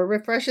 Whoever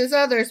refreshes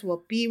others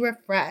will be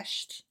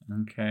refreshed.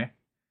 Okay.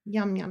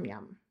 Yum, yum,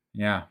 yum.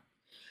 Yeah.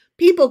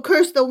 People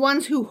curse the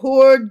ones who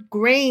hoard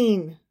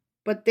grain,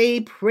 but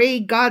they pray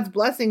God's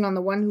blessing on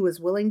the one who is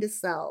willing to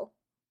sell.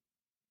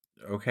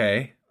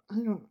 Okay.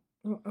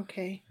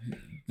 Okay.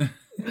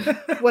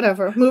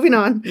 Whatever. Moving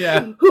on.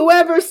 Yeah.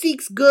 Whoever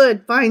seeks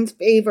good finds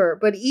favor,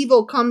 but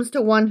evil comes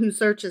to one who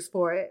searches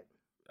for it.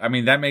 I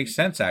mean, that makes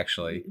sense,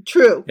 actually.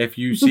 True. If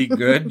you seek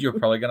good, you're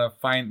probably going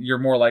to you're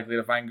more likely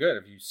to find good.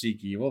 If you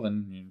seek evil,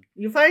 then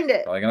you find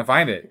it. Probably going to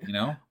find it, you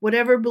know?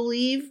 Whichever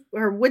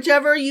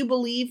you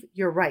believe,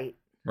 you're right.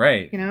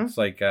 Right. You know? It's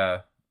like,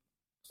 yes.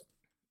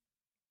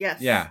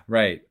 Yeah,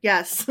 right.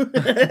 Yes.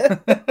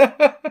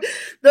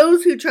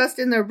 Those who trust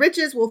in their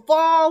riches will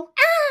fall,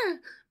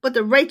 but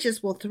the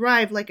righteous will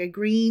thrive like a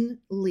green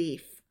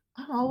leaf.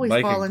 I'm always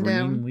falling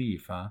down. Like a green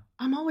leaf, huh?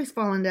 I'm always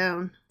falling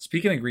down.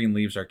 Speaking of green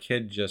leaves, our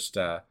kid just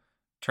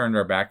turned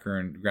our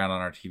background on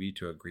our TV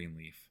to a green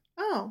leaf.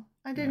 Oh,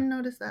 I didn't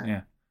notice that.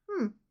 Yeah.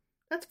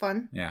 That's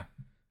fun. Yeah.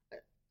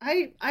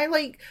 I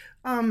like,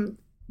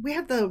 we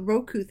have the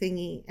Roku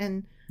thingy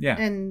and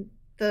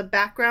the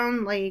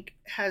background like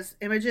has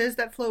images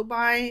that float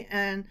by,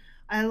 and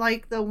I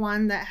like the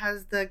one that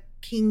has the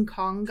King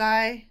Kong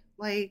guy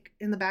like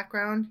in the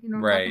background. You know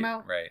what I'm talking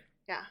about? Right.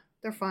 Yeah,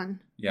 they're fun.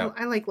 Yeah,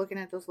 I like looking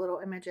at those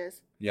little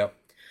images. Yep.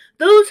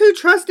 Those who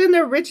trust in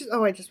their riches.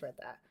 Oh, I just read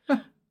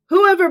that.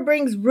 Whoever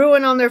brings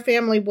ruin on their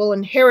family will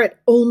inherit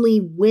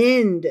only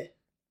wind,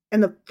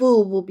 and the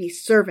fool will be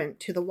servant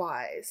to the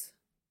wise.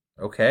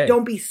 Okay.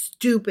 Don't be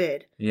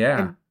stupid.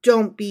 Yeah. And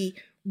don't be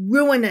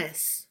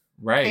ruinous.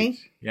 Right. Okay?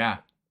 Yeah.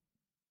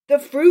 The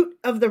fruit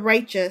of the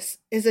righteous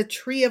is a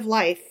tree of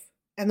life,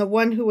 and the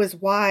one who is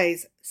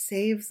wise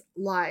saves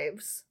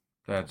lives.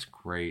 That's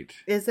great.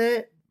 Is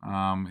it?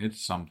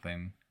 It's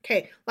something.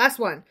 Okay, last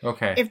one.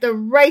 Okay. If the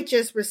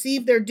righteous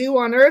receive their due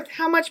on earth,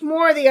 how much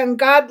more the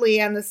ungodly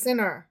and the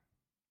sinner?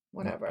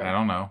 Whatever. I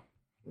don't know.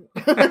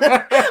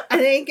 I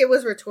think it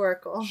was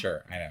rhetorical.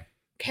 Sure, I know.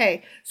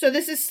 Okay, so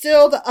this is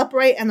still the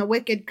upright and the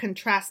wicked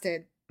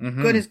contrasted.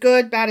 Mm-hmm. Good is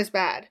good, bad is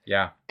bad.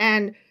 Yeah.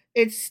 And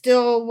it's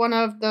still one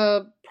of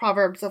the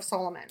Proverbs of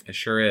Solomon. It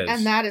sure is.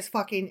 And that is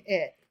fucking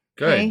it.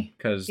 Good,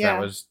 because that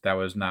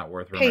was not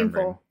worth remembering.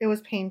 Painful. It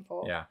was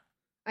painful. Yeah.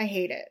 I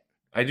hate it.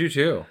 I do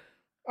too.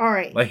 All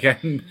right. Like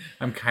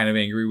I'm kind of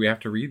angry we have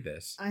to read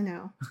this. I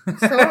know.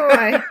 So do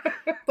I.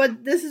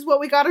 But this is what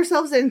we got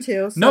ourselves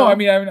into. So. No, I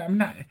mean I'm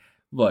not.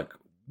 Look,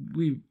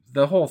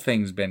 the whole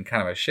thing's been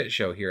kind of a shit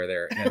show here,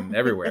 there, and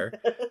everywhere.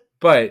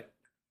 But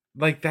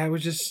like that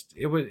was just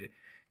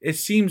it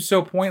seems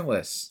so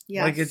pointless.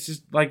 Yes. Like it's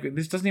just like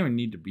this doesn't even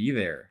need to be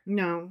there.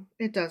 No,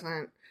 it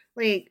doesn't.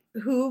 Like,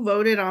 who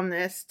voted on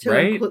this to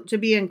Right? to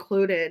be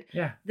included?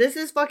 Yeah. This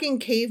is fucking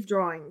cave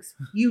drawings,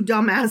 you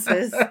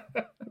dumbasses.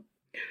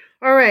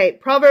 All right,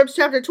 Proverbs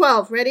chapter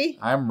 12. Ready?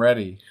 I'm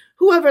ready.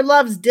 Whoever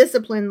loves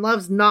discipline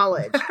loves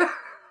knowledge,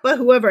 but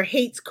whoever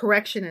hates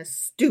correction is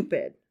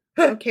stupid.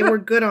 Okay, we're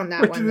good on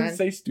that Wait, one did then. it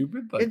say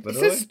stupid? Like, It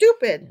literally? says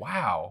stupid.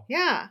 Wow.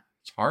 Yeah.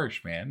 It's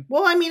harsh, man.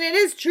 Well, I mean, it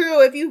is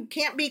true. If you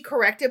can't be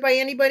corrected by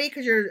anybody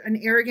because you're an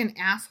arrogant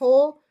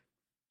asshole,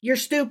 you're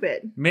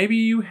stupid. Maybe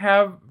you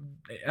have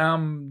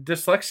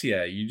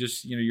dyslexia. You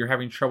just, you're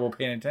having trouble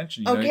paying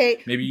attention. You know?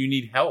 Okay. Maybe you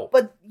need help.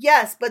 But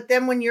yes, but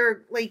then when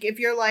you're like, if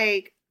you're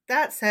like,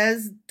 that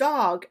says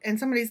dog, and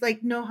somebody's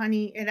like, no,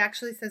 honey, it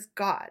actually says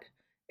God.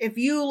 If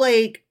you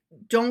like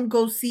don't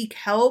go seek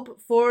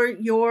help for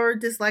your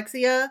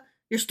dyslexia,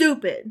 you're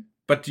stupid.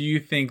 But do you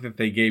think that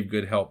they gave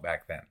good help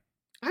back then?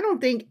 I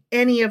don't think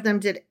any of them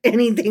did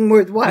anything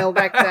worthwhile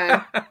back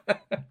then.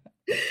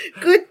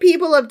 Good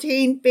people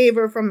obtain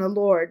favor from the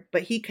Lord,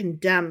 but he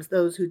condemns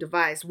those who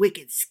devise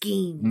wicked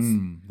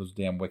schemes. Those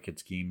damn wicked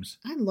schemes.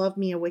 I love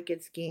me a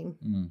wicked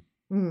scheme.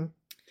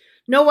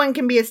 No one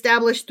can be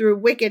established through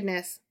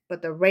wickedness,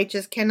 but the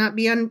righteous cannot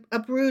be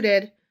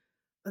uprooted.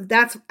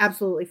 That's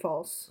absolutely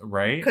false.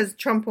 Right? Because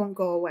Trump won't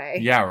go away.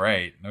 Yeah,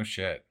 right. No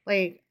shit.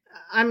 Like,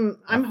 I'm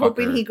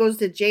hoping he goes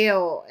to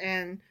jail,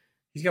 and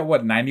he's got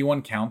what,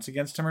 91 counts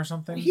against him or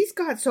something? he's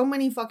got so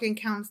many fucking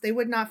counts, they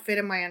would not fit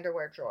in my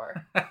underwear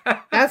drawer.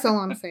 That's all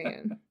I'm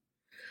saying.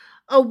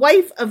 A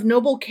wife of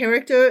noble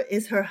character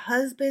is her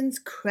husband's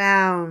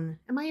crown.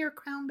 Am I your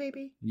crown,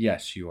 baby?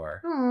 Yes, you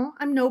are. Oh,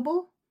 I'm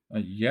noble.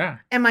 Yeah.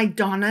 Am I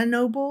Donna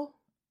Noble?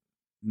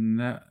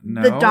 No.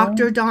 The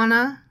Dr.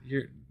 Donna?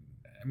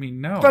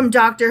 No. From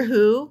Doctor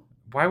Who?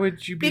 Why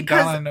would you be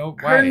Because Donna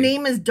Noble? her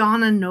name is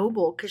Donna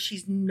Noble because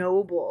she's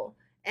noble.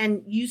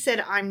 And you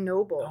said I'm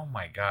noble. Oh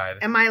my God.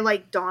 Am I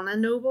like Donna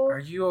Noble? Are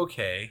you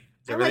okay?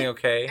 Is everything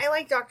okay? I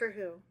like Doctor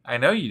Who. I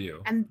know you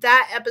do. And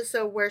that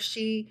episode where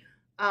she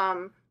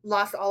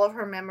lost all of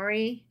her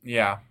memory,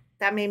 Yeah.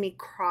 that made me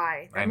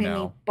cry. That I made me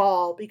know.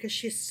 bawl because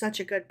she's such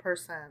a good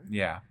person.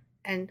 Yeah.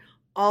 And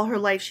all her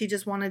life she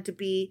just wanted to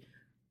be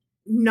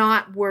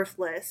not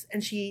worthless.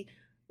 And she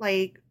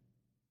like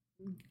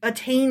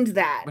attained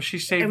that. But she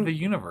saved the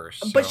universe.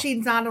 But so-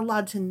 she's not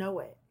allowed to know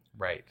it.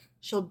 Right.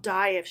 She'll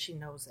die if she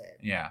knows it.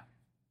 Yeah.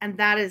 And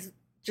that is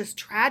just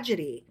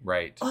tragedy.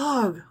 Right.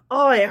 Ugh.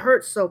 Oh, it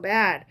hurts so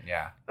bad.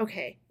 Yeah.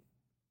 Okay.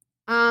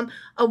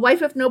 A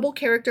wife of noble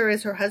character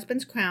is her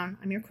husband's crown.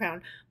 I'm your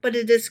crown. But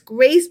a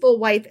disgraceful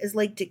wife is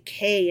like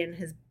decay in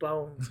his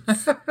bones.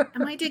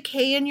 Am I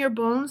decay in your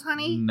bones,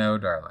 honey? No,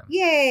 darling.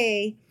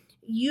 Yay.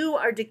 You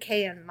are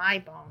decay in my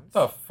bones.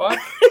 The fuck?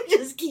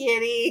 Just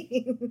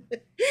kidding.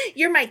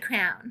 You're my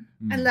crown.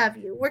 I love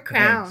you. We're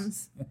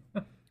crowns.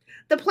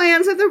 The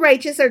plans of the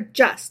righteous are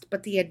just,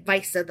 but the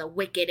advice of the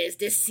wicked is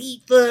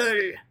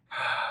deceitful.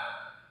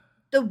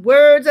 The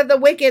words of the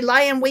wicked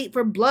lie in wait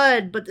for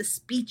blood, but the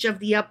speech of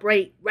the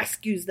upright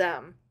rescues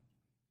them.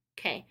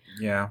 Okay.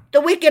 Yeah. The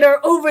wicked are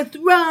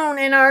overthrown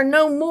and are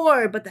no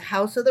more, but the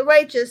house of the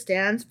righteous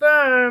stands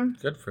firm.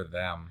 Good for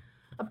them.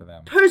 Good for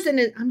them. Person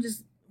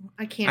is,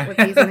 I can't with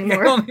these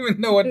anymore. I don't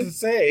even know what to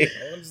say.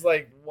 I was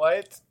like,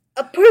 what?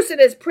 A person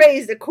is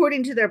praised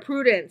according to their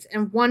prudence,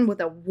 and one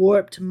with a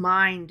warped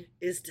mind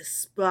is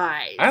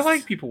despised. I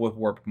like people with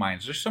warped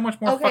minds. They're so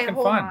much more fucking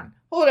fun.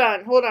 Hold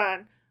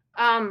on.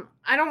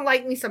 I don't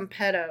like me some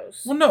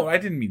pedos. Well, no, I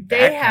didn't mean that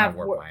They kind have of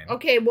warped mind.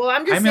 Okay, well,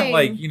 I'm just I saying.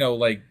 meant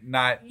like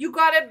not. You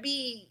gotta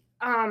be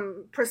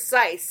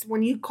precise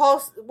when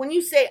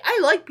you say I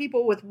like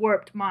people with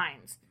warped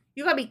minds.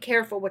 You gotta be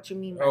careful what you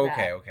mean by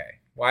that. Okay.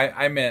 Well,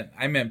 I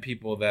meant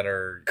people that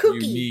are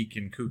Kooky. unique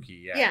and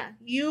kooky. Yeah. Yeah,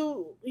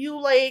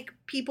 you like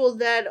people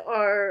that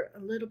are a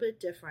little bit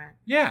different.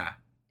 Yeah.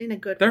 In a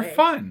good They're way.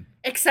 fun.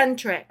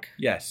 Eccentric.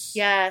 Yes.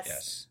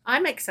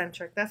 I'm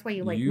eccentric. That's why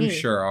you like me. You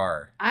sure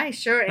are. I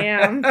sure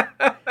am.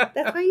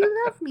 That's why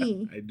you love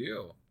me. I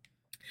do.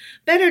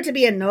 Better to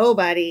be a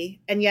nobody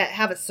and yet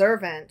have a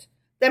servant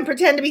than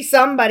pretend to be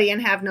somebody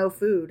and have no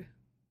food.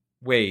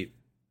 Wait.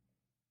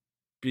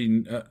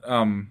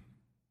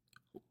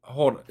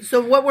 Hold.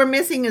 So what we're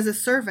missing is a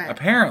servant.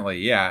 Apparently,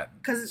 yeah.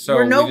 Because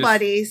we're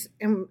nobodies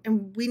and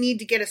we need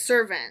to get a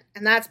servant.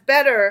 And that's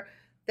better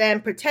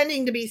than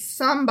pretending to be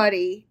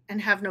somebody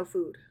and have no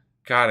food.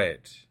 Got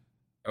it.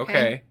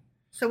 Okay.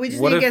 So we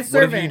just need to get a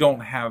servant. What if you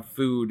don't have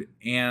food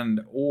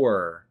and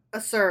or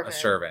a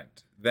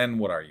servant? Then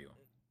what are you?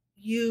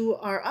 You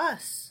are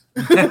us.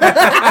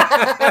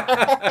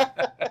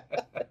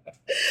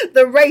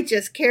 The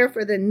righteous care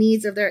for the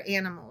needs of their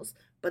animals,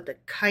 but the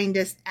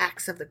kindest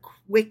acts of the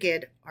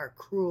wicked are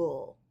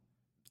cruel.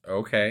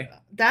 Okay.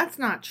 That's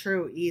not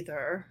true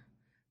either.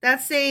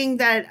 That's saying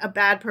that a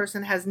bad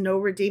person has no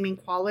redeeming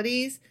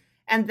qualities,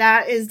 and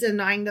that is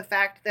denying the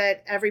fact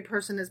that every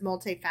person is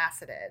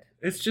multifaceted.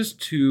 It's just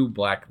too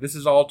black. This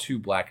is all too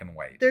black and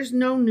white. There's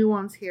no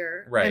nuance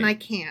here, right? And I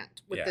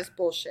can't with this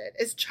bullshit.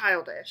 It's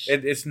childish.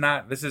 It's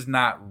not. This is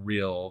not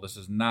real. This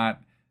is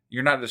not.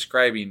 You're not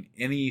describing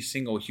any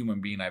single human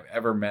being I've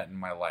ever met in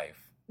my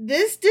life.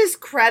 This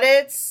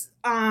discredits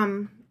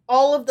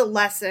all of the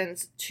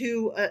lessons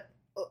to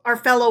our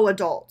fellow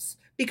adults.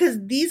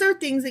 Because these are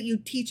things that you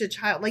teach a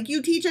child. Like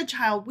you teach a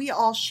child, we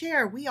all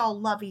share. We all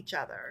love each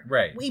other.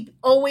 Right. We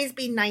always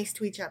be nice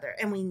to each other.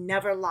 And we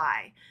never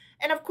lie.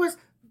 And of course,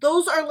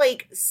 those are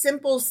like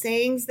simple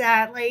sayings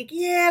that like,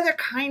 yeah, they're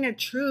kind of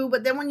true.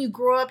 But then when you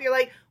grow up, you're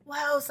like,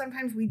 well,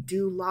 sometimes we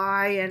do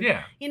lie. And,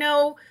 you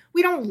know,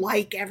 we don't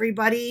like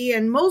everybody.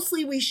 And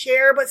mostly we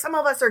share. But some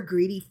of us are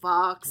greedy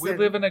fucks. We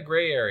live in a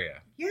gray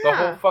area. Yeah. The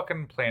whole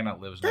fucking planet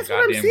lives in a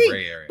goddamn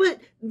gray area. But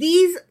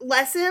these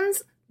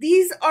lessons...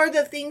 These are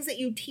the things that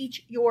you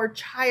teach your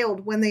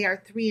child when they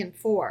are 3 and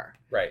 4.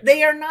 Right.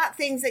 They are not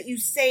things that you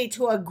say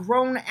to a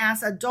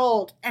grown-ass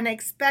adult and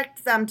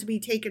expect them to be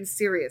taken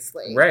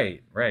seriously.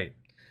 Right, right.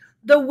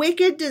 The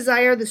wicked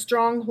desire the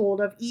stronghold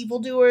of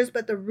evildoers,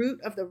 but the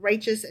root of the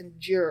righteous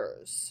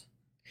endures.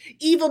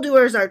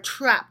 Evildoers are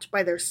trapped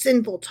by their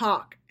sinful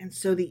talk, and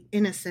so the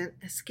innocent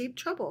escape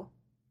trouble.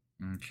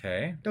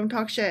 Okay. Don't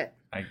talk shit.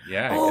 I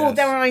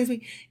that reminds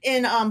me.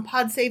 In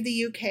Pod Save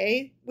the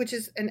UK, which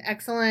is an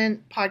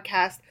excellent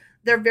podcast,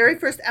 their very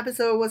first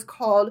episode was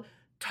called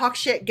Talk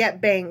Shit, Get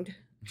Banged,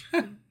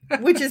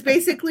 which is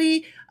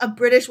basically a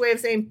British way of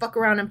saying fuck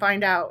around and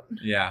find out.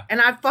 Yeah.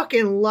 And I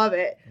fucking love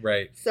it.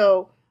 Right.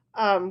 So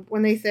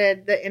when they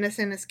said the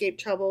innocent escape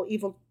trouble,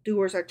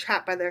 evildoers are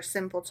trapped by their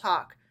sinful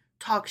talk.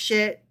 Talk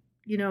shit,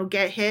 you know,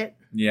 get hit.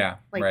 Yeah.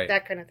 Like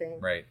that kind of thing.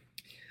 Right.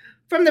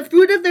 From the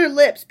fruit of their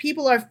lips,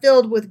 people are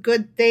filled with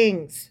good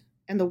things.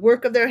 And the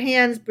work of their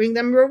hands bring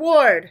them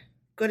reward.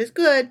 Good is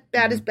good,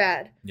 bad is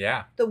bad.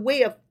 Yeah. The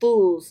way of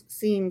fools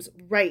seems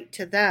right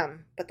to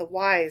them, but the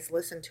wise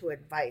listen to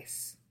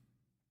advice.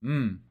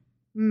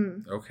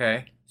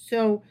 Okay.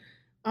 So,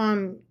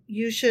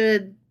 you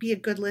should be a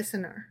good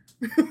listener.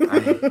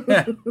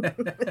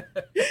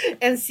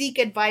 And seek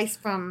advice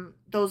from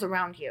those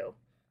around you.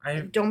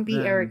 Don't be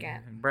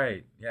arrogant.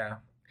 Right, yeah.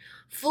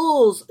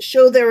 Fools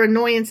show their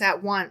annoyance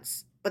at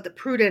once, but the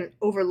prudent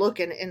overlook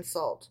an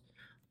insult.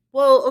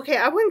 Well, okay,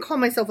 I wouldn't call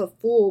myself a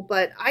fool,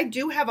 but I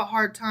do have a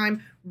hard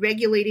time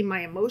regulating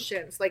my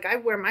emotions. Like, I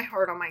wear my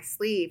heart on my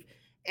sleeve.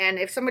 And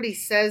if somebody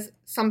says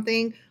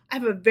something, I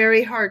have a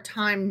very hard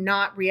time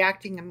not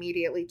reacting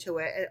immediately to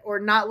it or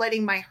not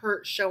letting my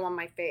hurt show on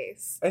my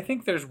face. I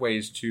think there's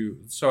ways to.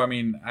 So, I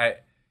mean, I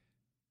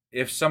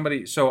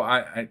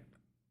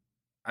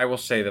will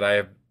say that I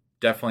have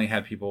definitely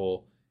had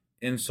people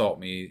insult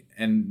me,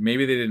 and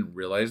maybe they didn't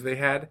realize they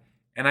had.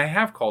 And I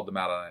have called them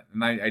out on it.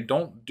 And I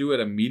don't do it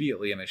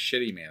immediately in a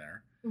shitty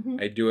manner. Mm-hmm.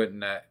 I do it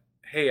in a,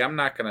 hey, I'm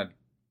not going to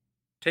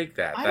take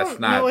that. That's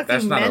not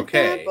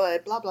okay. That,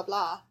 but blah, blah,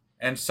 blah.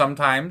 And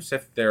sometimes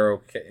if they're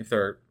okay, if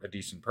they're a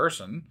decent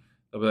person,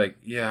 they'll be like,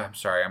 yeah, I'm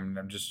sorry. I'm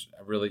just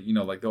really, you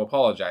know, like they'll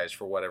apologize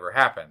for whatever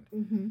happened.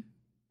 Mm-hmm.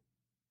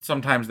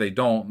 Sometimes they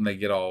don't, and they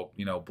get all,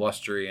 you know,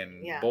 blustery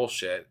and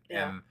bullshit.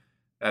 Yeah. And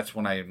that's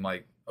when I'm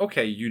like,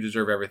 okay, you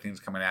deserve everything's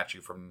coming at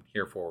you from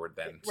here forward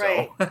then.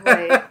 Right, so.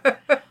 Right.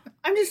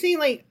 I'm just saying,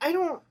 like, I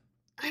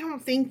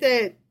don't think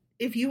that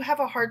if you have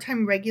a hard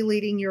time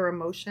regulating your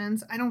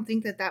emotions, I don't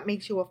think that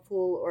makes you a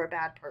fool or a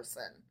bad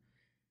person.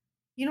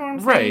 You know what I'm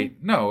saying?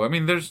 Right. No, I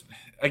mean, there's,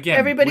 again,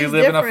 everybody's we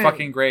live different. In a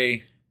fucking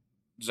gray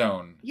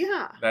zone.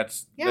 Yeah.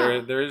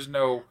 There is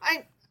no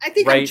I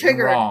think right I'm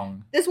triggered. And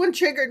wrong. This one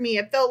triggered me.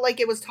 It felt like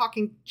it was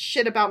talking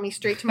shit about me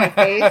straight to my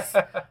face.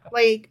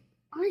 Like,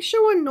 I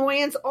show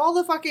annoyance all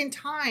the fucking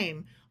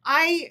time.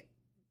 I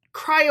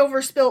cry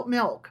over spilt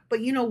milk. But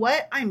you know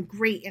what? I'm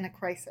great in a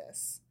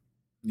crisis.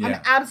 Yeah.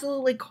 I'm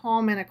absolutely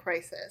calm in a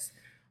crisis.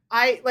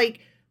 I like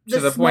to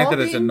the point that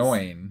it's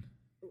annoying.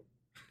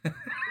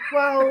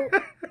 Well,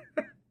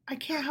 I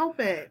can't help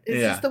it.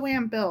 It's just the way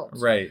I'm built.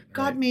 Right.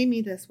 God made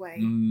me this way.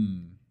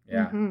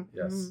 Yeah. Mm-hmm,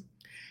 yes. Mm-hmm.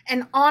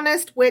 An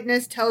honest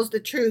witness tells the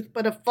truth,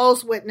 but a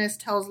false witness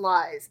tells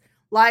lies.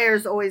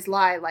 Liars always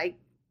lie, like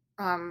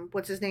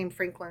what's his name?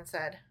 Franklin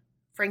said.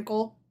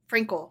 Frankel.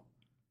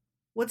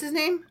 What's his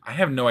name? I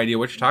have no idea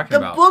what you're talking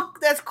about. The book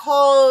that's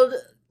called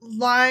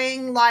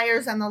Lying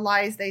Liars and the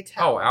Lies They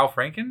Tell. Oh, Al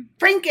Franken?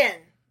 Franken.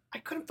 I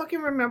couldn't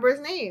fucking remember his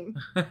name.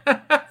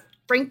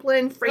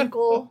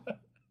 Frankel.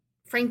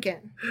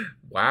 Franken.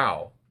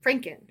 Wow.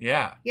 Franken.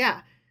 Yeah.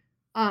 Yeah.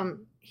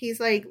 He's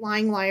like,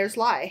 lying liars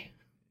lie.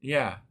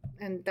 Yeah.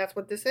 And that's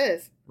what this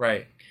is.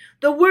 Right.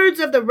 The words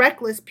of the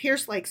reckless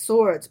pierce like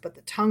swords, but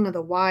the tongue of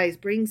the wise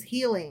brings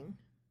healing.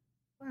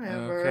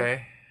 Whatever.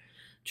 Okay.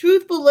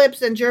 Truthful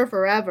lips endure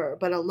forever,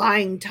 but a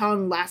lying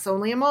tongue lasts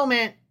only a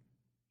moment.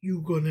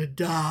 you gonna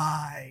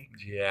die.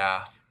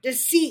 Yeah.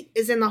 Deceit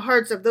is in the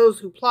hearts of those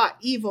who plot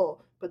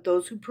evil, but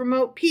those who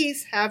promote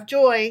peace have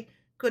joy.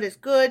 Good is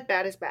good,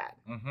 bad is bad.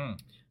 Mm-hmm.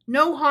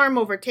 No harm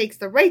overtakes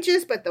the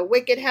righteous, but the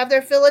wicked have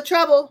their fill of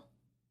trouble.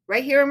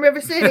 Right here in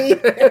River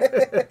City.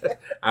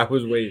 I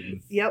was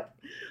waiting. Yep.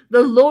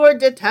 The Lord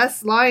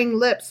detests lying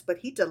lips, but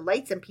he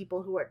delights in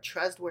people who are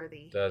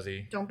trustworthy. Does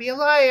he? Don't be a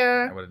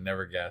liar. I would have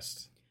never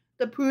guessed.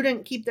 The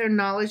prudent keep their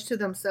knowledge to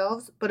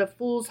themselves, but a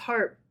fool's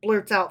heart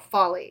blurts out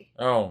folly.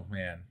 Oh,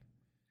 man.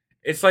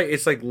 It's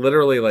like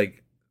literally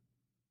like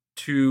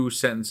 2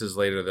 sentences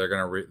later,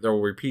 they'll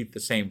repeat the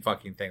same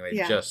fucking thing they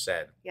just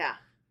said. Yeah.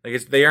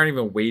 Like they aren't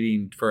even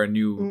waiting for a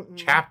new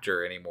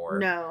chapter anymore.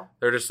 No.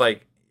 They're just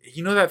like,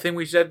 you know that thing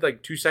we said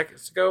like 2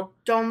 seconds ago?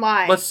 Don't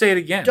lie. Let's say it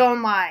again.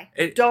 Don't lie.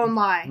 Don't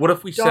lie. What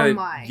if we Don't said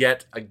lie. it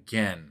yet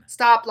again?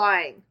 Stop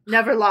lying.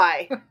 Never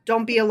lie.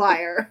 Don't be a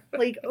liar.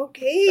 Like,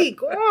 okay,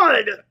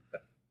 God.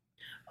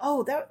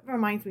 Oh, that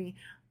reminds me.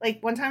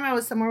 Like one time I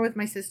was somewhere with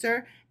my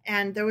sister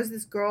and there was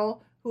this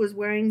girl who was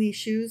wearing these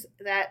shoes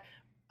that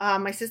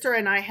my sister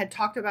and I had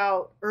talked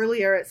about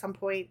earlier at some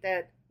point,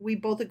 that we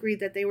both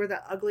agreed that they were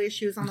the ugliest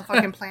shoes on the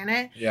fucking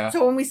planet. Yeah.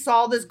 So when we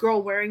saw this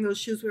girl wearing those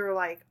shoes, we were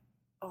like,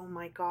 oh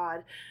my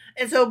God.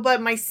 And so, but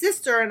my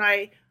sister and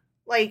I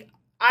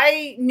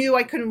knew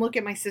I couldn't look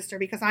at my sister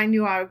because I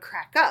knew I would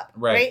crack up.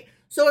 Right.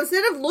 So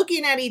instead of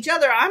looking at each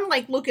other, I'm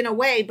like looking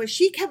away, but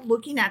she kept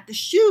looking at the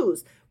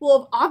shoes.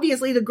 Well,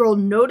 obviously the girl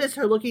noticed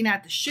her looking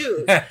at the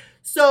shoes.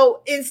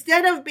 So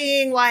instead of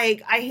being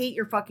like, I hate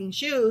your fucking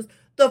shoes,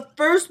 the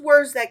first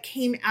words that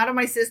came out of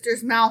my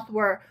sister's mouth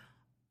were,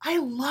 I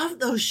love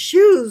those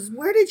shoes.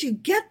 Where did you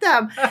get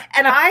them?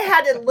 And I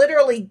had to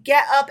literally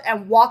get up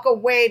and walk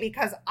away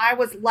because I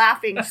was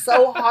laughing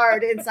so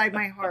hard inside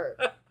my heart.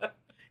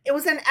 It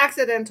was an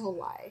accidental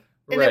lie.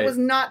 And it was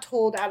not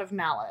told out of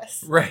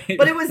malice. Right.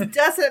 But it was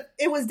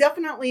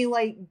definitely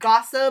like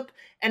gossip,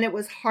 and it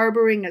was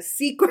harboring a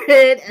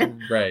secret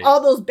and all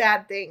those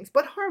bad things,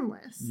 but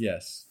harmless.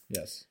 Yes.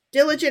 Yes.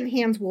 Diligent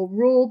hands will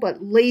rule,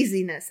 but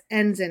laziness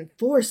ends in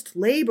forced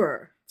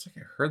labor. It's like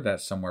I heard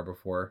that somewhere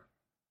before.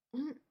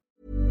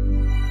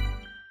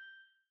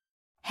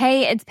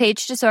 Hey, it's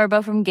Paige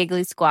DeSorbo from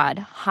Giggly Squad.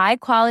 High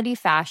quality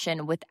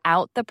fashion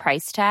without the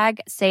price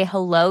tag. Say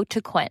hello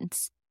to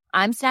Quince.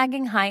 I'm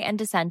snagging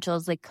high-end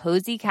essentials like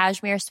cozy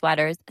cashmere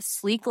sweaters,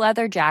 sleek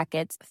leather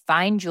jackets,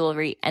 fine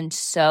jewelry, and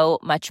so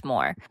much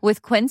more.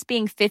 With Quince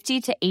being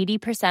 50 to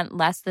 80%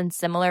 less than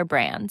similar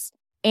brands.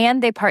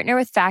 And they partner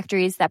with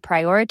factories that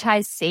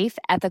prioritize safe,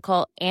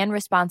 ethical, and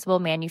responsible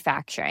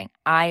manufacturing.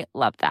 I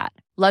love that.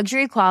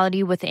 Luxury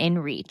quality within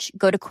reach.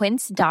 Go to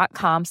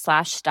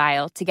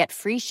quince.com/style to get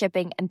free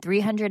shipping and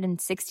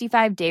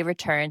 365-day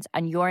returns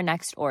on your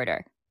next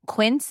order.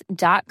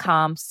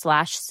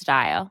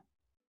 Quince.com/style.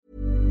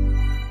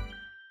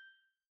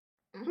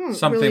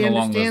 Something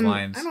along those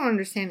lines. I don't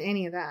understand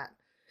any of that.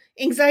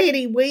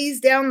 Anxiety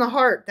weighs down the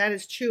heart. That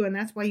is true, and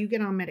that's why you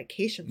get on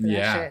medication for that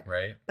shit. Yeah,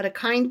 right. But a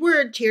kind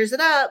word cheers it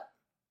up.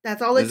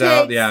 That's all it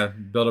takes.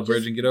 Build a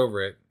bridge and get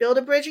over it. Build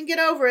a bridge and get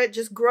over it.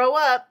 Just grow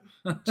up.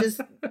 Just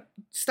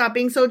stop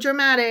being so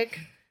dramatic.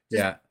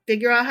 Just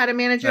figure out how to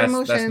manage your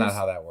emotions. That's not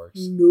how that works.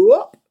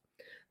 Nope.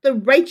 The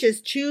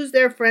righteous choose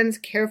their friends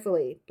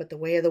carefully, but the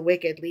way of the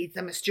wicked leads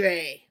them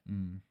astray.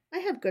 I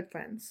have good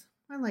friends.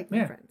 I like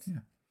my friends. Yeah.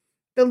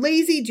 The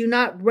lazy do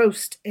not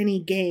roast any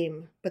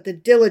game, but the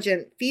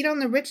diligent feed on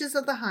the riches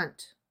of the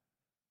hunt.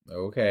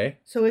 Okay.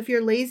 So if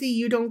you're lazy,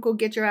 you don't go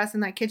get your ass in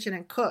that kitchen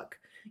and cook.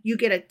 You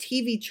get a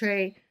TV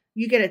tray,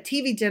 you get a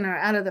TV dinner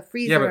out of the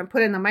freezer and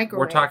put it in the microwave.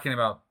 We're talking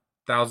about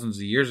thousands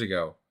of years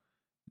ago.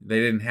 They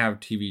didn't have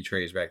TV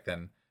trays back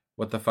then.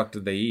 What the fuck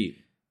did they eat?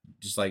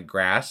 Just like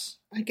grass?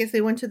 I guess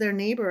they went to their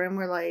neighbor and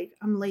were like,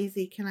 I'm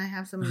lazy. Can I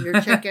have some of your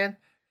chicken?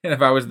 And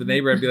if I was the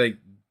neighbor, I'd be like,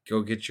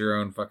 go get your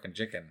own fucking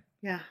chicken.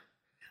 Yeah.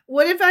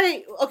 What if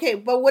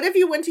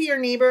you went to your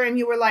neighbor and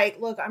you were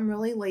like, look, I'm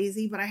really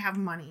lazy, but I have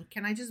money.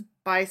 Can I just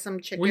buy some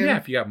chicken? Well, yeah,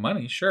 if you got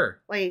money,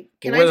 sure. Like,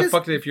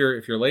 if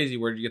you're lazy,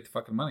 where did you get the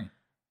fucking money?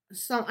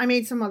 I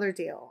made some other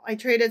deal. I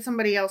traded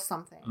somebody else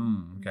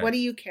something. Okay. What do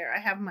you care? I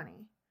have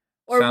money.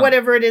 Or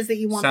whatever it is that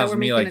you want that we're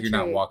making a trade. Sounds to me like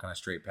you're not walking a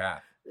straight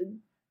path.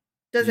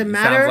 Doesn't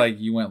matter. It sounds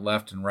like you went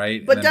left and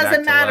right. But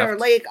doesn't matter.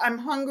 Like, I'm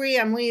hungry.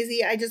 I'm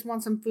lazy. I just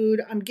want some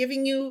food. I'm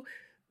giving you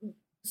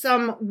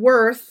some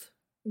worth.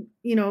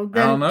 Then I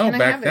don't know.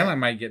 Back then, I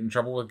might get in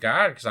trouble with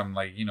God because I'm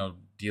like,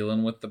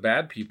 dealing with the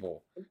bad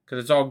people because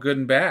it's all good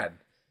and bad.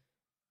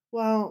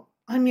 Well,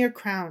 I'm your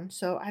crown,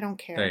 so I don't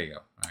care. There you go.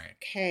 All right.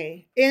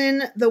 Okay.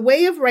 In the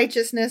way of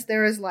righteousness,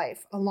 there is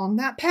life. Along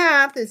that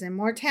path is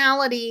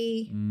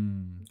immortality.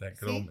 That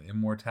good old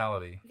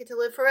immortality. You get to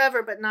live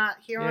forever, but not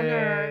here on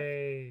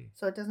earth.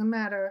 So it doesn't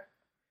matter.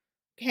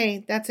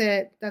 Okay, that's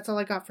it. That's all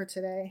I got for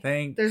today.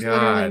 There's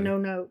literally no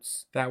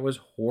notes. That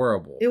was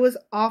horrible. It was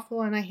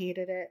awful and I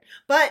hated it.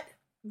 But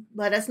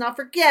let us not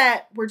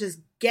forget, we're just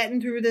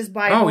getting through this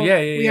Bible. Oh, yeah.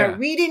 We are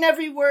reading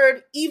every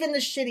word, even the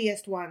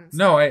shittiest ones.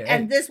 No,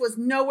 and this was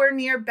nowhere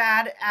near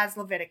bad as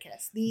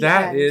Leviticus.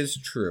 That is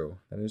true.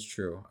 That is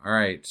true. All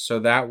right. So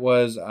that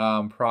was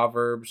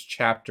Proverbs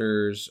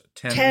chapters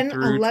 10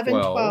 through 11,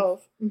 12.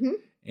 12. Mm-hmm.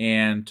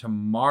 And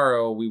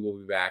tomorrow we will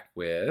be back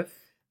with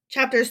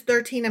chapters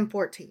 13 and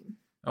 14.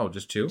 Oh,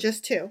 just 2?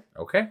 Just 2.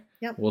 Okay.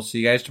 Yep. We'll see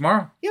you guys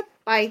tomorrow. Yep.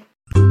 Bye.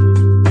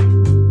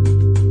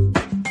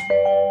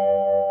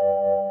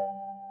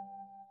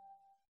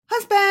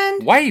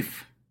 Husband.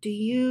 Wife. Do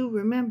you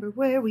remember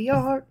where we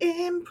are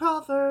in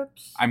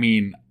Proverbs? I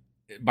mean,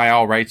 by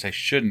all rights, I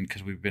shouldn't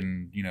because we've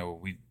been,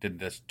 we did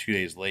this 2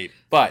 days late.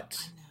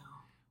 But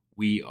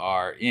we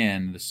are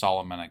in the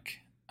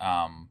Solomonic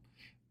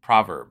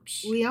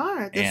Proverbs. We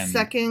are. The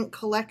second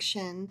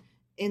collection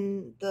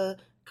in the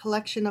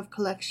collection of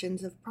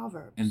collections of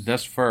Proverbs. And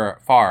thus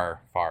far,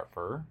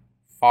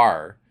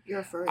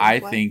 You're furry. I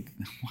think...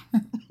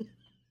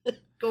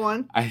 Go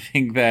on. I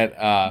think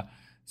that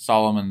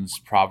Solomon's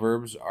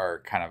Proverbs are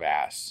kind of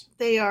ass.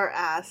 They are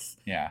ass.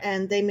 Yeah.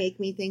 And they make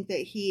me think that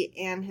he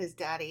and his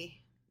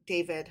daddy,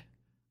 David,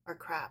 are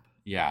crap.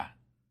 Yeah.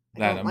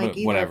 I don't like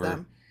either whatever. of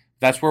them.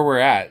 That's where we're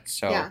at.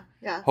 So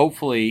yeah.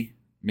 Hopefully,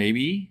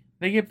 maybe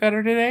they get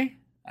better today.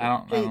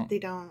 They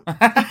don't.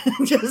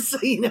 Just so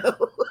you know.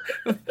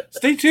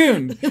 Stay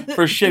tuned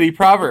for shitty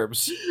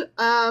Proverbs.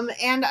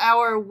 And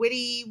our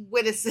witty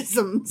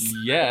witticisms.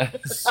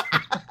 Yes.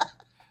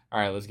 All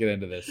right, let's get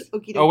into this.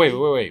 Okie dokie.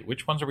 Oh, wait.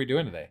 Which ones are we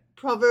doing today?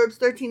 Proverbs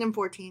 13 and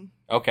 14.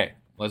 Okay,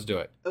 let's do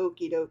it.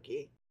 Okie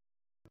dokie.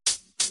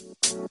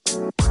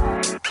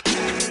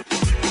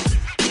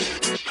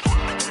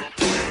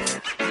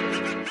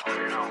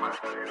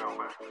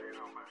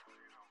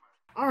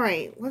 All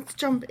right, let's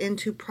jump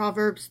into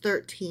Proverbs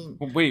 13.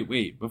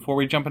 Wait. Before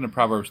we jump into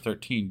Proverbs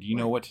 13, do you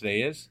know what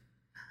today is?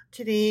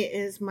 Today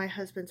is my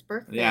husband's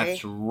birthday.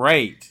 That's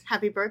right.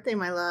 Happy birthday,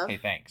 my love. Hey,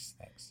 thanks.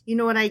 You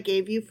know what I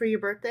gave you for your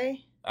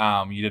birthday?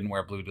 You didn't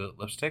wear blue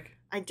lipstick?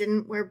 I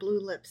didn't wear blue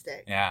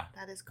lipstick. Yeah.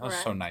 That is correct. That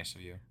was so nice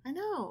of you. I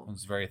know. It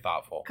was very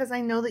thoughtful. Because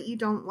I know that you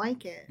don't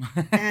like it.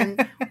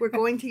 And we're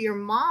going to your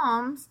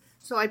mom's,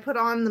 so I put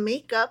on the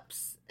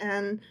makeups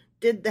and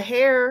did the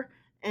hair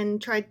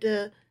and tried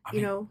to,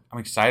 I'm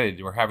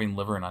excited. We're having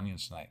liver and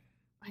onions tonight.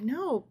 I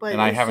know, but...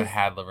 And I haven't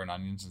had liver and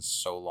onions in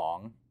so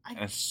long. And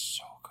it's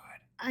so good.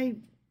 I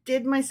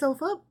did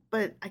myself up,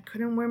 but I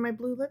couldn't wear my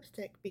blue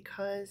lipstick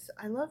because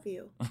I love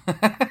you.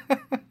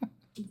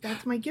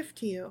 That's my gift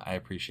to you. I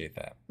appreciate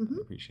that. Mm-hmm.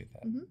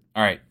 Mm-hmm.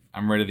 All right.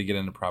 I'm ready to get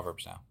into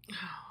Proverbs now.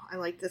 Oh, I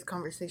like this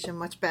conversation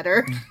much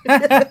better.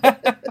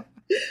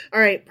 All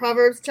right.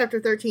 Proverbs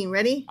chapter 13.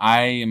 Ready?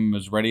 I am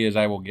as ready as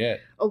I will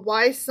get. A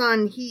wise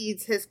son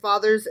heeds his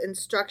father's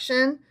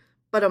instruction,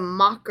 but a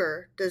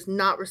mocker does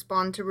not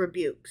respond to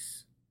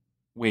rebukes.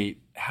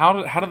 Wait, how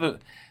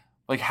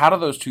do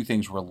those two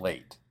things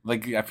relate?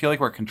 Like, I feel like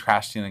we're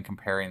contrasting and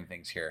comparing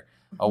things here.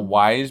 Mm-hmm. A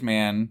wise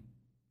man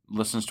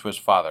listens to his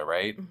father,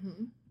 right?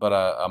 Mm-hmm. But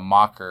a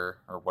mocker,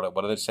 or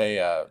what did it say?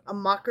 A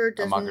mocker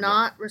does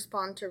not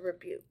respond to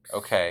rebukes.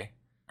 Okay,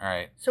 all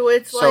right. So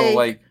it's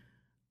like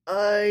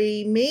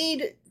I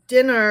made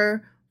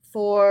dinner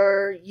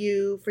for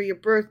you for your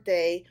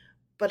birthday,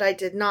 but I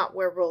did not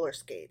wear roller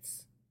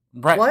skates.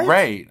 Right, what?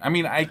 Right. I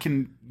mean,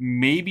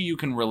 maybe you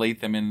can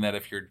relate them in that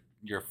if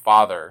your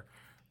father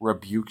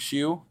rebukes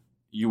you,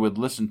 you would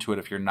listen to it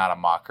if you're not a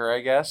mocker,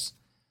 I guess.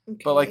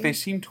 Okay. But they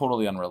seem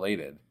totally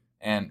unrelated,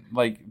 and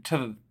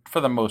for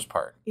the most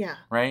part. Yeah.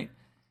 Right.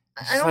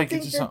 I don't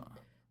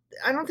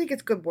think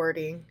it's good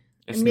wording.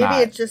 Maybe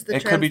it's just the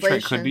translation.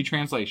 It could be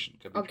translation.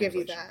 I'll give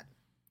you that.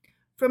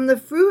 From the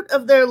fruit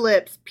of their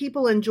lips,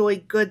 people enjoy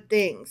good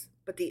things,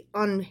 but the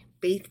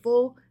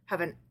unfaithful have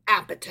an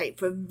appetite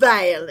for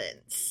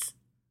violence.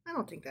 I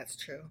don't think that's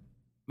true.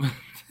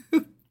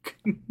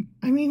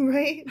 I mean,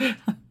 right?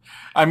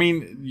 I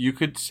mean, you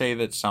could say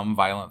that some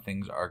violent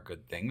things are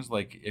good things.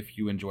 Like if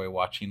you enjoy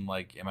watching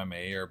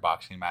MMA or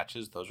boxing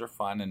matches, those are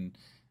fun,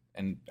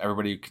 and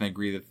everybody can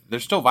agree that they're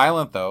still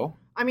violent, though.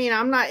 I mean,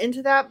 I'm not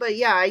into that, but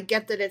yeah, I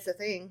get that it's a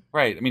thing.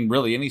 Right. I mean,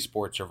 really, any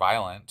sports are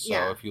violent.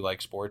 So if you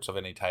like sports of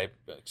any type,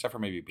 except for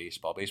maybe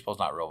baseball. Baseball's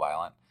not real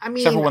violent. I mean,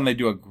 except for when they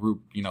do a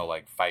group,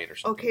 fight or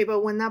something. Okay,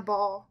 but when that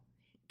ball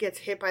gets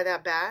hit by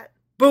that bat,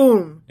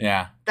 boom.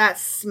 Yeah. That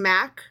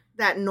smack,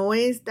 that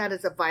noise, that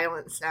is a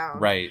violent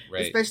sound. Right.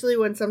 Especially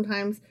when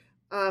sometimes,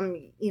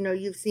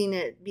 you've seen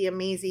it be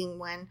amazing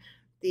when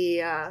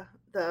the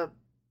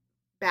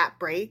bat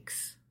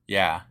breaks.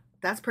 Yeah.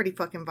 That's pretty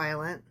fucking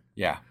violent.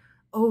 Yeah.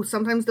 Oh,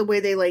 sometimes the way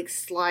they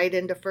slide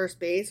into first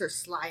base or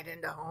slide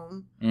into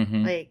home,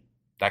 mm-hmm.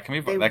 that can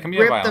be they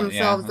rip violent.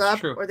 Themselves up,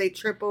 true. Or they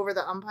trip over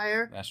the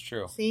umpire. That's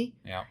true. See?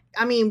 Yeah.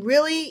 I mean,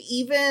 really,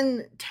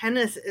 even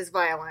tennis is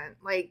violent.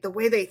 The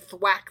way they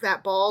thwack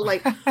that ball,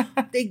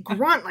 they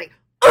grunt,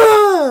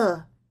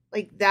 ugh!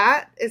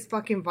 That is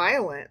fucking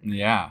violent.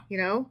 Yeah.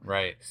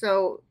 Right.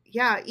 So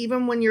yeah,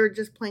 even when you're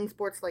just playing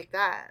sports like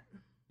that,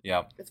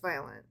 yeah, it's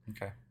violent.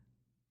 Okay.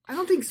 I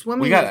don't think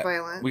swimming is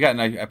violent.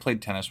 I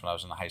played tennis when I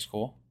was in high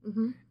school,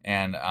 Mm-hmm.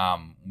 and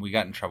we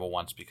got in trouble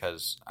once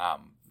because,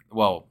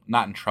 well,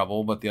 not in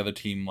trouble, but the other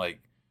team like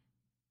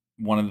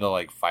wanted to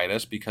like fight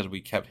us because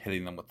we kept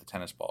hitting them with the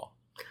tennis ball.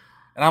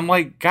 And I'm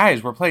like,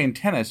 guys, we're playing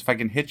tennis. If I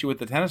can hit you with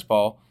the tennis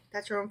ball,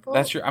 that's your own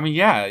fault. I mean,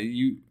 yeah,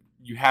 you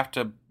have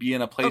to be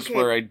in a place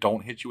where I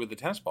don't hit you with the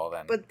tennis ball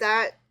then. But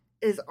that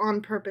is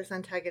on purpose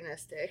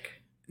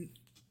antagonistic.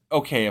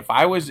 Okay, if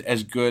I was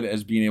as good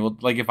as being able,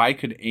 like if I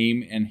could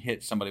aim and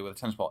hit somebody with a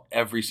tennis ball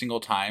every single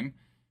time,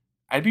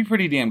 I'd be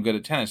pretty damn good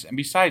at tennis. And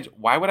besides,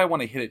 why would I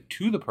want to hit it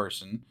to the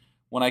person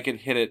when I could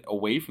hit it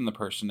away from the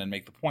person and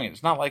make the point?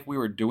 It's not like we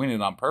were doing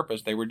it on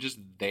purpose. They were just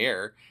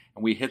there,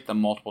 and we hit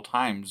them multiple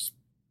times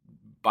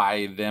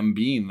by them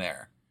being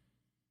there.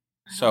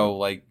 So,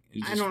 like,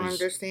 I don't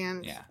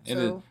understand. Yeah, it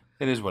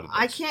is what it is.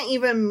 I can't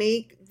even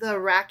make the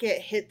racket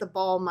hit the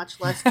ball, much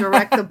less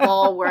direct the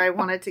ball where I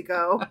want it to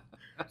go.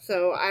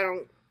 So I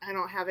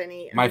don't have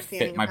any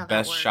understanding. My of how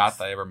best that shot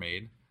that I ever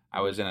made,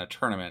 I was in a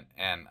tournament,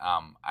 and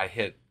I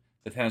hit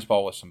the tennis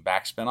ball with some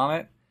backspin on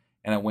it,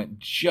 and it went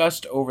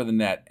just over the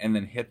net and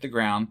then hit the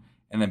ground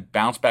and then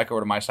bounced back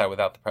over to my side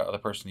without the other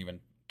person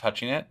even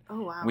touching it.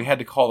 Oh, wow. We had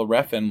to call the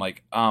ref in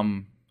like,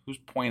 whose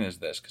point is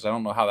this? Because I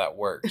don't know how that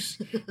works.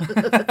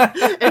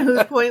 And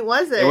whose point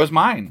was it? It was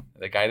mine.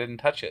 The guy didn't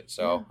touch it,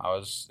 so it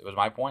was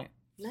my point.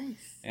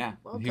 Nice. Yeah.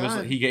 Well he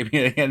done. he gave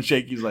me a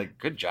handshake. He's like,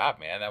 "Good job,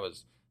 man. That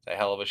was a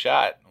hell of a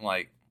shot." I'm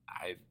like,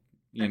 I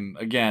ain't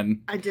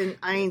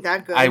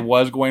that good. I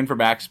was going for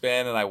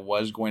backspin and I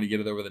was going to get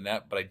it over the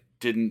net, but I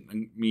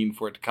didn't mean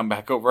for it to come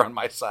back over on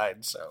my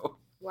side. So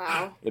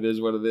wow, it is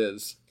what it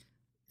is.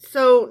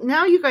 So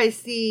now you guys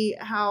see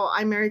how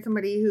I married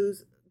somebody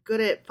who's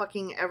good at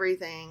fucking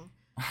everything,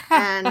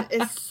 and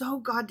it's so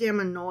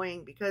goddamn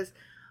annoying because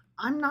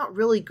I'm not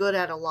really good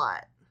at a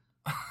lot.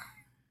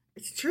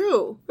 It's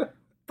true.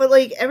 But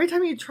like every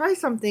time you try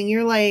something,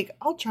 you're like,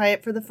 I'll try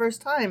it for the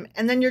first time,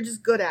 and then you're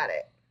just good at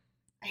it.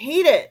 I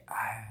hate it.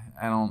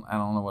 I don't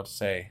know what to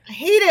say. I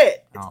hate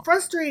it. It's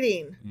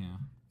frustrating. Yeah.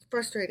 It's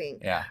frustrating.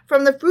 Yeah.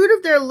 From the fruit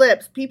of their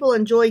lips, people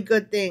enjoy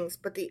good things,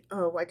 but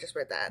I just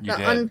read that. You the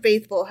did.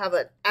 Unfaithful have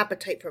an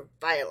appetite for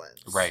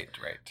violence. Right.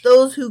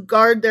 Those who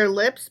guard their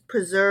lips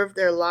preserve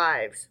their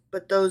lives,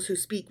 but those who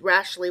speak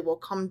rashly will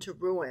come to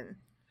ruin.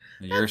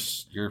 You're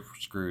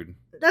screwed.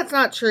 That's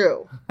not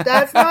true.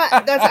 That's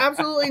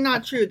absolutely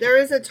not true. There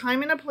is a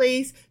time and a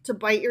place to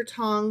bite your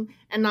tongue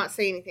and not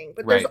say anything.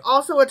 But there's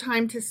also a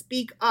time to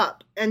speak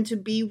up and to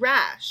be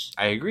rash.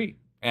 I agree.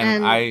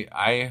 And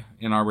I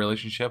in our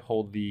relationship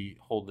hold the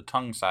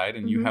tongue side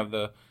and you have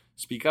the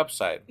speak up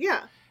side.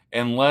 Yeah.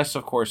 Unless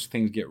of course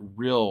things get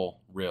real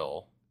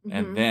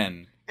and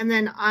then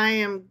I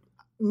am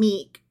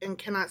meek and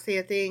cannot say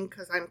a thing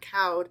because I'm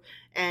cowed,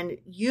 and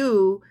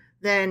you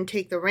then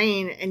take the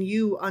reign and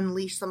you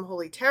unleash some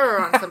holy terror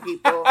on some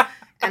people.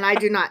 And I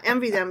do not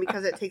envy them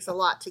because it takes a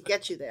lot to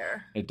get you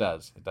there. It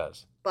does.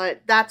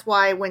 But that's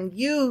why when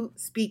you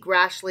speak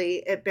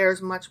rashly, it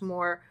bears much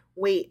more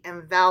weight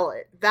and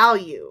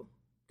value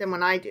than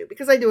when I do,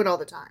 because I do it all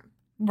the time.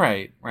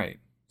 Right.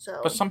 So,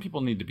 but some people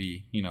need to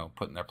be,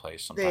 put in their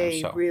place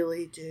sometimes. They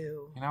really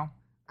do.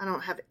 I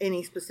don't have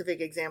any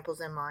specific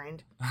examples in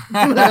mind.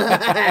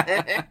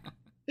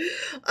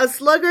 A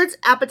sluggard's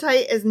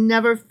appetite is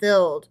never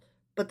filled,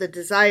 but the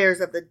desires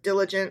of the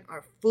diligent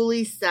are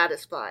fully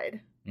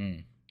satisfied.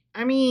 Mm.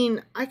 I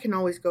mean, I can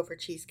always go for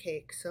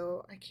cheesecake,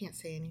 so I can't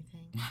say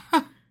anything.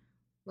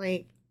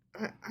 Like,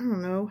 I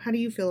don't know. How do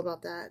you feel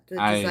about that? The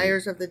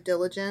desires of the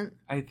diligent?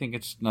 I think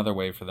it's another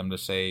way for them to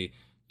say,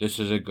 this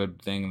is a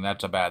good thing, and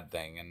that's a bad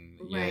thing, and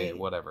yeah,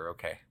 whatever,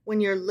 okay. When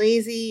you're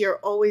lazy, you're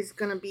always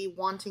going to be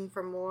wanting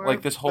for more.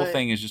 Like, this whole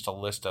thing is just a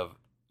list of,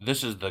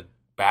 this is the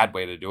bad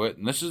way to do it,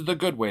 and this is the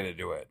good way to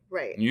do it.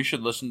 Right. And you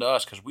should listen to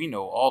us, because we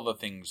know all the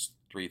things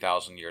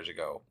 3,000 years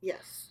ago.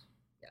 Yes.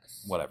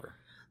 Whatever.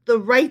 The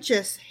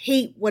righteous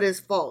hate what is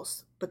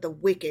false, but the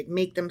wicked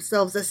make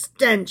themselves a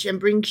stench and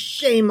bring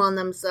shame on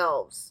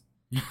themselves.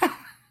 I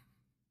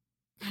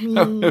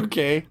mean,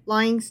 okay.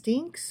 Lying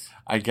stinks?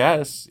 I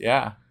guess,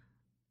 yeah.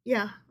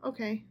 Yeah,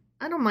 okay.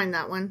 I don't mind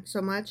that one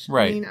so much.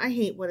 Right. I mean, I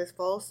hate what is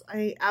false.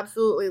 I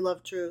absolutely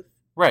love truth.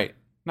 Right.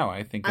 No,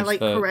 I think it's I like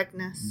the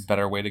correctness.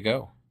 Better way to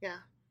go. Yeah.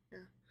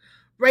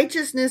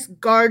 Righteousness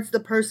guards the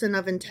person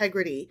of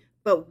integrity,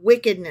 but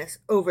wickedness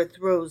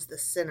overthrows the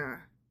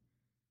sinner.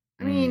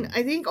 I mean,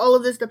 I think all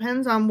of this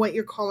depends on what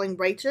you're calling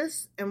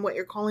righteous and what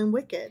you're calling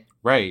wicked.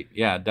 Right.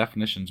 Yeah.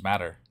 Definitions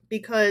matter.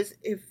 Because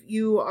if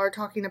you are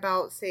talking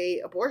about, say,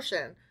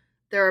 abortion,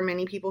 there are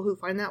many people who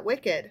find that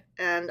wicked.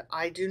 And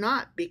I do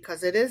not,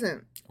 because it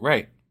isn't.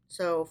 Right.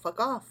 So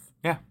fuck off.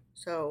 Yeah.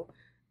 So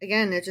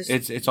again,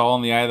 it's all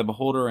in the eye of the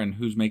beholder and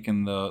who's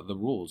making the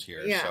rules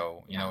here. Yeah.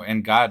 So,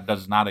 and God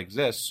does not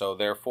exist. So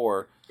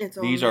therefore,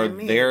 these are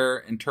their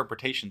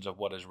interpretations of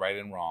what is right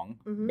and wrong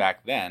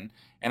back then.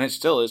 And it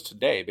still is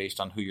today based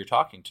on who you're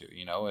talking to.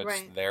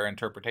 It's their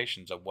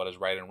interpretations of what is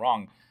right and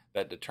wrong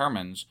that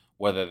determines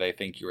whether they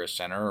think you're a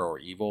sinner or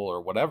evil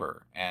or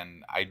whatever.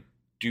 And I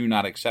do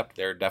not accept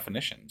their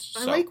definitions.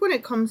 I like when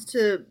it comes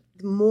to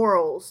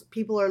morals,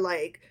 people are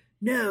like,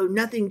 no,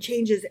 nothing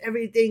changes.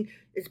 Everything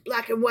is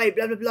black and white,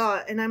 blah, blah,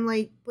 blah. And I'm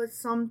like, but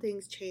some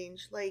things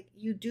change. Like,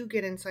 you do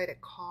get inside a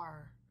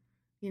car,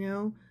 you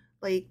know?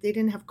 Like, they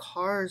didn't have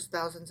cars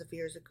thousands of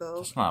years ago.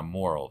 That's not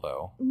moral,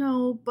 though.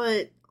 No,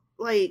 but,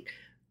 like...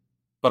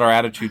 But our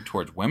attitude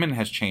towards women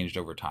has changed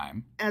over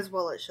time. As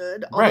well it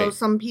should. Although Right.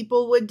 some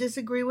people would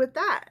disagree with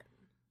that.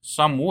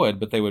 Some would,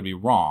 but they would be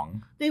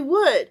wrong. They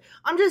would.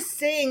 I'm just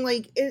saying,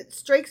 like, it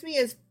strikes me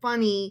as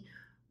funny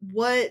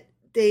what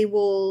they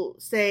will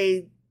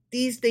say,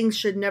 these things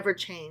should never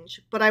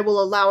change, but I will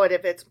allow it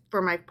if it's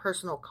for my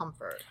personal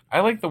comfort.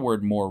 I like the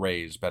word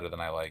mores better than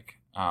I like...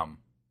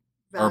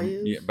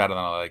 Values? better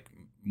than I like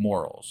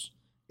morals.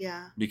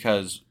 Yeah.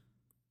 Because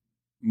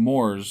is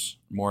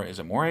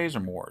it mores or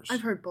mores? I've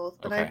heard both,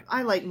 but Okay.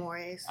 I like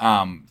mores.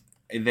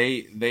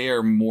 They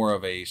are more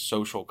of a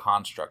social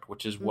construct,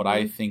 which is what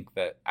I think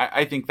that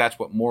I think that's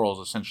what morals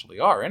essentially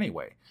are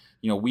anyway.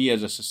 You know, we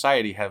as a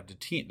society have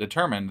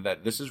determined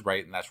that this is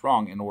right and that's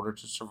wrong in order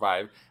to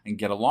survive and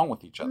get along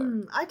with each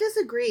other. I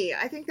disagree.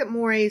 I think that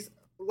mores,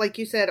 like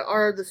you said,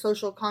 are the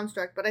social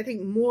construct, but I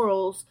think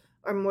morals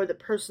are more the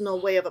personal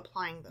way of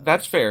applying them.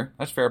 That's fair.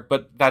 That's fair.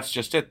 But that's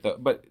just it.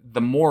 But the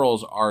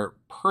morals are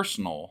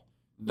personal.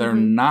 They're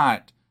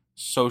not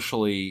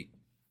socially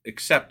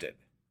accepted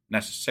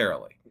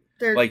necessarily.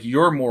 Like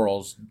your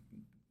morals,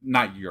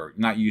 not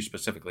you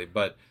specifically,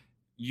 but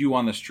you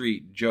on the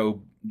street,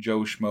 Joe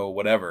Schmo,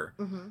 whatever,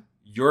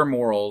 your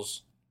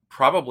morals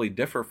probably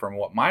differ from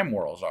what my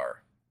morals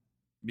are.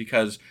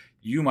 Because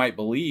you might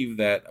believe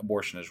that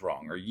abortion is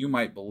wrong, or you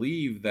might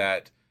believe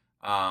that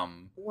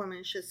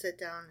women should sit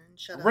down and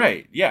shut up.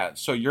 Right, yeah.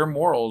 So your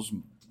morals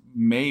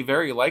may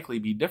very likely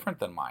be different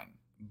than mine.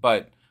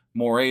 But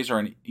mores are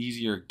an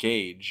easier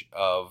gauge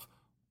of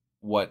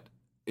what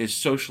is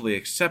socially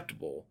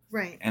acceptable.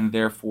 Right. And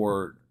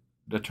therefore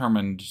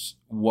determines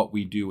what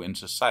we do in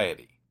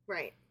society.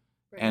 Right.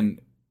 And,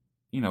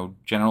 you know,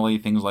 generally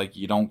things like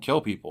you don't kill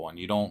people and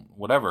you don't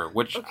whatever,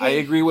 which I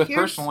agree with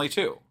personally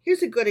too.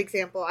 Here's a good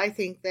example I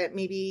think that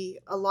maybe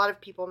a lot of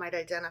people might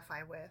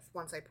identify with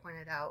once I point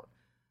it out.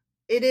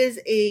 It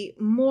is a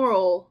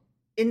moral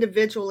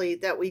individually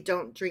that we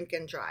don't drink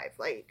and drive.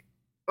 Let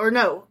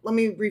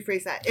me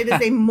rephrase that. It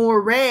is a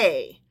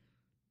moray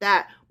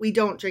that we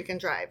don't drink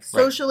and drive. Right.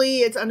 Socially,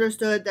 it's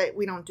understood that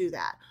we don't do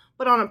that.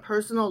 But on a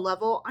personal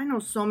level, I know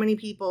so many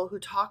people who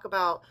talk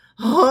about,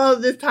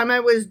 this time I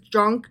was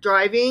drunk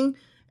driving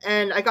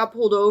and I got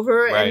pulled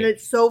over, and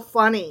it's so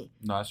funny.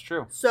 No, that's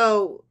true.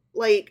 So,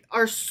 like,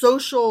 our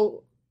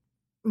social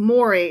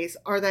mores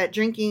are that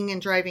drinking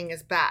and driving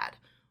is bad.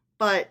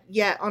 But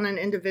yet, on an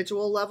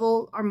individual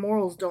level, our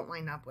morals don't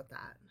line up with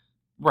that.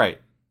 Right.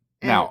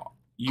 And now,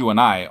 you and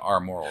I, our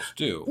morals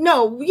do.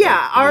 No,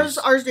 yeah, ours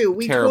do.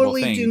 We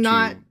totally do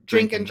not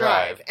drink and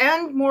drive.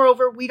 And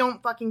moreover, we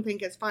don't fucking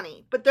think it's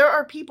funny. But there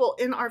are people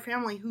in our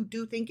family who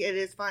do think it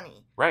is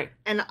funny. Right.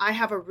 And I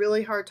have a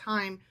really hard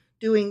time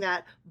doing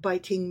that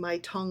biting my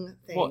tongue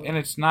thing. Well, and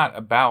it's not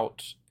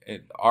about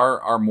it.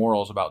 Our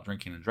morals about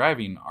drinking and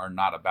driving are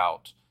not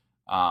about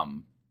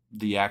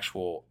the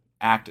actual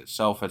act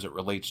itself as it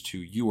relates to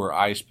you or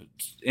I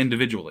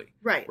individually.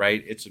 Right.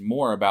 Right. It's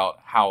more about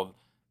how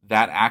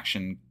that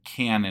action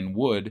can and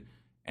would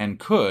and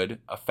could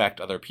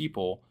affect other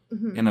people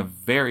in a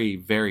very,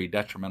 very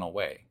detrimental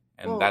way.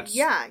 And that's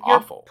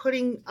awful. You're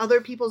putting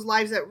other people's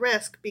lives at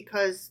risk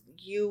because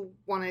you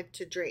wanted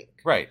to drink.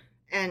 Right.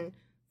 And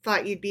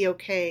thought you'd be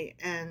okay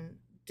and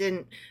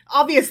didn't.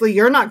 Obviously,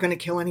 you're not going to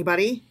kill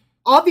anybody.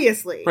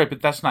 Obviously. Right,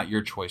 but that's not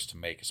your choice to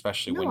make,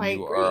 especially when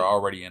you are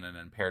already in an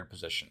impaired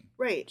position.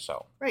 Right.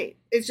 So. Right.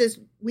 It's just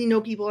we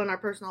know people in our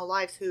personal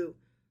lives who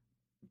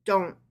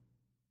don't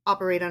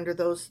operate under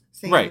those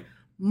same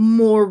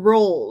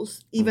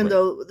morals, even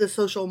though the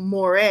social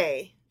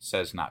moray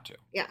says not to.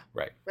 Yeah.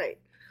 Right. Right.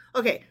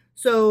 Okay.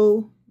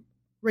 So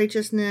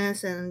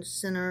righteousness and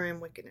sinner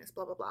and wickedness,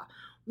 blah, blah, blah.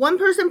 One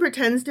person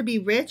pretends to be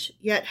rich,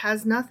 yet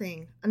has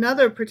nothing.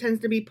 Another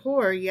pretends to be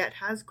poor, yet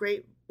has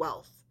great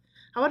wealth.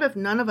 How about if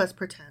none of us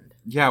pretend?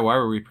 Yeah, why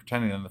were we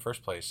pretending in the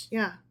first place?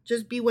 Yeah,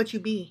 just be what you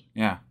be.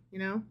 Yeah. You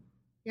know?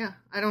 Yeah,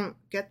 I don't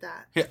get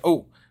that. Yeah.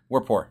 Oh,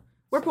 we're poor.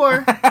 We're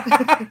poor.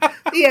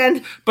 The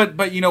end.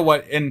 But you know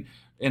what? In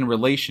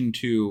relation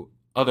to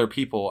other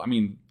people, I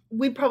mean...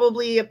 We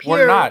probably appear...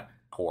 We're not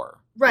poor.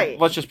 Right.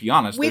 Let's just be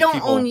honest. We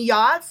don't own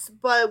yachts,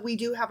 but we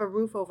do have a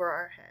roof over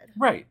our head.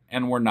 Right.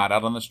 And we're not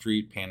out on the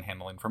street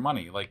panhandling for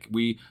money. Like,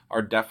 we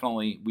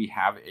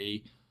have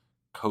a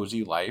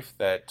cozy life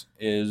that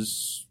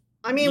is...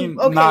 I mean,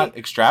 okay, not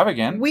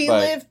extravagant. We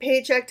live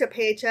paycheck to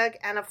paycheck,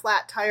 and a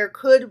flat tire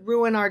could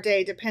ruin our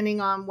day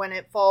depending on when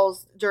it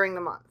falls during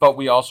the month. But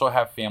we also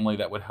have family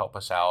that would help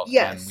us out.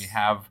 Yes. And we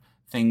have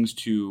things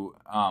to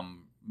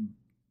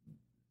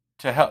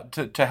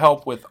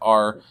help with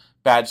our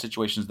bad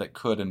situations that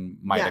could and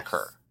might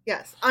occur.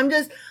 Yes. I'm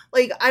just,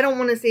 like, I don't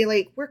want to say,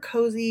 like, we're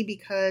cozy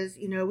because,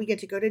 you know, we get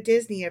to go to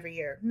Disney every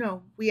year.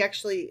 No, we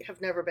actually have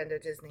never been to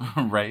Disney.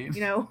 Right. You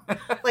know?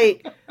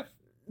 Like...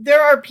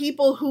 There are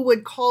people who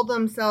would call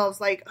themselves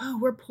like, oh,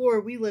 we're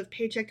poor, we live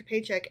paycheck to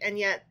paycheck, and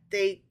yet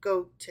they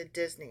go to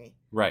Disney.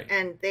 Right.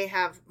 And they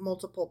have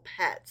multiple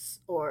pets,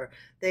 or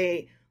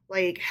they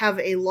like have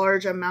a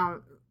large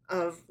amount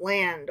of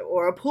land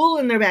or a pool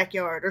in their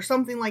backyard or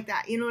something like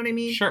that. You know what I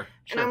mean? Sure.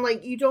 And I'm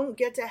like, you don't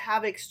get to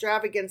have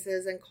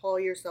extravagances and call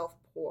yourself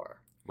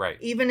poor. Right.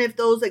 Even if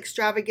those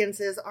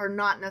extravagances are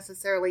not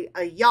necessarily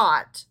a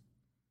yacht.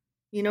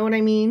 You know what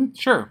I mean?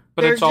 Sure.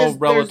 But There's it's all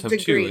just- relative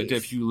there's too. degrees.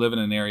 If you live in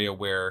an area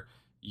where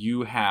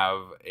you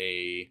have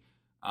a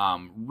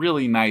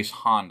really nice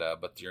Honda,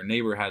 but your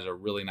neighbor has a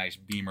really nice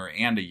Beamer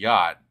and a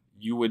yacht,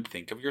 you would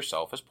think of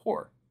yourself as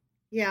poor.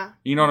 Yeah.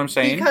 You know what I'm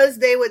saying? Because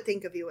they would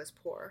think of you as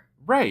poor.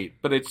 Right,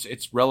 but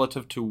it's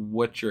relative to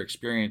what your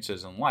experience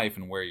is in life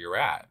and where you're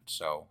at.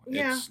 So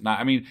it's not.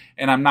 I mean,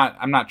 and I'm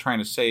not trying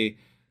to say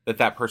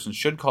that person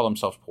should call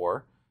themselves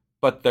poor,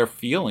 but their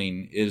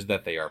feeling is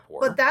that they are poor.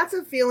 But that's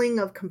a feeling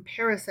of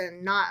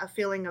comparison, not a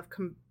feeling of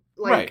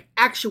Right.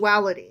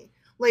 actuality.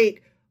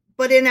 Like,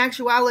 but in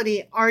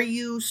actuality, are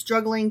you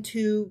struggling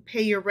to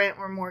pay your rent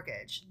or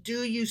mortgage?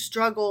 Do you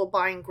struggle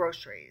buying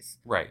groceries?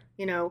 Right.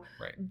 You know,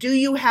 Right. do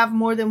you have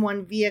more than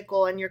one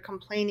vehicle and you're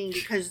complaining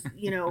because,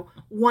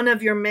 one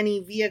of your many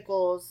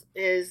vehicles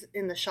is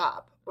in the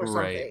shop or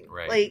something?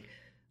 Right. Like,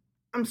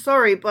 I'm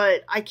sorry,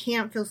 but I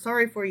can't feel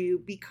sorry for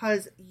you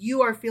because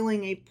you are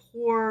feeling a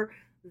poor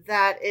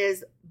that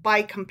is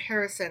by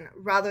comparison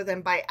rather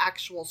than by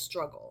actual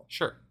struggle.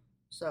 Sure.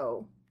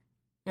 So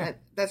Yeah.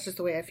 that's just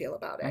the way I feel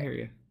about it. I hear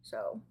you.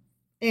 So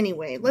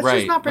anyway, let's Right.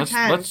 just not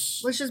pretend.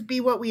 Let's just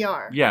be what we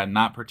are. Yeah,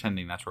 not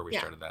pretending. That's where we Yeah.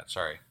 started that.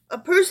 Sorry. A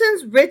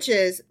person's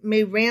riches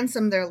may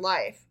ransom their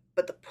life,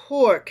 but the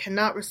poor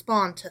cannot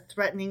respond to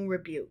threatening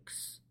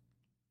rebukes.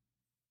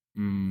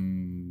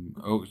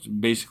 Oh,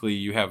 basically,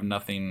 you have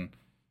nothing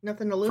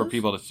Nothing to lose. for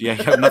people to. Yeah,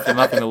 you have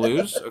nothing to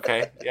lose.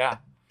 Okay. Yeah.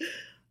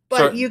 But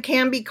So- you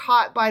can be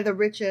caught by the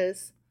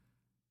riches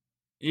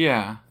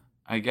Yeah,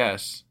 I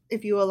guess.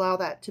 if you allow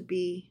that to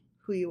be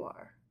who you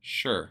are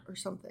Sure. or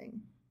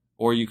something.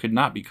 Or you could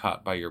not be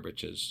caught by your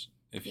riches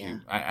if Yeah.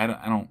 you. I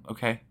don't.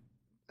 Okay.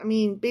 I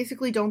mean,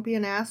 basically, don't be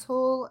an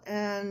asshole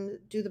and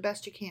do the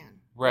best you can.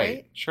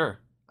 Right. Sure.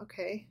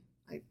 Okay.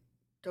 I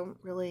don't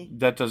really.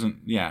 That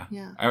doesn't. Yeah.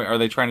 Yeah. Are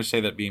they trying to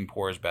say that being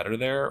poor is better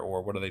there,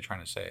 or what are they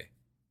trying to say?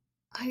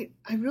 I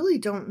really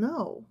don't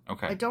know.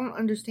 Okay. I don't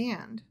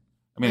understand.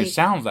 I mean, Like, it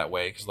sounds that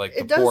way because, like,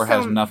 the it does poor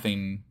has sound-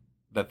 nothing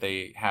that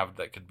they have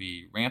that could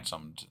be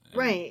ransomed. And,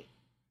 Right.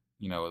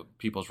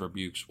 People's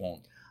rebukes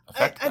won't I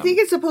affect them. think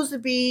it's supposed to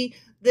be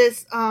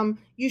this.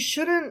 You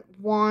shouldn't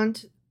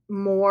want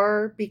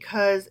more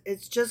because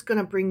it's just going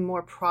to bring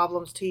more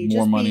problems to you. More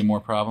Just money, be- more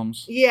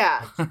problems.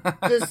 Yeah.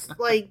 Just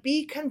like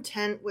be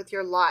content with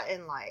your lot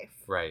in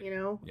life. Right.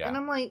 Yeah. And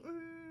I'm like,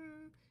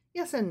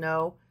 yes and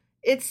no.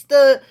 It's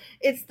the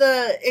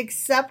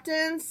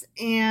acceptance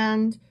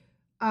and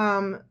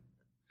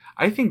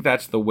I think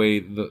that's the way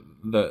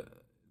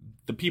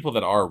the people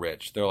that are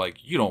rich, they're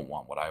like, you don't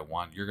want what I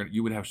want.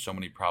 You would have so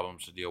many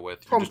problems to deal with.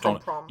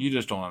 You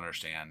just don't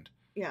understand.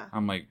 yeah.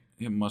 I'm like,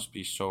 it must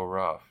be so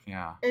rough.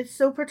 Yeah. It's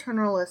so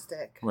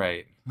paternalistic.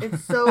 Right.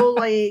 It's so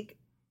like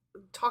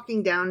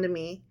talking down to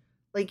me,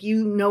 like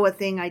you know a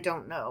thing I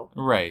don't know.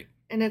 Right.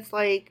 And it's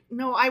like,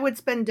 no, I would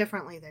spend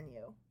differently than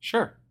you.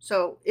 Sure.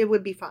 So it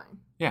would be fine.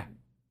 Yeah.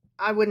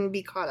 I wouldn't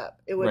be caught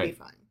up. It would be Right.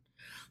 fine.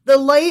 The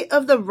light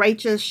of the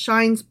righteous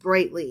shines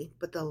brightly,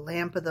 but the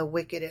lamp of the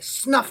wicked is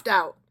snuffed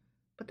out.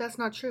 But that's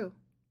not true.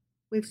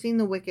 We've seen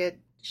the wicked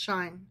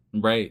shine.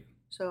 Right.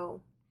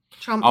 So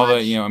Trump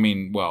Although,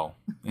 much? well,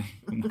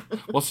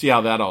 we'll see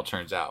how that all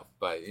turns out.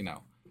 But,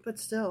 But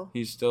still.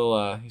 he's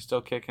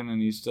still kicking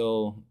and he's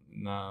still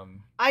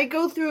I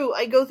go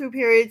through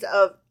periods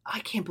of I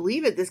can't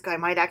believe it. This guy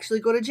might actually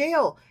go to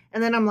jail.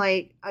 And then I'm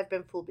like, I've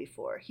been fooled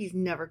before. He's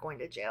never going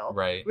to jail.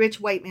 Right. Rich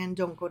white men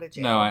don't go to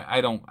jail. No, I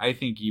don't. I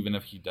think even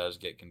if he does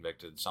get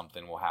convicted,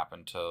 something will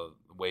happen to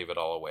wave it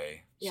all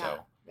away. Yeah, So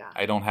yeah.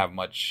 I don't have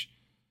much.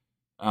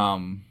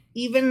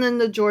 Even in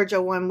the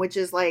Georgia one, which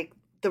is like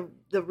the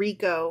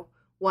RICO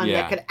one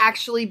Yeah. that could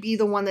actually be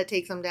the one that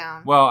takes him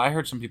down. Well, I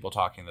heard some people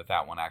talking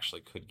that one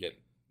actually could get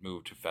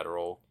moved to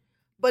federal.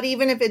 But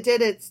even if it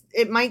did,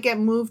 it might get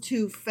moved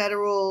to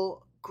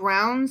federal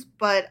grounds.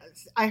 But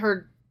I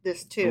heard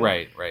this too.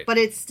 Right. But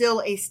it's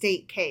still a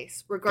state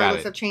case,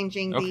 regardless it. of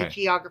changing the Okay.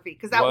 geography.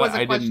 Because that was a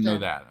I question. didn't know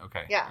that.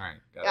 Okay. Yeah. All right.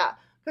 Got Yeah.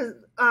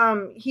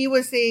 Because he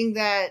was saying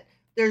that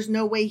there's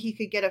no way he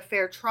could get a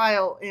fair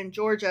trial in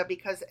Georgia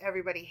because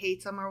everybody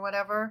hates him or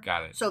whatever.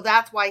 Got it. So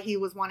that's why he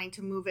was wanting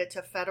to move it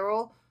to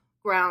federal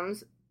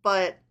grounds.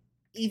 But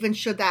even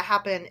should that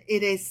happen,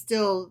 it is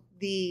still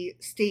the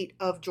state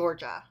of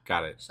Georgia.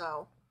 Got it.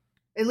 So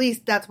at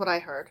least that's what I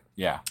heard.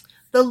 Yeah.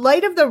 The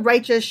light of the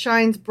righteous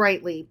shines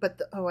brightly, but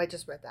I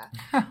just read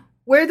that.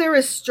 Where there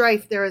is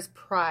strife, there is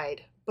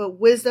pride, but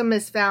wisdom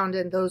is found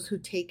in those who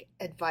take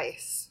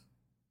advice.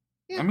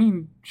 Yeah. I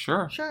mean,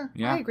 sure. Sure.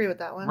 Yeah. I agree with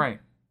that one. Right.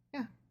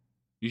 Yeah.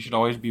 You should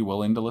always be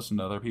willing to listen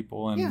to other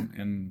people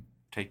and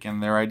take in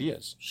their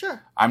ideas.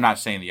 Sure. I'm not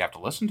saying that you have to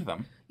listen to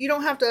them. You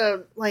don't have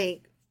to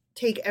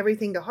take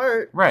everything to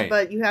heart. Right.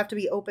 But you have to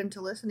be open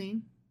to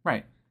listening.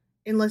 Right.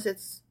 Unless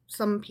it's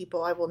some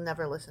people I will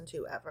never listen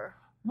to ever.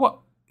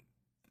 Well,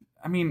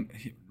 I mean,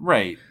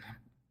 right.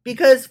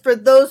 Because for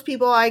those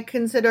people I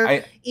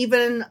consider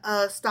even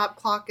a stop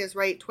clock is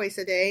right twice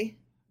a day,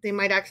 they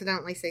might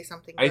accidentally say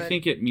something good. I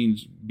think it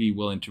means be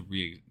willing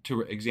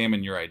to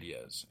examine your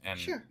ideas and,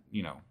 sure.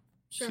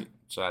 See,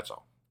 so that's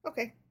all.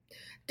 Okay.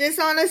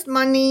 Dishonest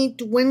money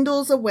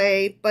dwindles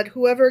away, but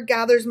whoever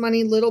gathers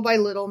money little by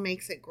little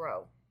makes it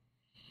grow.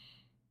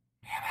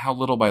 Man, how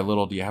little by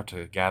little do you have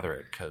to gather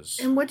it?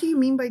 And what do you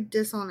mean by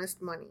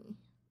dishonest money?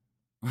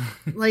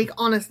 Like,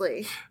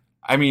 honestly.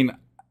 I mean,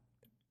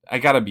 I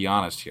got to be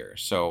honest here.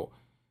 So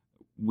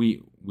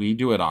we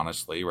do it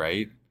honestly,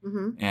 right?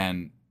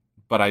 Mm-hmm.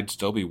 But I'd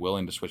still be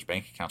willing to switch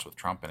bank accounts with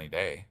Trump any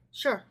day.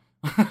 Sure.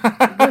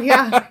 Well,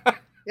 yeah.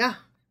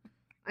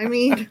 I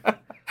mean,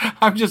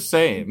 I'm just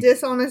saying.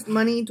 Dishonest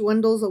money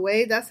dwindles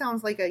away. That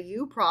sounds like a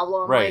you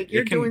problem. Right. Like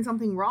you're doing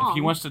something wrong. If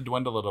he wants to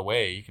dwindle it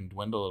away, he can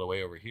dwindle it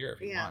away over here if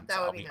he wants.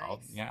 That would be nice.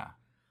 Yeah.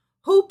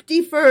 Hope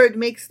deferred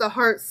makes the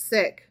heart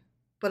sick,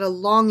 but a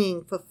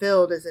longing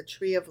fulfilled is a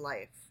tree of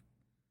life.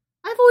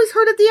 I've always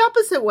heard it the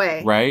opposite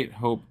way. Right?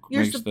 Hope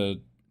makes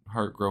the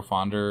heart grow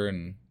fonder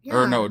and... Yeah.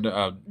 Or no,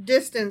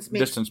 distance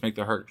make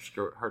the heart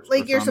grow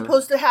like you're fonder.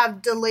 supposed to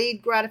have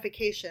delayed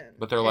gratification.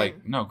 But they're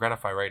like, no,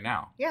 gratify right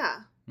now.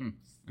 Yeah.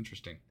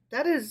 Interesting.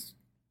 That is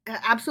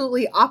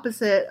absolutely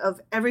opposite of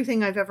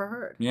everything I've ever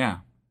heard. Yeah.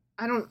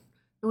 I don't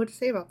know what to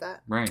say about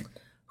that. Right.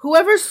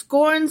 Whoever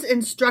scorns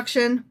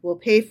instruction will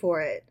pay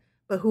for it,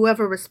 but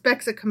whoever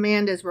respects a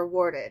command is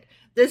rewarded.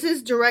 This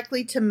is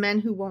directly to men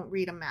who won't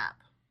read a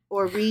map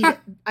or read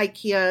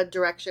IKEA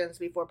directions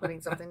before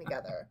putting something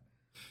together.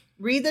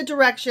 Read the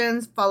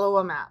directions, follow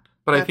a map.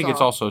 But I think it's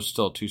also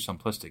still too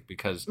simplistic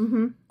because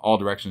all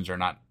directions are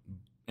not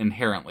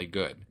inherently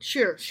good.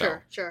 Sure.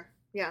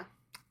 Yeah.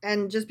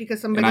 And just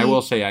because somebody... And I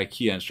will say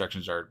IKEA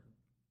instructions are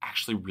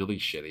actually really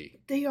shitty.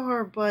 They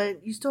are,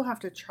 but you still have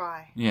to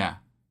try. Yeah.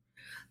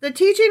 The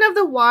teaching of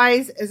the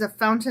wise is a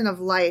fountain of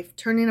life,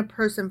 turning a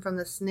person from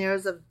the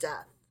snares of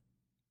death.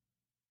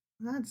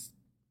 That's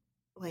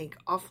like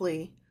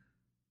awfully...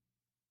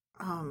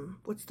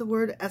 what's the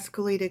word?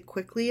 Escalated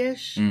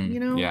quickly-ish,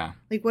 Yeah.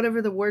 Like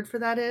whatever the word for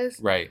that is.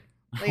 Right.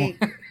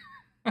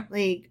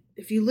 Like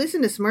if you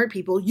listen to smart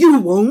people, you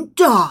won't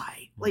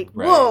die. Like,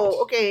 right.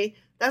 Whoa, okay,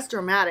 that's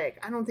dramatic.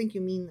 I don't think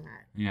you mean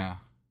that. Yeah.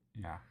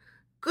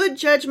 Good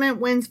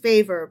judgment wins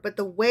favor, but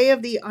the way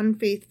of the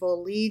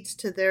unfaithful leads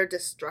to their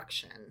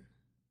destruction.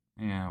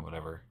 Yeah,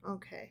 whatever.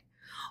 Okay.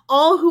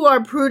 All who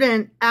are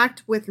prudent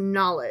act with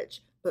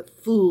knowledge,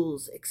 but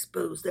fools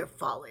expose their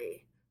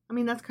folly. I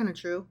mean, that's kind of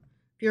true.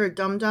 If you're a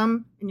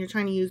dum-dum and you're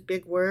trying to use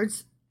big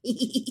words.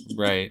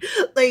 Right.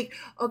 Like,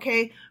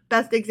 okay,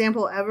 best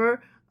example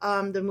ever,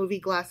 the movie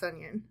Glass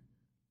Onion.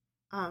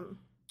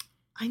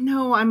 I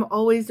know I'm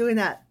always doing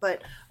that,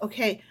 but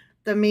okay,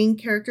 the main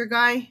character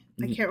guy,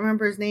 I can't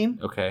remember his name.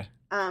 Okay.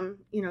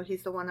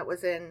 He's the one that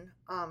was in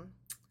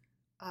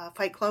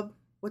Fight Club.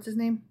 What's his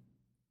name?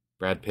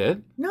 Brad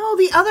Pitt? No,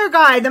 the other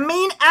guy, the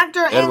main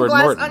actor in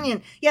Glass Norton.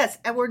 Onion. Yes,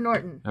 Edward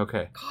Norton.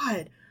 Okay.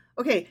 God.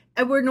 Okay,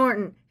 Edward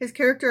Norton. His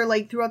character,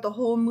 like throughout the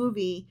whole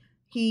movie,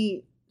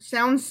 he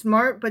sounds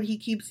smart, but he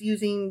keeps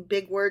using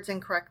big words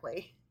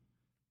incorrectly.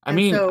 I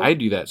I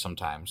do that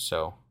sometimes,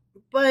 so.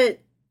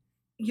 But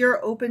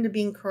you're open to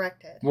being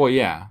corrected. Well,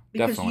 yeah,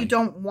 because definitely. You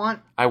don't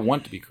want... I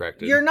want to be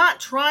corrected. You're not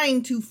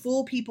trying to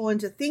fool people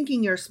into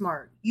thinking you're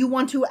smart. You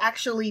want to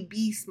actually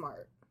be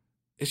smart.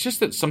 It's just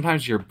that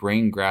sometimes your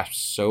brain grasps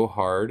so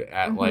hard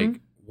at like,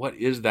 what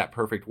is that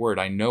perfect word?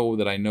 I know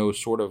that I know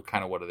sort of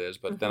kind of what it is,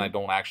 but then I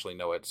don't actually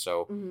know it.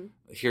 So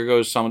here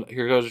goes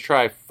a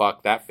try.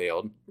 Fuck, that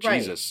failed. Right.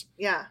 Jesus.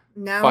 Yeah.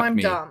 Now Fuck I'm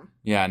me. dumb.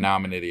 Yeah. Now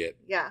I'm an idiot.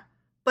 Yeah.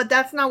 But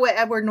that's not what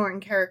Edward Norton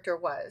character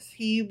was.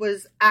 He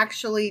was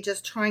actually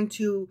just trying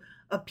to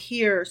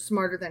appear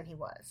smarter than he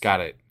was.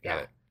 Got it.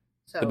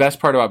 So, the best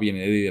part about being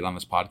an idiot on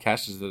this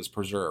podcast is that it's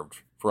preserved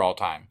for all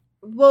time.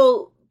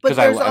 Well, but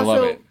there's I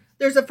love it.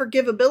 There's a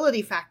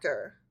forgivability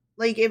factor.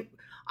 Like if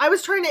I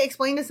was trying to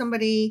explain to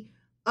somebody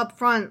up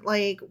front,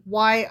 like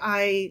why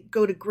I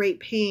go to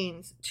great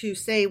pains to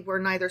say we're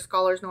neither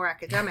scholars nor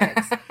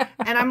academics.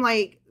 And I'm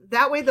like,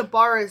 that way the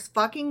bar is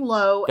fucking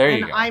low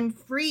and I'm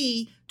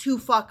free to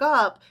fuck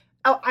up.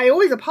 I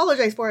always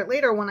apologize for it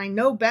later when I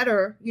know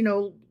better,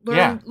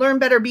 learn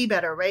better, be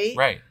better, right?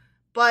 Right.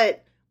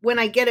 But when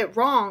I get it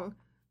wrong,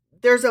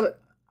 there's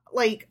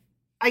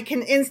I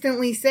can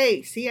instantly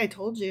say, see, I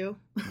told you.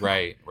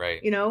 Right.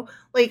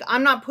 Like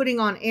I'm not putting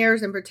on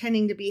airs and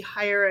pretending to be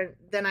higher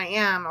than I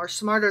am or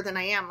smarter than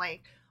I am.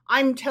 Like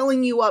I'm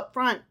telling you up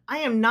front, I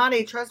am not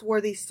a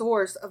trustworthy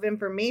source of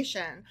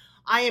information.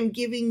 I am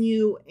giving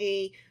you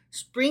a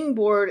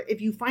springboard.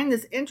 If you find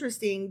this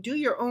interesting, do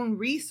your own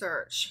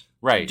research.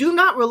 Right. Do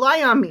not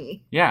rely on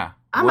me. Yeah.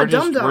 We're a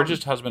dum-dum. We're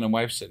just husband and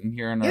wife sitting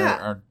here in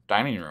our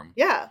dining room.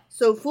 Yeah.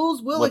 So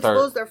fools will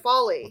expose their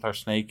folly. With our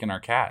snake and our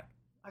cat.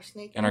 Our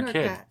snake and our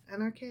kid. Cat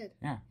and our kid.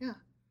 Yeah.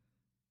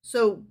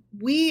 So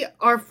we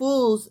are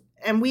fools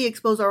and we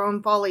expose our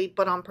own folly,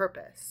 but on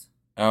purpose.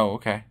 Oh,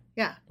 okay.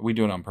 Yeah. Are we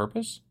doing it on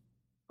purpose?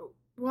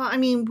 Well, I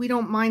mean, we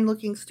don't mind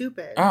looking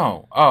stupid.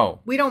 Oh.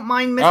 We don't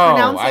mind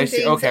mispronouncing I see.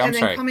 things Okay, I'm and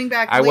then sorry. coming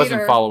back I later.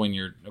 wasn't following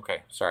your...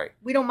 Okay, sorry.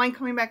 We don't mind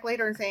coming back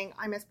later and saying,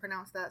 I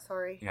mispronounced that,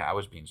 sorry. Yeah, I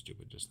was being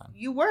stupid just then.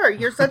 You were.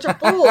 You're such a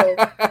fool.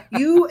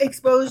 You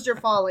exposed your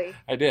folly.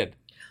 I did.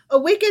 A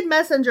wicked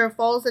messenger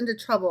falls into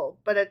trouble,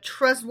 but a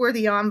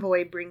trustworthy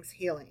envoy brings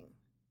healing.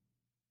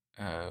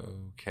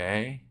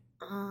 Okay.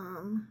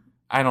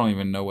 I don't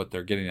even know what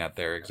they're getting at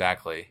there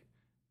exactly.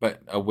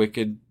 But a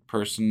wicked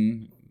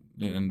person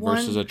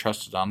versus a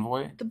trusted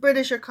envoy? The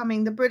British are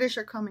coming. The British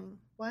are coming.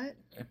 What?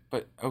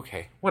 But,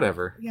 okay,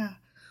 whatever. Yeah.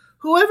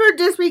 Whoever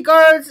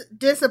disregards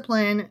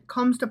discipline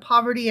comes to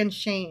poverty and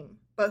shame,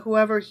 but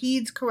whoever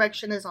heeds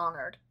correction is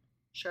honored.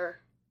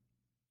 Sure.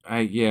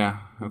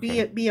 Yeah,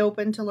 okay. Be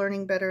open to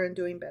learning better and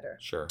doing better.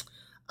 Sure.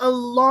 A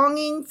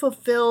longing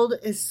fulfilled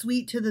is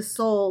sweet to the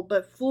soul,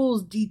 but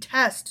fools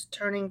detest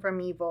turning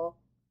from evil.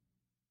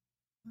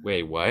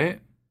 Wait, what?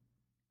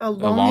 A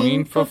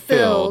longing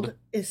fulfilled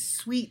is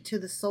sweet to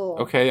the soul.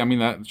 Okay, I mean,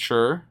 that,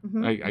 sure.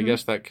 Mm-hmm, I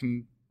guess that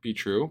can be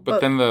true.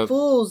 But then the...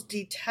 fools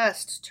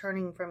detest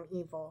turning from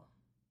evil.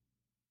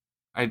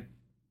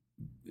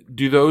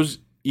 Do those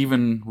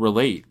even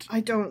relate?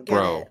 I don't get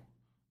bro? It.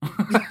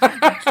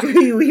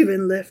 Do you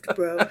even lift,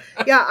 bro?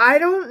 Yeah, I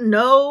don't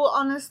know,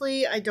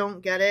 honestly. I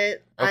don't get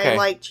it. Okay. I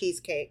like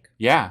cheesecake.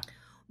 Yeah.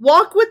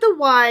 Walk with the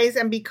wise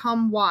and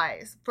become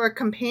wise, for a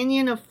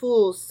companion of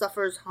fools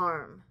suffers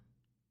harm.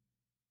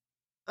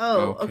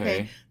 Oh,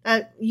 okay.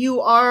 That you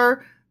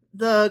are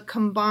the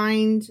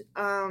combined,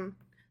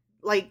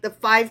 like the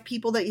 5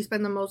 people that you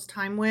spend the most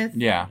time with.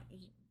 Yeah.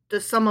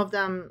 The sum of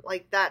them,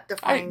 like that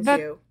defines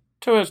you.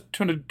 To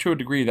a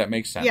degree, that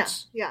makes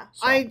sense. Yeah.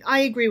 So. I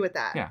agree with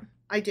that. Yeah.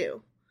 I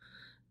do.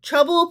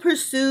 Trouble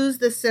pursues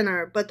the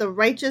sinner, but the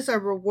righteous are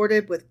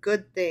rewarded with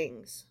good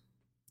things.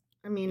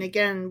 I mean,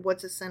 again,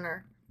 what's a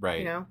sinner? Right.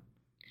 You know?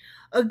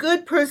 A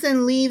good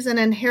person leaves an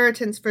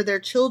inheritance for their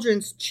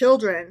children's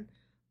children,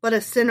 but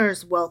a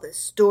sinner's wealth is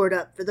stored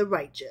up for the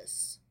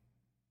righteous.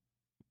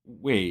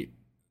 Wait,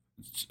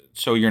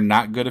 so you're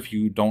not good if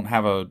you don't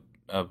have an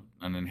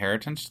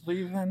inheritance to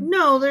leave then?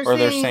 No,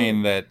 they're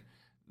saying that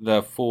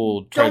the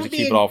fool tries to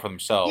keep it all for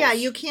themselves. Yeah,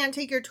 you can't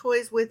take your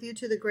toys with you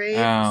to the grave,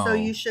 Oh. so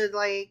you should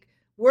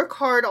work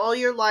hard all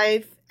your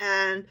life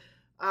and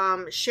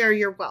share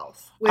your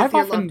wealth with I've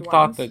your often loved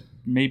thought ones. that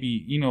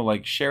maybe,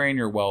 sharing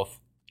your wealth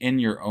in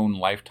your own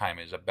lifetime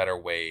is a better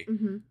way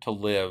to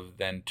live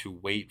than to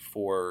wait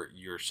for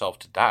yourself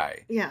to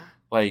die. Yeah.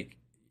 We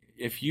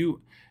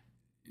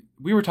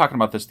were talking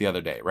about this the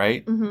other day,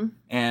 right? Mm-hmm.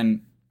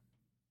 And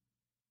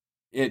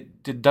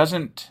it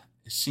doesn't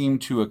seem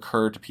to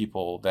occur to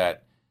people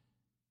that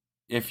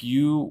if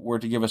you were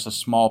to give us a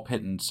small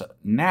pittance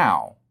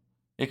now,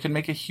 it could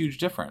make a huge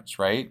difference,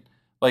 right?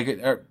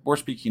 We're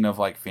speaking of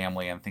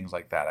family and things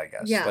like that, I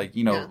guess. Yeah.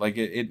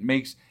 It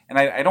makes, and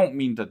I don't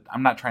mean to,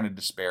 I'm not trying to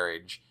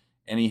disparage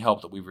any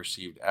help that we've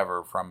received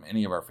ever from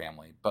any of our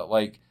family, but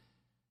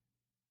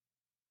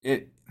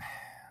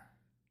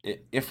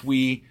if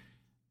we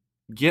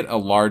get a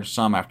large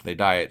sum after they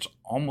die, it's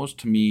almost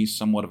to me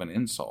somewhat of an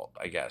insult,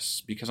 I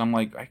guess, because I'm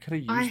I could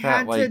have used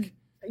that.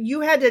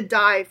 You had to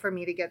die for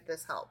me to get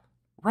this help.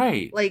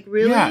 Right.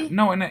 Really? Yeah.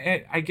 No, and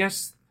I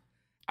guess,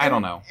 I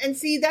don't know. And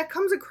see, that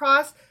comes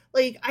across,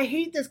 I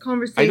hate this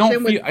conversation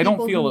I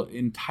don't feel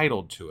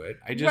entitled to it.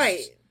 I just...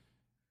 Right.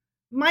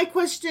 My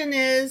question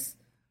is,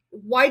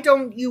 why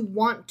don't you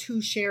want to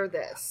share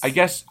this? I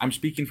guess I'm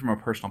speaking from a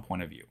personal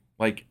point of view.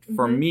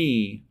 For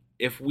me,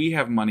 if we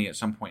have money at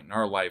some point in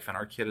our life and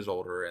our kid is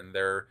older and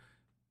they're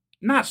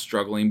not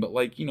struggling, but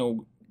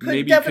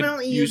maybe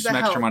could use some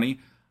extra money,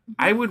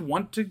 I would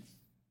want to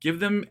give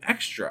them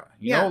extra.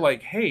 You know,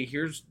 hey,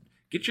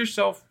 get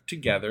yourself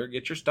together,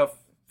 get your stuff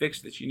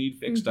fixed that you need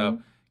fixed up,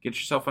 get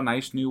yourself a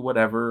nice new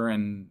whatever,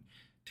 and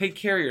take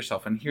care of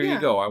yourself. And here you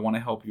go. I want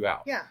to help you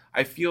out. Yeah.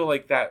 I feel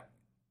like that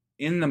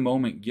in the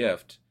moment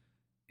gift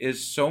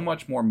is so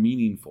much more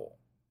meaningful.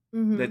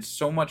 That's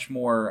so much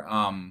more...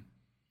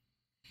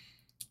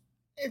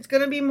 it's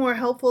going to be more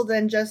helpful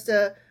than just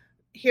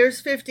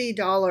here's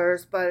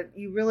 $50, but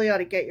you really ought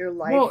to get your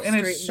life straightened out. Well,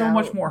 and it's so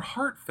much more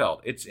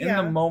heartfelt. It's in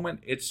the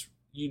moment.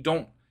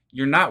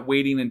 You're not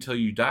waiting until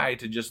you die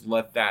to just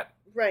let that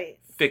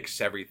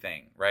fix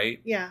everything, right?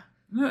 Yeah.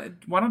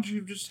 Why don't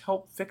you just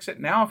help fix it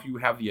now if you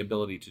have the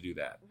ability to do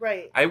that?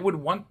 Right. I would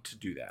want to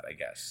do that, I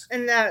guess.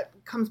 And that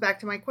comes back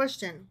to my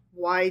question.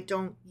 Why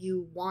don't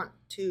you want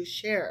to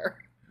share?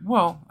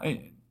 Well,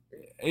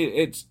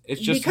 it's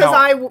just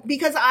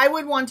because I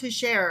would want to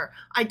share.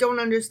 I don't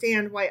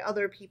understand why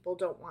other people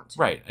don't want to.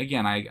 Right.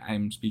 Again,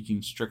 I'm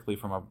speaking strictly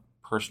from a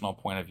personal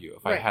point of view.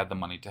 If I had the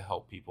money to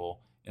help people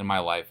in my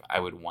life,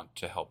 I would want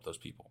to help those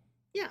people.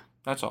 Yeah.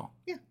 That's all.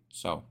 Yeah.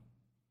 So.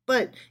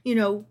 But,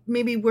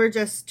 maybe we're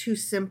just too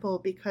simple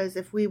because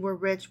if we were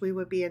rich, we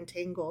would be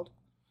entangled.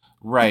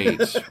 Right,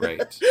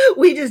 right.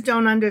 We just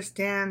don't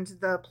understand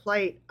the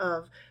plight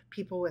of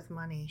people with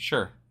money.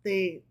 Sure.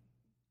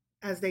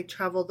 As they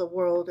travel the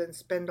world and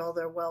spend all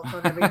their wealth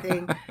on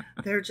everything,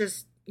 they're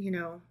just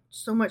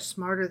so much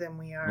smarter than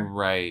we are.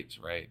 Right.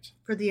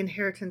 For the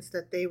inheritance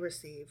that they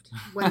received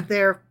when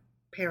their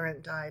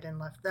parent died and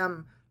left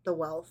them the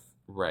wealth.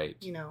 Right.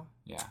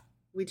 Yeah.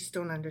 We just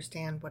don't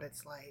understand what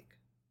it's like.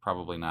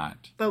 Probably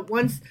not. But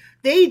once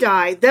they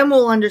die, then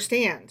we'll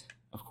understand.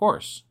 Of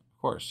course.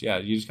 Yeah,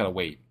 you just got to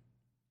wait.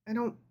 I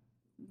don't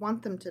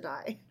want them to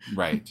die.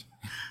 Right.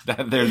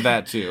 There's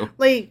that too.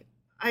 Like,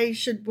 I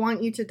should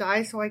want you to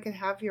die so I could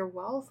have your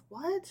wealth?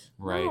 What?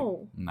 Right.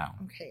 No. No.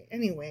 Okay,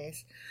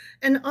 anyways.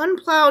 An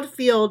unplowed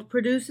field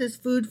produces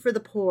food for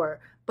the poor,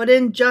 but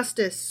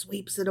injustice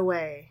sweeps it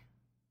away.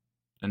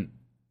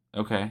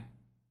 Okay.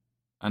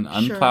 An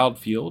unplowed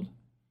field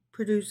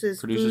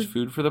produces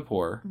food for the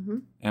poor. Mm-hmm.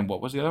 And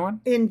what was the other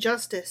one?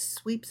 Injustice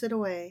sweeps it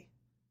away.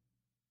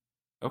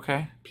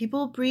 Okay.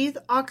 People breathe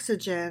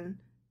oxygen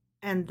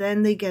and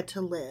then they get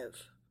to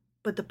live.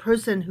 But the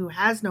person who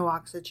has no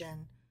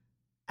oxygen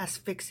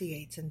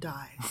asphyxiates and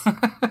dies.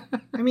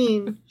 I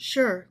mean,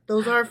 sure,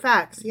 those are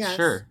facts, yes.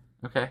 Sure,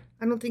 okay.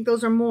 I don't think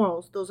those are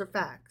morals, those are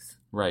facts.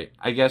 Right.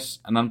 I guess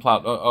an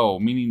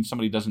unplowed, meaning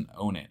somebody doesn't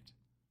own it.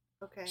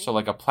 Okay. So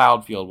like a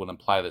plowed field would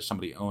imply that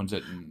somebody owns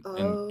it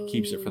and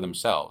keeps it for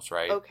themselves,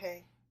 right?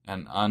 Okay.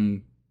 And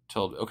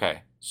untilled,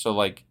 okay. So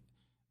like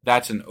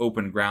that's an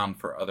open ground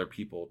for other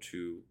people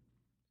to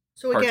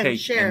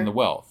partake in the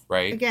wealth,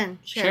 right? Again,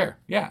 share.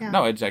 Yeah.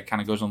 No, that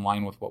kind of goes in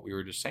line with what we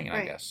were just saying,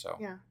 right. I guess. So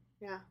Yeah.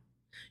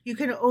 You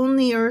can own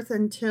the earth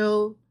and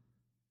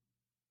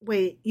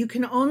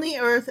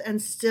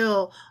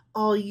still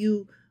all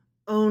you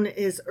own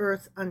is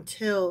earth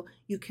until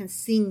you can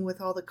sing with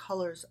all the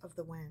colors of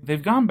the wind.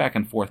 They've gone back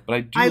and forth,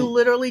 but I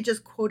literally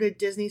just quoted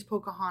Disney's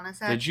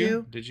Pocahontas at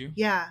you. Did you?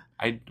 Yeah.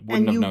 I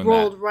wouldn't have known that. And you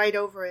rolled right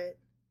over it.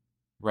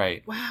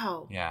 Right.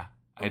 Wow. Yeah.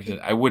 Okay.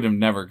 I would have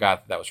never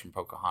got that was from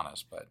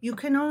Pocahontas, but you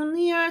can own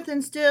the earth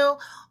and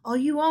still all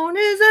you own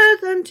is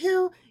earth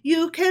until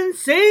you can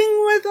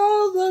sing with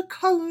all the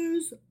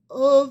colors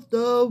of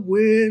the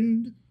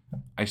wind.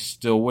 I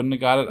still wouldn't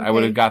have got it. Okay. I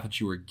would have got that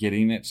you were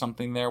getting at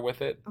something there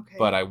with it, okay.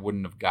 But I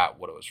wouldn't have got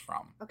what it was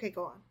from. Okay,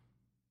 go on.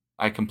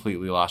 I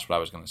completely lost what I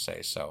was going to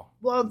say, so.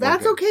 Well,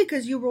 that's okay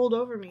because you rolled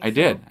over me. I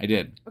did.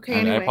 Okay,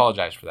 and anyway. I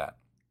apologize for that.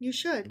 You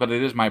should. But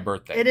it is my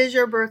birthday. It is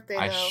your birthday,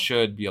 though. I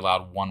should be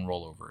allowed one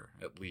rollover,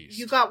 at least.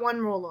 You got one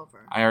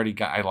rollover.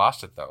 I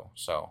lost it, though,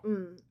 so.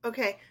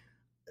 Okay.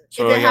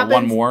 So I got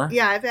one more?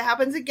 Yeah, if it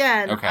happens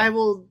again, okay. I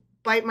will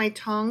bite my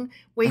tongue,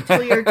 wait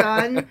till you're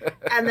done,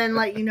 and then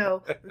let you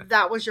know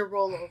that was your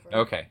rollover.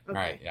 Okay. All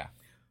right, yeah.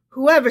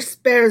 Whoever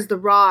spares the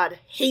rod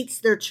hates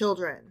their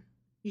children.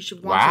 You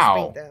should want to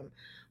spank them.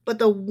 But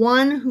the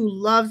one who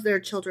loves their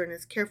children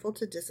is careful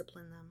to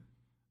discipline them.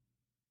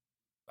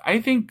 I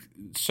think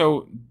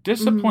so.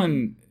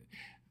 Discipline.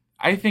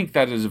 I think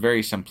that is a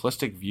very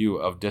simplistic view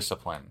of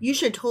discipline. You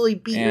should totally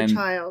beat your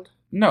child.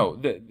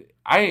 No,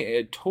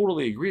 I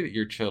totally agree that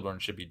your children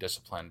should be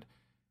disciplined,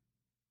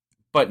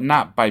 but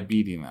not by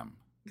beating them,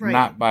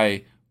 not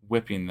by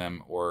whipping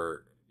them,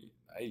 or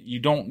you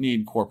don't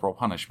need corporal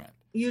punishment.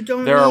 You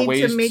don't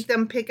need to make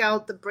them pick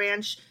out the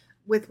branch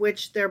with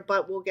which their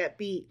butt will get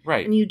beat.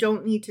 Right. And you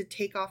don't need to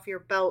take off your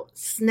belt,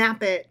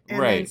 snap it,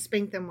 and then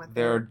spank them with it.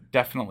 There are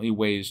definitely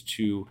ways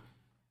to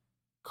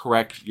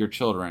correct your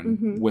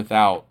children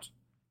without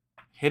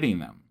hitting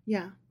them.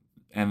 Yeah.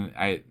 And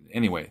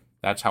anyway,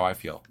 that's how I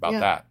feel about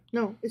that.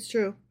 No, it's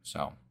true.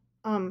 So.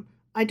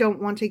 I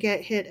don't want to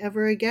get hit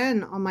ever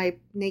again on my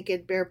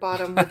naked bare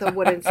bottom with a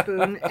wooden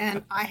spoon,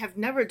 and I have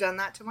never done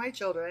that to my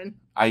children.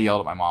 I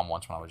yelled at my mom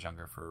once when I was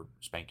younger for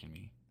spanking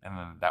me. And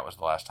then that was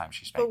the last time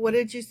she spanked me. But what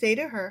did you say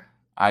to her?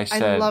 I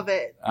said, I love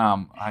it.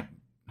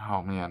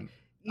 Oh man.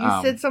 You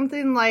said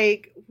something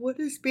like, "What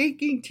does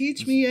spanking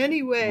teach me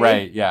anyway?"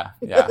 Right, yeah.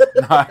 No,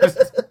 I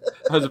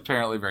was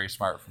apparently very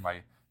smart for my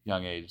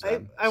young age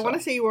then. I want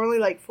to say you were only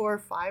like 4 or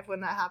 5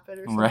 when that happened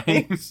or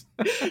something.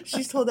 Right.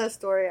 She's told that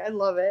story. I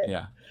love it.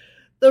 Yeah.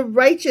 The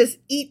righteous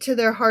eat to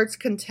their heart's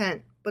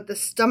content, but the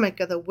stomach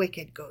of the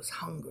wicked goes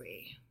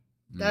hungry.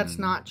 That's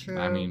not true.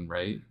 I mean,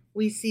 right?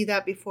 We see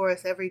that before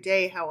us every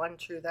day, how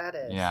untrue that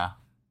is. Yeah.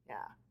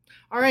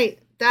 All right.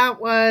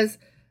 That was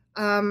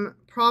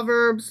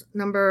Proverbs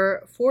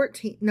number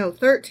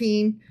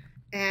 13.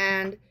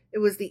 And it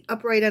was the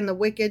upright and the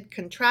wicked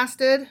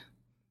contrasted.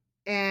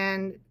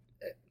 And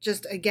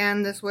just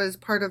again, this was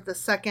part of the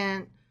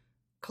second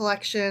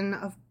collection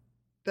of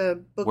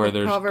the book where of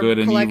there's Proverbs good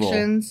and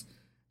collections. Evil.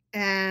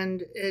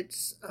 And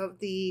it's of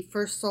the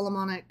first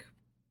Solomonic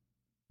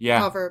yeah.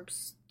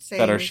 Proverbs sayings.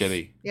 That are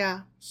shitty.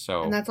 Yeah.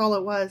 So. And that's all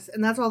it was.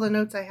 And that's all the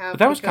notes I have. But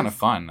that was kind of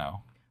fun,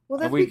 though. Well,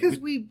 that's because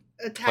we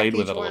attacked played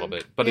with each it a little one.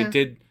 bit. But it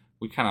did,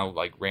 we kind of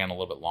like ran a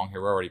little bit long here.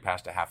 We're already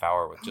past a half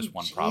hour with just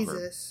one proverb.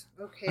 Jesus.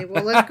 Okay,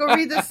 well, let's go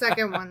read the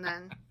second one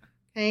then.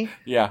 Okay?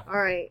 Yeah. All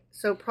right.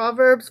 So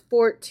Proverbs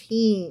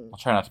 14. I'll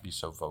try not to be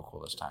so vocal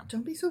this time.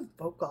 Don't be so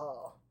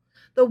vocal.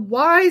 The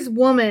wise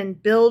woman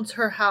builds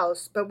her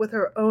house, but with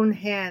her own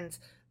hands,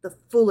 the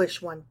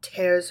foolish one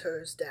tears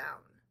hers down.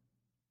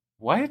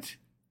 What?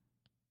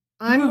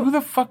 Who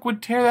the fuck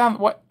would tear down?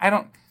 What? I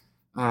don't.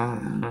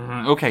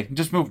 Okay,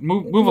 just move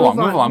along.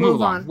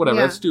 Whatever,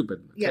 Yeah. that's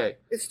stupid. Okay. Yeah,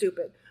 it's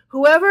stupid.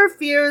 Whoever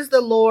fears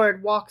the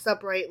Lord walks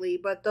uprightly,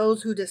 but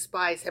those who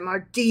despise him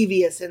are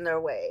devious in their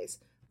ways.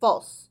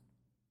 False.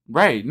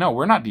 Right. No,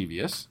 we're not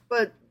devious.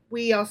 But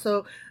we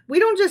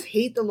don't just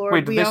hate the Lord.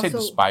 Wait, did we they also say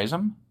despise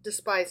him?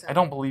 Despise him. I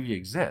don't believe he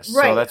exists.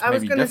 Right. So that's I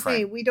was maybe going to different.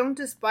 say, we don't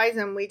despise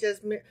him. We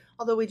just,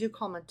 although we do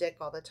call him a dick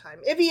all the time.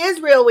 If he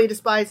is real, we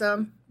despise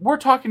him. We're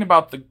talking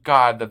about the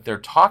God that they're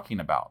talking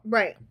about.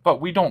 Right.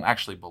 But we don't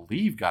actually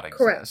believe God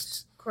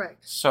exists.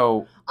 Correct.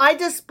 So I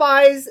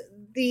despise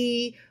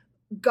the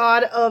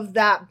God of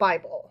that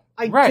Bible.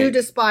 I do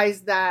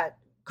despise that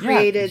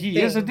created he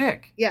thing. is a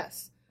dick.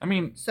 Yes. I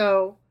mean...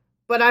 So,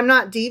 but I'm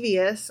not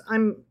devious.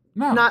 I'm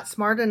No. not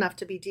smart enough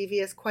to be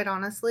devious, quite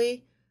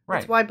honestly. Right.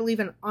 That's why I believe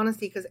in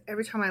honesty, because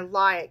every time I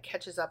lie, it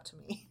catches up to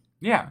me.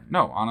 Yeah,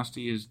 no,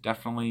 honesty is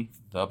definitely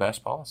the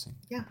best policy.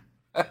 Yeah.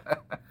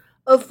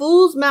 A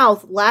fool's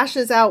mouth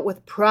lashes out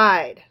with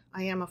pride.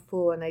 I am a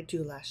fool and I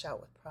do lash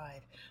out with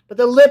pride. But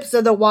the lips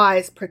of the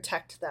wise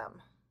protect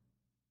them.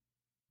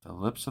 The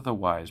lips of the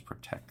wise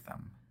protect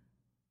them.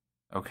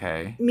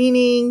 Okay.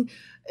 Meaning,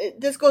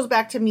 this goes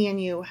back to me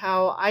and you,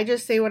 how I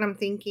just say what I'm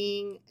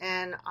thinking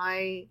and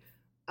I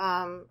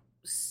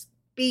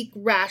speak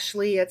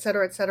rashly,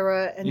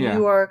 etc., and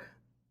you are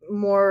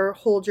more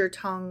hold your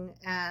tongue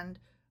and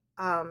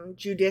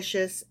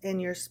judicious in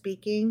your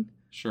speaking.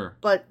 Sure.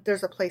 But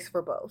there's a place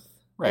for both.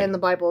 Right. And the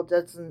Bible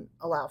doesn't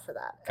allow for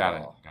that.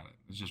 Got it.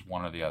 It's just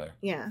one or the other.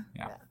 Yeah.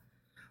 Yeah.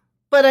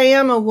 But I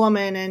am a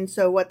woman, and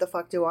so what the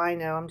fuck do I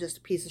know? I'm just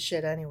a piece of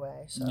shit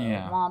anyway. So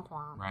womp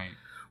womp. Right.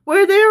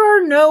 Where there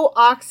are no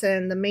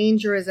oxen, the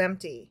manger is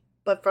empty.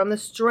 But from the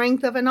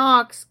strength of an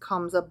ox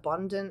comes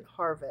abundant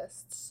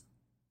harvests.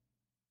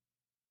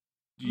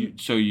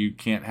 So you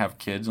can't have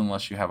kids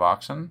unless you have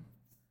oxen?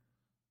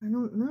 I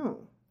don't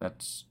know.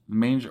 That's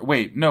manger.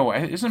 Wait, no,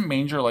 isn't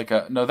manger like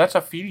a... No, that's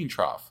a feeding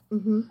trough.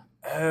 Mm-hmm.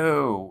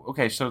 Oh,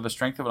 okay. So the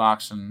strength of an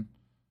oxen...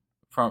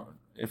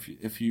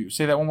 If you...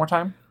 Say that one more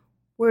time?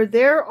 Where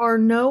there are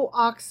no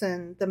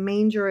oxen, the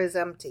manger is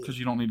empty. Because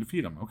you don't need to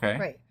feed them. Okay.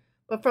 Right.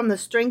 But from the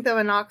strength of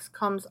an ox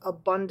comes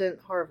abundant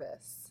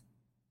harvests.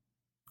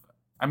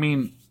 I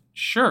mean,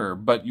 sure,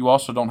 but you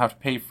also don't have to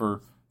pay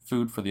for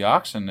food for the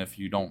oxen if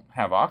you don't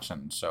have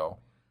oxen, so...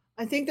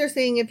 I think they're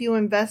saying if you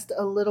invest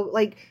a little,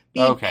 like,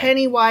 be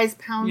penny wise,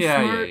 pound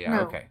smart. Yeah,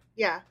 no. okay.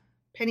 Yeah.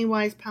 Penny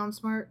wise, pound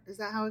smart. Is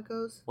that how it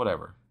goes?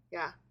 Whatever.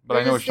 Yeah. But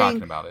I know what you're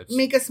talking about. It's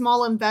make a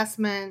small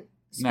investment,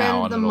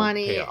 spend the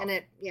money, and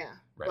it,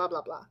 right. blah,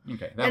 blah, blah.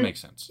 Okay, that makes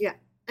sense. Yeah.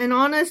 An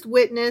honest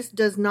witness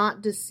does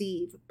not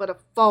deceive, but a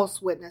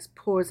false witness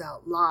pours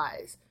out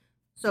lies.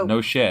 So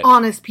no shit.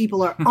 Honest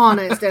people are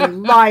honest,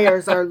 and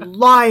liars are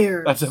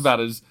liars. That's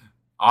about as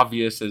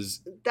obvious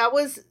as that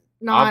was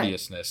not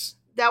obviousness.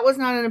 That was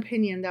not an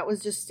opinion. That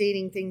was just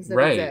stating things that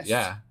right, exist.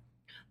 Yeah.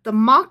 The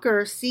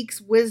mocker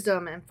seeks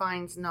wisdom and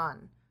finds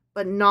none,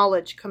 but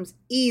knowledge comes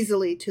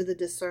easily to the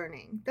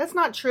discerning. That's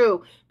not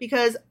true,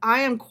 because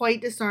I am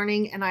quite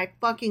discerning and I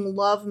fucking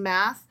love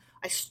math.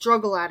 I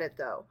struggle at it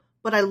though,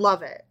 but I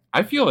love it.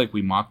 I feel like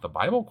we mock the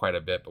Bible quite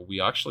a bit, but we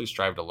actually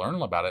strive to learn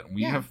about it, and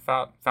we have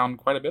found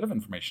quite a bit of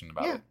information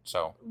about it.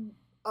 So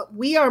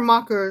we are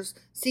mockers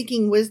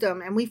seeking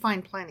wisdom, and we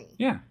find plenty.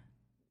 Yeah.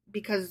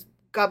 Because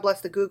God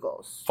bless the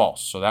Googles.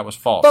 False. So that was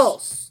false.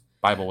 False.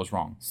 Bible was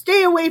wrong.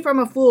 Stay away from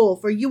a fool,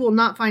 for you will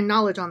not find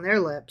knowledge on their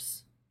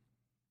lips.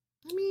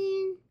 I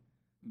mean...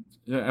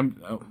 Yeah,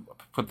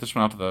 put this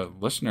one out to the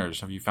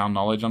listeners. Have you found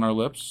knowledge on our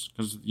lips?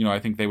 Because, I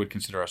think they would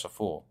consider us a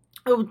fool.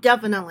 Oh,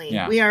 definitely.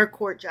 Yeah. We are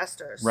court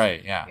jesters.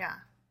 Right, yeah. Yeah.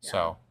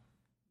 So,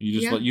 you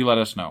just let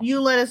us know. You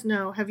let us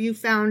know. Have you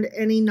found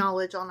any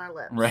knowledge on our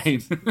lips?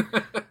 Right.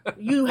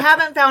 You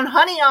haven't found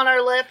honey on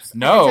our lips.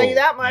 No. I can tell you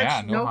that much.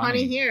 Yeah, no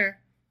honey here.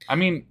 I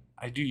mean,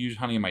 I do use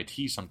honey in my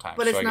tea sometimes.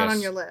 But it's so not guess,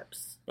 on your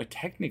lips. But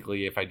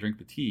technically, if I drink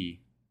the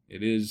tea,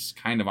 it is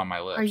kind of on my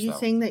lips. Are you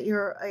saying that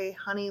you're a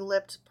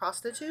honey-lipped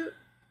prostitute?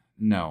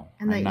 No,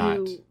 and I'm that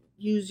not. You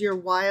use your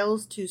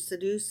wiles to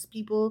seduce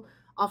people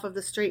off of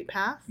the straight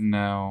path?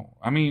 No.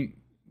 I mean,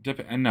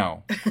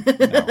 no.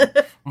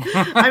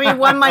 I mean,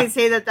 one might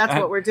say that that's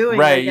what we're doing.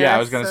 Right, I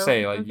was going to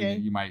say, like, okay.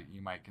 you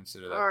might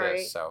consider that all this,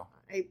 right. so...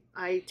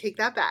 I take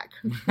that back.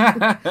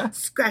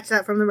 Scratch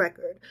that from the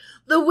record.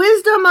 The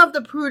wisdom of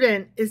the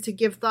prudent is to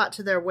give thought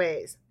to their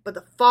ways, but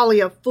the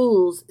folly of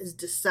fools is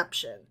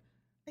deception.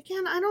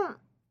 Again, I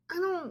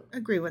don't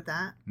agree with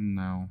that.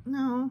 No,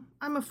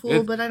 I'm a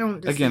fool, but I don't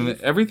deceive. Again,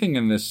 everything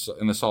in the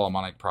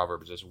Solomonic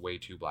Proverbs is way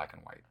too black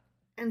and white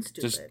and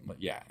stupid.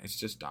 It's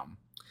just dumb.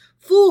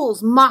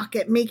 Fools mock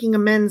at making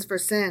amends for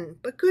sin,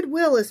 but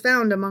goodwill is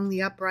found among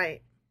the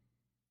upright.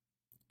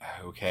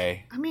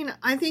 Okay. I mean,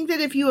 I think that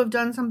if you have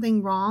done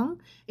something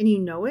wrong and you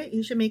know it,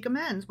 you should make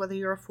amends, whether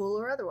you're a fool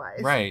or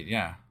otherwise. Right,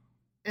 yeah.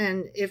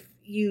 And if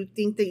you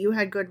think that you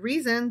had good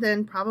reason,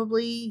 then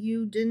probably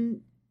you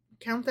didn't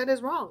count that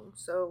as wrong.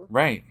 So,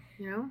 right.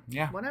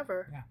 Yeah.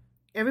 Whatever. Yeah.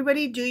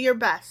 Everybody do your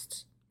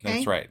best. Okay?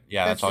 That's right.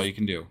 Yeah, that's all you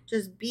can do.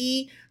 Just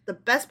be the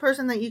best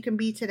person that you can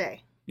be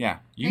today. Yeah.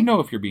 You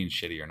know if you're being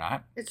shitty or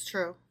not. It's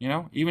true. You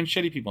know, even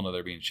shitty people know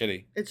they're being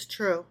shitty. It's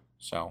true.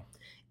 So.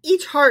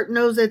 Each heart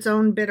knows its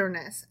own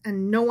bitterness,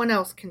 and no one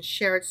else can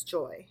share its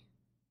joy.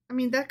 I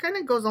mean, that kind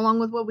of goes along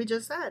with what we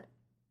just said.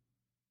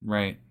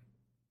 Right.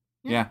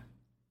 Yeah.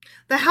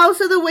 The house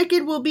of the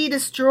wicked will be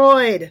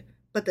destroyed,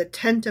 but the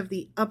tent of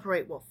the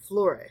upright will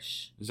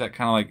flourish. Is that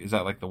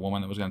like the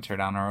woman that was going to tear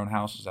down our own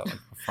house? Is that like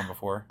from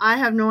before? I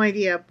have no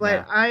idea,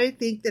 but I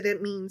think that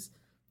it means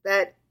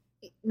that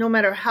no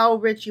matter how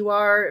rich you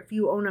are, if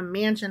you own a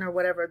mansion or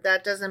whatever,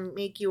 that doesn't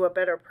make you a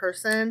better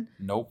person.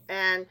 Nope.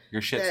 And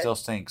your shit still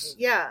stinks.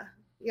 Yeah.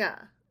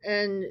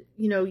 And,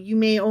 you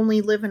may only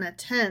live in a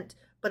tent,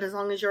 but as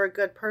long as you're a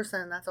good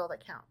person, that's all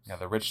that counts. Yeah,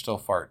 the rich still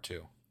fart,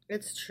 too.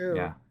 It's true.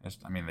 Yeah,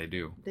 they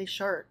do. They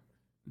shart.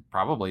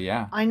 Probably,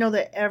 yeah. I know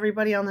that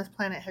everybody on this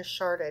planet has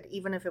sharted,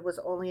 even if it was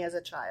only as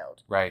a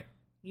child. Right.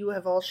 You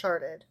have all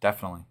sharted.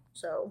 Definitely.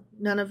 So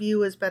none of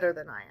you is better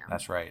than I am.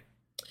 That's right.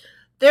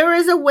 There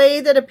is a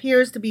way that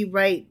appears to be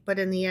right, but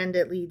in the end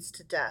it leads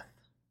to death.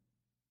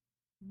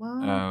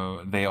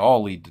 Well, they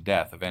all lead to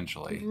death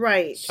eventually.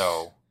 Right.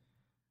 So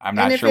I'm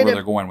not sure where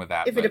they're going with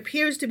that. If it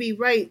appears to be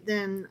right,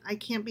 then I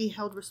can't be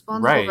held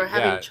responsible for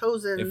having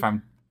chosen. If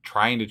I'm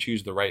trying to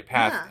choose the right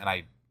path and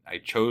I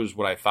chose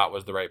what I thought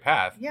was the right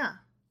path,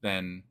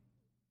 then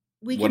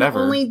we can whatever.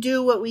 only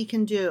do what we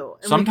can do.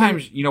 And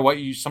sometimes, you know what?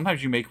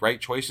 Sometimes you make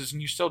right choices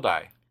and you still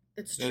die.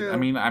 It's true. I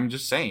mean, I'm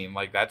just saying,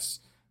 like,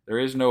 there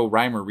is no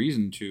rhyme or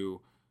reason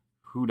to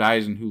who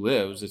dies and who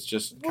lives. It's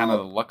just kind of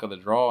the luck of the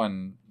draw,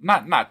 and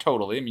not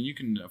totally. I mean, you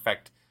can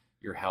affect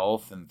your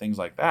health and things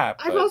like that.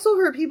 I've also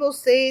heard people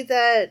say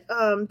that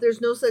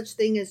there's no such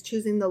thing as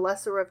choosing the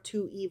lesser of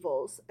two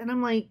evils. And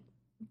I'm like,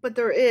 but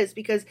there is,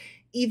 because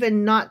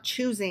even not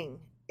choosing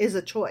is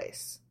a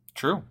choice.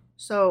 True.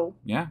 So,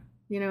 yeah.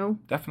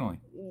 Definitely.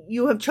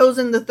 You have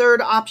chosen the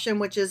third option,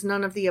 which is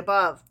none of the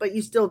above, but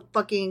you still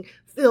fucking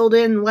filled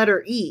in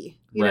letter E,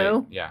 you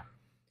know? Yeah.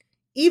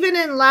 Even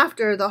in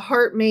laughter, the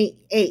heart may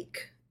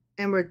ache,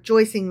 and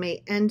rejoicing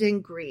may end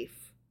in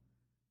grief.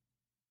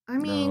 I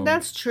mean,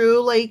 that's true.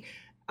 Like,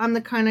 I'm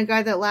the kind of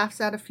guy that laughs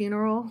at a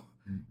funeral,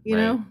 you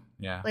know?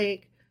 Yeah.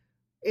 Like,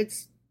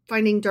 it's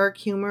finding dark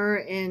humor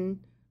in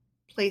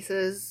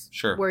places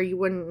where you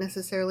wouldn't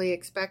necessarily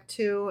expect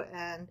to,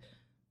 and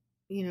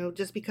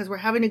just because we're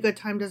having a good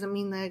time doesn't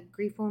mean that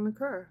grief won't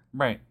occur.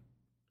 Right.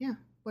 Yeah,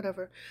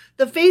 whatever.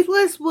 The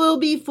faithless will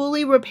be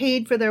fully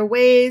repaid for their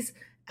ways,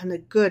 and the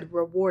good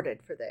rewarded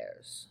for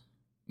theirs.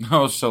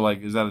 Oh, so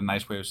is that a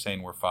nice way of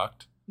saying we're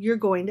fucked? You're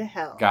going to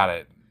hell. Got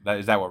it.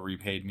 Is that what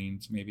repaid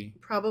means, maybe?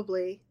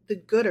 Probably. The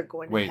good are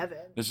going to heaven.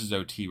 This is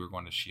OT. We're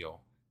going to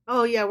Sheol.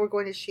 Oh, yeah, we're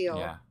going to Sheol.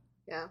 Yeah.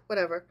 Yeah,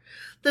 whatever.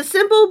 The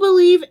simple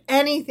believe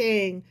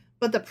anything,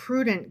 but the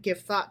prudent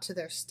give thought to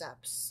their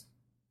steps.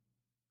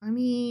 I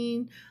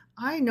mean,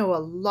 I know a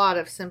lot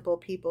of simple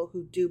people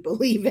who do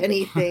believe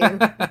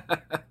anything.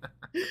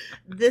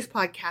 This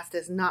podcast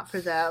is not for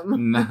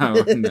them. No.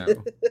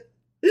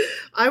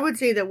 I would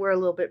say that we're a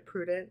little bit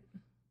prudent.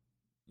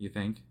 You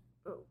think?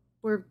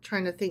 We're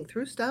trying to think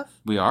through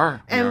stuff. We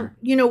are. And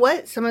you know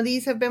what? Some of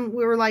these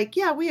we were like,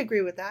 yeah, we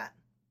agree with that.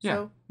 Yeah.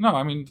 So, no,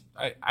 I mean,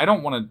 I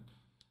don't want to,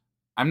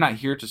 I'm not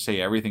here to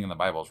say everything in the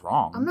Bible is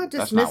wrong. I'm not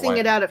dismissing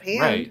it out of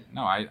hand. Right.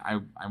 No, I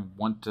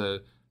want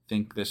to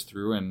think this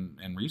through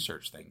and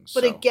research things.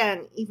 But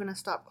again, even a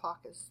stop clock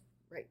is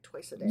right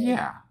twice a day.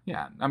 Yeah.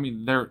 Yeah. I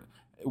mean,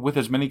 with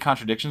as many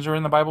contradictions are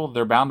in the Bible,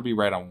 they're bound to be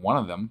right on one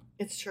of them.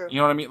 It's true. You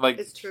know what I mean? Like,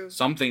 it's true.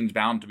 Something's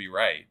bound to be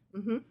right.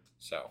 Mm-hmm.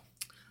 So.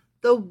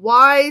 The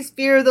wise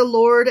fear the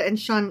Lord and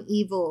shun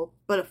evil,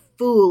 but a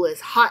fool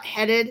is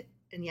hot-headed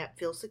and yet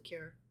feels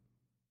secure.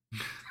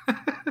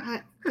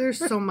 There's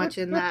so much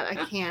in that.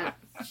 I can't.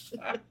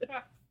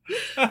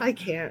 I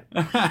can't.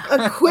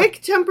 A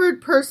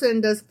quick-tempered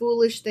person does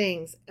foolish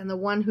things, and the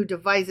one who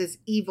devises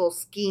evil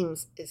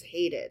schemes is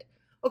hated.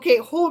 Okay,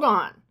 hold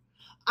on.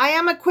 I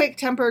am a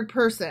quick-tempered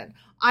person.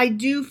 I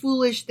do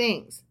foolish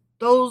things.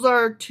 Those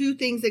are two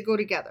things that go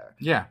together.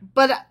 Yeah.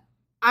 But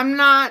I'm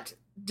not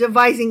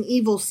devising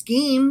evil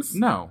schemes.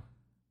 No.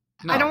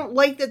 I don't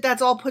like that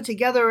that's all put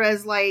together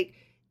as like,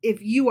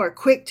 if you are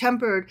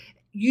quick-tempered,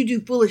 you do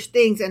foolish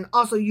things, and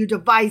also you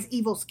devise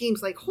evil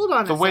schemes. Like, hold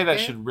on a second. The way that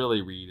should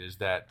really read is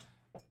that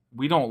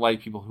we don't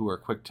like people who are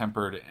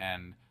quick-tempered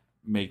and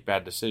make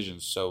bad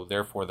decisions, so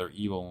therefore they're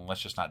evil, and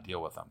let's just not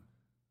deal with them.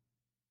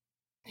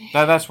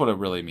 That's what it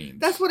really means.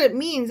 That's what it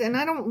means, and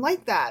I don't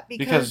like that.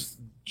 Because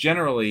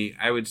generally,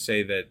 I would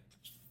say that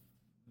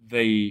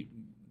the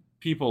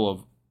people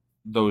of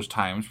those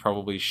times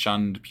probably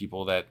shunned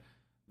people that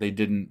they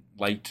didn't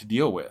like to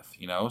deal with,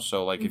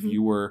 So, if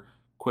you were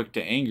quick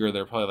to anger,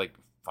 they're probably like,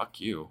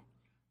 fuck you.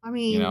 I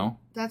mean,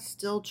 that's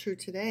still true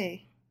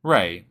today.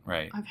 Right.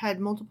 I've had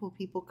multiple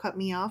people cut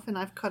me off, and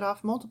I've cut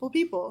off multiple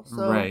people.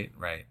 So, right.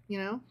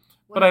 Whatever.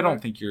 But I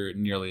don't think you're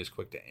nearly as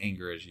quick to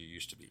anger as you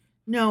used to be.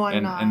 No,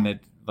 I'm not. And that,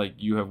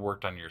 you have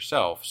worked on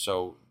yourself,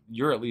 so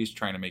you're at least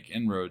trying to make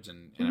inroads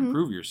and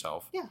improve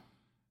yourself. Yeah.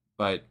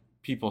 But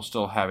people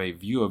still have a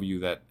view of you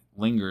that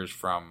lingers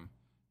from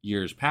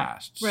years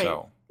past. Right.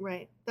 So.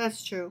 Right.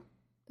 That's true.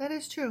 That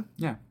is true.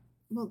 Yeah.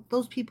 Well,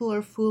 those people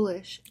are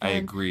foolish. I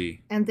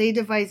agree. And they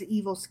devise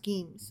evil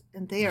schemes,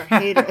 and they are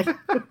hated.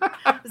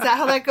 Is that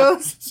how that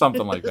goes?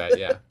 Something like that,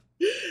 yeah.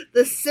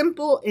 The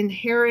simple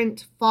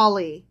inherent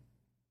folly,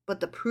 but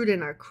the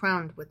prudent are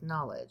crowned with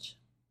knowledge.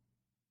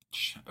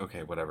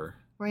 Okay, whatever.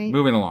 Right?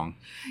 Moving along.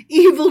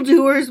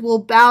 Evildoers will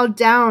bow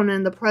down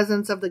in the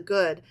presence of the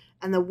good,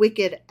 and the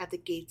wicked at the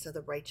gates of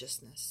the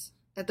righteousness.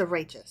 At the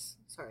righteous,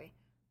 sorry.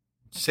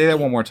 Say that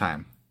one more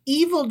time.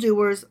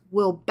 Evildoers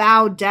will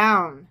bow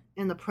down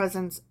in the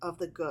presence of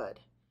the good,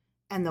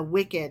 and the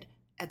wicked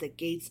at the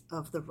gates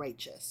of the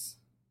righteous.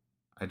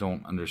 I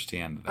don't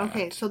understand that.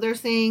 Okay, so they're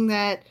saying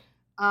that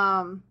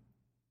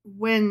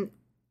when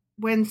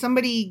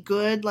somebody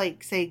good,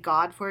 like say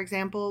God, for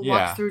example,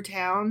 walks through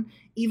town,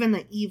 even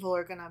the evil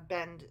are gonna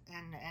bend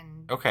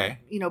and okay,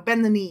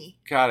 bend the knee.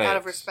 Got it. Out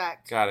of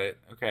respect. Got it.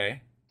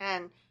 Okay.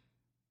 And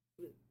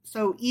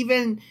so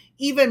even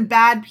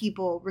bad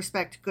people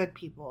respect good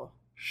people.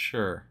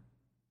 Sure.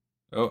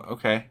 Oh,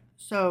 okay.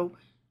 So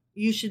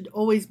you should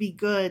always be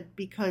good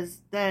because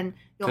then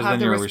you'll have then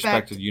the you're respect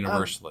respected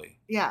universally.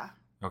 Yeah.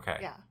 Okay.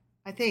 Yeah.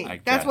 I think I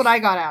that's guess. what I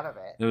got out of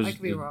it. It I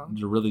could be wrong.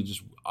 It's a really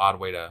just odd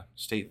way to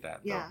state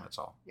that, Yeah. though. That's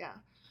all. Yeah.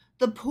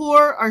 The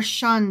poor are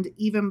shunned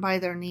even by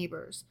their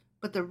neighbors,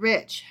 but the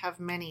rich have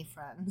many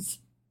friends.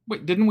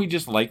 Wait, didn't we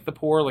just like the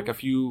poor like a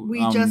few We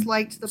just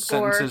liked the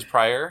poor sentences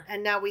prior?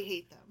 And now we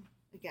hate them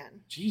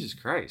again. Jesus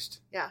Christ.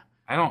 Yeah.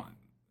 I don't...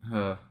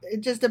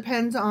 It just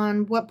depends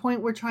on what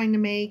point we're trying to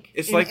make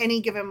in any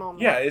given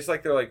moment. Yeah, it's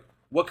like they're like,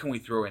 what can we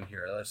throw in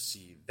here? Let's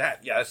see.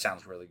 That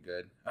sounds really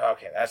good.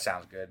 Okay, that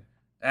sounds good.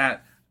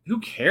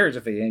 Who cares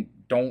if they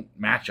don't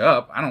match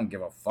up? I don't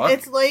give a fuck.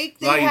 It's like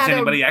is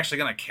anybody actually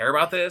going to care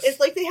about this? It's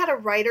like they had a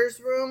writer's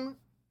room,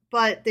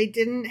 but they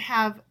didn't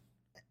have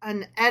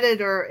an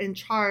editor in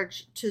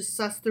charge to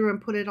suss through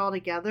and put it all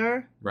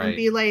together. Right. And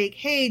be like,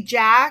 hey,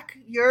 Jack,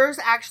 yours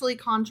actually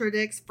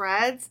contradicts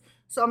Fred's,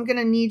 so I'm going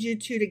to need you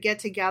two to get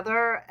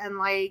together and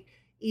like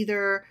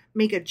either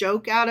make a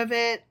joke out of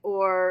it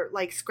or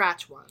like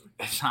scratch one.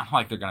 It's not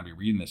like they're going to be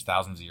reading this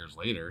thousands of years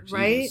later.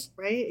 Right? Jesus.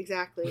 Right?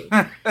 Exactly.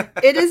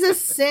 It is a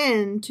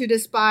sin to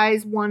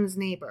despise one's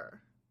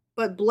neighbor,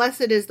 but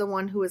blessed is the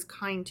one who is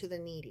kind to the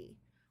needy.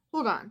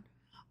 Hold on.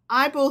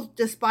 I both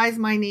despise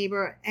my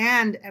neighbor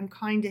and am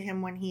kind to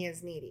him when he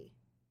is needy.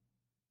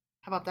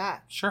 How about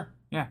that? Sure.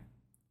 Yeah.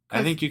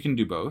 I think you can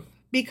do both.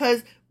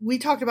 Because we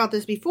talked about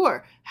this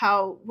before,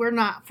 how we're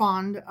not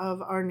fond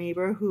of our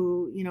neighbor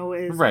who,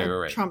 is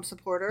a Trump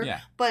supporter. Yeah.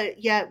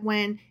 But yet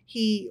when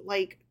he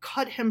like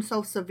cut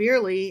himself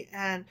severely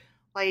and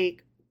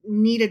like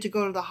needed to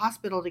go to the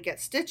hospital to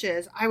get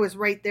stitches, I was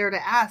right there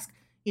to ask,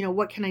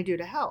 what can I do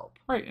to help?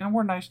 Right. And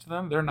we're nice to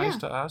them. They're nice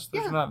to us.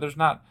 There's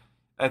not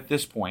at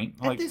this point.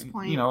 At this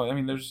point.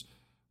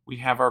 We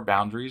have our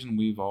boundaries and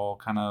we've all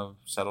kind of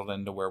settled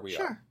into where we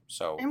are.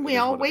 So and we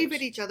all wave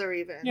at each other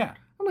even. Yeah.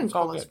 I wouldn't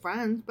call us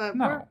friends, but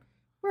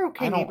we're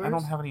okay neighbors. I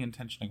don't have any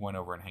intention of going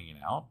over and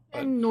hanging out.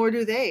 And nor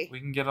do they. We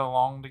can get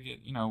along to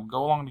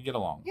go along to get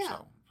along. Yeah.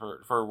 So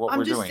for what I'm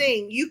we're doing. just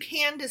saying, you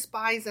can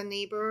despise a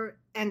neighbor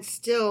and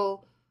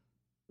still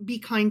be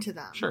kind to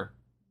them. Sure.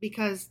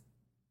 Because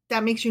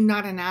that makes you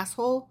not an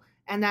asshole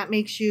and that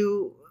makes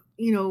you,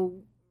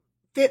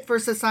 fit for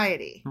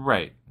society.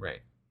 Right,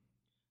 right.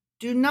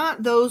 Do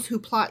not those who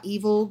plot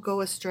evil go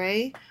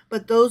astray,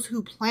 but those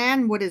who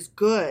plan what is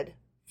good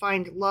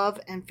find love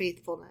and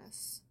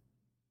faithfulness.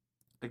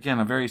 Again,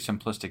 a very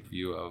simplistic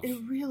view of it.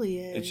 Really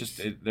is. It's just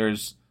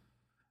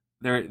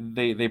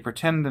they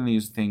pretend in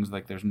these things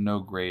like there's no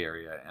gray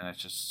area, and it's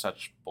just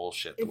such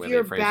bullshit. The way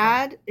they phrase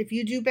them. If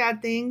you do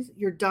bad things,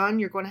 you're done.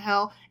 You're going to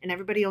hell, and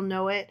everybody will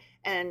know it,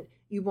 and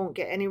you won't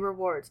get any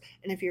rewards.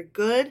 And if you're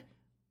good,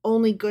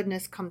 only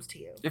goodness comes to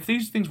you. If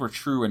these things were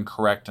true and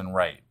correct and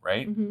right,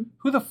 Mm-hmm.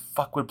 who the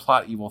fuck would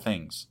plot evil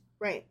things?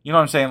 Right. You know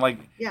what I'm saying? Like,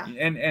 yeah.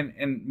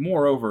 And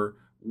moreover,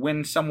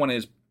 when someone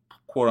is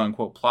quote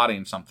unquote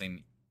plotting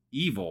something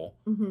evil,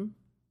 mm-hmm.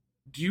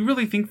 do you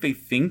really think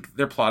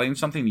they're plotting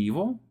something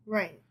evil?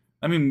 Right.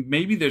 I mean,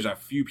 maybe there's a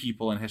few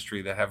people in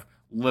history that have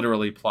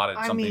literally plotted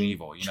something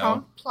evil.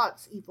 Trump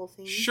plots evil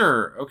things.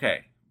 Sure,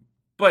 okay,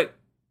 but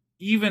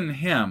even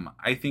him,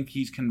 I think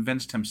he's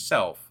convinced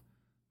himself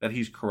that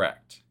he's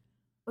correct.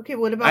 Okay,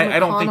 what about McConnell? I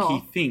don't think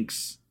he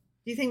thinks.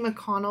 Do you think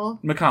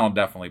McConnell? McConnell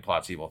definitely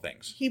plots evil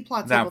things. He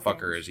plots that evil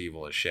fucker things. is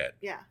evil as shit.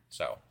 Yeah.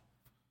 So.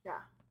 Yeah.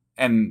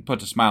 And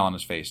puts a smile on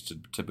his face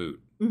to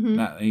boot.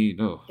 Mm-hmm.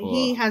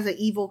 He has an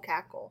evil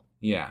cackle.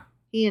 Yeah.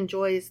 He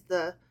enjoys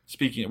the.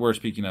 We're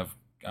speaking of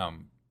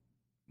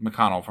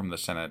McConnell from the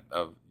Senate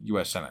of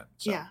U.S. Senate.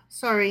 So. Yeah.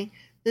 Sorry,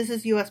 this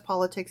is U.S.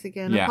 politics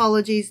again. Yeah.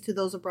 Apologies to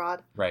those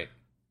abroad. Right.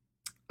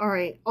 All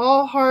right.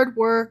 All hard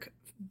work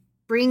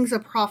brings a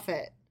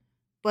profit,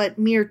 but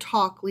mere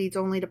talk leads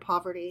only to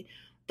poverty.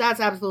 That's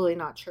absolutely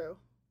not true.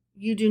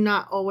 You do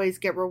not always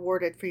get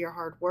rewarded for your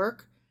hard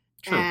work.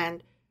 True.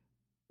 And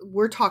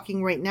we're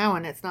talking right now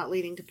and it's not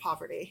leading to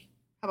poverty.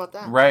 How about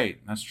that? Right.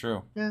 That's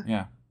true. Yeah.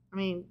 Yeah. I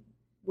mean,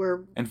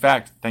 in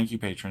fact, thank you,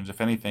 patrons. If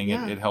anything,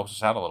 it helps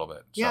us out a little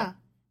bit. So,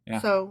 yeah.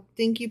 So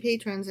thank you,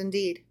 patrons,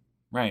 indeed.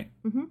 Right.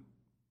 Mm-hmm.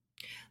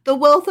 The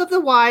wealth of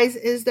the wise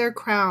is their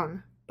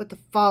crown, but the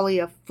folly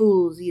of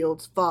fools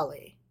yields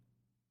folly.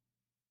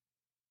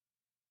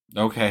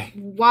 Okay.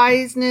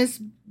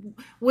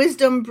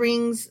 Wisdom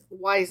brings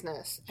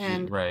wiseness,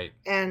 and right.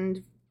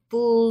 and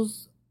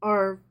fools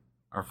are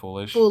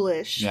foolish.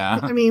 Foolish. Yeah.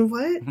 I mean,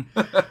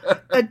 what?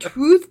 A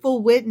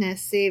truthful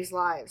witness saves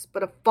lives,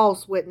 but a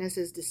false witness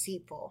is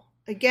deceitful.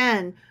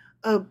 Again,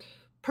 a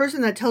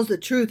person that tells the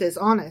truth is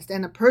honest,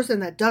 and a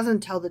person that doesn't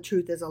tell the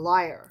truth is a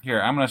liar.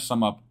 Here, I'm going to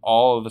sum up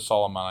all of the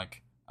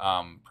Solomonic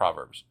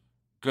Proverbs.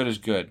 Good is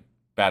good,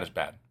 bad is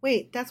bad.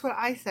 Wait, that's what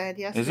I said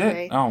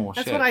yesterday. Is it? Oh, well,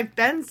 that's shit. what I've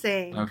been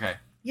saying. Okay.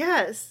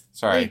 Yes.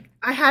 Sorry. Like,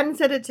 I hadn't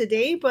said it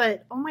today,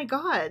 but oh my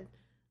God.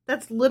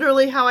 That's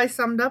literally how I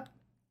summed up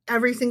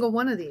every single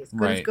one of these.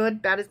 Good is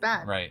good, bad is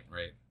bad. Right.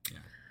 Yeah.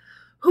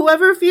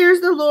 Whoever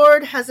fears the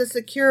Lord has a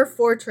secure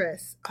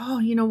fortress. Oh,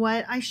 you know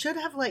what? I should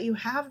have let you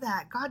have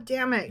that. God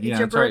damn it. Yeah, it's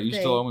your that's all right. birthday.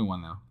 You still owe me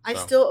one, though. I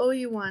still owe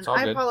you one.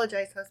 I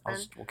apologize,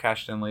 husband. We'll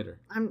cash it in later.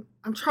 I'm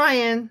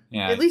trying.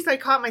 Yeah. At least I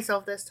caught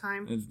myself this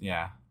time.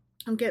 Yeah.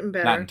 I'm getting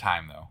better. Not in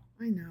time, though.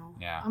 I know.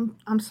 Yeah.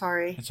 I'm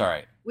sorry. It's all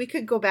right. We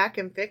could go back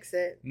and fix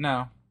it.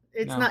 No.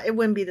 It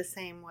wouldn't be the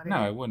same, would it?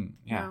 No, it wouldn't.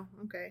 Yeah. No?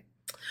 Okay.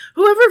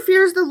 Whoever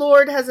fears the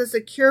Lord has a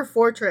secure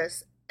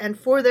fortress, and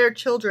for their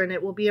children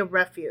it will be a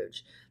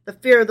refuge. The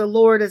fear of the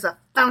Lord is a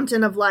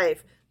fountain of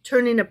life,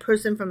 turning a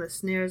person from the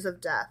snares of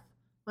death.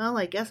 Well,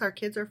 I guess our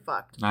kids are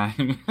fucked.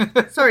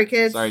 Sorry,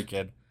 kids. Sorry,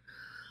 kid.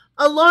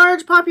 A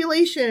large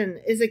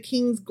population is a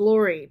king's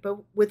glory, but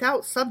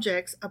without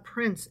subjects, a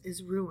prince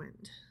is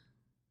ruined.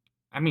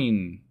 I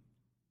mean,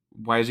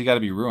 why has he got to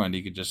be ruined?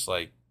 He could just,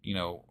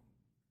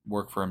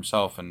 work for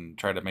himself and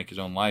try to make his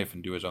own life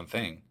and do his own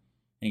thing.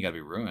 He ain't got to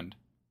be ruined.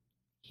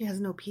 He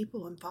has no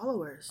people and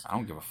followers. I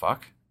don't give a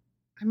fuck.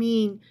 I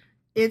mean,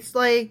 it's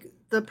like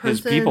the person...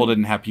 His people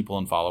didn't have people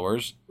and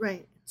followers.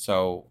 Right.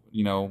 So,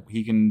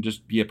 he can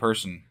just be a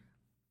person.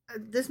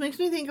 This makes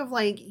me think of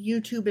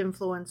YouTube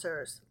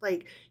influencers.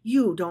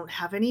 You don't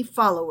have any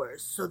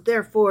followers, so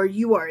therefore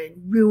you are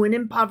in ruin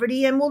and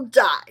poverty and will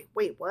die.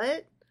 Wait,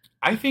 what?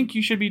 I think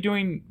you should be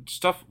doing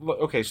stuff.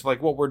 Okay, so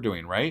what we're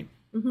doing, right?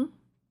 Mm-hmm.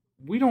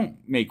 We don't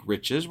make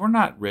riches. We're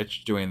not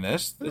rich doing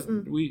this.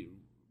 We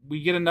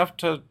get enough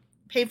to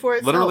pay for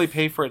itself. Literally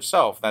pay for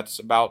itself. That's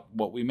about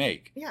what we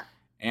make. Yeah.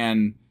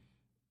 And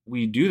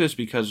we do this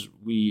because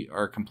we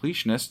are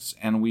completionists,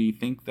 and we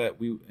think that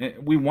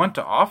we want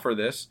to offer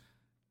this.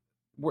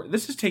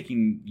 This is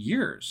taking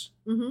years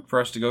for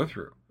us to go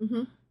through.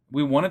 Mm-hmm.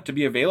 We want it to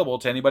be available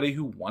to anybody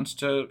who wants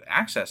to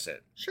access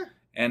it. Sure.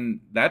 And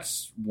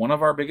that's one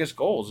of our biggest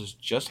goals, is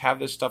just have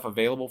this stuff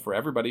available for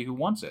everybody who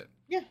wants it.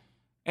 Yeah.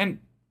 And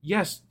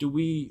yes, do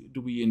we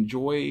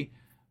enjoy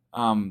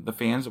the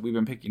fans that we've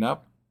been picking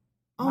up?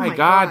 Oh my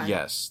God,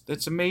 yes.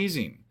 That's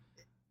amazing.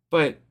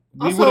 But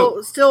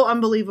also still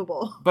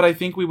unbelievable. But I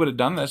think we would have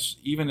done this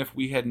even if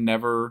we had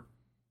never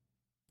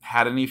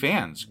had any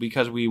fans,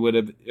 because it would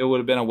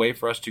have been a way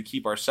for us to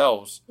keep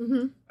ourselves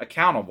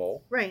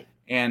accountable. Right.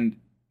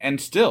 And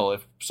still,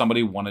 if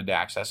somebody wanted to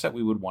access it,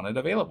 we would want it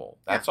available.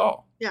 That's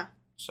all. Yeah.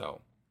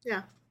 So.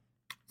 Yeah.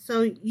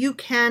 So you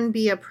can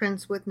be a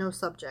prince with no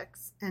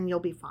subjects, and you'll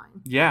be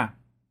fine. Yeah.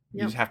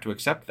 You just have to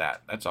accept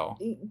that. That's all.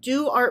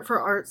 Do art for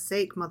art's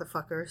sake,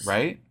 motherfuckers.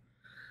 Right?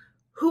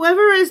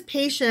 Whoever is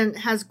patient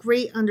has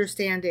great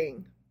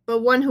understanding, but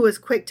one who is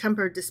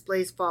quick-tempered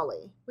displays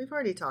folly. We've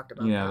already talked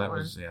about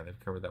that. Yeah, they've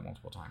covered that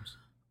multiple times.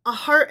 A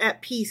heart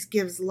at peace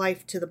gives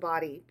life to the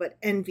body, but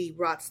envy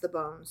rots the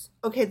bones.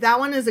 Okay, that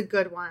one is a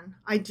good one.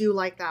 I do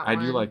like that one.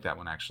 I do like that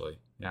one, actually.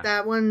 Yeah.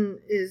 That one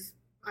is,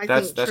 I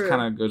think, that's true.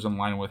 kind of goes in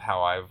line with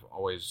how I've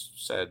always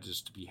said,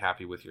 just to be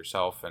happy with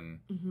yourself and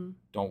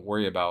don't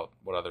worry about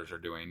what others are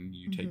doing.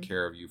 You take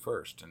care of you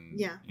first. And,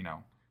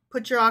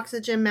 put your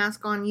oxygen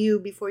mask on you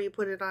before you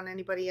put it on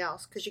anybody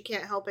else, because you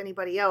can't help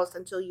anybody else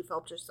until you've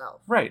helped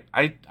yourself. Right.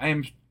 I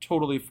am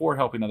totally for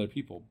helping other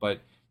people,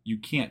 but you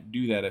can't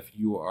do that if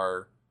you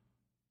are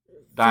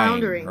dying.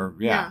 Floundering.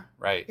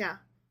 Right.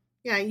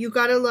 Yeah, you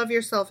got to love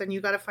yourself, and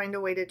you got to find a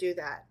way to do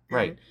that. And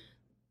right.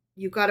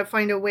 You got to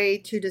find a way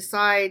to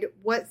decide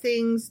what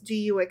things do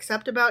you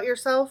accept about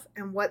yourself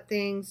and what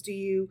things do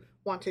you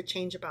want to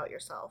change about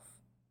yourself.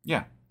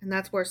 Yeah. And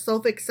that's where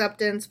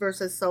self-acceptance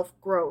versus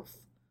self-growth,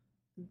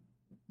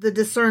 the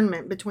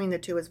discernment between the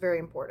two is very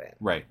important.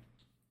 Right.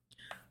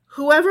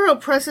 Whoever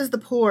oppresses the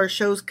poor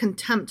shows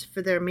contempt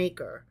for their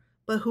maker,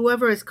 but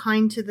whoever is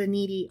kind to the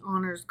needy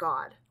honors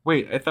God.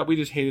 Wait, I thought we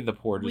just hated the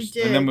poor. We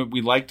did. And then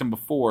we liked them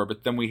before,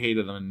 but then we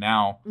hated them, and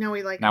now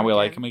we like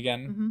them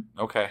again?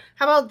 Mm-hmm. Okay.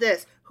 How about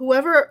this?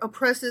 Whoever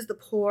oppresses the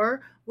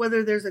poor,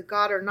 whether there's a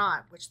God or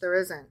not, which there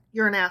isn't,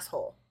 you're an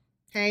asshole.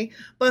 Okay?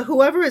 But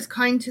whoever is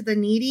kind to the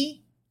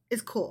needy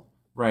is cool.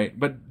 Right.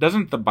 But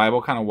doesn't the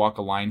Bible kind of walk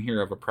a line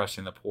here of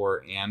oppressing the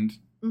poor and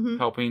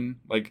helping?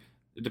 Like,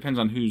 it depends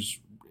on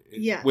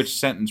which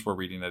sentence we're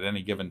reading at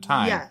any given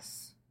time.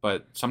 Yes.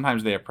 But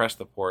sometimes they oppress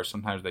the poor,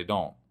 sometimes they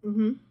don't.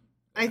 Mm-hmm.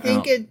 I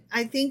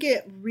think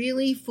it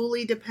really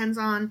fully depends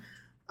on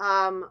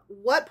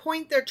what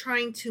point they're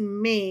trying to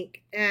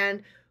make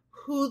and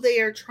who they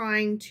are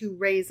trying to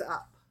raise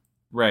up.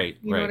 Right.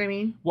 You know what I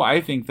mean? Well,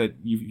 I think that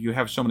you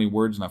have so many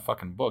words in a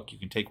fucking book. You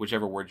can take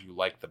whichever words you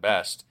like the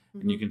best,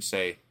 and you can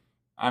say,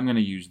 I'm going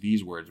to use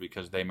these words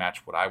because they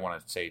match what I want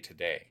to say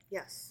today.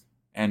 Yes.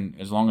 And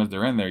as long as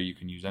they're in there, you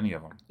can use any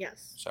of them.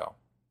 Yes. So.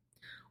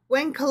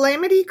 When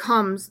calamity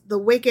comes, the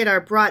wicked are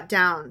brought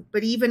down,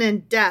 but even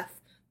in death,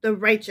 the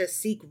righteous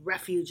seek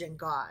refuge in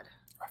God.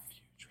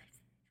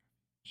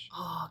 Refuge.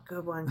 Oh,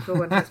 good one,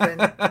 husband.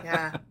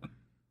 Yeah.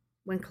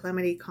 When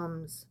calamity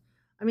comes.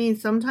 I mean,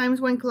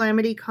 sometimes when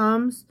calamity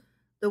comes,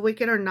 the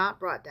wicked are not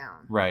brought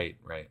down. Right.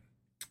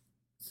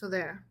 So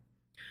there.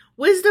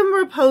 Wisdom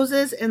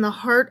reposes in the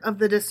heart of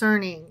the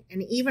discerning,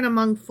 and even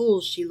among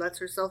fools she lets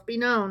herself be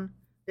known.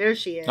 There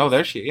she is. Oh,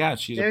 there she is. Yeah,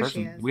 she's there a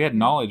person. She is. We had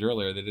knowledge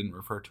earlier. They didn't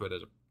refer to it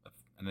as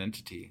an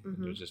entity.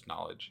 It was just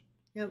knowledge.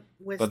 Yep.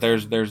 Wisdom. But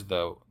there's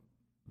the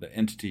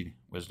entity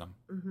wisdom.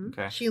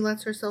 Okay. She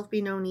lets herself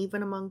be known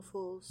even among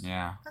fools.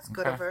 Yeah. That's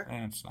good of her.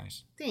 Yeah, that's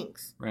nice.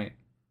 Thanks. Right.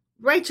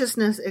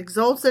 Righteousness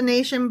exalts a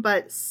nation,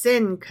 but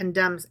sin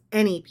condemns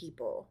any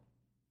people.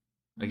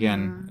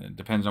 Again, it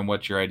depends on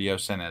what your idea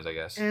of sin is, I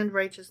guess. And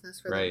righteousness,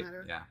 for that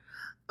matter. Yeah.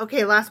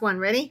 Okay, last one.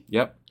 Ready?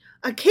 Yep.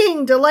 A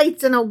king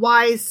delights in a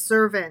wise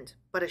servant,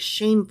 but a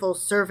shameful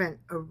servant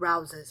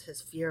arouses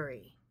his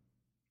fury.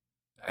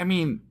 I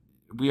mean,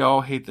 we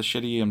all hate the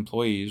shitty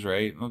employees,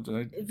 right?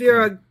 If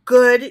you're a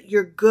good,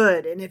 you're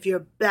good. And if you're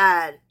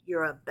bad,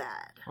 you're a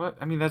bad. What?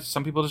 I mean, that's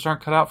some people just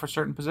aren't cut out for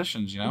certain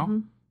positions, you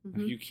know?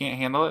 If you can't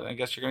handle it, I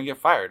guess you're going to get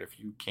fired. If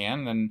you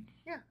can, then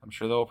I'm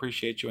sure they'll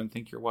appreciate you and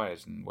think you're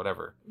wise and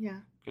whatever.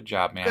 Yeah. Good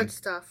job, man. Good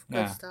stuff.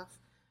 Good stuff.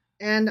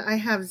 And I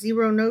have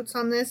 0 notes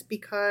on this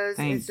because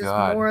it's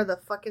just more of the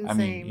fucking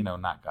same. I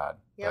mean, not God.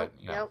 Yep.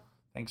 But,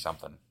 think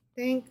something.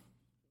 Think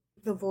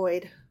the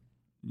void.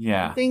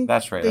 Yeah, think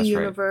that's right. The that's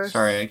universe. Right.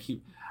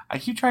 Sorry, I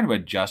keep trying to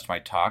adjust my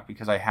talk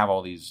because I have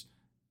all these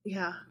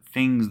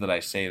things that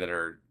I say that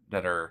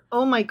are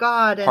oh my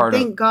God and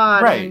thank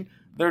God. Right. And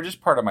they're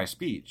just part of my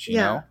speech, you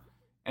know?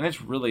 And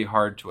it's really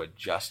hard to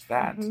adjust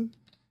that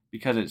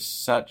because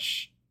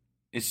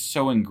it's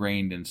so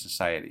ingrained in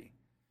society.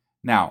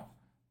 Now,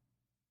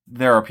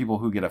 there are people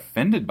who get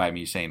offended by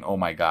me saying, oh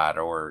my God,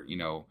 or,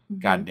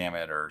 God damn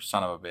it, or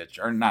son of a bitch,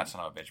 or not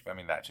son of a bitch, but I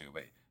mean that too,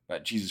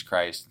 but Jesus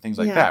Christ, things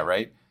like that,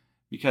 right?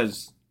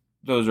 Because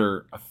those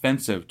are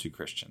offensive to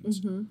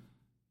Christians.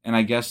 And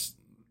I guess,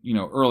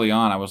 early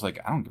on I was like,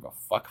 I don't give a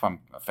fuck if I'm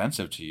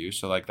offensive to you.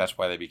 So like, that's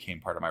why they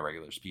became part of my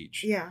regular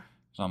speech. Yeah.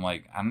 So I'm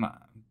like, I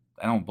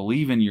don't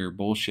believe in your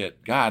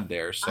bullshit God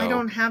there. So I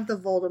don't have the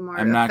Voldemort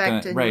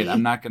effect in me.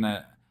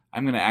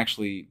 I'm gonna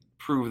actually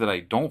prove that I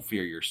don't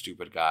fear your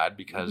stupid God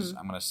because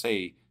I'm gonna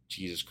say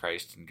Jesus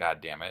Christ and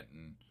God damn it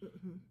and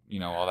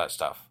all that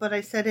stuff. But I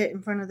said it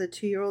in front of the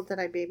 2-year-old that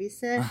I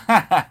babysit,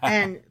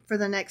 and for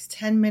the next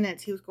 10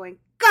 minutes he was going,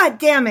 God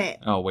damn it!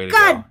 Oh, way to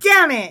God go!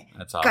 Damn it!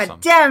 That's awesome.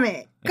 God damn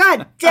it!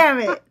 God damn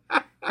it!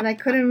 And I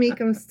couldn't make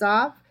him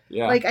stop.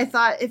 Yeah. Like I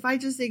thought, if I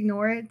just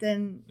ignore it,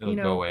 then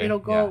it'll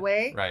go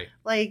away. Right.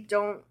 Like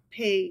don't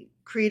pay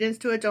credence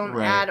to it. Don't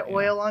add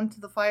oil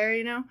onto the fire.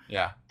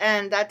 Yeah.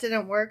 And that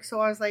didn't work. So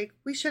I was like,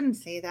 we shouldn't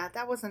say that.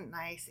 That wasn't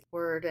nice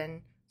word.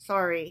 And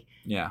sorry.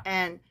 Yeah.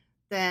 And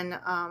then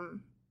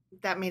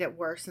that made it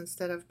worse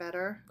instead of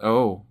better.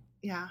 Oh.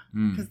 Yeah.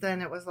 Because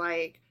then it was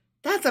like,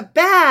 that's a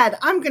bad.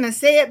 I'm gonna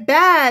say it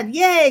bad.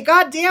 Yay!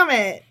 God damn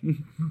it.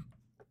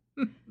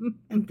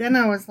 And then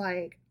I was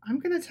like, I'm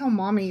going to tell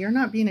Mommy you're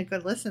not being a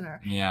good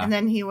listener. Yeah. And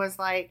then he was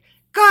like,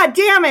 God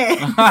damn it.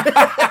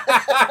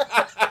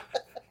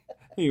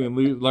 He even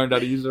learned how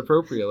to use it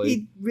appropriately.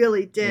 He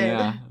really did.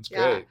 Yeah, that's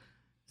great.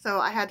 So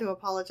I had to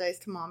apologize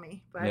to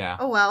Mommy. But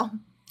oh well.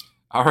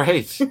 All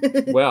right.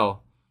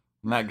 Well,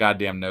 on that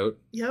goddamn note,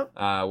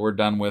 we're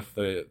done with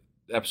the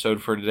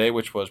episode for today,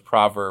 which was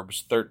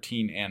Proverbs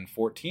 13 and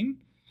 14.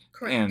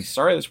 Correct. And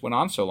sorry this went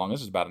on so long.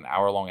 This is about an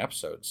hour-long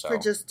episode. So for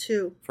just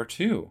 2. For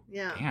 2.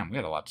 Yeah. Damn, we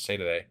had a lot to say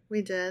today.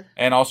 We did.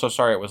 And also,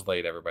 sorry it was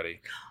late,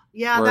 everybody.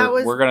 Yeah,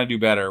 we're going to do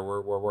better.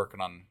 We're working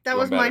on that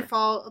was better. My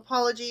fault.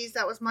 Apologies.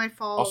 That was my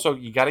fault. Also,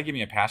 you got to give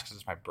me a pass because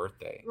it's my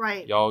birthday.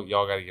 Right. Y'all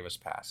got to give us a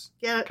pass.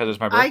 Yeah. Because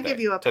it's my birthday. I give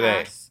you a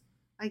today. Pass.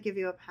 I give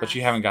you a pass. But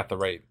you haven't got the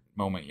right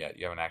moment yet.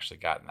 You haven't actually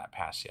gotten that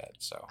pass yet.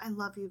 So I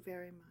love you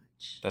very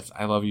much.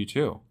 I love you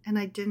too. And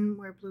I didn't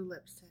wear blue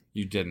lipstick.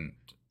 You didn't.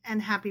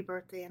 And happy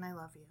birthday, and I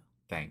love you.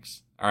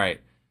 Thanks. All right.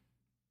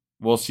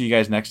 We'll see you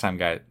guys next time,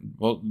 guys.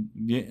 Well,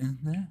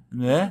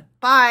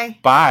 bye.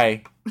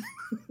 Bye.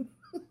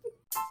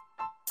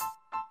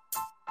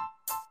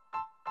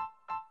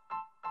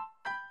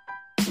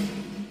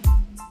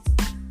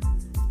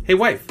 Hey,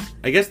 wife.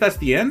 I guess that's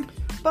the end?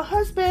 But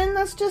husband,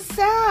 that's just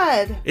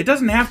sad. It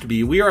doesn't have to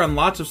be. We are on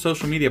lots of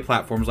social media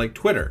platforms like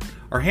Twitter.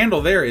 Our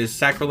handle there is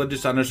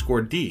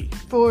sacrilegious_D.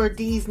 For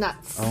D's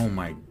nuts. Oh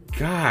my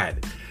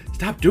God.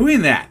 Stop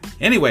doing that.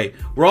 Anyway,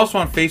 we're also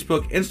on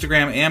Facebook,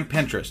 Instagram, and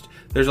Pinterest.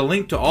 There's a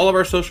link to all of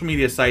our social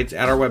media sites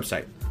at our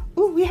website.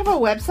 Ooh, we have a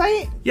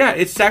website? Yeah,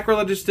 it's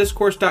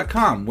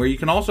sacrilegiousdiscourse.com, where you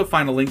can also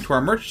find a link to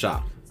our merch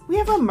shop. We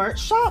have a merch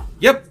shop?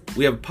 Yep,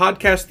 we have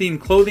podcast-themed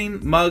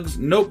clothing, mugs,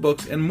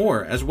 notebooks, and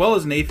more, as well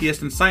as an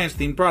atheist and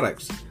science-themed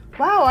products.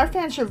 Wow, our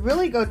fans should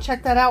really go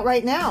check that out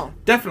right now.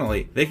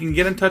 Definitely. They can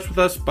get in touch with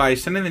us by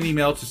sending an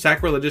email to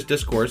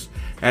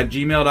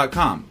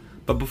sacrilegiousdiscourse@gmail.com.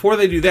 But before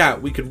they do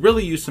that, we could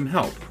really use some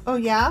help. Oh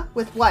yeah?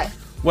 With what?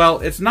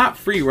 Well, it's not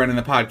free running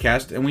the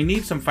podcast, and we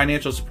need some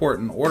financial support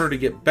in order to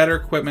get better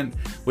equipment,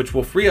 which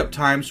will free up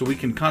time so we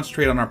can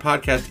concentrate on our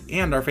podcast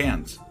and our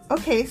fans.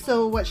 Okay,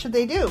 so what should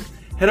they do?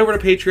 Head over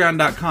to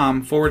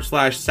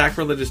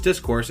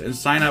patreon.com/sacrilegiousdiscourse and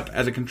sign up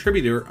as a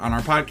contributor on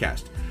our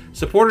podcast.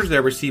 Supporters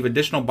there receive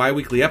additional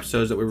bi-weekly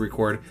episodes that we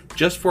record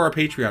just for our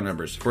Patreon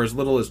members for as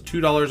little as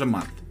 $2 a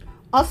month.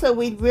 Also,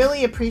 we'd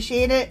really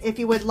appreciate it if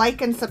you would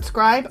like and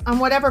subscribe on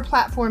whatever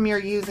platform you're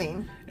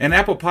using. And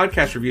Apple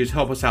Podcast reviews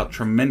help us out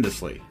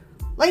tremendously.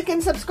 Like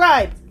and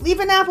subscribe. Leave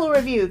an Apple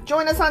review.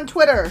 Join us on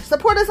Twitter.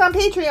 Support us on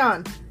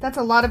Patreon. That's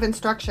a lot of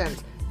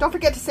instructions. Don't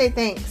forget to say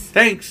thanks.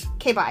 Thanks.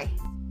 Okay, bye.